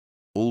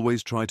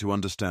 Always try to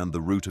understand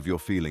the root of your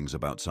feelings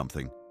about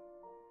something.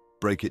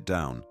 Break it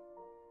down.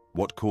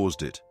 What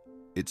caused it,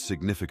 its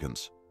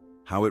significance,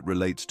 how it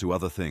relates to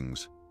other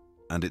things,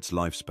 and its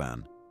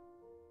lifespan.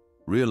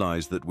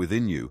 Realize that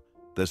within you,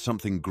 there's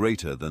something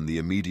greater than the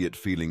immediate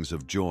feelings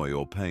of joy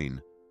or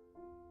pain.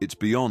 It's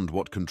beyond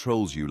what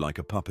controls you like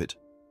a puppet.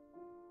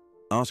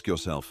 Ask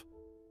yourself,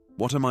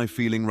 what am I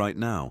feeling right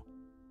now?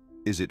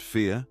 Is it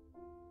fear,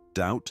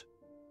 doubt,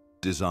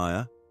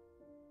 desire?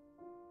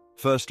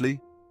 Firstly,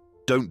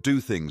 don't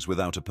do things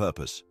without a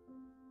purpose.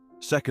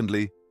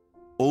 Secondly,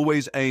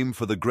 always aim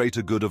for the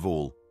greater good of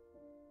all.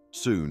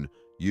 Soon,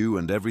 you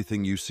and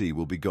everything you see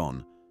will be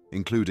gone,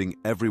 including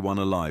everyone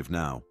alive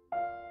now.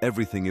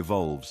 Everything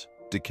evolves,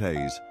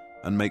 decays,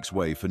 and makes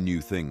way for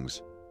new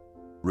things.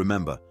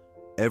 Remember,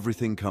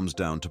 everything comes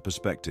down to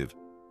perspective,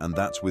 and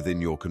that's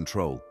within your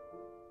control.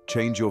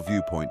 Change your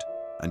viewpoint,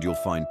 and you'll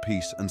find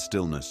peace and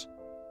stillness,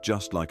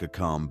 just like a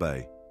calm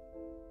bay.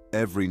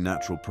 Every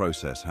natural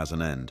process has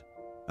an end,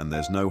 and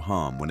there's no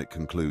harm when it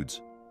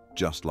concludes,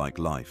 just like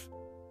life.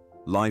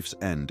 Life's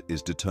end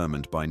is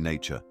determined by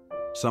nature,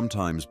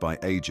 sometimes by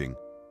aging,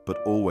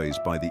 but always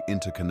by the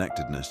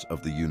interconnectedness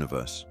of the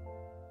universe.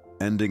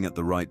 Ending at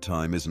the right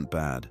time isn't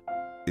bad.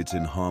 It's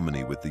in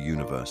harmony with the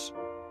universe.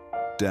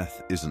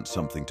 Death isn't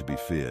something to be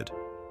feared.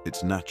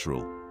 It's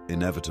natural,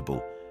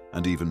 inevitable,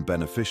 and even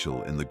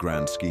beneficial in the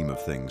grand scheme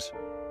of things.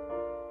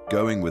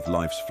 Going with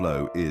life's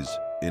flow is,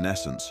 in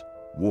essence,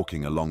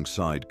 walking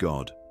alongside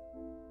God.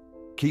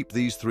 Keep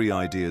these three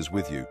ideas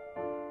with you.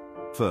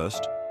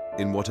 First,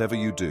 in whatever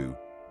you do,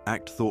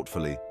 act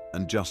thoughtfully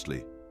and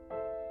justly.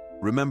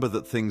 Remember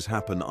that things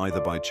happen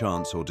either by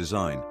chance or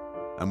design,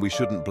 and we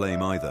shouldn't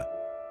blame either.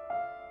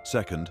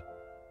 Second,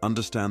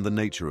 understand the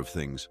nature of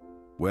things,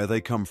 where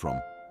they come from,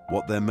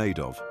 what they're made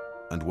of,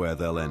 and where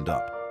they'll end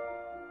up.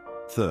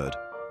 Third,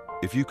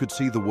 if you could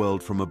see the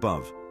world from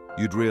above,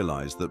 you'd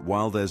realize that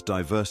while there's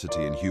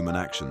diversity in human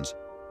actions,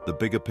 the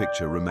bigger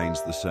picture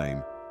remains the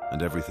same,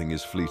 and everything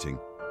is fleeting.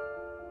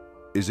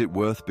 Is it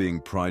worth being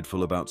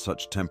prideful about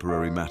such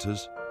temporary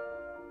matters?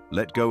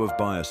 Let go of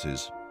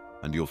biases,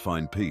 and you'll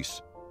find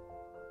peace.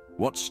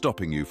 What's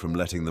stopping you from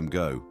letting them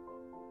go?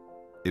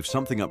 If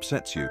something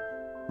upsets you,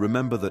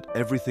 remember that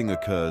everything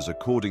occurs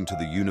according to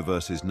the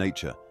universe's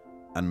nature,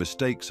 and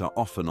mistakes are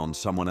often on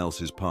someone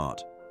else's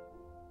part.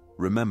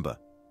 Remember,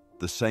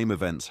 the same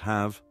events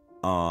have,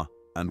 are,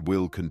 and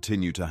will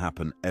continue to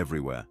happen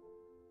everywhere.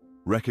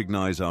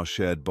 Recognize our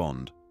shared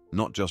bond,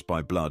 not just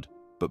by blood,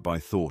 but by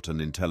thought and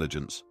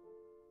intelligence.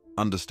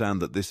 Understand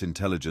that this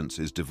intelligence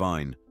is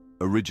divine,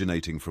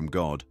 originating from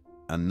God,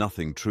 and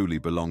nothing truly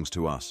belongs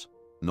to us,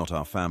 not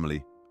our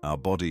family, our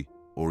body,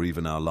 or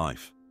even our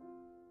life.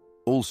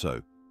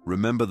 Also,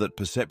 remember that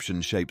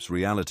perception shapes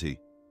reality,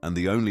 and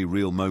the only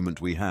real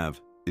moment we have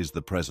is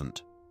the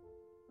present.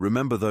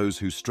 Remember those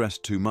who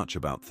stressed too much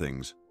about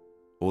things,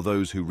 or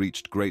those who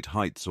reached great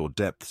heights or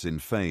depths in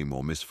fame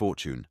or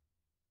misfortune.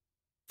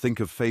 Think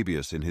of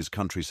Fabius in his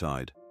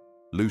countryside,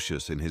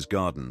 Lucius in his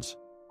gardens,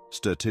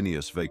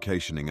 Stertinius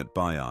vacationing at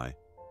Baiae,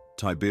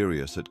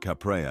 Tiberius at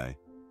Capreae,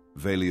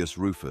 Velius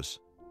Rufus,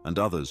 and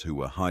others who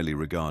were highly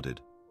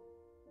regarded.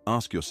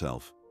 Ask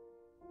yourself,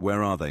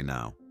 where are they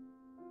now?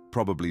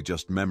 Probably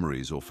just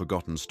memories or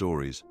forgotten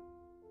stories.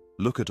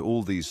 Look at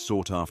all these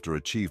sought-after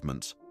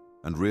achievements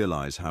and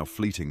realize how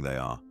fleeting they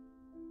are.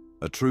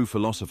 A true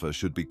philosopher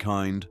should be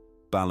kind,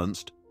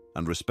 balanced,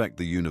 and respect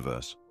the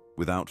universe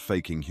without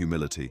faking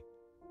humility.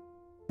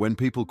 When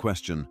people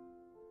question,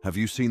 "Have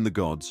you seen the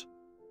gods?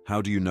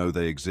 How do you know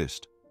they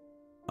exist?"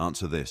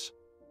 Answer this: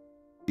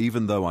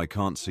 even though I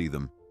can't see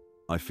them,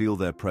 I feel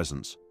their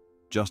presence,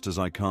 just as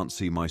I can't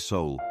see my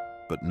soul,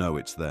 but know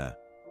it's there.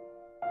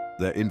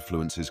 Their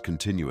influence is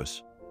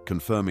continuous,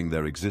 confirming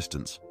their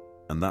existence,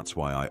 and that's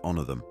why I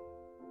honor them.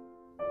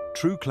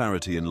 True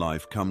clarity in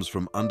life comes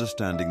from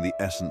understanding the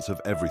essence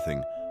of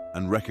everything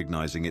and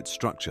recognizing its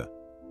structure.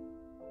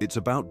 It's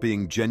about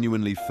being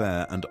genuinely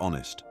fair and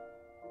honest.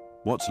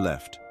 What's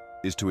left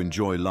is to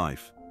enjoy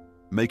life,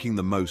 making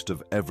the most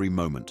of every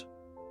moment.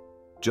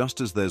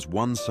 Just as there's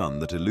one sun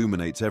that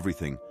illuminates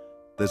everything,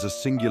 there's a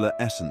singular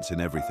essence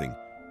in everything,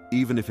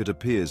 even if it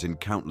appears in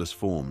countless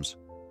forms.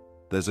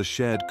 There's a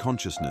shared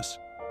consciousness,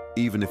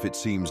 even if it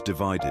seems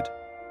divided.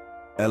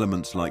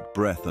 Elements like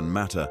breath and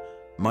matter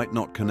might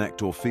not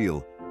connect or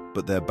feel,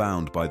 but they're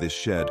bound by this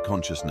shared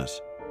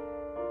consciousness.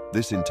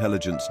 This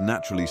intelligence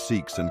naturally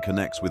seeks and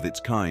connects with its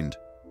kind,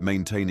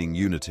 maintaining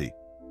unity.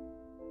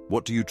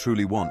 What do you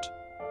truly want?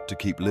 To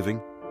keep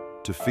living?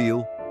 To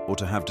feel or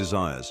to have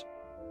desires?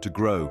 To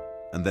grow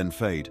and then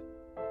fade?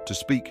 To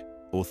speak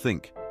or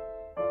think?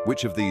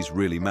 Which of these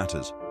really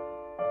matters?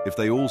 If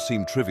they all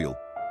seem trivial,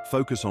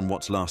 focus on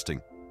what's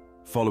lasting,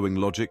 following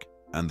logic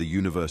and the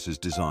universe's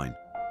design.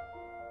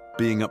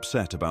 Being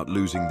upset about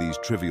losing these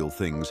trivial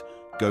things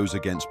goes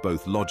against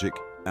both logic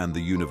and the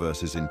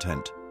universe's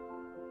intent.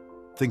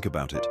 Think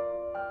about it.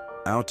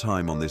 Our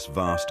time on this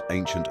vast,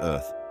 ancient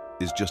Earth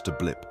is just a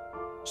blip,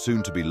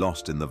 soon to be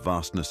lost in the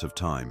vastness of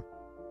time.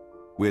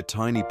 We're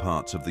tiny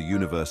parts of the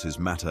universe's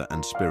matter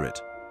and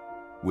spirit.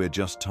 We're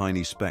just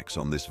tiny specks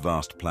on this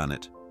vast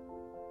planet.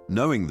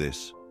 Knowing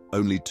this,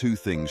 only two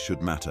things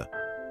should matter: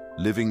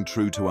 living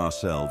true to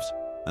ourselves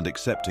and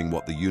accepting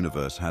what the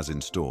universe has in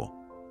store.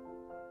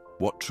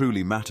 What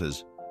truly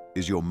matters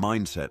is your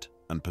mindset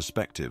and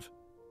perspective.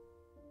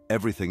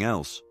 Everything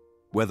else,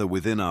 whether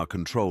within our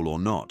control or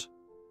not,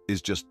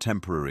 is just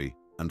temporary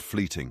and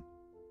fleeting.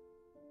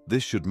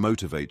 This should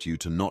motivate you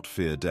to not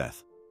fear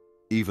death.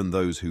 Even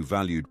those who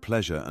valued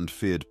pleasure and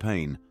feared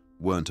pain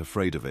weren't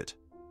afraid of it.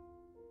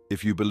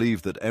 If you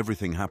believe that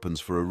everything happens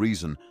for a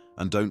reason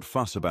and don't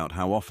fuss about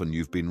how often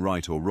you've been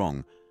right or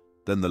wrong,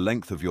 then the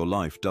length of your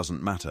life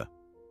doesn't matter.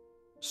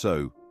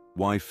 So,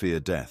 why fear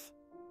death?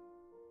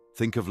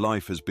 Think of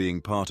life as being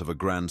part of a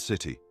grand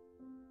city.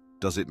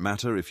 Does it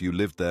matter if you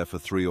lived there for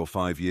 3 or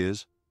 5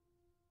 years?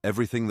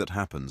 Everything that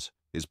happens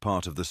is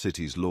part of the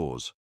city's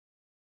laws.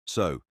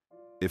 So,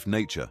 if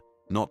nature,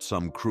 not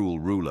some cruel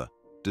ruler,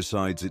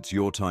 decides it's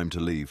your time to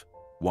leave,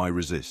 why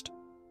resist?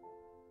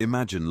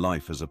 Imagine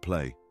life as a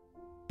play.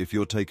 If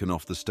you're taken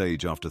off the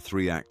stage after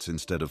 3 acts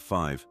instead of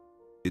 5,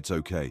 it's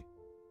okay.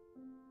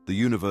 The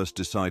universe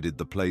decided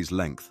the play's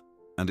length,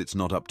 and it's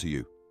not up to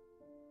you.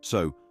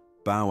 So,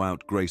 bow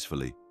out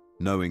gracefully,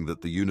 knowing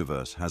that the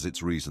universe has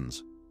its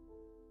reasons.